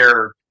like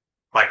they're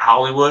like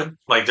Hollywood,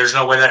 like there's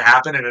no way that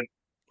happened. And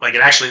it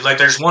actually, like,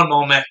 there's one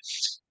moment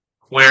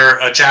where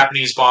a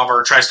Japanese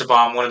bomber tries to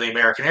bomb one of the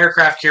American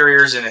aircraft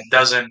carriers, and it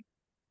doesn't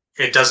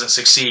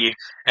succeed,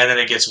 and then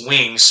it gets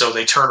wings, so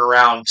they turn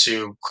around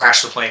to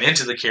crash the plane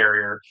into the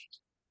carrier,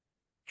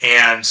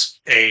 and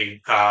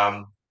a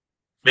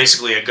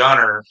basically a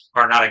gunner,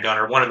 or not a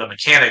gunner, one of the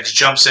mechanics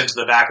jumps into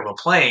the back of a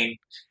plane,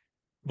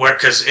 where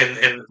because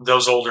in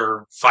those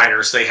older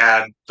fighters they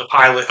had the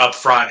pilot up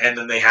front and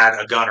then they had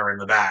a gunner in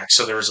the back,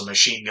 so there was a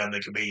machine gun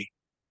that could be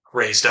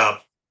raised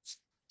up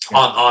Yeah.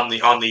 on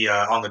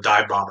the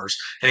dive bombers,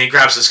 and he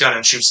grabs this gun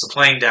and shoots the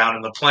plane down,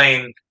 and the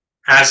plane,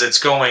 as it's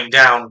going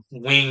down,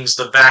 wings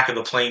the back of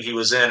the plane he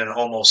was in and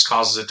almost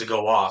causes it to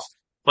go off.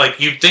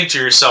 Like, you'd think to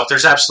yourself,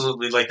 there's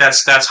absolutely, like,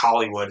 that's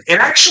Hollywood. It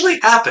actually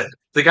happened.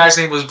 The guy's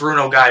name was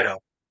Bruno Gaido,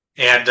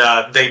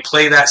 and they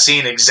play that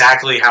scene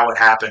exactly how it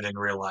happened in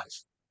real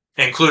life,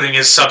 including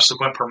his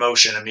subsequent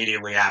promotion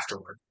immediately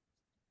afterward.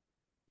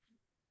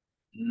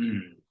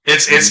 Mm.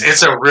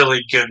 It's a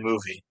really good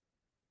movie.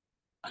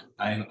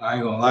 I ain't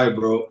gonna lie,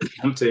 bro. I'm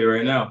gonna tell you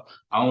right now.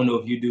 I don't know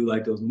if you do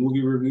like those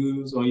movie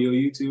reviews on your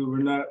YouTube or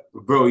not,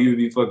 but bro, you'd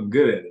be fucking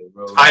good at it,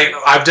 bro. Like,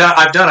 I've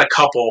done a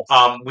couple.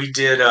 We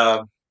did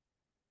no,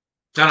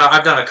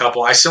 I've done a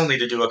couple. I still need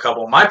to do a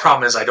couple. My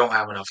problem is I don't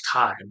have enough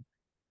time.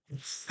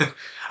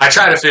 I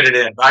try to fit it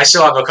in. I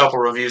still have a couple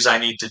reviews I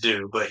need to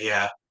do, but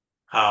yeah,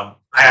 I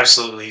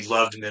absolutely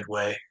loved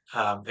Midway.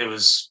 It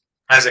was,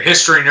 as a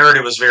history nerd,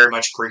 it was very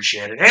much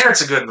appreciated, and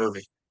it's a good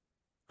movie.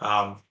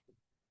 Um,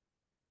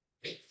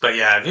 but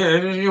yeah,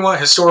 if you want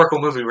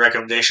historical movie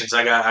recommendations,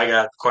 I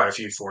got quite a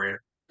few for you.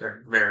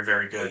 They're very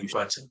very yeah, good.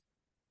 But you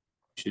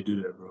should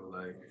do that, bro.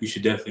 Like, you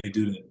should definitely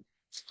do that.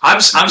 I'm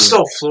Because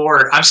still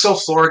floored. I'm still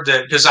floored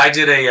that because I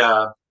did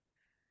a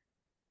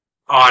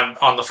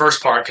on the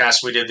first podcast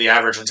we did, the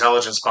Average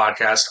Intelligence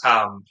podcast.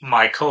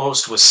 My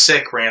co-host was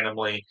sick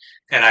randomly,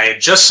 and I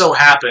had just so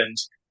happened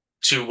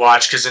to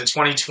watch, because in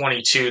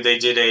 2022 they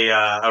did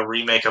a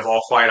remake of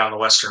All Quiet on the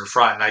Western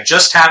Front, and I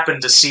just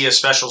happened to see a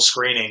special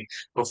screening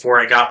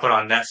before it got put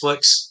on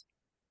Netflix,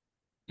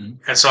 Mhm.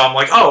 and so I'm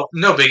like, oh,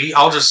 no biggie,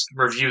 I'll just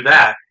review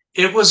that.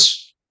 It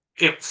was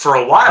for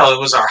a while it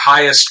was our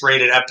highest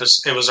rated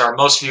episode. It was our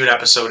most viewed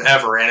episode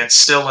ever, and it's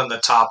still in the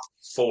top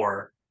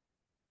four,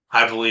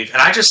 I believe.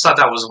 And I just thought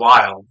that was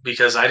wild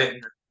because I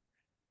didn't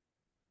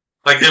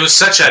like it was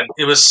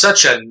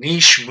such a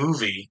niche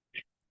movie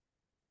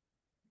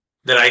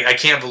that I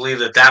can't believe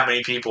that that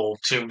many people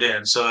tuned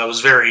in. So that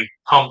was very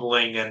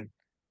humbling, and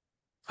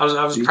I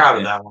was See, proud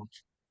of that one.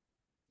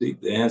 the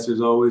answer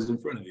is always in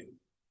front of you.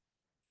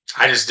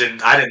 I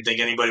didn't think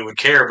anybody would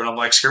care, but I'm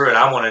like, screw it,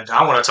 I want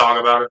to talk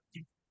about it.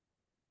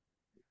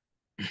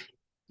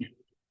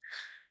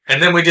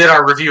 And then we did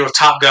our review of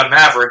Top Gun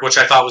Maverick, which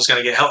I thought was going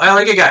to get hell. I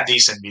like it got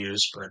decent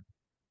views, but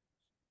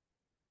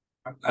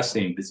I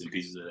seen bits and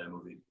pieces of that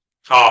movie.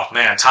 oh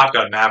man, Top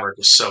Gun Maverick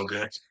was so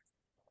good.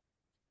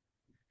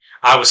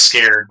 I was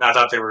scared. I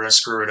thought they were going to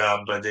screw it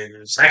up, but it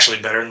was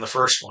actually better than the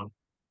first one.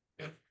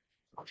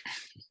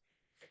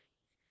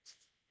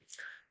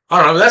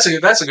 I don't know.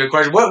 That's a good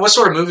question. What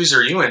sort of movies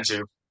are you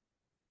into?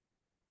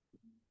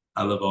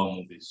 I love all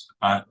movies.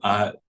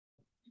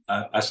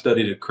 I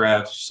study the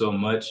craft so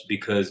much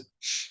because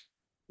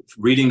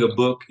reading a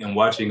book and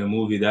watching a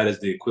movie, that is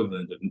the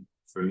equivalent of,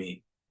 for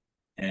me.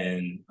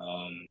 And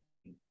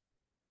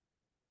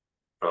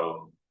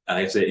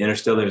like I said,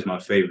 Interstellar is my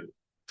favorite.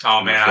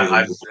 Oh My man,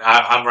 favorite book.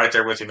 I'm right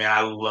there with you, man.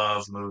 I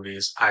love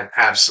movies. I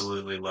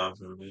absolutely love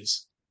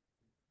movies.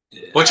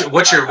 Yeah,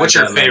 I What's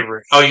your got like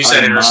favorite? Oh, you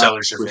said mind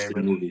Interstellar's your twisted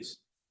favorite. movies.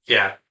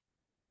 Yeah,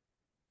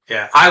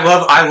 yeah. I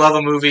love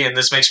a movie, and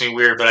this makes me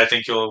weird, but I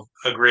think you'll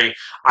agree.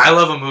 I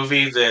love a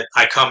movie that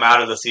I come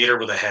out of the theater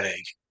with a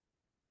headache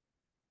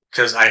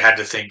because I had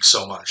to think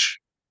so much.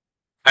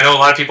 I know a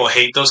lot of people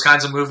hate those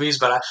kinds of movies,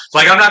 but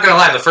like I'm not gonna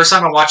lie. The first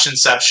time I watched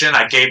Inception,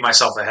 I gave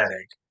myself a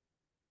headache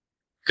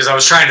because I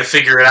was trying to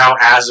figure it out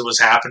as it was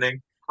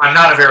happening. I'm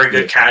not a very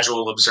good Yeah,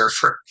 casual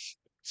observer.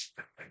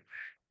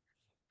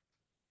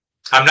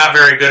 I'm not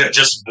very good at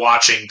just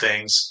watching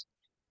things.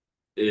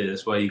 yeah.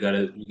 That's why you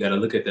gotta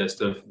look at that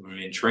stuff for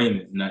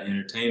entrainment, not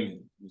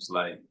entertainment. It's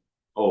like,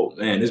 oh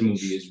man, this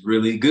movie is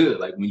really good.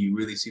 Like when you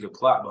really see the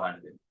plot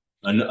behind it.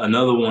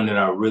 Another one that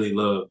I really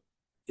love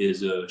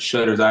is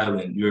Shutter's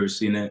Island. You ever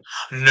seen that?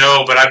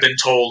 No, but I've been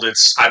told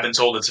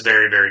it's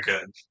very very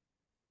good.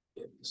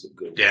 Yeah, it's a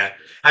good one. Yeah.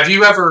 Have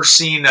you ever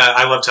seen?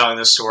 I love telling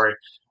this story.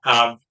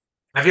 Um,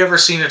 have you ever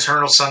seen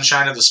Eternal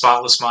Sunshine of the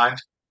Spotless Mind?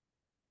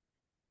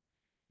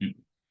 Mm.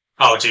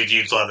 Oh, dude,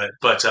 you'd love it.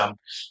 But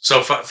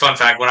so fun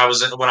fact: when I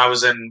was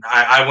in,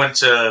 I went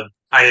to.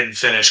 I didn't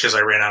finish because I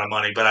ran out of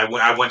money, but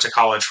I went to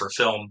college for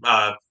film,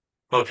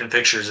 motion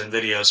pictures and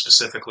video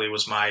specifically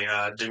was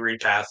my degree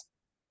path.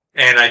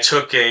 And I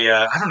took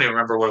I don't even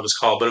remember what it was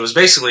called, but it was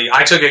basically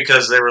I took it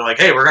because they were like,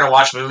 "Hey, we're gonna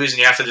watch movies and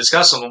you have to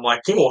discuss them." I'm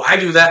like, "Cool, I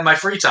do that in my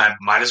free time.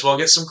 Might as well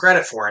get some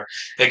credit for it."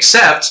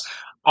 Except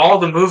all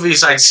the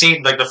movies I'd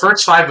seen, like the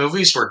first five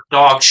movies, were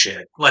dog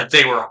shit. Like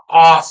they were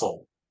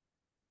awful.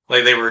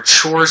 Like they were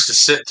chores to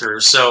sit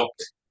through. So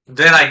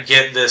then I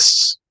get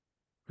this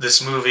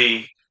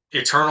movie,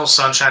 Eternal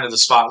Sunshine of the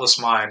Spotless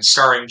Mind,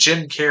 starring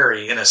Jim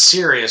Carrey in a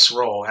serious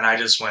role, and I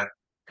just went,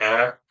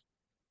 eh.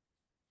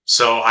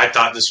 So I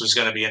thought this was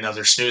going to be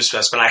another snooze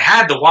fest, but I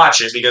had to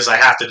watch it because I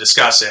have to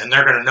discuss it, and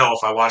they're going to know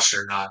if I watched it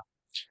or not.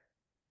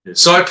 Yeah.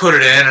 So I put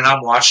it in, and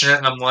I'm watching it,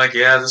 and I'm like,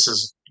 yeah, this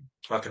is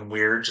fucking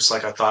weird, just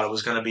like I thought it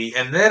was going to be.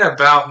 And then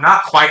about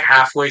not quite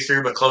halfway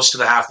through, but close to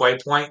the halfway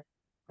point,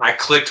 I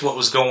clicked what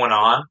was going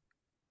on,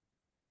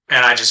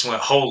 and I just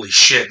went, holy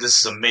shit, this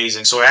is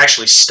amazing. So I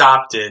actually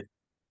stopped it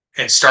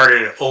and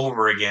started it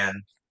over again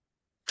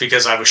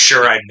because I was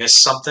sure I'd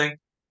missed something.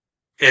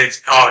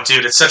 It's oh,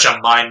 dude, it's such a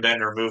mind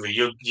bender movie.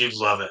 You'd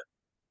love it.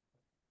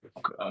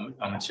 I'm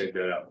gonna check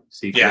that out.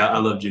 See, because Yeah, I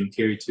love Jim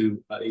Carrey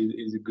too.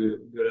 He's a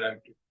good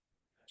actor.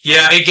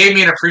 yeah, it gave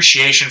me an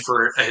appreciation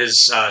for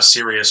his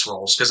serious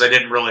roles because I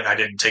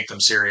didn't take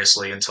them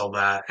seriously until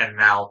that, and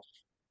now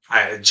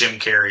Jim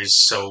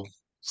Carrey's so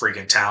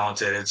freaking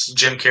talented. It's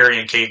Jim Carrey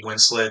and Kate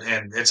Winslet,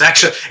 and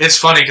it's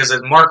funny because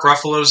Mark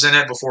Ruffalo's in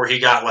it before he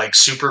got like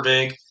super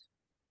big,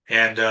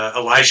 and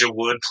Elijah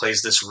Wood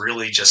plays this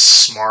really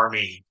just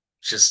smarmy,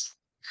 just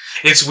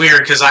it's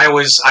weird because I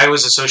always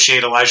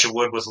associate Elijah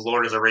Wood with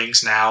Lord of the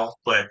Rings now,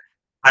 but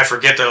I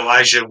forget that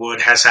Elijah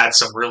Wood has had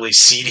some really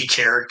seedy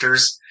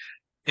characters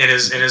in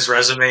his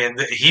resume, and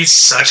he's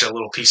such a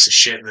little piece of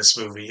shit in this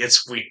movie.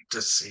 It's weird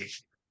to see.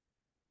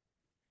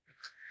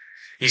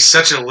 He's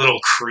such a little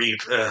creep.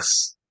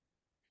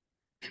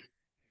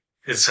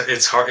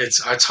 It's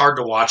hard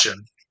to watch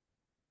him.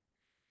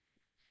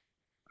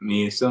 I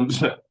mean, some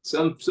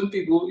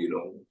people,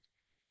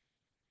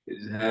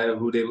 just have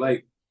who they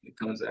like when it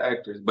comes to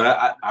actors.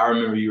 But I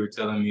remember you were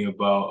telling me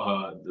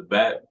about the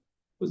Bat.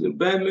 Was it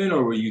Batman,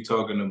 or were you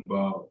talking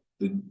about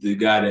the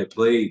guy that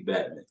played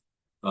Batman?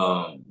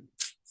 Um,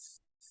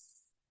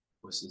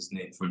 what's his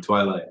name from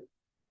Twilight?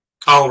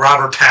 Oh,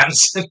 Robert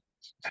Pattinson.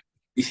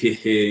 Yeah,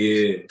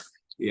 yeah,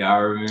 yeah. I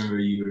remember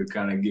you were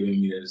kind of giving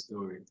me that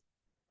story.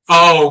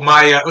 Oh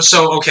my!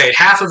 So okay,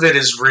 half of it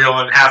is real,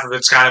 and half of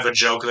it's kind of a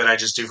joke that I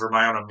just do for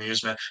my own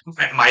amusement.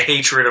 My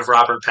hatred of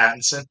Robert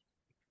Pattinson.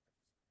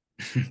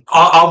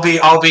 I'll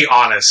be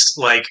honest.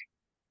 Like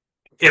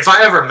if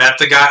I ever met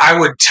the guy, I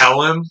would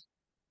tell him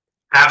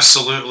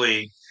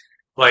absolutely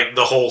like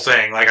the whole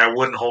thing. Like I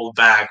wouldn't hold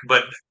back.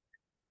 But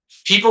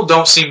people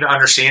don't seem to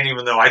understand,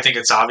 even though I think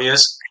it's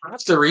obvious.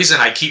 Half the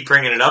reason I keep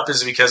bringing it up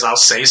is because I'll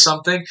say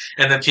something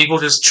and then people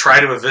just try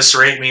to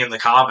eviscerate me in the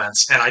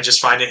comments, and I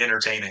just find it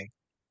entertaining.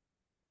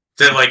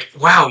 They're like,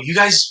 wow, you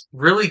guys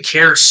really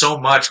care so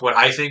much what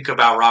I think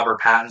about Robert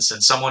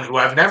Pattinson, someone who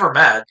I've never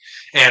met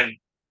and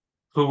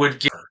who would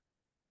give,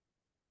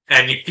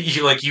 and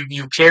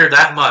you care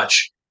that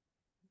much.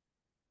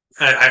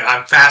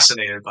 I'm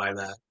fascinated by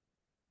that.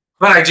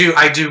 But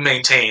I do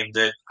maintain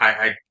that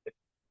I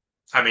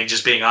mean,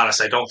 just being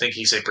honest, I don't think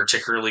he's a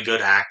particularly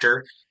good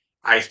actor.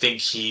 I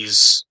think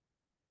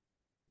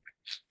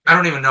I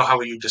don't even know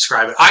how you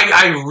describe it.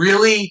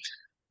 I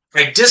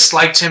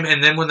disliked him,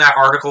 and then when that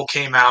article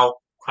came out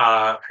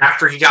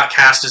after he got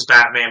cast as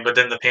Batman, but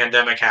then the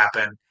pandemic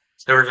happened,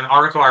 there was an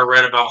article I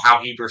read about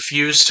how he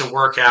refused to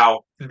work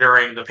out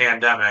during the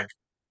pandemic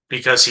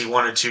because he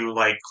wanted to,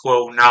 like,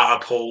 quote,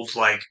 not uphold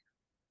like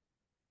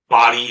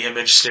body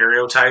image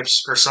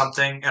stereotypes or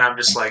something. And I'm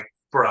just like,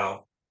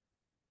 bro,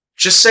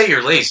 just say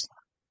you're lazy.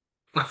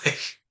 Like,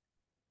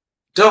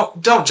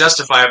 don't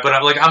justify it. But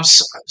I'm like,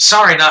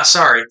 sorry, not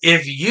sorry.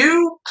 If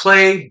you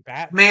play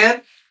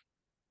Batman,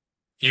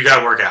 you got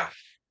to work out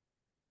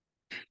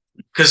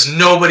because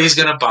nobody's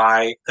gonna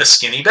buy a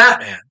skinny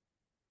Batman.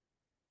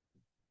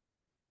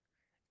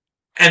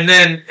 And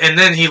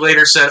then he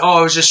later said, "Oh,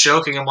 I was just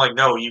joking." I'm like,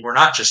 "No, you were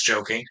not just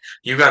joking.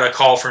 You got a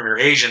call from your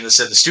agent that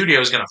said the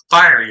studio is going to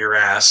fire your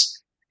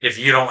ass if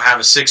you don't have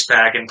a six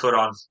pack and put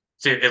on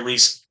at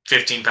least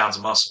 15 pounds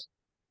of muscle."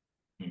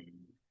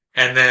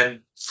 And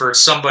then for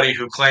somebody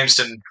who claims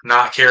to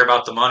not care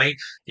about the money,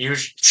 you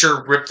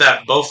sure rip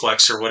that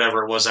Bowflex or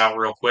whatever it was out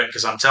real quick,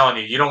 because I'm telling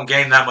you, you don't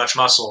gain that much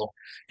muscle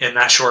in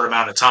that short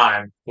amount of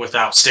time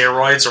without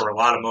steroids or a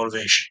lot of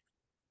motivation.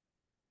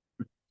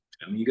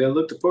 I mean, you gotta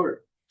look the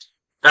part.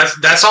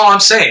 That's all I'm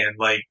saying.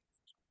 Like,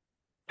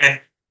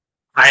 and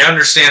I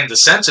understand the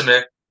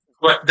sentiment,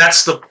 but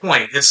that's the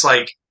point. It's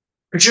like,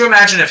 could you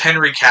imagine if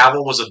Henry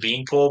Cavill was a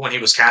beanpole when he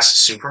was cast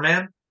as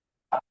Superman?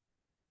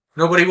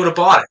 Nobody would have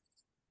bought it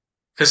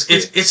because Yeah,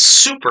 it's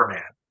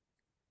Superman.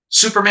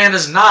 Superman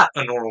is not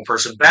a normal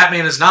person.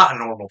 Batman is not a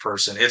normal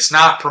person. It's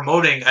not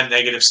promoting a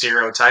negative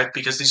stereotype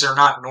because these are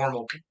not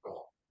normal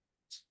people.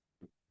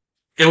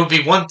 It would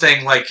be one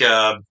thing like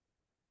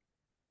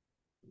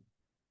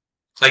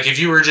if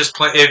you were just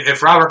playing,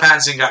 if Robert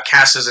Pattinson got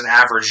cast as an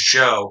average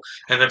Joe,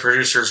 and the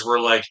producers were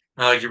like,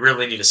 "Oh, you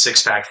really need a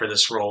six pack for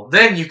this role,"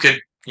 then you could,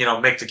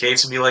 make the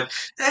case and be like,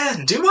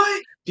 "Do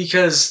I?"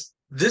 Because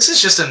this is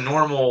just a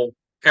normal,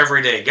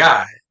 everyday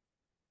guy.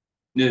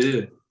 yeah,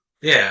 yeah.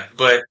 Yeah,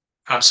 but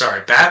I'm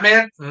sorry,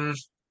 Batman. And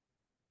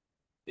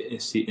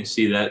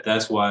see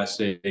that's why I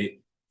say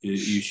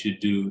you should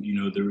do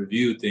the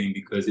review thing,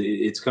 because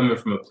it's coming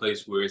from a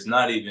place where it's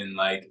not even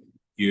like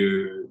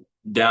you're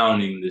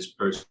downing this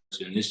person.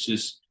 It's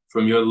just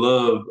from your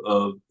love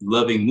of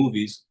loving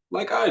movies,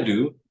 like I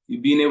do.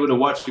 You being able to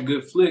watch a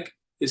good flick,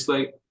 it's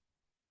like,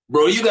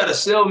 bro, you gotta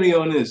sell me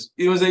on this.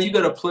 You know what I'm saying? You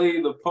gotta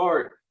play the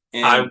part,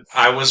 I and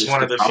I was just one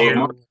the of the power of few.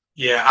 marketing.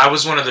 Yeah, I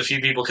was one of the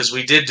few people because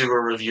we did do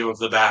a review of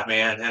the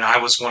Batman, and I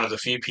was one of the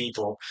few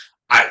people.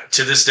 I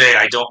to this day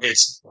I don't.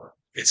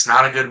 It's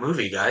not a good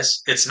movie,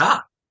 guys. It's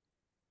not.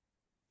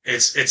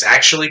 It's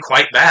actually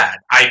quite bad.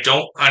 I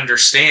don't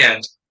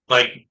understand.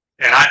 Like,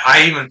 and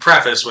I even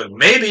preface with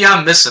maybe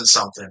I'm missing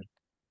something,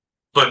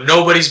 but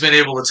nobody's been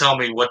able to tell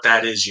me what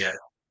that is yet.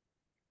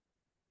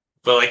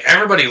 But like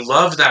everybody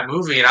loved that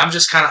movie, and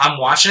I'm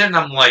watching it, and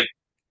I'm like,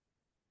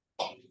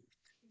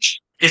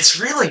 it's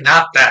really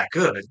not that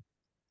good.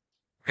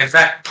 In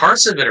fact,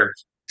 parts of it are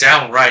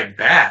downright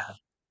bad.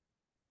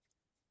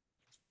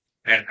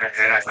 And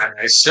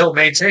I still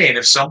maintain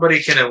if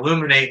somebody can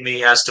illuminate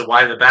me as to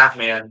why the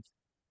Batman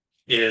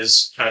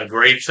is a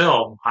great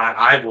film,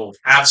 I will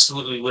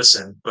absolutely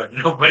listen. But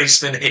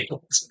nobody's been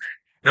able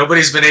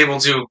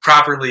to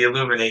properly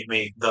illuminate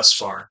me thus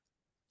far.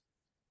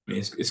 I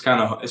mean, it's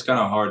kind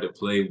of hard to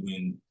play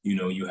when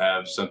you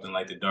have something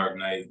like The Dark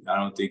Knight. I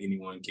don't think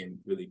anyone can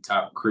really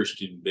top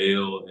Christian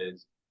Bale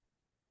as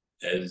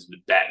the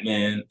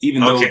Batman,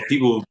 even though Okay,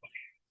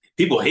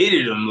 people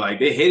hated him. Like,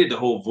 they hated the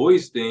whole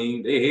voice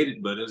thing. They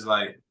hated, but it's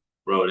like,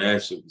 bro,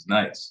 that shit was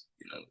nice.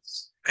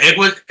 it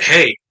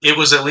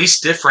was at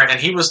least different,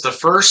 and he was the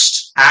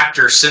first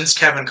actor since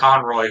Kevin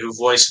Conroy who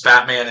voiced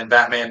Batman and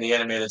Batman the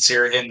Animated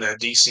Series in the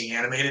DC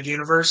animated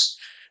universe.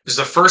 It was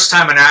the first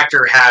time an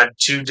actor had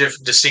two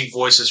distinct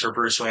voices for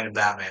Bruce Wayne and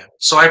Batman.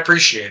 So I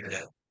appreciated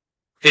it.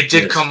 It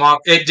did come Yes, off.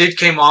 It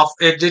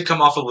did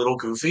come off a little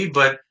goofy,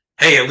 but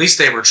hey, at least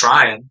they were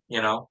trying.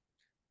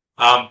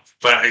 But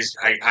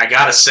I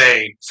gotta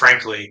say,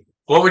 frankly,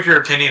 what was your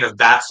opinion of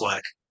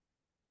Batfleck?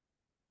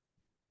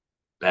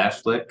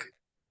 Batfleck.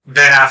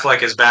 Ben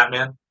Affleck as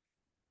Batman?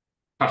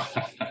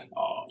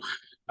 Oh,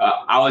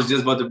 I was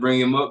just about to bring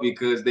him up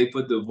because they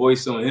put the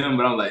voice on him,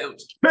 but I'm like, it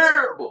was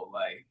terrible.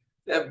 Like,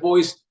 that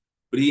voice,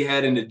 but he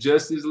had in the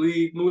Justice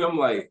League movie. I'm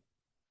like,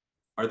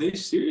 are they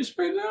serious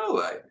right now?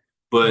 Like,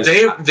 But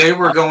They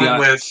were I'll be going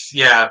honest, with,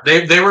 yeah,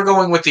 they were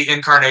going with the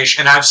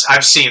incarnation, and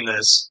I've seen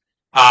this.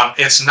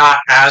 It's not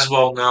as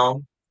well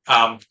known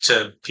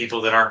to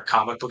people that aren't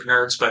comic book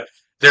nerds, but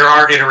there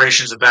are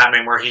iterations of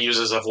Batman where he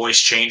uses a voice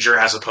changer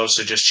as opposed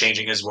to just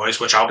changing his voice,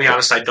 which I'll be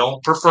honest, I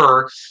don't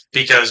prefer,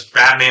 because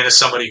Batman is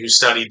somebody who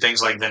studied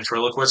things like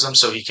ventriloquism,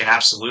 so he can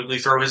absolutely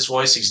throw his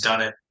voice. He's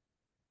done it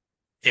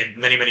in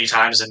many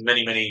times in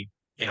many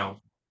you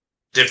know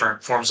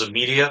different forms of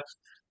media.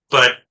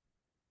 But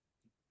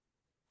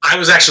I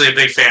was actually a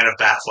big fan of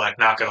Batfleck,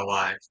 not gonna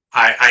lie.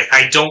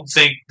 I don't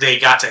think they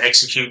got to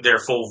execute their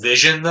full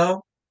vision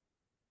though.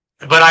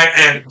 But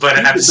he's at the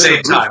a better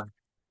same Bruce. time,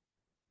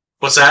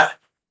 what's that?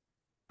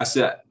 I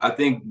said I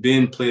think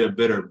Ben played a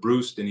better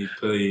Bruce than he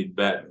played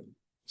Batman.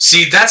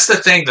 See, that's the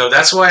thing though.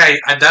 That's why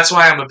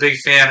I'm a big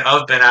fan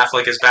of Ben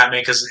Affleck as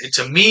Batman, because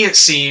to me it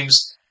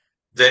seems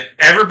that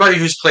everybody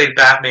who's played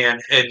Batman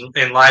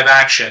in live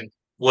action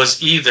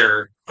was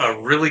either a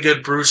really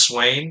good Bruce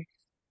Wayne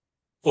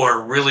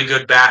or a really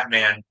good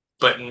Batman,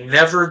 but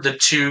never the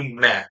two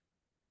met.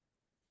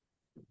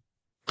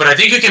 But I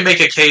think you can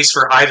make a case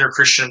for either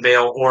Christian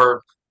Bale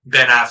or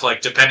Ben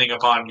Affleck, depending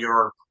upon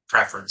your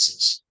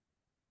preferences.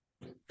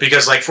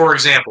 Because, like, for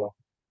example,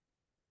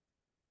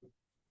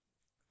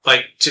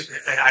 like,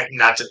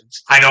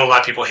 I know a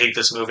lot of people hate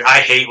this movie.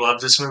 Love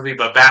this movie,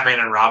 but Batman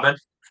and Robin.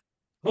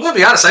 Well, to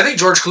be honest, I think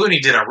George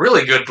Clooney did a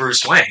really good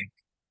Bruce Wayne.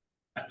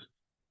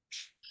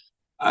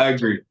 I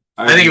agree.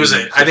 I think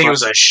it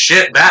was a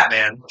shit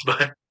Batman,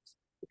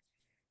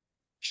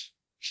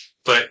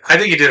 but I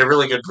think he did a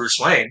really good Bruce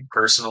Wayne,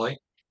 personally.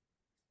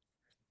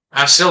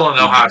 I still don't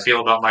know how I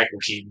feel about Michael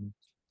Keaton.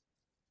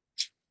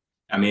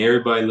 I mean,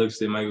 everybody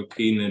looks at Michael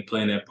Keaton and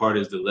playing that part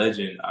as the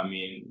legend. I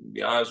mean, to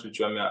be honest with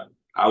you, I mean,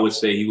 I would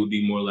say he would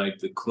be more like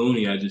the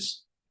Clooney. I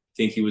just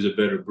think he was a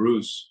better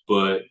Bruce,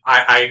 but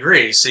I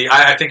agree. See,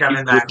 I think I'm he's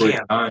in good that for his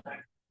camp. time.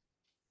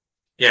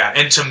 Yeah,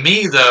 and to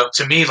me, though,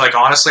 like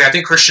honestly, I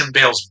think Christian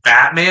Bale's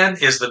Batman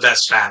is the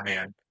best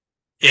Batman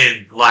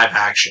in live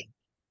action.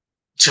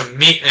 To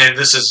me, and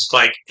this is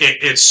like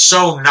it's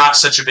so not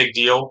such a big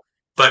deal,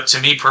 but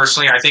to me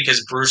personally, I think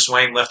his Bruce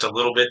Wayne left a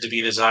little bit to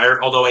be desired.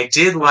 Although I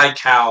did like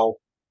how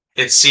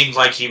it seemed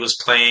like he was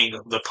playing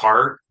the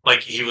part,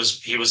 like he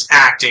was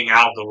acting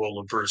out the role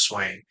of Bruce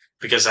Wayne,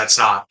 because that's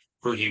not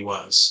who he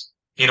was.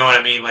 You know what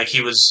I mean? Like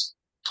he was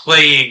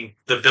playing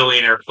the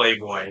billionaire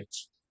playboy,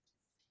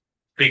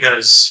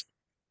 because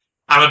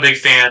I'm a big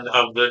fan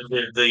of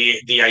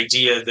the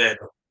idea that,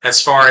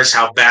 as far as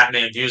how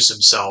Batman views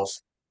himself,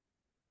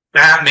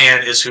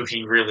 Batman is who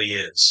he really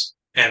is,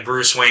 and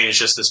Bruce Wayne is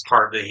just this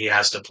part that he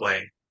has to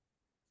play.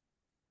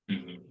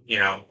 Mhm. You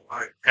know,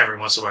 every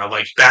once in a while,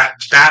 like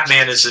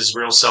Batman is his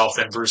real self,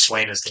 and Bruce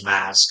Wayne is the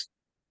mask.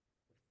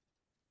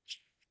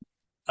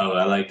 Oh,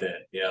 I like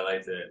that. Yeah, I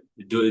like that.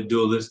 The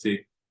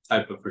dualistic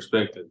type of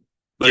perspective.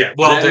 Yeah. But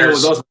Well, Batman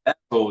was there's also an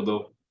asshole,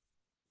 though.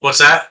 what's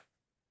that?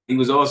 He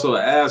was also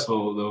an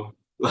asshole, though.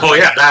 Oh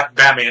yeah, Like,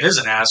 Batman is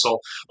an asshole.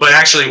 But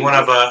actually, one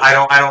of I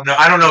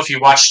don't know if you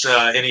watched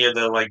any of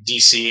the like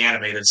DC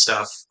animated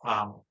stuff.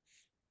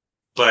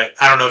 But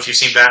I don't know if you've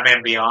seen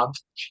Batman Beyond.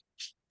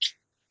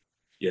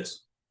 yes.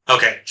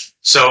 Okay,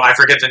 so I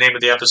forget the name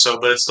of the episode,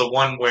 but it's the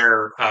one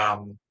where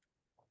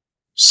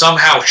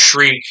somehow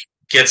Shriek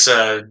gets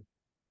a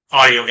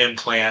audio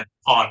implant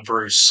on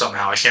Bruce.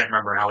 Somehow I can't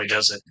remember how he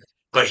does it,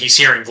 but he's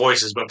hearing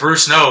voices. But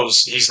Bruce knows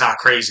he's not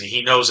crazy.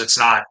 He knows it's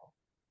not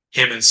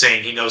him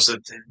insane. He knows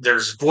that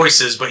there's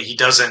voices, but he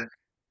doesn't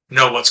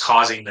know what's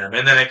causing them.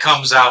 And then it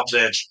comes out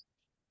that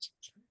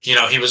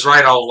he was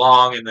right all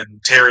along. And then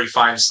Terry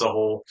finds the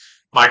whole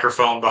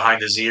microphone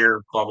behind his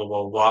ear. Blah blah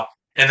blah blah.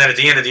 And then at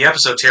the end of the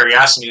episode, Terry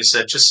asked me, he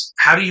said, "Just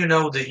how do you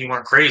know that you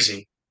weren't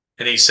crazy?"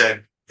 And he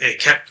said,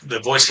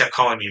 the voice kept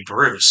calling me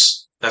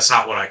Bruce. That's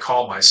not what I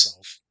call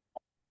myself."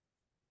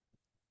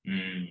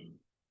 Mm.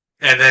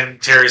 And then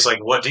Terry's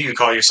like, "What do you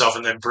call yourself?"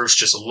 And then Bruce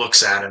just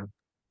looks at him,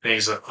 and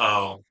he's like,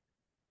 "Oh."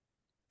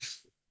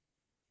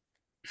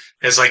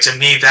 It's like, to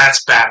me,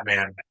 that's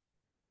Batman.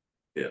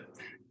 Yeah.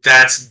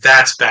 That's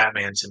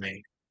Batman to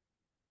me.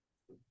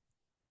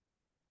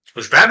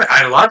 Which Batman,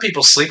 a lot of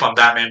people sleep on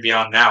Batman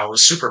Beyond now. It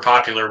was super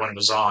popular when it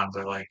was on,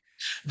 but like,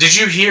 did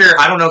you hear?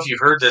 I don't know if you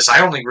heard this.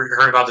 I only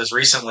heard about this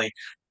recently.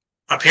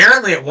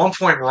 Apparently, at one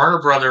point,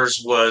 Warner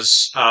Brothers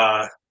was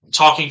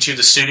talking to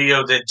the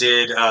studio that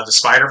did the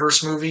Spider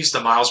Verse movies,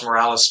 the Miles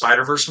Morales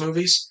Spider Verse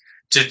movies,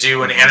 to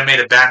do an Mhm.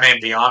 animated Batman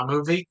Beyond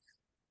movie,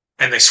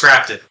 and they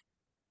scrapped it.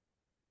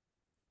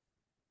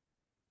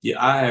 Yeah,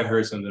 I have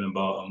heard something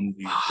about a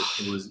movie that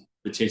it was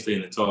potentially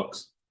in the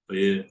talks. But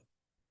yeah,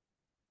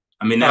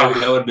 I mean that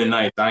would have been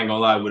nice. I ain't gonna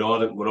lie. With all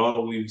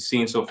that we've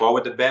seen so far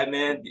with the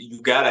Batman,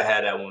 you gotta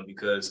have that one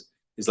because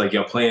it's like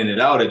y'all playing it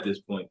out at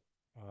this point.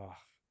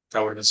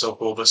 That would have been so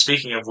cool. But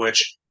speaking of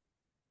which,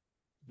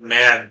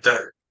 man,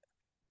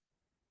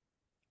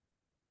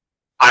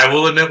 I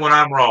will admit when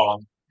I'm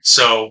wrong.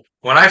 So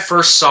when I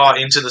first saw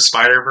Into the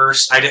Spider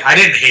Verse, I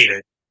didn't hate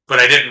it, but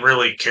I didn't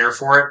really care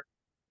for it.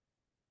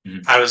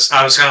 Mhm. I was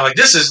kind of like,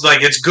 this is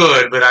like, it's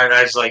good, but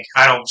I was like,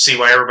 I don't see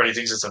why everybody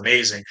thinks it's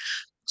amazing.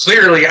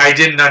 clearly I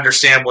didn't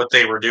understand what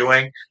they were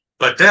doing.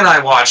 But then I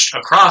watched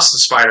Across the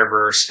Spider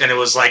Verse, and it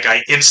was like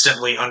I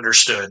instantly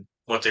understood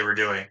what they were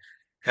doing,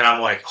 and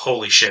I'm like,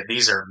 holy shit,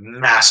 these are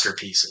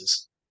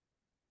masterpieces.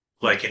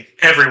 Like in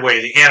every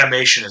way, the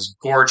animation is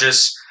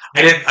gorgeous.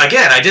 I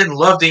didn't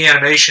love the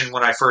animation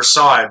when I first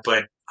saw it,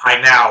 but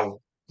I now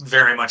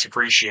very much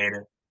appreciate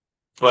it.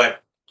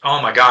 But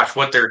oh my gosh,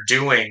 what they're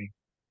doing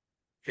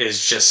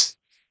is just,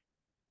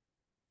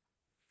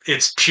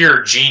 it's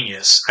pure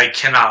genius. I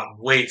cannot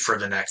wait for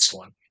the next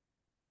one.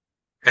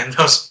 And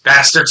those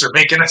bastards are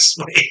making us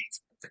wait.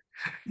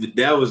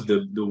 That was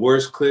the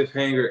worst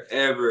cliffhanger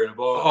ever of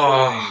all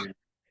Oh, cliffhangers.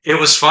 it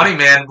was funny,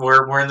 man.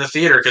 We're in the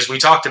theater because we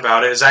talked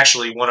about it. It's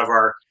actually one of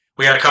our,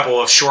 we had a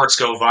couple of shorts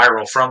go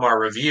viral from our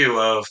review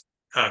of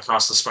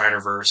Across the Spider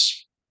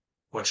Verse,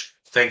 which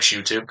thanks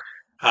YouTube.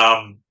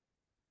 Um,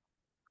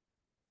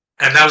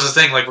 and that was the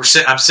thing. Like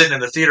I'm sitting in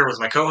the theater with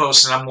my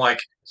co-host, and I'm like,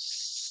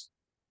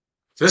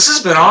 this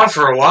has been on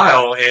for a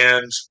while,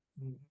 and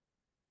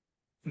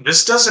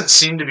this doesn't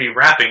seem to be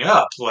wrapping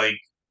up. Like,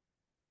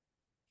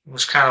 it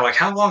was kind of like,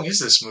 how long is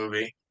this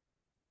movie?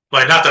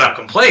 Like, not that I'm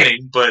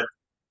complaining, but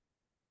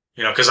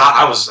because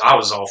I was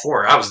all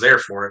for it. I was there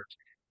for it.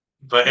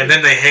 But and Yeah.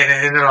 then they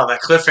ended on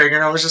that cliffhanger,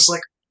 and I was just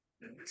like,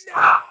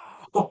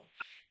 no,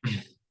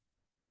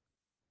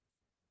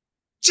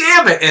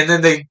 damn it! And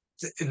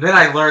then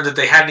I learned that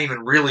they hadn't even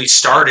really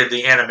started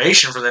the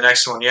animation for the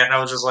next one yet, and I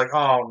was just like,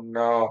 oh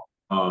no.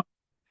 Oh,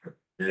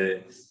 yeah.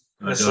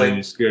 I It's don't like,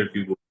 even scare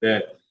people with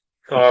that.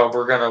 oh,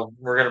 we're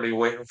gonna be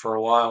waiting for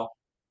a while.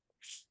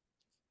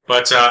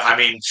 But I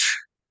mean,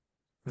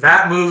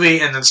 that movie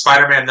and then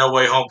Spider-Man: No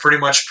Way Home pretty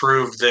much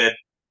proved that.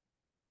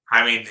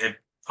 I mean,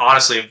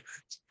 honestly,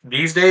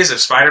 these days, if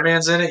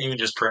Spider-Man's in it, you can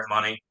just print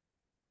money.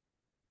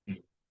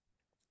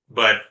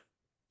 But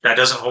that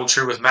doesn't hold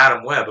true with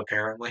Madam Web,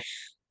 apparently.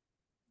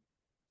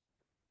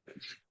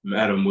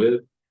 Madam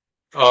Web.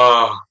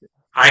 Uh,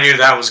 I knew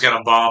that was going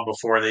to bomb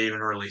before they even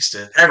released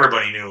it.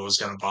 Everybody knew it was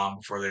going to bomb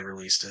before they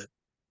released it.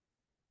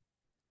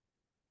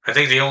 I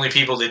think the only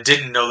people that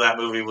didn't know that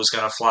movie was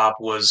going to flop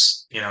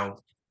was,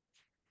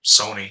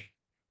 Sony.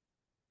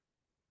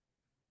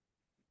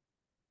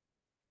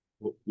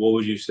 What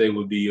would you say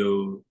would be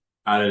your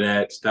out of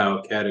that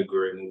style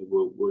category movie?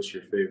 What's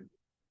your favorite?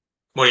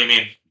 What do you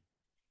mean?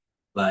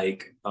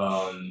 Like,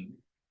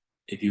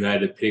 if you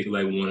had to pick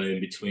like one in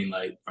between,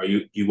 like,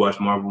 you watch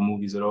Marvel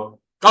movies at all?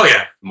 Oh,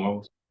 yeah.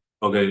 Marvel.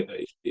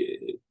 Okay,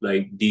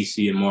 like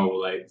DC and Marvel.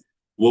 Like,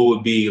 what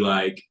would be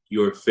like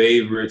your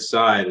favorite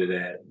side of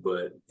that?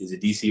 But is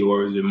it DC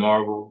or is it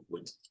Marvel?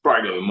 Which it's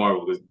probably gonna be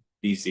Marvel because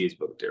DC is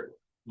both terrible.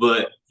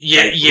 But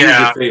Yeah, like, who's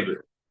your yeah.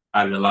 favorite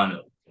out of the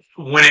lineup?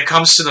 When it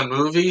comes to the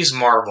movies,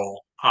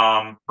 Marvel.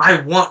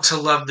 I want to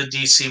love the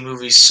DC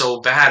movies so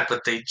bad,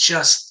 but they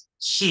just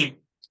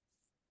keep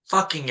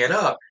fucking it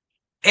up.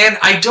 And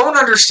I don't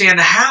understand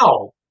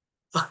how.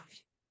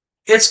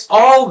 It's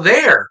all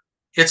there.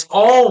 It's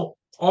all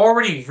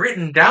already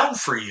written down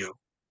for you.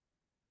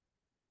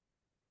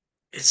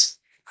 It's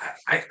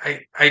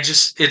I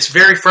just it's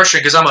very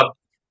frustrating because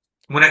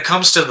when it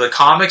comes to the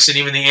comics and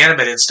even the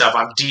animated stuff,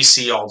 I'm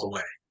DC all the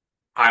way.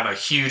 I'm a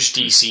huge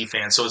DC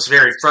fan, so it's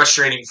very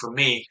frustrating for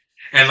me.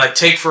 And like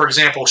take for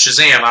example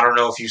Shazam. I don't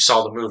know if you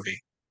saw the movie.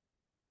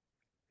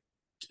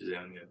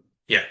 Shazam, yeah.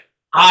 Yeah.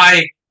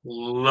 I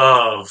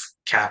love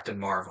Captain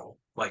Marvel.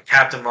 Like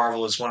Captain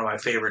Marvel is one of my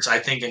favorites. I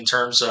think in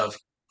terms of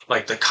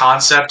like the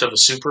concept of a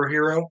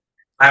superhero,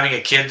 having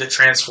a kid that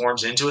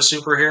transforms into a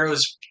superhero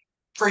is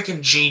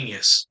freaking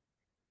genius.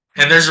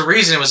 And there's a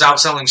reason it was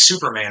outselling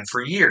Superman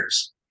for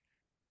years.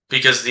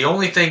 Because the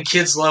only thing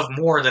kids love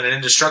more than an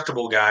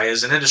indestructible guy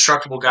is an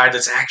indestructible guy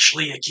that's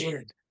actually a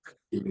kid.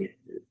 And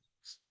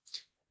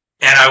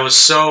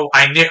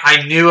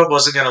I knew it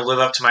wasn't going to live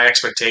up to my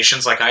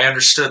expectations. Like I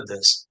understood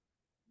this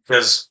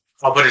because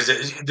I'll put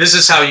it. This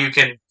is how you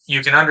can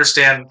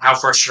understand how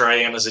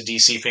frustrated I am as a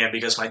DC fan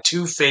because my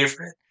two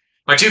favorite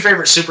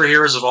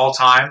superheroes of all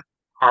time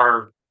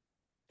are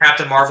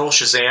Captain Marvel,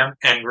 Shazam,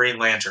 and Green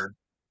Lantern.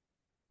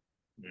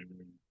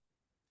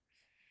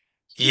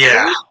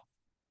 Yeah, Okay,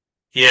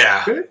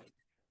 yeah. okay,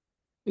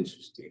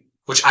 interesting.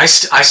 Which I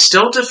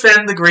still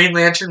defend the Green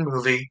Lantern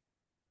movie.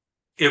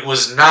 It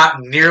was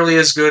not nearly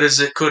as good as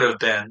it could have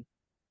been.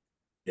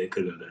 Yeah, it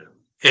could have been.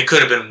 It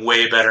could have been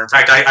way better. In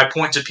fact, I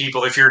point to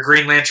people, if you're a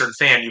Green Lantern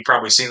fan, you've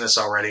probably seen this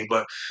already,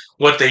 but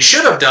what they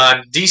should have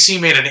done,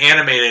 DC made an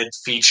animated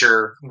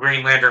feature,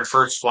 Green Lantern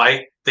First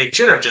Flight. They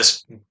should have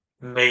just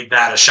made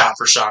that a shot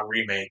for shot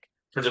remake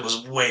because it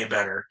was way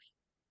better.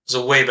 It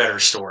was a way better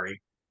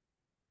story.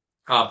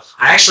 I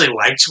actually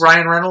liked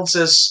Ryan Reynolds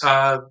as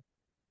Hal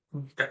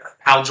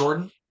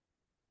Jordan.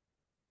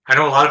 I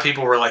know a lot of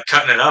people were like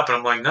cutting it up, and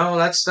I'm like, no,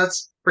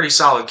 that's pretty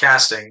solid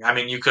casting. I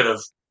mean, you could have.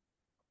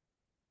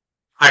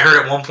 I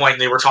heard at one point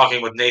they were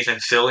talking with Nathan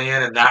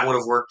Fillion, and that would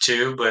have worked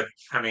too. But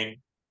I mean,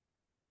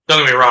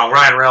 don't get me wrong,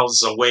 Ryan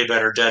Reynolds is a way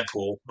better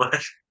Deadpool.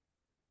 But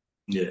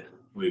Yeah,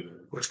 way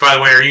better. which, by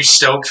the way, are you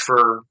stoked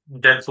for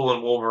Deadpool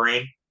and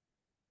Wolverine?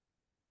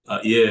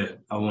 Yeah,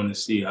 I want to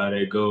see how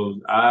that goes.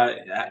 I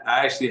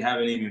actually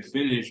haven't even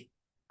finished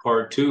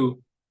part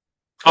two.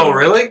 Oh, Uh,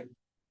 really?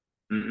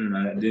 I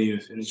didn't even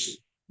finish it,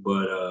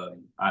 but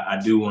I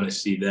do want to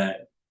see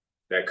that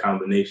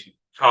combination.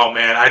 Oh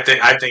man, I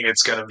think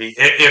it's gonna be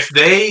if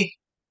they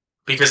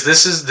because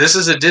this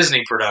is a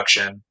Disney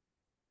production.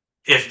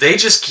 If they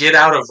just get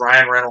out of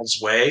Ryan Reynolds'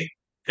 way,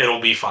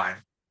 it'll be fine.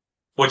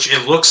 Which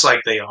it looks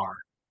like they are.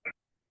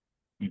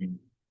 Mhm.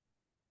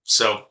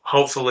 So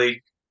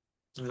hopefully,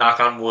 knock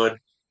on wood,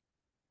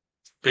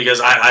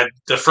 because I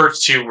the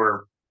first two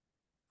were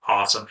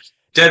awesome.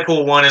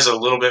 Deadpool one is a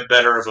little bit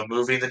better of a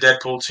movie than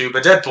Deadpool two,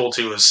 but Deadpool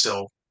two is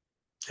still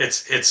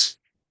it's it's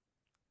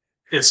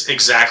it's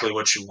exactly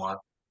what you want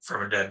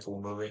from a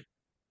Deadpool movie.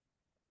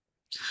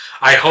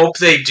 I hope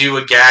they do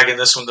a gag in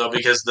this one though,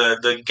 because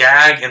the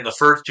gag in the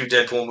first two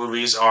Deadpool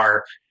movies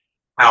are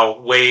how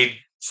Wade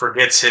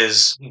forgets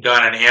his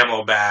gun and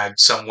ammo bag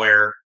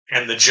somewhere,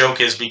 and the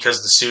joke is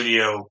because the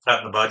studio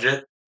cut the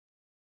budget,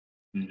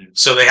 Mhm.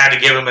 so they had to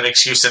give him an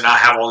excuse to not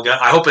have all the gun.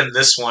 I hope in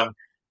this one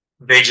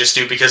they just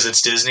do because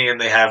it's Disney and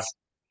they have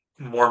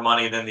more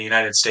money than the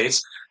United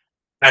States.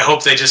 I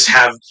hope they just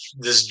have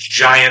this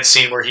giant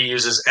scene where he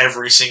uses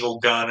every single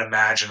gun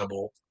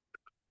imaginable.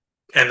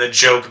 And the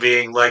joke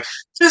being like,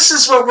 this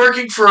is what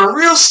working for a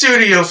real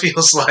studio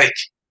feels like.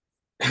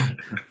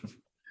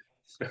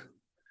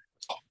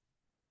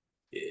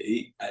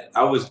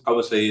 I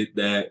would say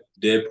that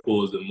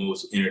Deadpool is the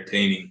most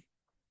entertaining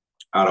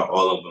out of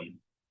all of them.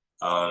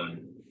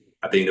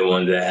 I think the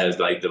one that has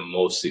like the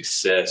most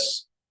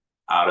success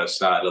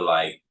outside of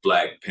like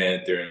Black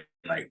Panther and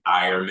like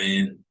Iron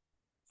Man.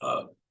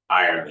 Uh,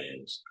 Iron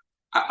Man's.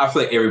 I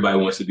feel like everybody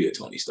wants to be a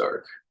Tony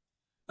Stark.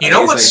 You Like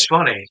know it's what's like,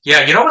 funny?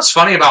 Yeah, you know what's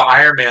funny about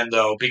Iron Man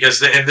though,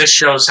 because and this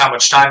shows how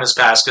much time has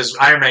passed. Because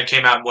Iron Man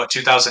came out in what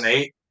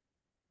 2008.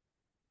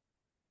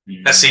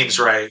 That seems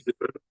mm, right.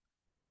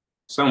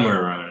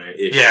 somewhere around there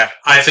Yeah, ish.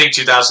 I think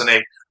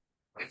 2008.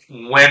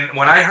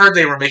 When I heard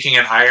they were making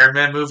an Iron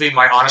Man movie,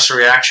 my honest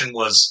reaction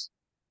was,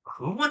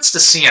 "Who wants to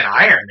see an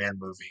Iron Man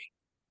movie?"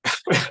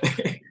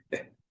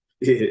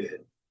 Yeah.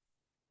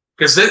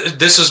 Because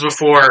this was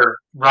before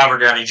Robert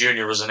Downey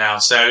Jr. was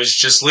announced. I was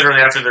just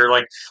literally after they're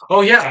like,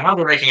 "Oh yeah, now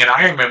they're making an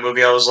Iron Man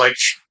movie." I was like,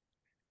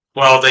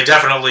 "Well, they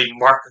definitely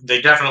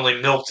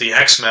milked the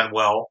X Men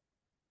well,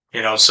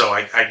 So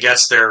I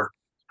guess they're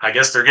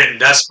getting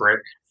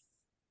desperate."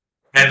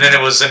 And then it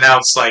Mhm. was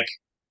announced like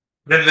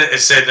then it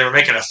said they were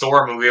making a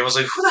Thor movie. I was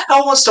like, "Who the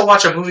hell wants to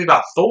watch a movie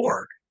about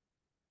Thor?"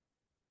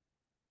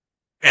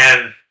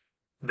 And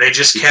they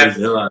just He kept plays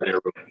the hell out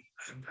of there.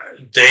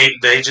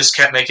 they just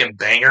kept making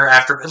banger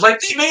after like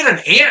they made an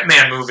Ant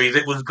Man movie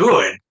that was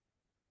good.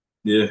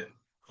 Yeah.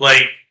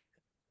 Like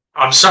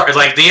I'm sorry,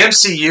 like the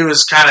MCU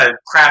is kind of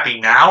crappy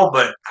now,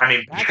 but I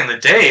mean back in the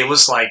day it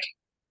was like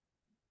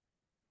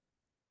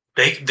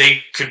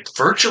they could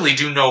virtually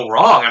do no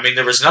wrong. I mean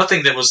there was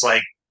nothing that was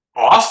like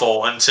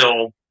awful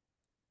until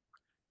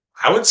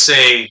I would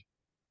say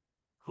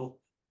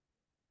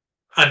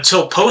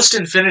until post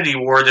Infinity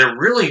War there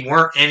really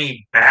weren't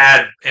any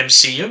bad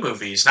MCU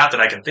movies, not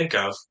that I can think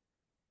of.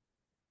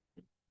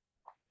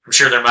 I'm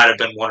sure there might have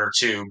been one or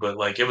two, but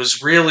like it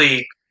was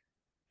really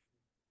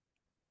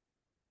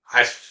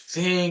I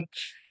think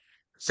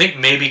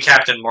maybe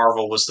Captain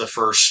Marvel was the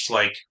first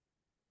like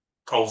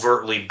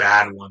overtly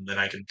bad one that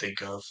I can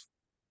think of.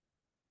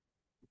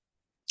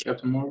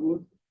 Captain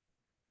Marvel.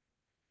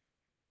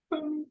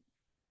 Um,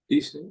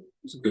 decent. It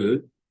was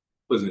good.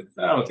 Wasn't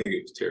I don't think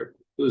it was terrible.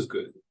 It was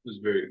good. It was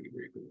very,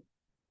 very good.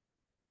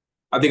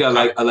 I think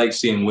Okay. I like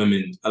seeing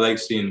women. I like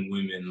seeing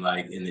women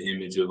like in the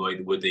image of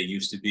like what they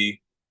used to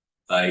be,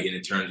 like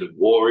in terms of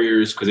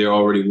warriors, because they're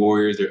already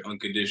warriors. They're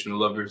unconditional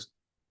lovers.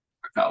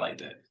 I kind of like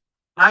that.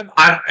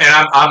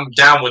 I'm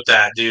down with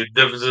that, dude.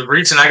 The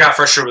reason I got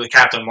frustrated with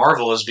Captain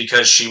Marvel is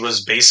because she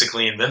was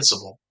basically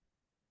invincible.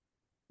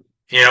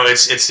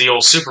 It's the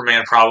old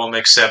Superman problem,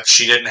 except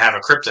she didn't have a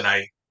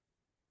kryptonite.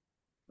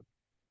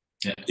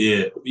 Yeah,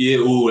 yeah, yeah.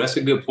 Ooh, that's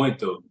a good point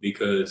though,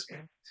 because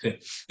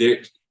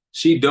there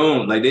she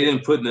don't like they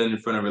didn't put nothing in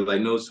front of her,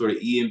 like no sort of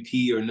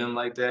EMP or nothing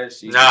like that.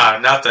 She just Nah,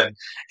 nothing.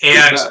 she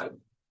And got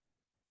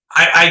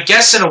I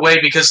guess in a way,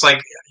 because like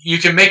you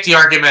can make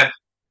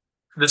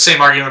the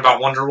same argument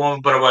about Wonder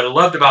Woman, but what I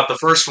loved about the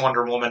first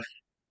Wonder Woman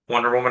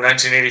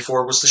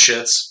 1984 was the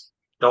shits.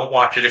 Don't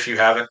watch it if you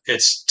haven't.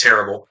 It's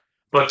terrible.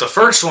 But the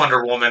first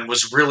Wonder Woman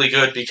was really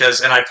good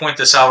because, and I point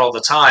this out all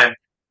the time,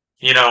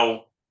 you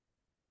know,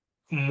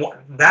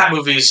 that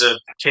movie's a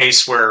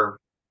case where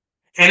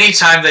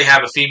anytime they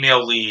have a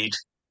female lead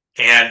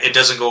and it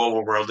doesn't go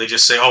over well, they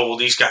just say, oh, well,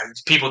 these guys,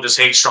 people just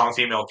hate strong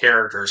female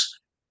characters.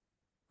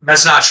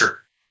 That's not true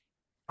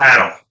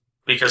at all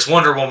because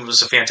Wonder Woman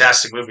was a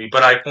fantastic movie.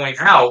 But I point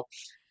out,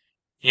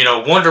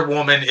 Wonder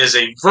Woman is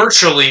a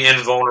virtually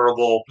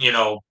invulnerable,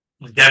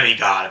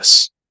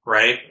 demigoddess,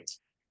 right?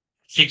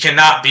 She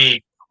cannot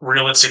be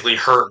realistically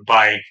hurt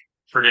by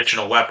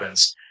traditional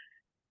weapons.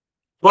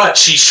 But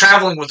she's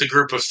traveling with a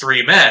group of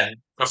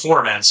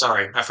four men,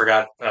 sorry, I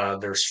forgot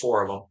there's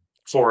four of them,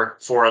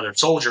 four other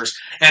soldiers.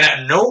 And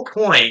at no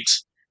point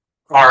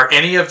are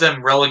any of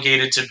them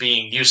relegated to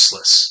being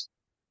useless.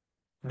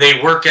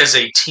 They work as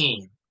a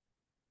team.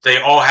 They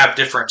all have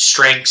different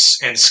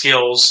strengths and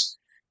skills,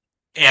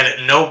 and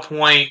at no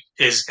point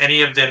is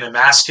any of them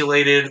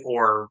emasculated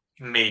or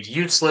made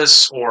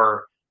useless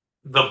or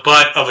the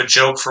butt of a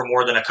joke for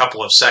more than a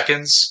couple of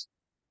seconds.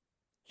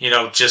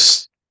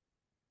 Just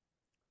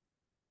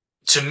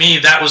to me,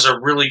 that was a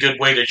really good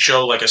way to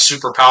show like a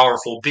super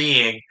powerful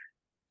being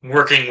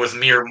working with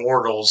mere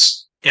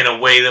mortals in a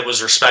way that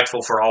was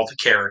respectful for all the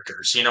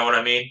characters. You know what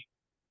I mean?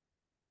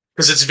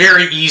 Because it's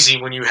very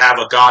easy when you have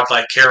a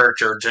godlike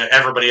character to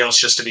everybody else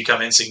just to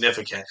become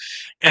insignificant.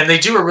 And they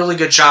do a really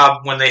good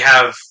job when they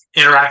have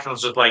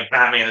interactions with like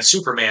Batman and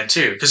Superman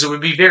too, because it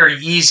would be very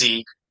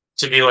easy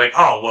to be like,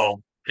 oh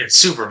well, it's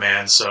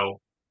Superman, so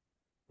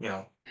you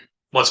know,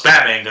 what's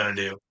Batman gonna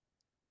do?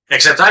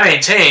 Except I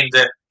maintain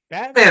that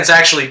Batman's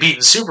actually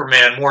beaten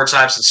Superman more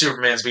times than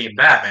Superman's beaten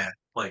Batman,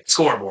 like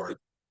scoreboard.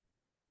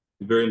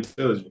 Very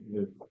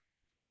intelligent.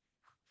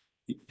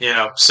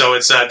 Yeah. So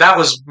it's that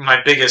was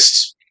my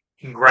biggest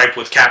gripe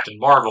with Captain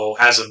Marvel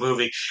as a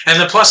movie, and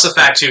then plus the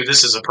fact too,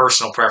 this is a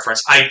personal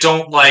preference. I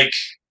don't like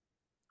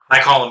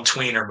I call them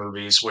tweener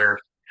movies where,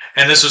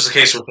 and this was the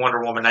case with Wonder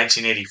Woman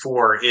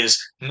 1984, is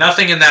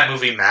nothing in that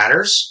movie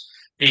matters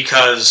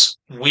because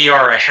we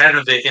are ahead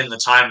of it in the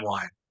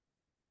timeline.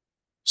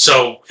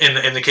 So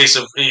in the case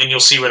of, and you'll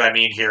see what I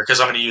mean here because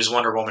I'm going to use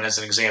Wonder Woman as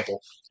an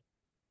example.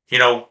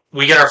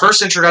 We get our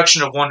first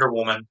introduction of Wonder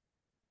Woman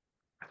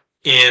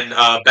in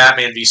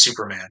Batman v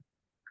Superman.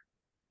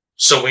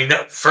 So we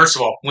know, first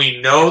of all, we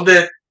know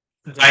that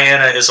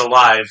Diana is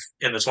alive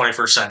in the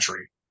 21st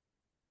century.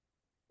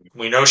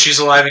 We know she's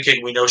alive and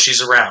kicking. We know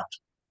she's around.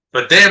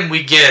 But then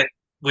we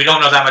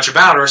don't know that much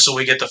about her, so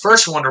we get the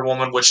first Wonder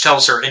Woman, which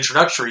tells her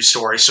introductory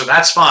story, so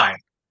that's fine.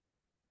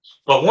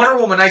 But Wonder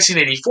Woman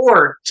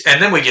 1984,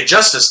 and then we get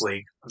Justice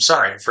League. I'm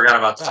sorry, I forgot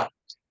about that.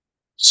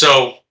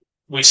 So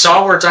we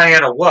saw where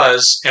Diana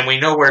was, and we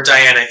know where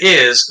Diana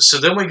is, so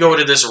then we go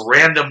to this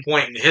random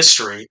point in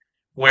history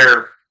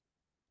where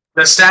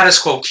the status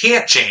quo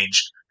can't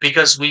change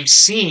because we've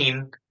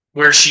seen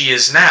where she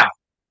is now.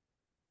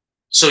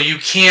 So you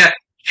can't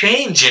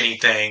change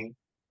anything,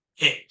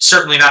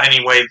 certainly not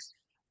any way.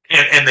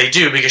 And they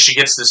do because she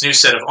gets this new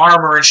set of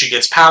armor and she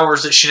gets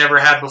powers that she never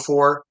had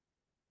before.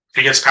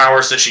 She gets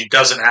powers that she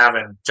doesn't have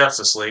in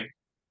Justice League,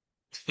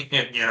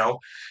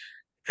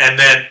 and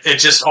then it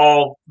just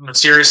all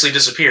mysteriously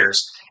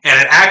disappears. And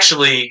it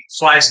actually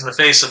flies in the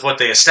face of what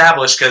they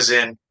established because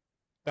in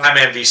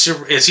Batman v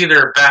Super, it's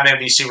either Batman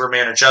v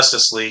Superman or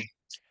Justice League,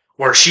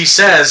 where she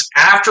says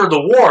after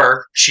the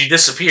war she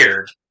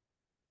disappeared.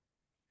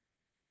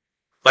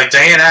 Like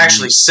Diana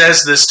actually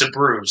says this to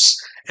Bruce,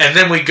 and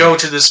then we go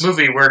to this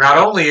movie where not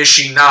only is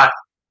she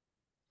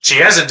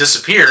hasn't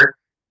disappeared,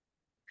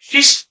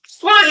 she's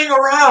flying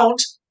around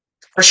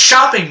a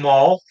shopping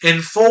mall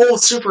in full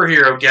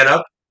superhero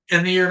getup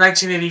in the year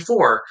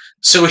 1984.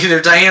 So either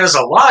Diana's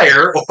a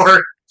liar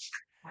or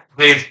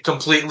they've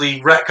completely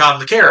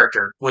retconned the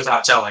character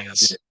without telling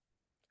us.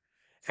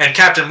 And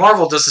Captain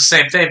Marvel does the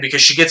same thing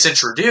because she gets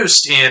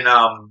introduced in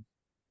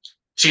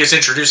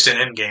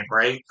Endgame,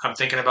 right? I'm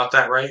thinking about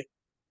that, right?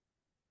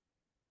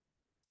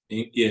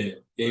 Yeah,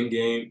 in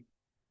game.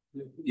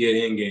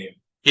 Yeah, in game.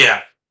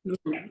 Yeah.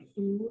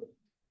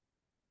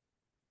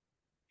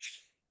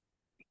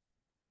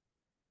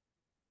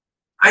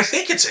 I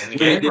think it's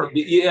Endgame.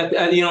 Yeah,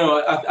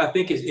 I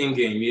think it's in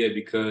game. Yeah,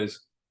 because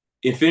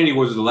Infinity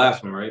Wars is the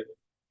last one, right?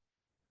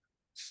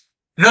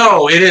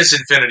 No, it is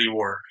Infinity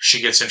War.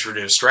 She gets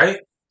introduced, right?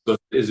 So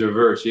it's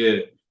reverse, yeah.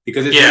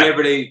 Because it's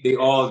whenever they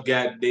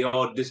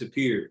all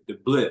disappeared. The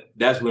blip.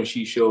 That's when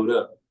she showed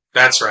up.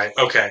 That's right.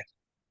 Okay.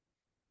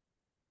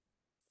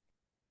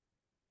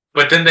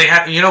 But then they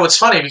have, it's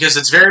funny because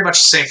it's very much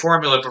the same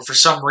formula, but for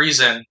some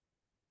reason,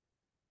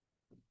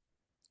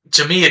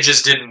 to me, it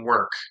just didn't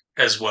work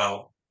as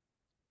well.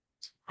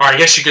 Or I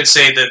guess you could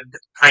say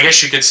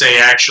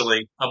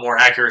actually a more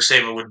accurate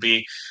statement would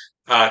be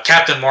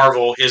Captain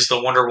Marvel is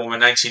the Wonder Woman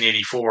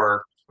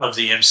 1984 of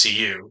the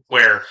MCU,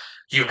 where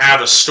you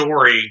have a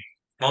story.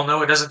 Well,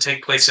 no, it doesn't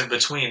take place in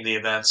between the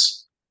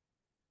events.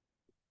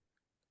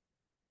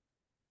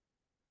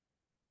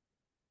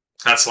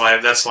 That's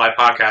live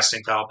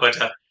podcasting, pal. But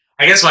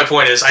I guess my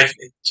point is,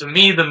 to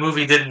me, the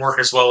movie didn't work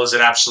as well as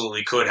it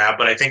absolutely could have.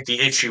 But I think the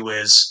issue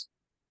is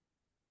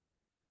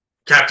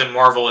Captain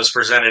Marvel is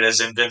presented as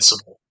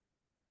invincible,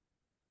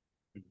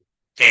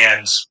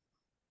 and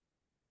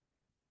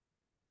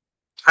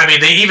I mean,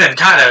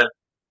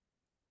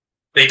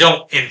 they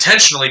don't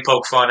intentionally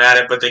poke fun at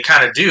it, but they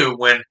kind of do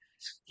when,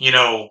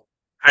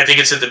 I think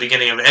it's at the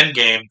beginning of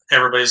Endgame.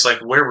 Everybody's like,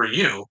 "Where were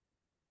you?"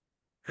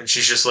 And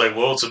she's just like,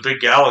 "Well, it's a big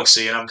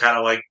galaxy," and I'm kind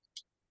of like,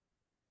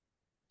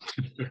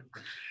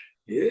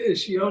 "Yeah,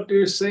 she out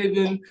there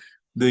saving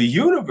the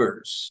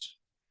universe."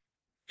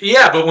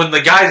 Yeah, but when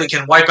the guy that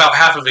can wipe out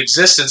half of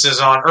existence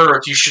is on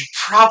Earth, you should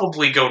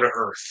probably go to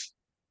Earth.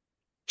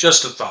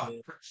 Just a thought.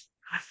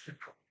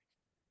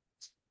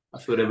 I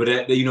feel that,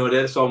 but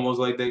that's almost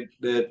like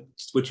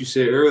that's what you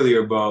said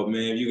earlier about,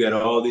 man. You got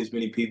all these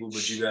many people,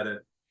 but you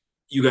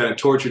gotta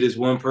torture this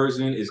one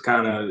person. It's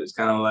kind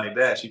of like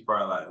that. She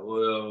probably like,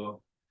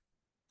 well,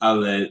 I'll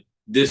let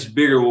this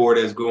bigger war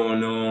that's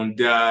going on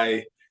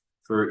die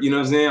for what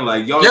I'm saying.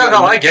 Like y'all Yeah, got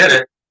no, I enough get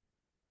heroes. it.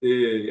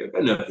 Yeah, y'all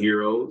got enough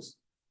heroes.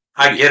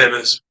 I get it.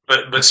 Yeah.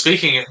 But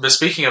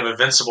speaking of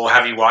Invincible,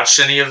 have you watched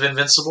any of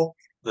Invincible,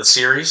 the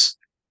series?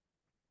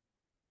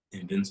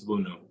 Invincible,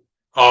 no.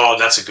 Oh,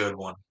 that's a good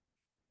one.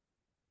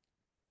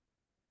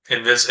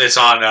 It's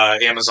on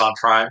Amazon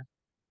Prime.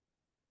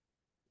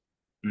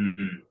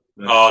 Mm-hmm.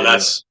 Let's Oh, check it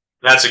out.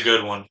 that's a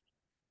good one.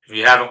 If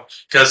you haven't,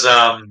 because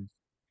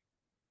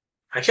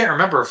I can't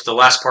remember if the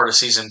last part of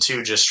season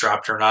two just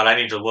dropped or not. I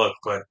need to look,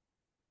 but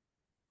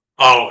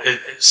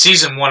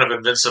season one of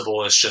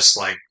Invincible is just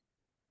like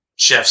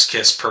chef's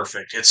kiss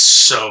perfect. It's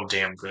so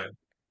damn good.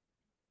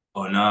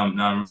 Oh, now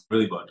I'm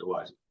really about to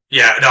watch it.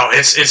 Yeah, no,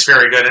 it's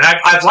very good, and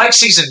I've liked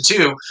season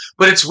two,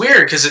 but it's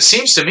weird because it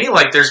seems to me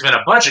like there's been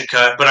a budget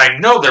cut, but I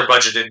know their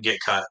budget didn't get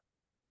cut.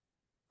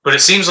 But it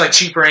seems like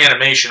cheaper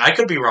animation. I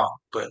could be wrong,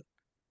 but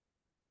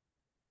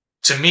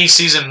to me,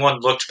 season one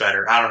looked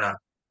better. I don't know,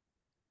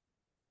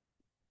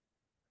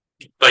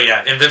 but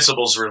yeah,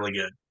 Invincible's really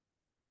good.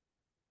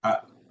 I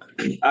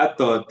I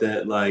thought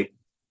that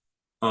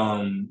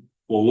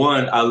well,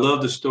 one, I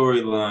love the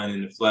storyline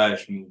in the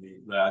Flash movie.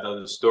 Like, I thought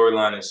the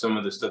storyline and some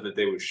of the stuff that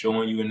they were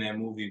showing you in that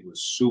movie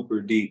was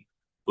super deep.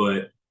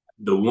 But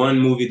the one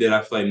movie that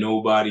I feel like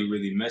nobody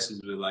really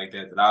messes with like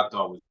that I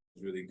thought was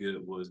really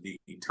good was the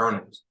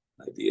Eternals.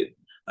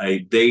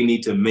 Like they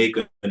need to make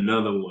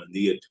another one.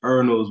 The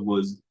Eternals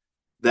was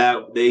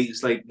that they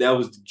it's like that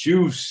was the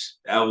juice.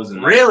 That was a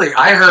nice Really,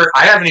 I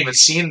haven't even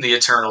seen the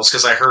Eternals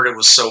because I heard it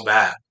was so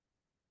bad.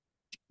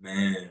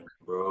 man,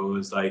 bro.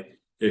 It's like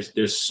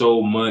there's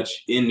so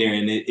much in there,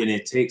 and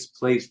it takes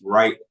place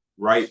right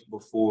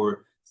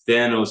before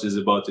Thanos is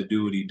about to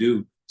do what he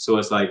do. So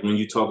it's like when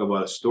you talk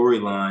about a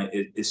storyline,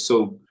 it's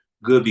so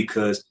good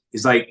because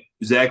it's like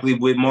exactly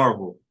with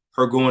Marvel,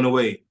 her going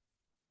away.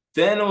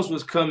 Thanos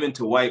was coming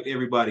to wipe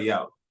everybody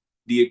out.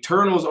 The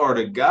Eternals are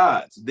the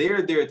gods.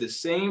 They're there at the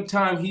same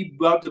time he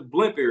about to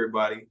blimp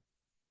everybody,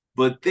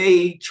 but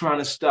they trying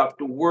to stop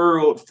the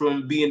world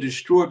from being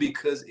destroyed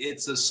because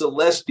it's a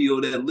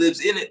celestial that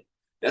lives in it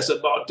that's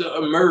about to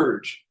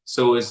emerge.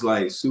 So it's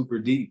like super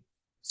deep.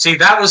 See,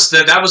 that was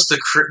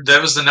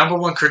the number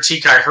one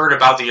critique I heard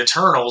about the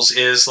Eternals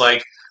is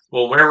like,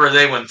 well, where were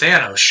they when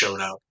Thanos showed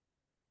up?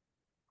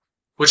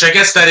 Which I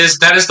guess that is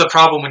the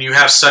problem when you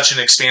have such an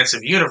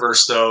expansive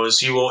universe, though,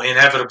 is you will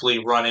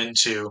inevitably run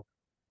into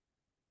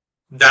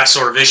that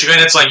sort of issue.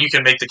 And it's like you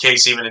can make the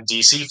case even in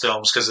DC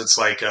films because it's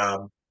like,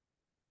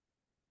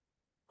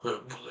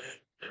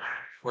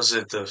 was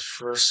it the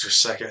first or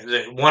second?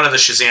 One of the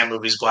Shazam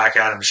movies, Black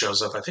Adam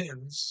shows up. I think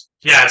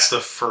yeah, it's the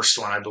first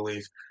one, I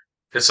believe.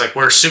 It's like,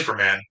 where's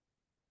Superman?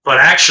 But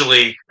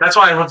actually, that's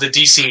why I love the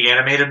DC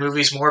animated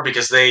movies more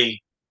because they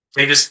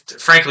just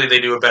frankly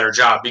they do a better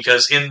job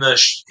because in the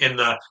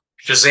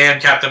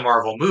Shazam Captain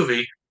Marvel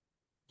movie,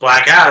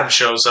 Black Adam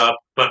shows up,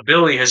 but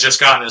Billy has just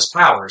gotten his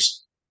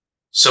powers.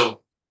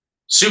 So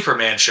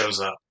Superman shows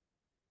up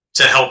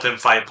to help him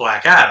fight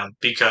Black Adam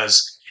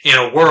because in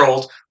a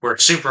world where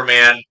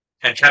Superman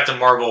and Captain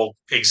Marvel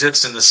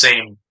exist in the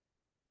same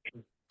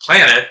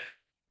planet,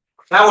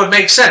 that would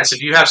make sense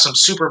if you have some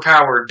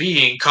superpowered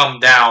being come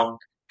down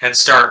and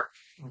start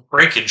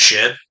breaking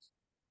shit.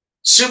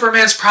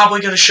 Superman's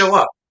probably going to show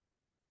up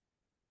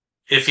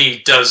if he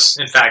does,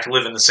 in fact,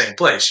 live in the same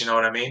place. You know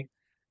what I mean?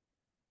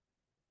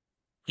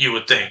 You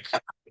would think.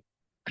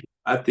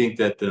 I think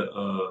that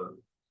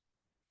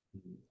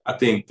I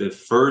think the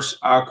first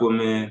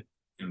Aquaman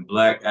and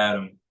Black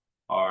Adam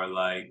are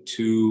like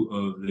two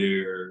of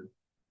their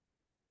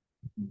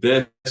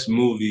best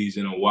movies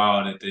in a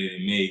while that they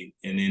made.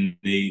 And then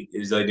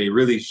it's like they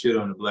really shit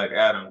on the Black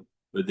Adam,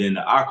 but then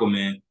the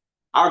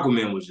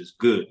Aquaman was just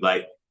good.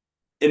 Like,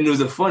 and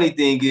there's a funny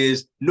thing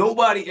is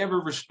nobody ever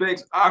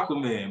respects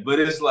Aquaman, but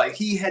it's like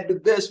he had the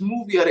best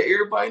movie out of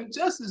everybody in the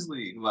Justice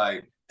League.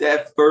 Like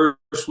that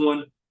first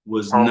one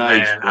was Oh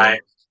nice, man, bro.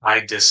 I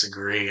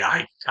disagree.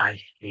 I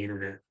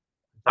hated it.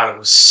 I thought it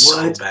was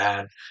so What?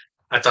 bad.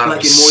 I I thought it like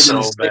was it more than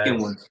the so bad.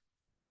 second one.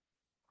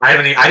 I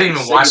didn't The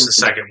even watch the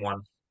second one, second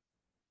one.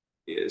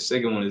 yeah, the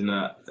second one is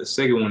not. The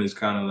second one is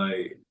kind of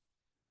like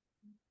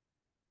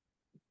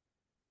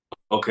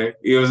okay,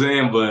 you know what I'm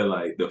saying, but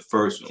like the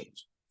first one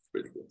was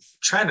pretty good.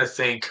 Trying to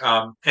think.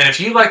 And if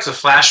you like the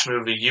Flash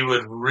movie, you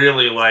would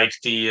really like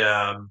the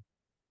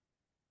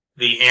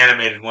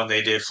animated one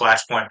they did,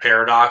 Flashpoint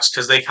Paradox,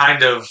 because they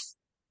kind of,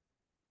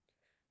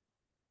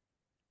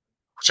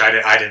 which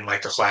I didn't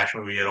like the Flash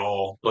movie at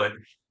all, but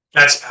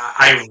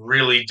I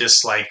really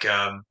dislike.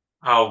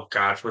 Oh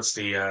gosh, what's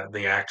the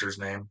actor's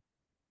name?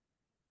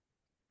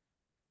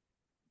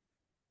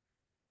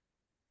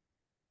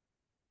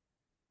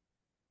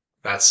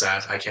 That's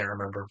sad. I can't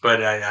remember,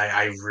 but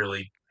I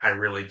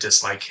really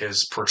dislike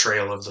his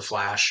portrayal of the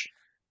Flash.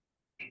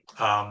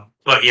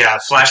 But yeah,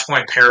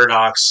 Flashpoint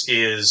Paradox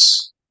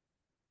is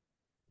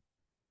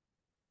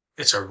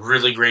It's a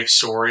really great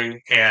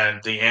story,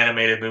 and the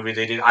animated movie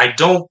they did. I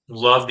don't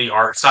love the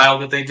art style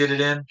that they did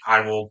it in.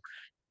 I will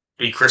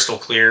be crystal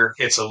clear.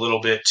 It's a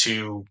little bit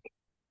too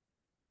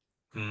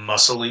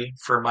muscly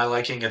for my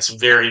liking. It's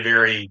very,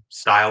 very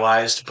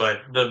stylized,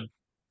 but the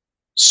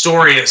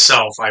story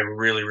itself I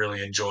really,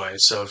 really enjoy.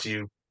 So if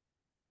you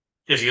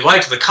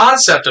liked the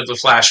concept of the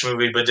Flash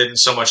movie but didn't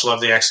so much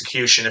love the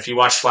execution, if you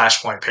watch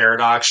Flashpoint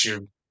Paradox,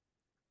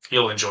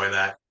 you'll enjoy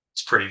that.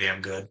 It's pretty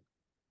damn good.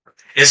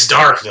 It's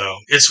dark though.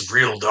 It's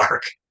real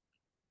dark.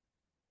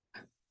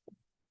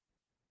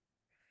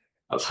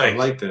 I Like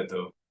like that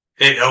though.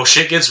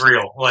 shit gets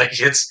real. Like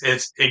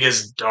it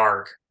gets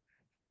dark.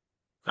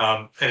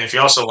 And if you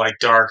also like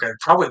dark,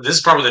 probably this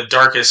is probably the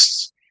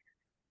darkest.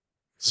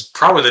 This is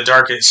probably the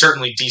darkest.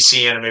 Certainly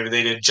DC anime.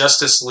 They did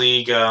Justice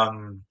League.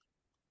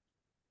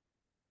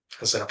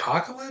 Was it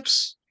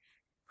Apocalypse?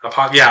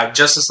 Yeah,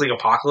 Justice League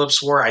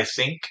Apocalypse War. I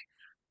think.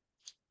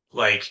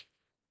 Like,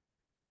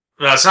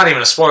 well, it's not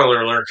even a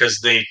spoiler alert because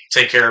they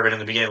take care of it in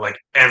the beginning. Like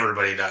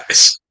everybody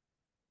dies.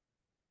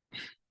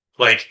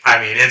 Like, I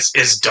mean,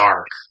 it's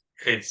dark.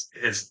 It's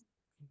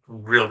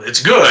real.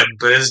 It's good,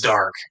 but it's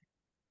dark.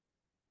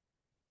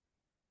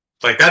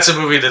 Like that's a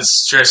movie that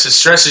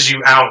stresses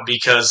you out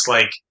because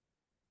like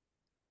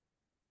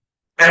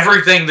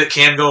everything that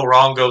can go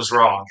wrong goes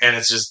wrong, and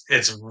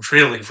it's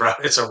really rough.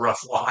 It's a rough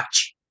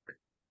watch.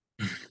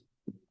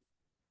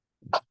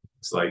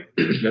 It's like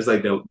that's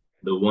like the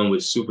one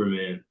with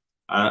Superman.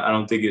 I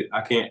don't think it.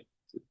 I can't.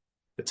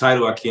 The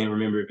title I can't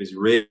remember if it's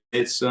Red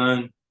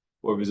Sun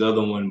or if it's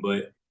other one,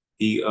 but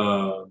he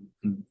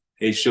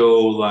they show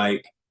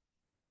like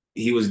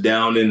he was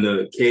down in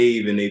the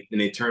cave and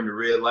they turned the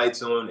red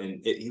lights on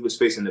and he was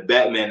facing the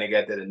Batman. They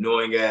got that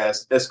annoying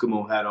ass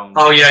Eskimo hat on.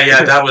 Oh yeah,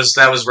 yeah, that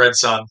was Red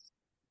Sun.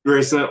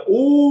 Red Sun.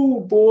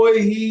 Oh boy,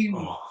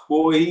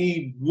 Oh,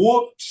 he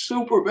whooped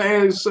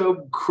Superman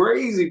so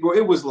crazy, bro.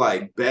 It was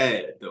like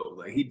bad though.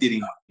 Like he did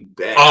him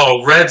bad.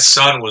 oh, Red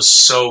Sun was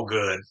so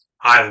good.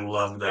 I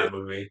love that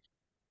movie.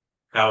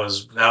 That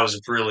was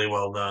really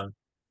well done.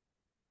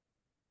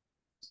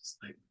 It's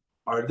like,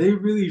 are they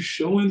really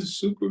showing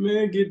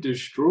Superman get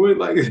destroyed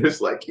like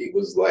this? Like he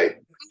was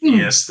like,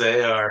 Yes,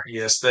 they are.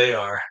 Yes, they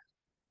are.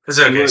 It's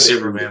okay. blood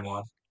everywhere. Superman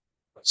won.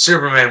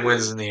 Superman Yeah.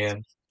 wins in the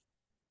end.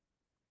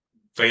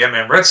 But yeah,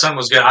 man, Red Sun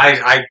was good.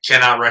 I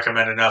cannot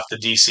recommend enough the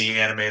DC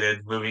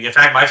animated movie. In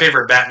fact, my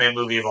favorite Batman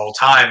movie of all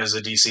time is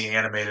a DC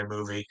animated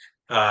movie,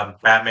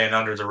 Batman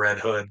Under the Red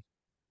Hood.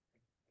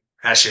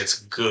 That shit's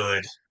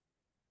good.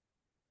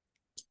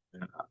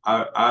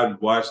 I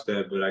watched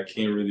that, but I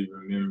can't really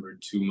remember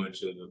too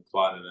much of the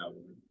plot of that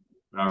one.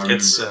 I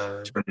It's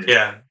remember turning.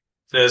 yeah.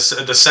 The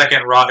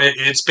second Rob.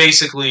 It's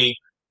basically.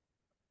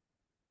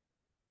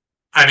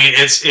 I mean,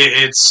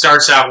 it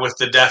starts out with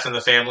the death in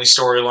the family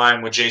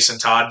storyline with Jason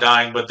Todd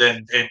dying, but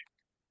then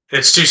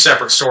it's two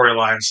separate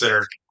storylines that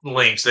are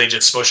linked. They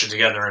just smush it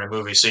together in a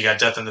movie. So you got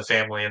Death in the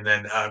Family and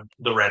then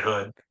the Red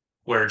Hood,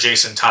 where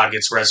Jason Todd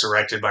gets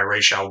resurrected by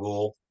Ra's al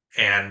Ghul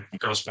and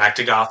goes back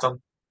to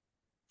Gotham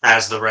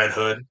as the Red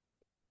Hood.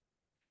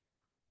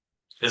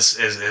 This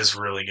is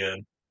really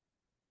good.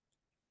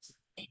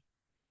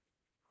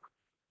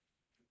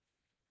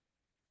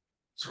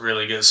 It's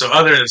really good. So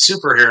other than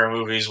superhero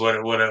movies, what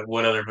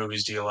other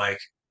movies do you like?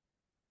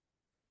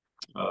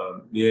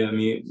 Yeah, I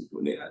mean,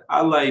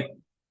 I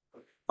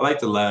like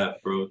to laugh,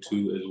 bro,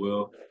 too, as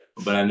well.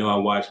 But I know I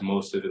watch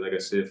most of it, like I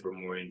said, for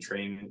more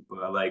entertainment. But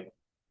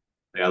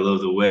I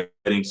love The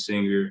Wedding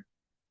Singer.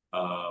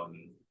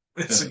 Um,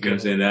 It's a you know what I'm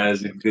good saying?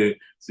 one.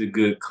 It's a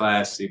good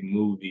classic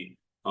movie.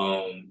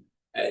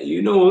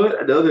 You know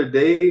what? The other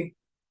day,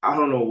 I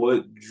don't know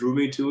what drew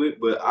me to it,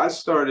 but I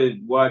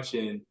started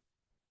watching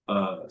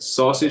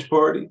Sausage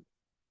Party.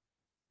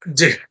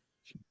 Dude,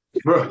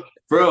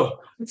 Bro,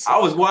 I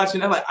was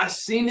watching. I'm like, I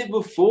seen it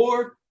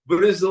before,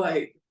 but it's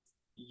like,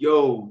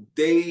 yo,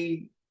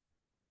 they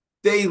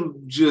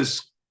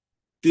just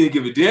didn't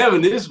give a damn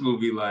in this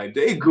movie. Like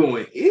they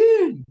going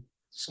in.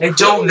 It's I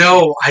don't crazy.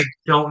 know. I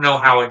don't know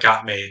how it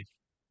got made.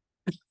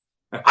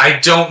 I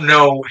don't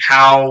know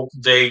how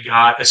they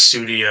got a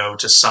studio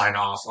to sign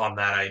off on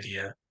that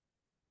idea.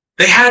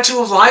 They had to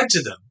have lied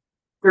to them.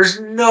 There's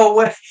no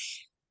way.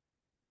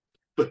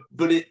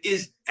 But it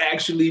is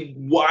actually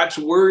watch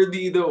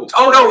worthy though.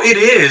 Oh no, Like, it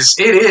is.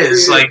 It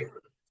is. yeah, Like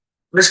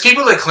there's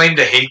people that claim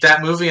to hate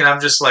that movie, and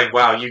I'm just like,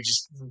 wow, you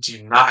just do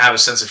you not have a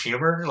sense of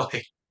humor?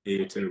 Like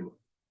yeah, terrible.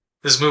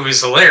 this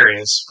movie's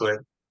hilarious, but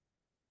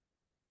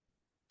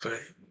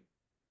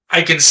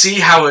I can see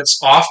how it's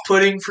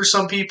off-putting for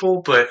some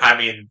people. But I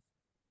mean,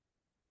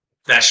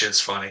 that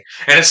shit's funny,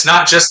 and it's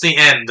not just the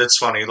end that's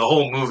funny. The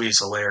whole movie's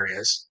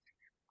hilarious.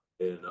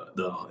 And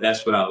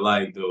that's what I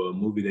like though, a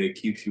movie that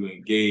keeps you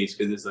engaged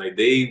because it's like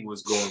they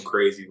was going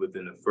crazy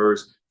within the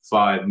first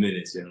 5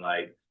 minutes, and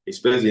like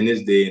especially in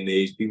this day and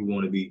age, people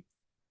want to be,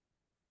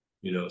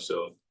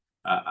 So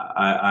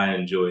I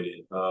enjoyed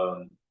it.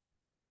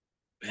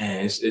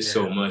 Man, it's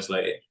so Yeah. much.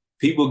 Like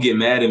people get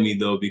mad at me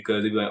though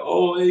because they be like,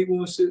 "Oh, hey, you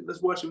want to sit?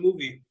 Let's watch a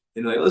movie,"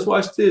 and like, "Let's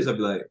watch this." I'd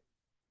be like,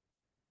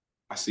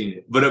 I seen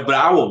it, but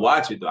I will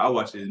watch it though. I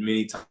watch it as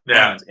many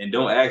Yeah. times, and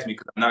don't ask me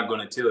because I'm not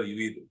gonna tell you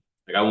either.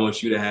 Like I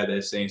want you to have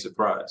that same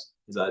surprise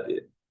as I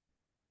did.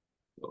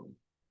 So,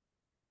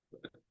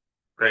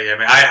 But yeah, I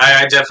mean,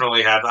 I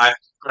definitely have. I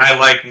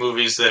like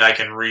movies that I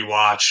can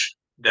rewatch.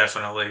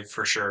 Definitely,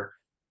 for sure.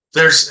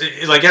 There's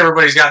like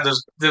everybody's got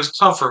those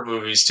comfort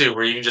movies too,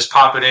 where you can just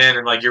pop it in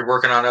and like you're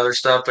working on other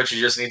stuff, but you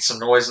just need some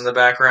noise in the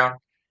background.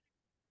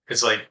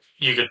 It's like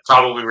you could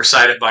probably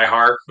recite it by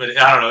heart, but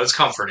I don't know. It's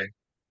comforting.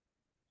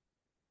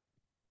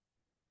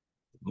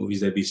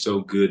 movies that be so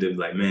good that be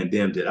like, man,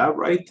 damn, did I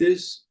write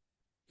this?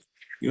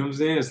 You know what I'm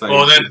saying? It's like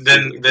Well, then it feels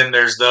then like that. then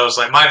there's those.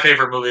 Like my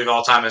favorite movie of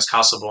all time is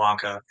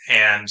Casablanca,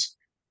 and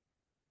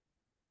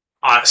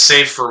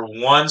save for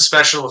one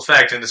special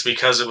effect, and it's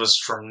because it was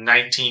from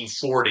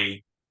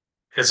 1940.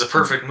 It's a Mm.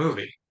 perfect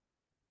movie.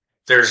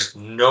 There's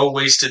no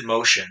wasted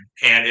motion,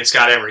 and it's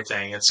got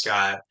everything. It's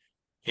got,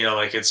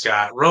 like it's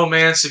got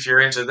romance if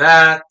you're into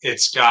that.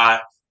 It's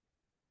got,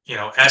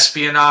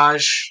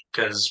 espionage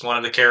because one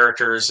of the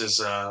characters is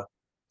a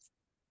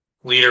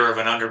leader of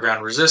an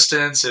underground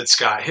resistance. It's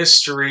got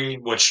history,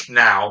 which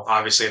now,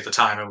 obviously, at the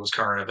time, it was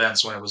current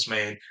events when it was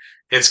made.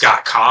 It's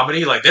got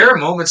comedy. Like there are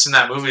moments in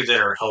that movie that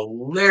are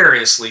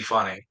hilariously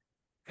funny.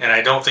 And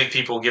I don't think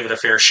people give it a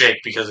fair shake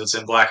because it's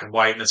in black and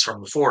white and it's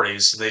from the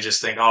 40s. They just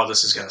think, oh,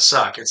 this is going to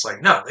suck. It's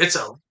like, no, it's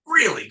a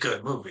really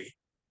good movie.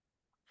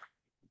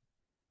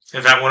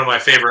 In fact, one of my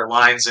favorite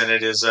lines in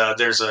it is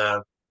there's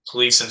a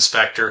police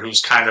inspector who's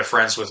kind of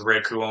friends with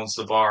Rick, who owns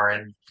the bar,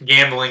 and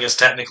gambling is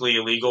technically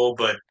illegal,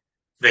 but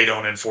they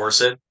don't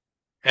enforce it.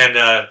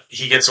 And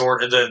he gets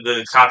ordered,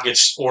 the cop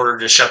gets ordered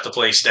to shut the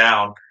place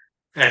down.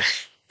 And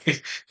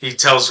he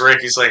tells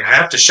Rick, he's like, I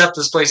have to shut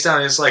this place down.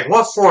 And he's like,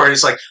 what for? And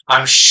he's like,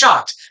 I'm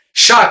shocked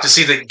to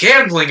see that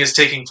gambling is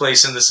taking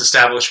place in this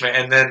establishment.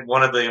 And then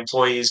one of the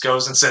employees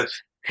goes and says,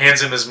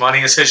 hands him his money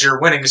and says, you're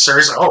winning, sir.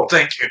 He's like, oh,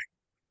 thank you.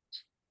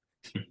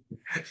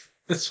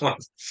 It's one of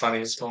the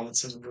funniest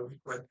moments in the movie.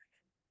 But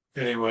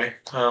anyway,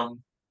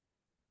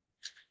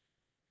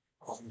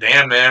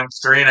 damn, man,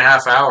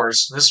 3.5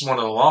 hours. This is one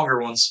of the longer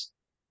ones.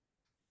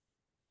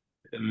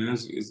 I mean,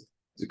 it's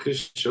a good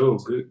show,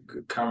 good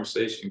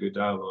conversation, good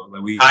dialogue.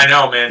 Like I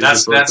know, man. this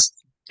is the first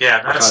time Yeah,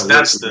 I try that's to work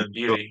that's with me. the So,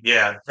 beauty.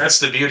 Yeah, that's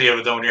the beauty of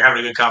it, though. When you're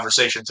having a good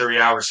conversation, 3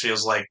 hours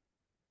feels like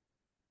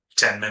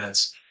 10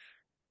 minutes.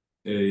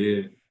 yeah,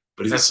 yeah.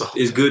 But That's the whole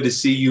it's thing. good to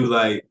see you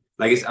like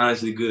it's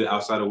honestly good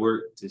outside of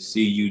work to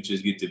see you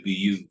just get to be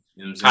you.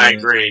 You know what I'm I saying?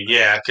 agree.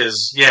 Yeah,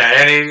 because yeah,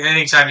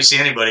 anytime you see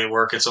anybody at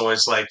work, it's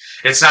always like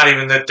it's not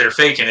even that they're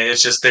faking it.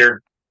 It's just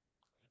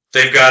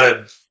they've got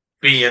to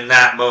be in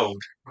that mode.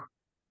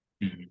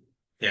 Mhm.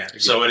 Yeah, I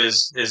get so it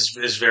that.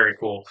 is very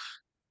cool.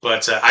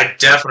 But I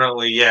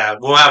definitely, yeah,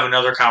 we'll have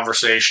another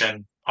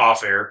conversation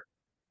off air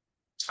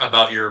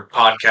about your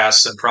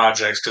podcasts and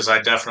projects because I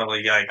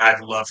definitely,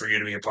 I'd love for you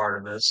to be a part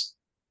of this.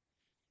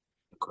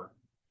 Okay.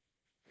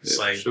 It's Yeah,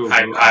 for like sure,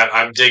 bro.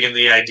 I'm digging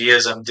the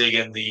ideas. I'm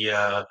digging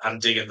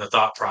the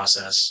thought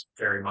process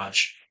very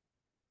much.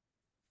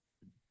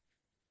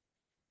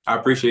 I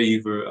appreciate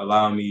you for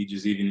allowing me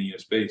just even in your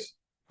space.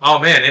 Oh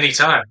man,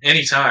 anytime,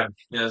 anytime.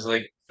 It's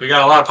like we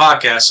got a lot of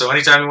podcasts, so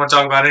anytime you want to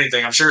talk about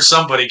anything, I'm sure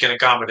somebody can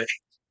accommodate.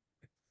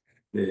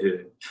 Yeah.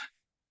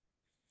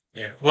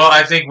 Yeah. Well,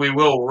 I think we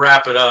will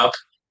wrap it up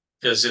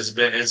because it's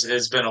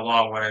been a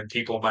long one and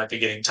people might be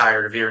getting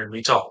tired of hearing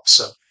me talk.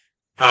 So.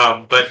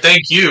 But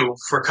thank you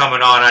for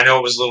coming on. I know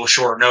it was a little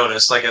short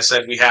notice. Like I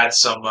said, we had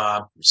some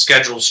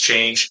schedules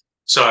change,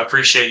 so I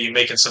appreciate you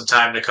making some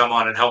time to come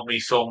on and help me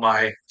film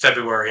my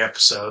February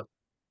episode.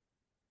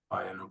 Oh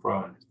yeah, no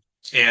problem.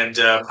 And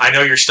I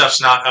know your stuff's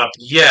not up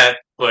yet,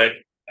 but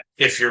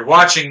if you're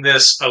watching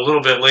this a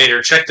little bit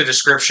later, check the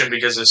description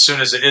because as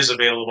soon as it is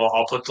available,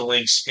 I'll put the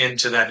links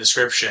into that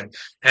description.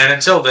 And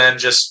until then,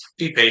 just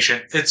be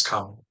patient. It's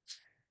coming.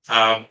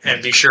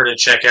 And be sure to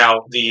check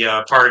out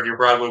the Part of Your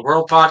Broadway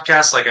World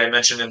podcast, like I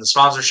mentioned in the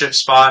sponsorship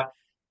spot.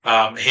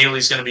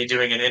 Haley's going to be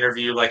doing an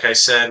interview, like I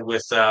said,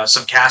 with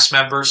some cast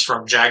members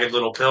from Jagged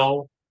Little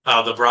Pill,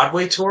 the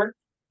Broadway tour.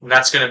 And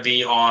that's going to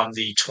be on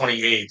the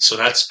 28th, so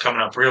that's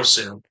coming up real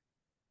soon.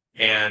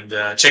 And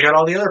check out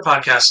all the other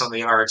podcasts on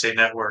the Arete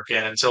network.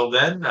 And until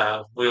then,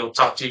 we'll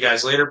talk to you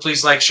guys later.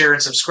 Please like, share,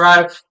 and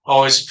subscribe.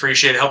 Always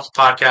appreciate it. Help the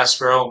podcast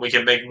grow, and we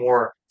can make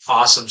more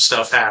awesome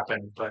stuff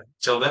happen. But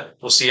until then,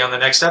 we'll see you on the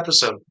next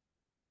episode.